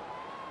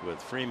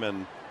 with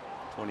Freeman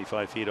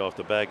 25 feet off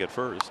the bag at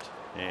first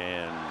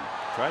and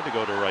tried to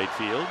go to right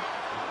field.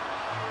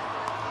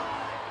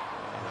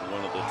 And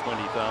one of the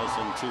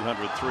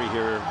 20,203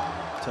 here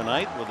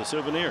tonight with a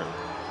souvenir.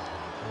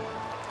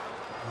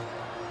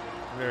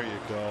 There you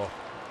go.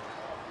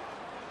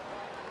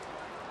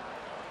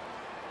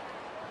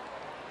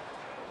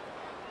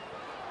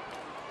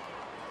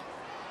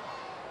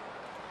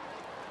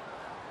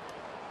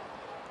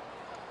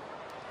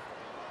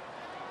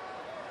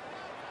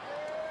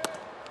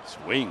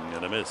 Swing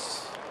and a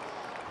miss.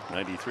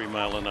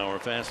 93-mile-an-hour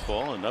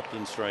fastball, and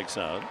Upton strikes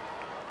out.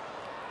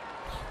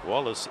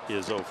 Wallace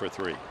is 0 for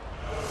 3.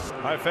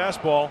 High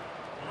fastball,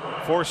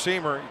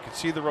 four-seamer. You can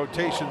see the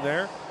rotation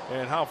there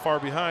and how far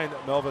behind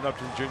Melvin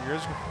Upton Jr.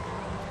 is.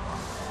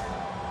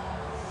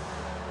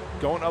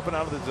 Going up and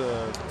out of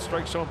the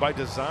strike zone by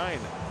design.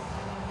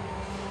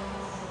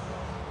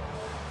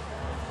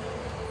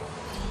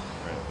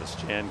 Travis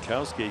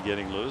Jankowski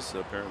getting loose.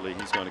 Apparently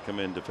he's going to come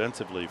in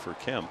defensively for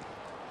Kemp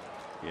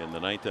in the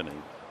 9th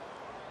inning.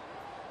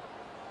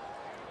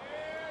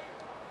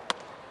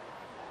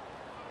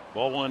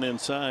 Ball one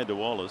inside to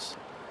Wallace.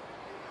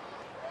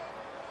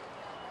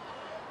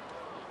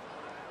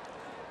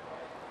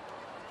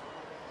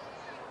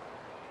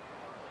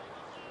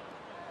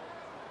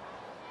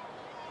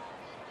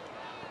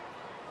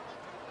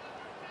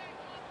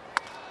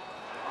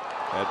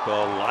 That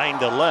ball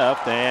lined to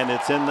left, and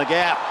it's in the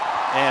gap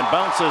and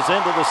bounces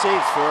into the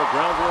seats for a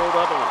ground rule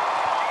double.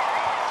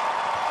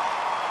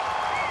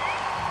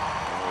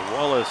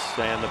 Wallace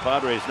and the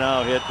Padres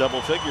now hit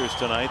double figures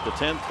tonight, the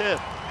 10th hit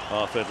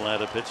off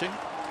Atlanta pitching.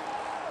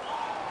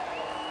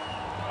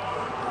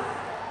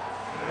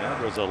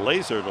 That was a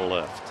laser to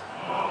left.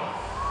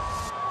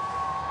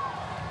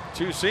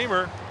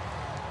 Two-seamer.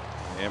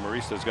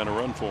 Amarista's going to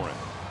run for him.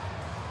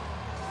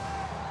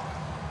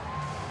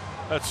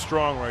 That's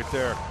strong right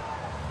there.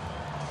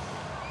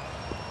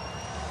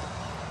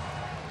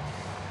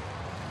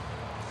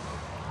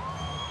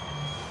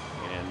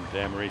 And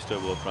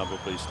Amarista will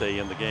probably stay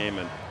in the game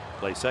and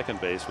play second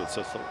base with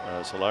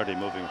Solardi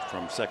moving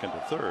from second to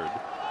third.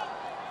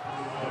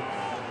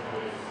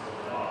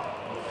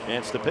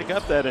 Chance to pick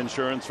up that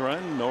insurance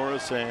run.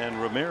 Norris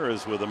and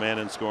Ramirez with a man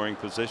in scoring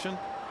position.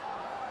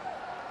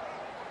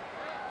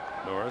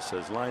 Norris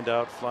has lined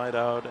out, flied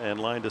out, and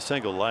lined a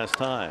single last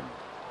time.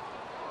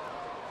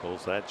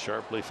 Pulls that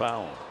sharply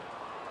foul.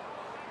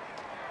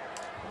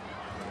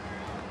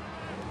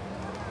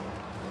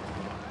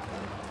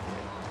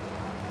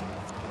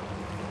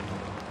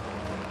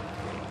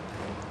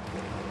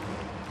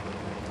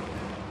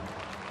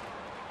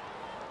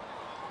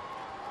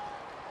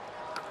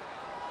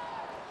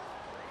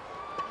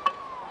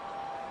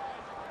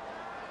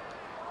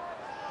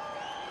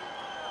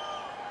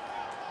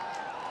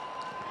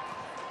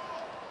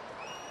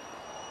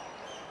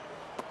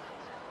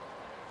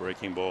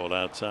 Breaking ball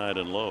outside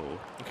and low.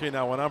 Okay,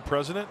 now when I'm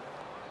president,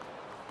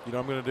 you know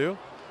what I'm going to do?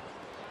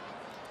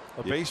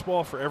 A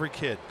baseball for every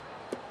kid.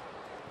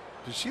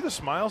 Do you see the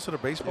smiles that a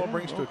baseball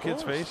brings to a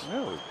kid's face?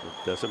 No, it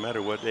doesn't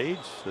matter what age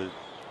the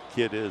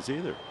kid is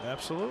either.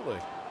 Absolutely.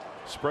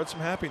 Spread some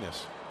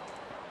happiness,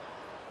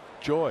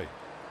 joy,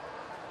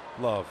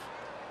 love.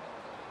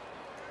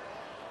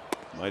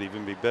 Might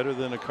even be better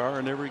than a car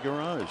in every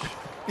garage.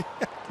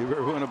 Give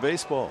everyone a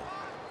baseball.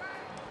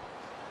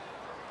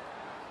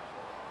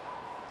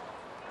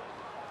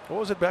 What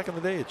was it back in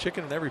the day? A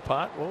chicken in every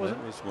pot? What was it?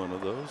 That was one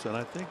of those. And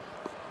I think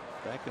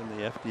back in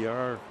the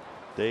FDR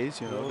days,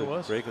 you know,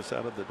 to break us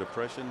out of the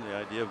Depression, the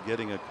idea of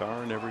getting a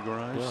car in every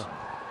garage. Yeah.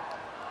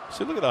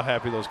 See, look at how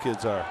happy those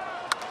kids are.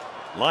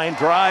 Line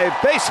drive,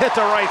 base hit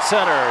to right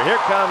center.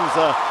 Here comes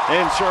the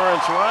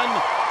insurance run.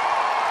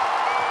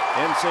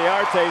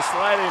 Inciarte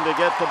sliding to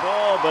get the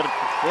ball, but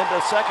into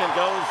second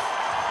goes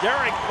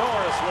Derek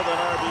Norris with an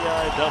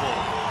RBI double.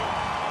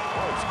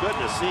 Oh, it's good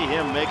to see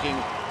him making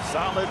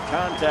solid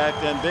contact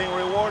and being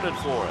rewarded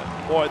for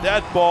it. Boy,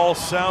 that ball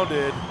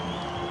sounded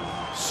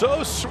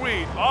so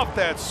sweet off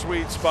that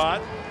sweet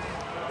spot.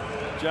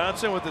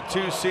 Johnson with the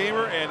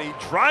two-seamer, and he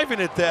driving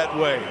it that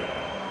way.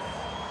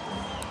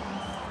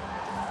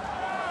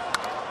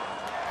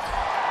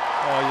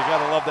 Oh, you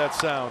got to love that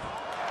sound.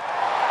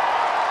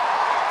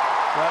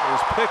 That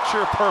was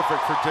picture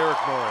perfect for Derek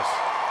Norris.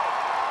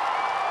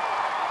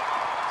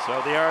 So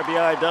the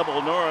RBI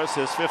double. Norris,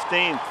 his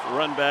 15th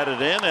run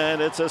batted in,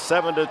 and it's a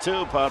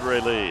 7-2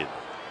 Padre lead.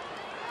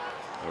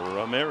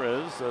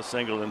 Ramirez, a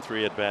single in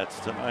 3 at-bats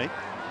tonight.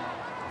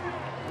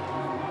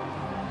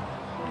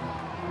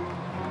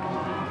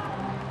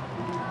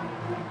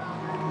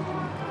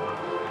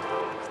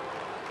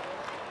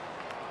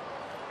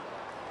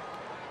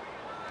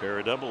 Pair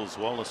of doubles,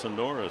 Wallace and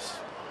Norris.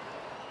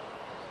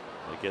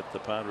 They get the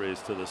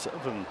Padres to the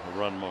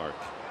 7-run mark.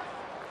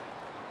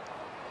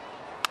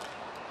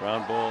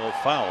 Ground ball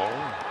foul.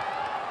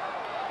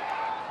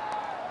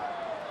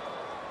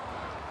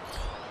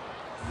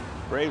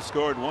 Braves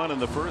scored 1 in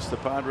the first. The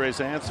Padres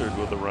answered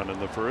with a run in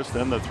the first.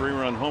 Then the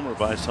 3-run homer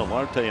by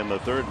Solarte in the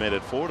third made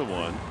it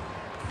 4-1.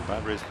 The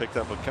Padres picked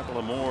up a couple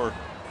of more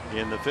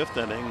in the 5th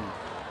inning.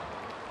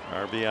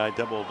 RBI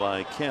double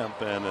by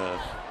Kemp and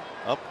a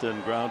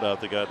Upton ground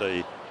out that got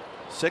a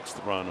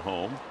 6th run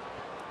home.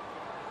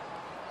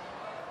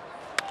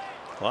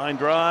 Line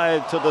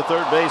drive to the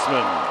third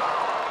baseman.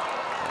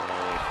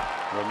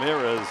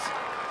 Ramirez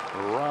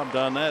robbed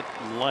on that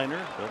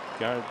liner, but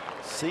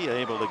Garcia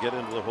able to get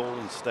into the hole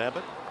and stab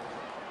it.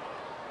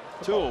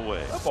 2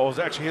 away. That ball was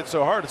actually hit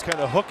so hard it's kind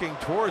of hooking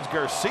towards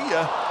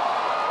Garcia.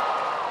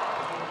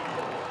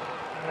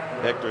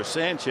 Hector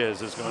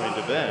Sanchez is going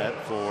to bat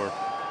for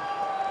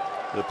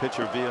the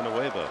pitcher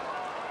Villanueva.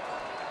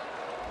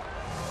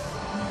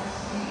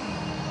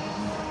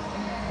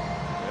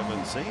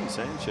 Haven't seen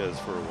Sanchez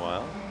for a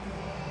while.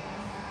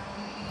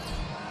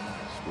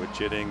 Switch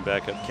hitting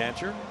backup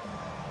catcher.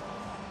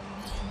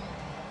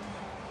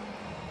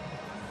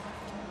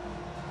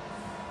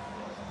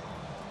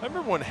 I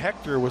remember when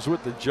Hector was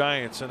with the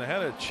Giants, and I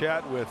had a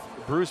chat with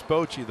Bruce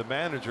Bochy, the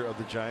manager of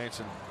the Giants,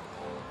 and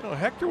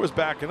Hector was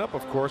backing up,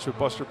 of course, with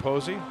Buster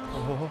Posey,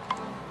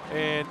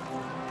 and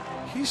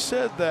he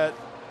said that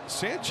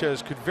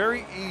Sanchez could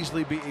very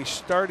easily be a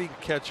starting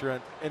catcher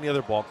at any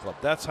other ball club.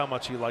 That's how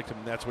much he liked him,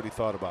 and that's what he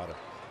thought about him.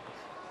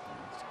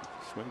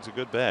 Swings a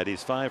good bat.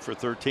 He's 5 for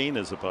 13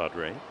 as a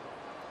Padre,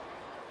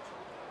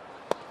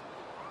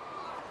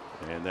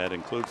 and that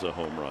includes a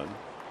home run.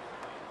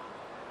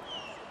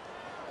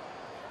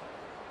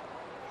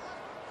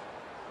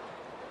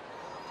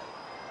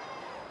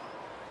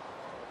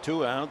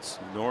 Two outs.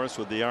 Norris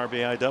with the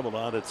RBI double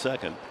out at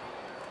second.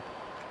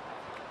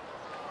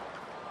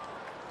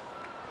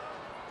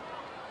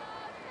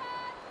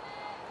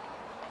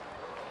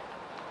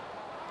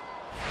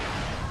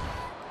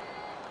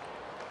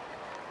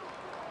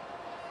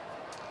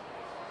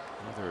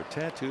 Well, there are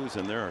tattoos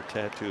and there are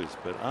tattoos,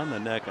 but on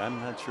the neck, I'm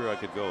not sure I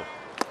could go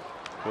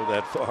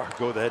that far,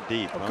 go that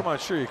deep. Oh, huh? come on,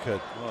 sure you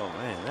could. Oh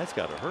man, that's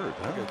got to hurt.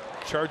 Huh? You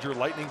could charge your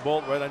lightning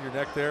bolt right on your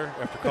neck there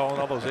after calling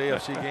all those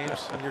AFC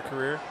games in your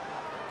career.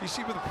 You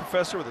see with the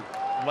professor with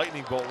a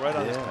lightning bolt right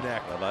on his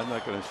neck. Well, I'm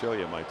not going to show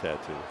you my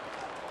tattoo.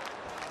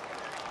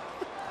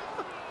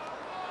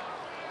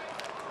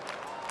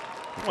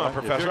 Come on,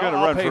 Professor.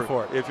 I'll pay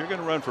for it. If you're going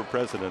to run for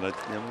president, I'm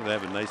going to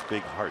have a nice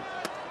big heart.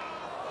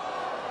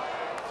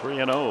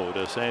 3-0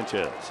 to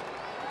Sanchez.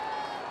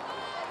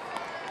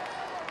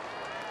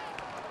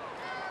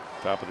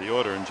 Top of the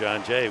order, and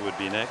John Jay would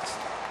be next.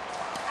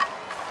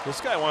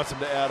 This guy wants him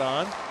to add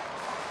on.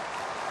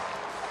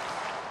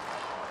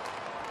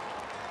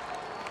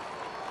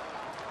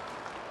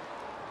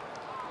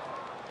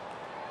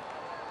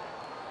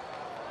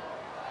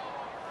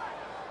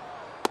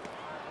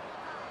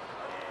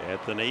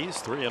 At the knees,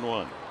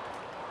 3-1.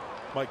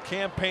 My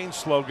campaign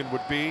slogan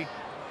would be,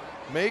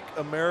 "Make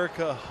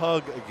America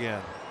hug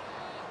again."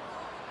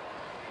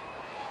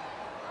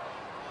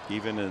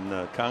 Even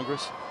in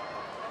Congress?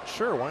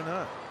 Sure, why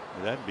not?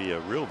 That'd be a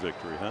real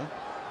victory, huh?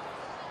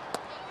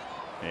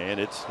 And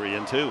it's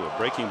 3-2, a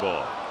breaking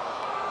ball.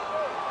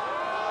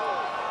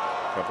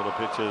 A couple of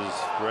pitches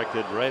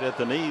directed right at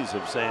the knees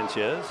of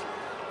Sanchez.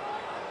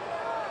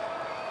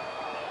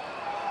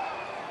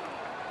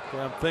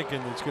 Yeah, I'm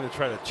thinking he's going to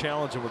try to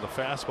challenge him with a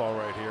fastball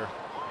right here.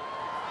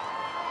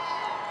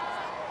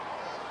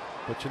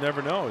 But you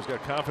never know. He's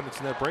got confidence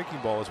in that breaking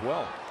ball as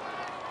well.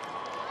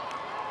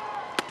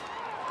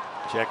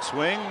 Check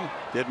swing,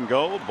 didn't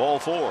go, ball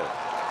 4.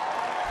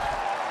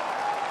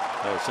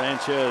 So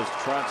Sanchez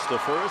trots to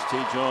first.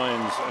 He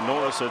joins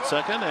Norris at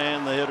second,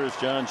 and the hitter's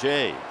John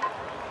Jay.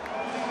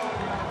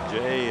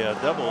 Jay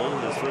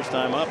doubled his first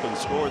time up and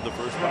scored the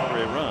first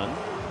Padre run.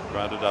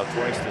 Grounded out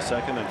twice to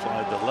second and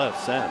flied to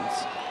left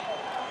since.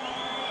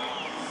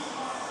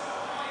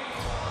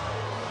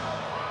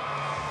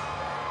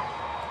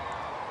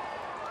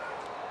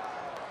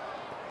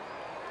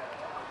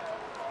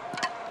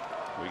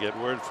 We get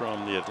word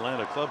from the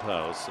Atlanta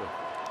clubhouse.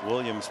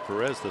 Williams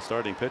Perez, the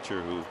starting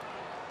pitcher, who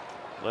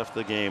left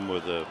the game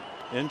with an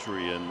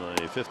injury in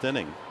the 5th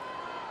inning.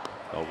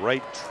 A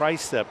right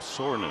tricep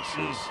soreness.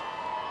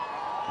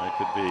 That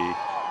could be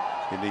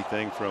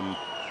anything from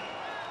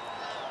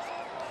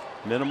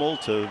minimal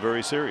to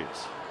very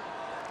serious.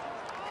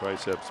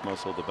 Triceps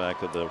muscle, the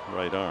back of the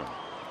right arm.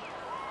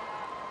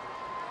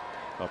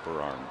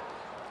 Upper arm.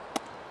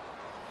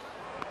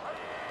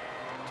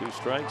 2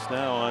 strikes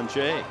now on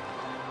Jay.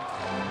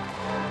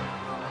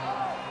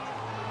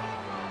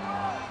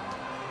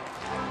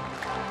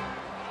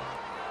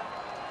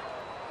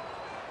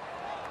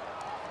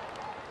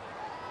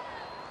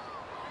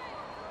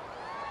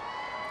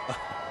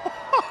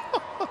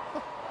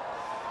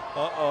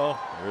 Uh-oh.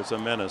 There's a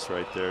menace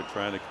right there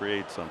trying to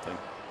create something.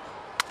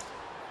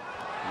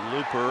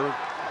 Looper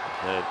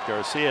that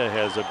Garcia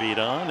has a beat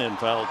on in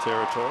foul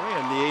territory,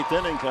 and the 8th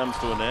inning comes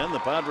to an end. The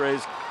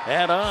Padres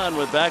add on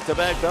with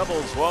back-to-back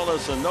doubles.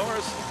 Wallace and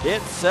Norris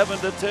hit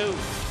 7-2.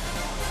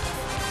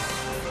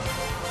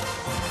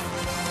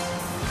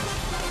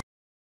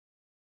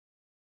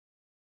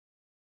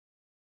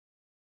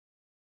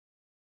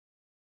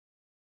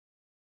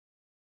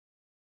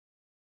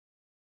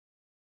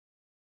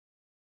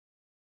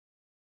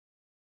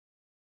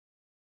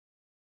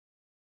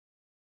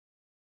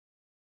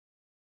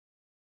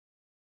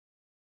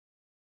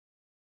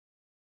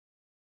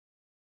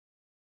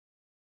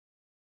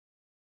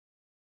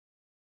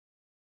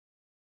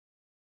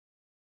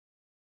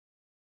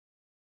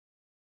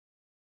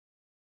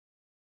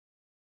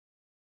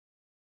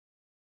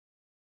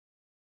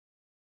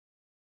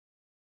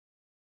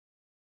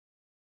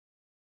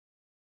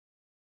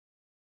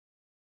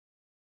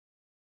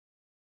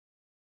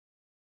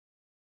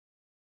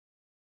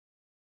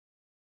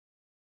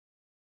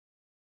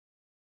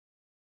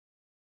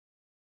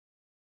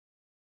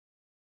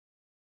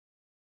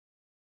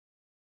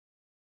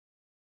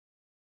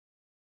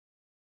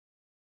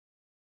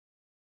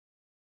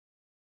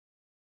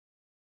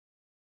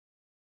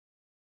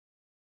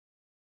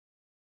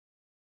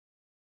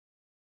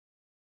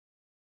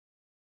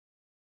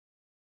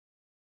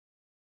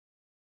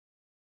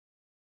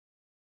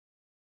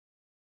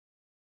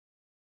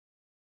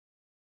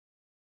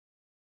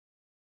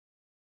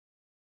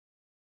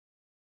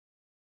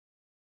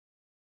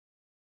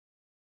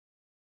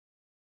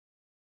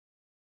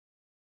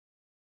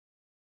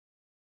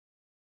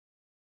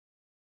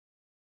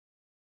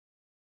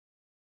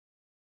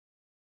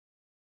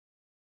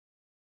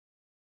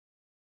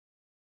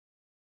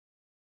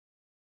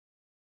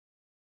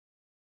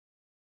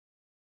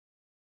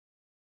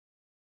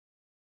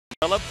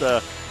 The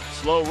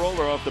slow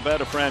roller off the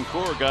bat of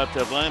Francoeur got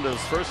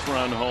Atlanta's first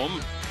run home.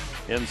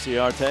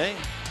 Inciarte.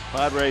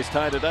 Padres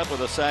tied it up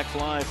with a sac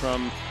fly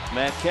from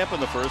Matt Kemp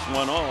in the first,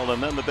 1-all,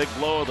 and then the big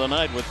blow of the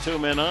night with 2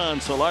 men on.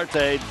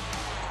 Solarte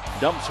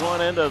dumps one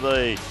into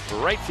the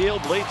right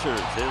field bleachers.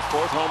 His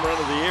 4th home run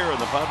of the year,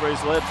 and the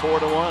Padres led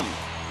 4-1.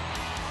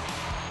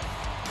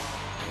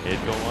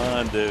 He'd go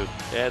on to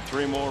add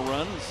 3 more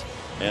runs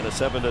and a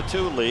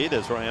 7-2 lead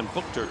as Ryan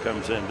Buchter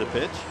comes in to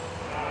pitch.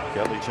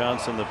 Kelly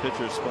Johnson, the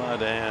pitcher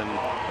spot, and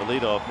the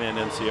leadoff man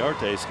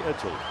Inciarte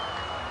scheduled.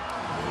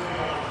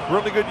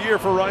 Really good year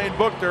for Ryan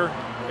Buchter.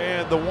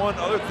 And the one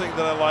other thing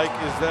that I like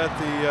is that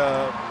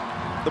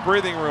the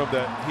breathing room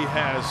that he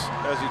has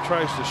as he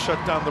tries to shut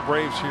down the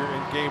Braves here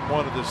in Game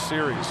 1 of this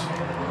series.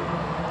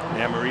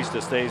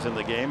 Amarista stays in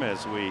the game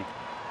as we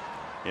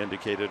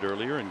indicated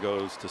earlier and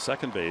goes to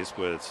second base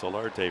with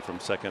Solarte from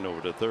second over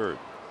to third.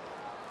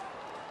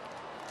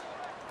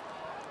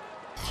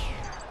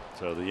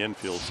 So the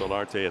infield,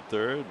 Solarte at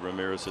third,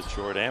 Ramirez at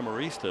short,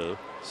 Amarista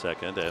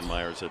second, and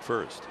Myers at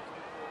first.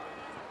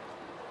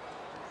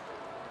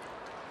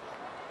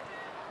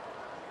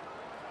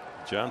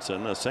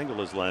 Johnson, a single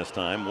his last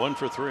time, 1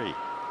 for 3.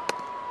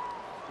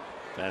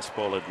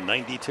 Fastball at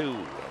 92,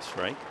 a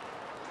strike.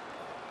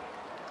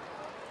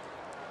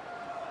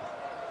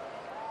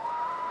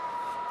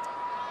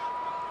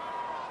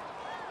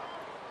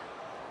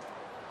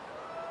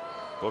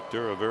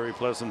 Buchter, a very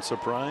pleasant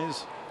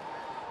surprise.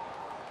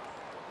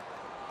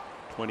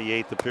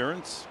 28th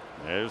appearance.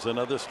 There's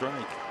another strike.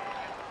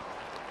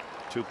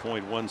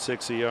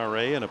 2.16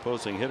 ERA, and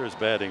opposing hitters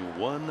batting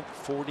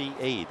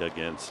 .148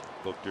 against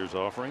Buchter's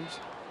offerings.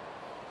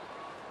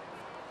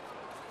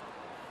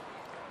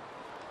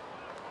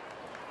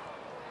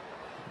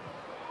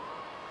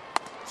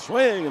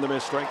 Swing and the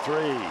miss, strike 3.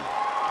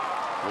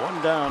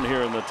 1 down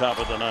here in the top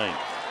of the 9th.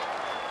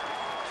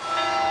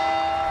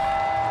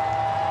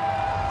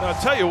 Now,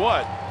 I'll tell you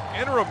what,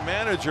 interim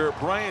manager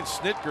Brian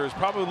Snitker is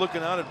probably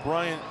looking out at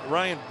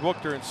Ryan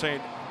Buchter and saying,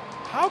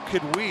 how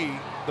could we,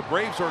 the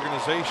Braves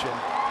organization,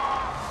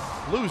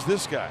 lose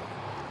this guy?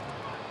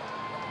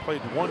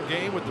 Played 1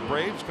 game with the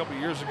Braves a couple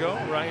years ago.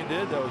 Ryan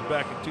did. That was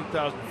back in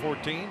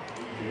 2014.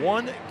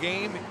 1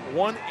 game,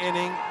 1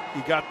 inning,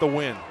 he got the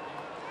win.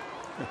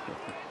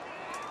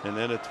 And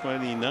then at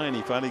 29,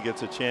 he finally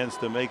gets a chance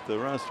to make the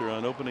roster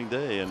on opening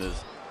day and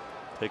has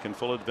taken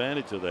full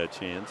advantage of that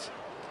chance.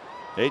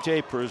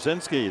 A.J.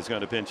 Pierzynski is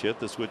going to pinch hit,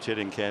 the switch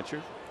hitting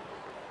catcher.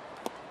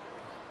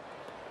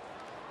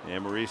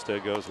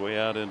 Amarista goes way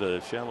out into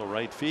shallow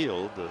right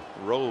field. The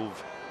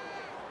rove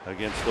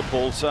against the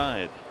pull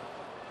side.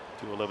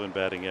 .211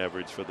 batting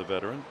average for the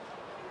veteran.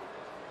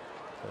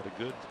 Had a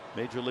good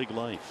major league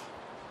life.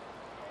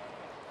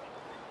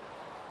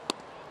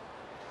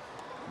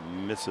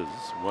 Misses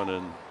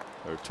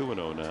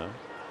 2-0 now.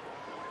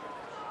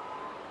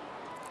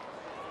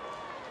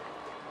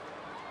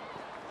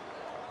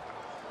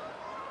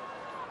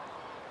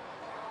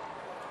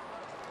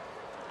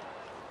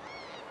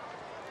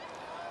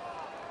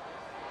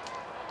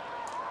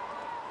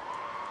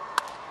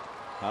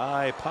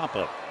 High pop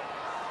up.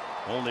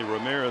 Only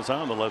Ramirez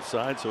on the left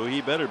side, so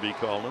he better be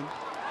calling.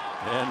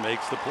 And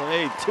makes the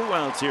play. 2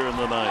 outs here in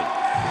the 9th.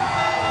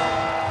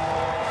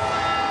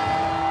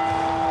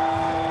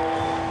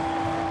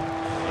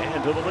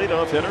 And to the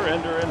leadoff hitter,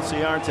 Ender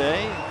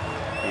Inciarte.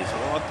 He's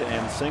walked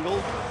and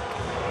singled.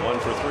 1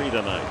 for 3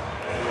 tonight.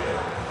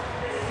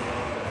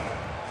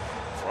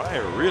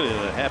 Fryer really in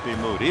a happy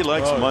mood. He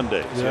likes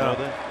Mondays. Yeah. You know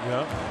that?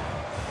 Yeah.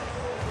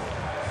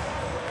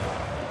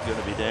 He's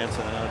going to be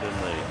dancing out in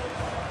the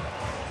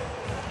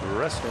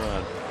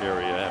restaurant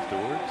area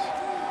afterwards.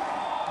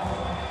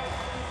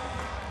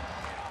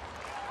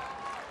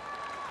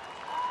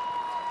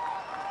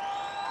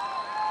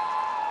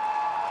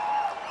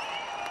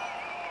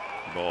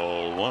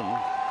 Ball 1,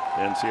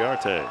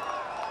 Inciarte.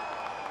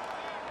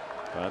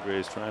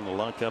 Padres trying to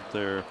lock up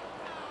their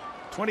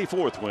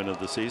 24th win of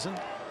the season.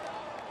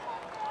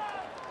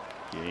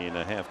 Gain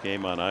a half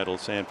game on idle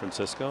San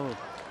Francisco,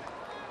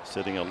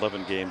 sitting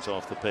 11 games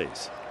off the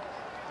pace.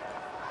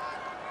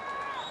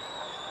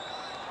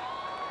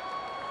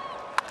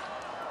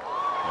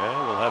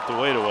 Well, we'll have to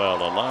wait a while.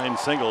 A line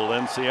single,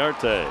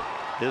 Inciarte.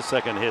 His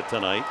second hit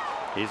tonight.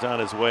 He's on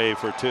his way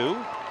for 2.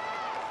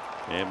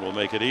 And will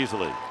make it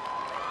easily.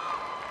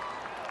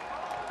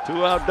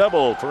 2-out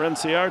double for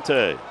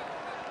Inciarte.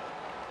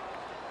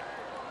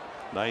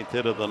 9th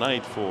hit of the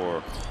night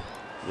for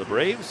the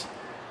Braves.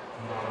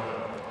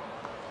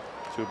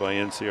 2 by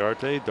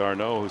Inciarte.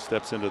 Darno, who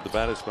steps into the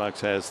batter's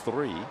box, has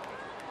 3.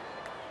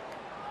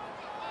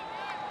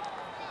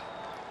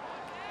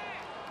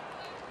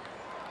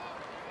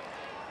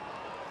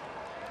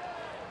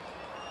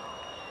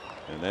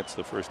 And that's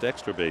the first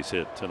extra base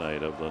hit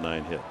tonight of the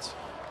 9 hits.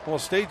 Well,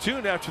 stay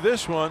tuned after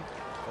this one.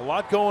 A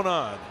lot going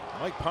on.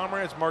 Mike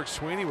Pomeranz, Mark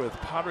Sweeney with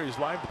Padres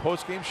Live, the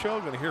postgame show.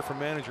 Going to hear from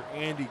manager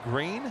Andy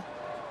Green.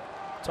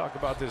 Talk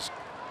about this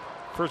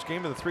first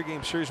game of the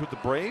 3-game series with the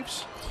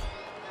Braves.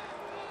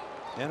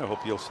 And I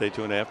hope you'll stay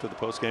tuned after the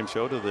postgame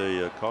show to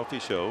the coffee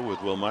show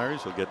with Will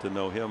Myers. We'll get to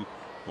know him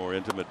more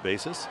intimate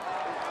basis.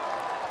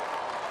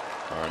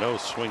 Arno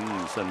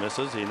swings and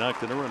misses. He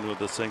knocked in a run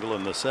with a single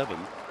in the 7th.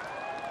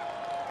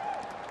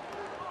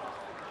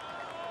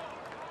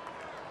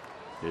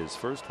 His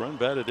first run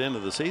batted into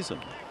the season.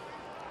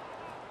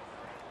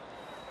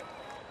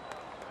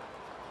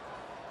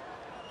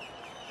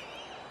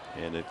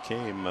 And it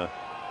came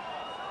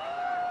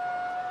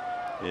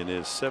in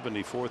his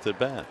 74th at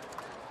bat.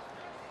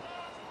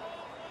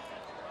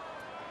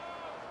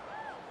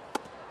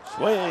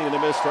 Swing and a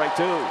miss, strike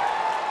 2.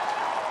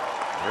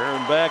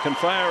 Aaron back and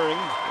firing.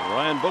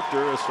 Ryan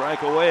Buchter a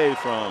strike away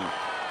from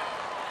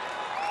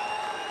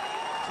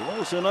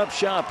closing up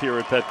shop here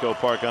at Petco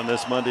Park on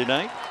this Monday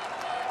night.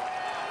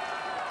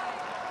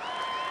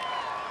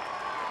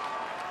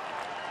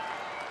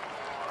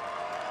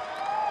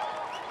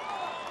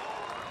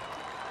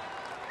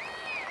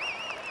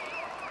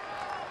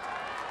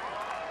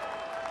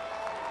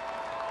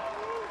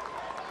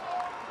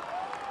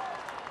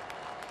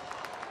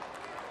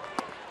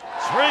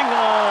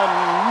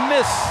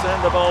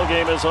 And the ball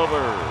game is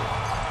over.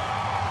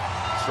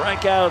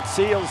 Strikeout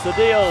seals the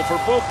deal for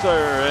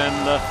Buchter,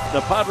 and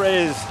the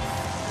Padres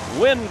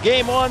win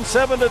Game 1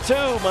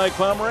 7-2. Mike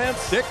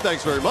Pomerantz. Dick,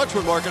 thanks very much.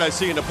 When Mark and I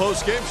see you in the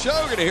post-game show,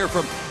 we're going to hear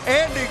from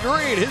Andy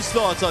Green, his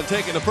thoughts on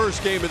taking the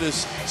first game of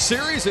this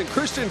series, and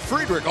Christian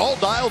Friedrich all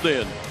dialed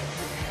in.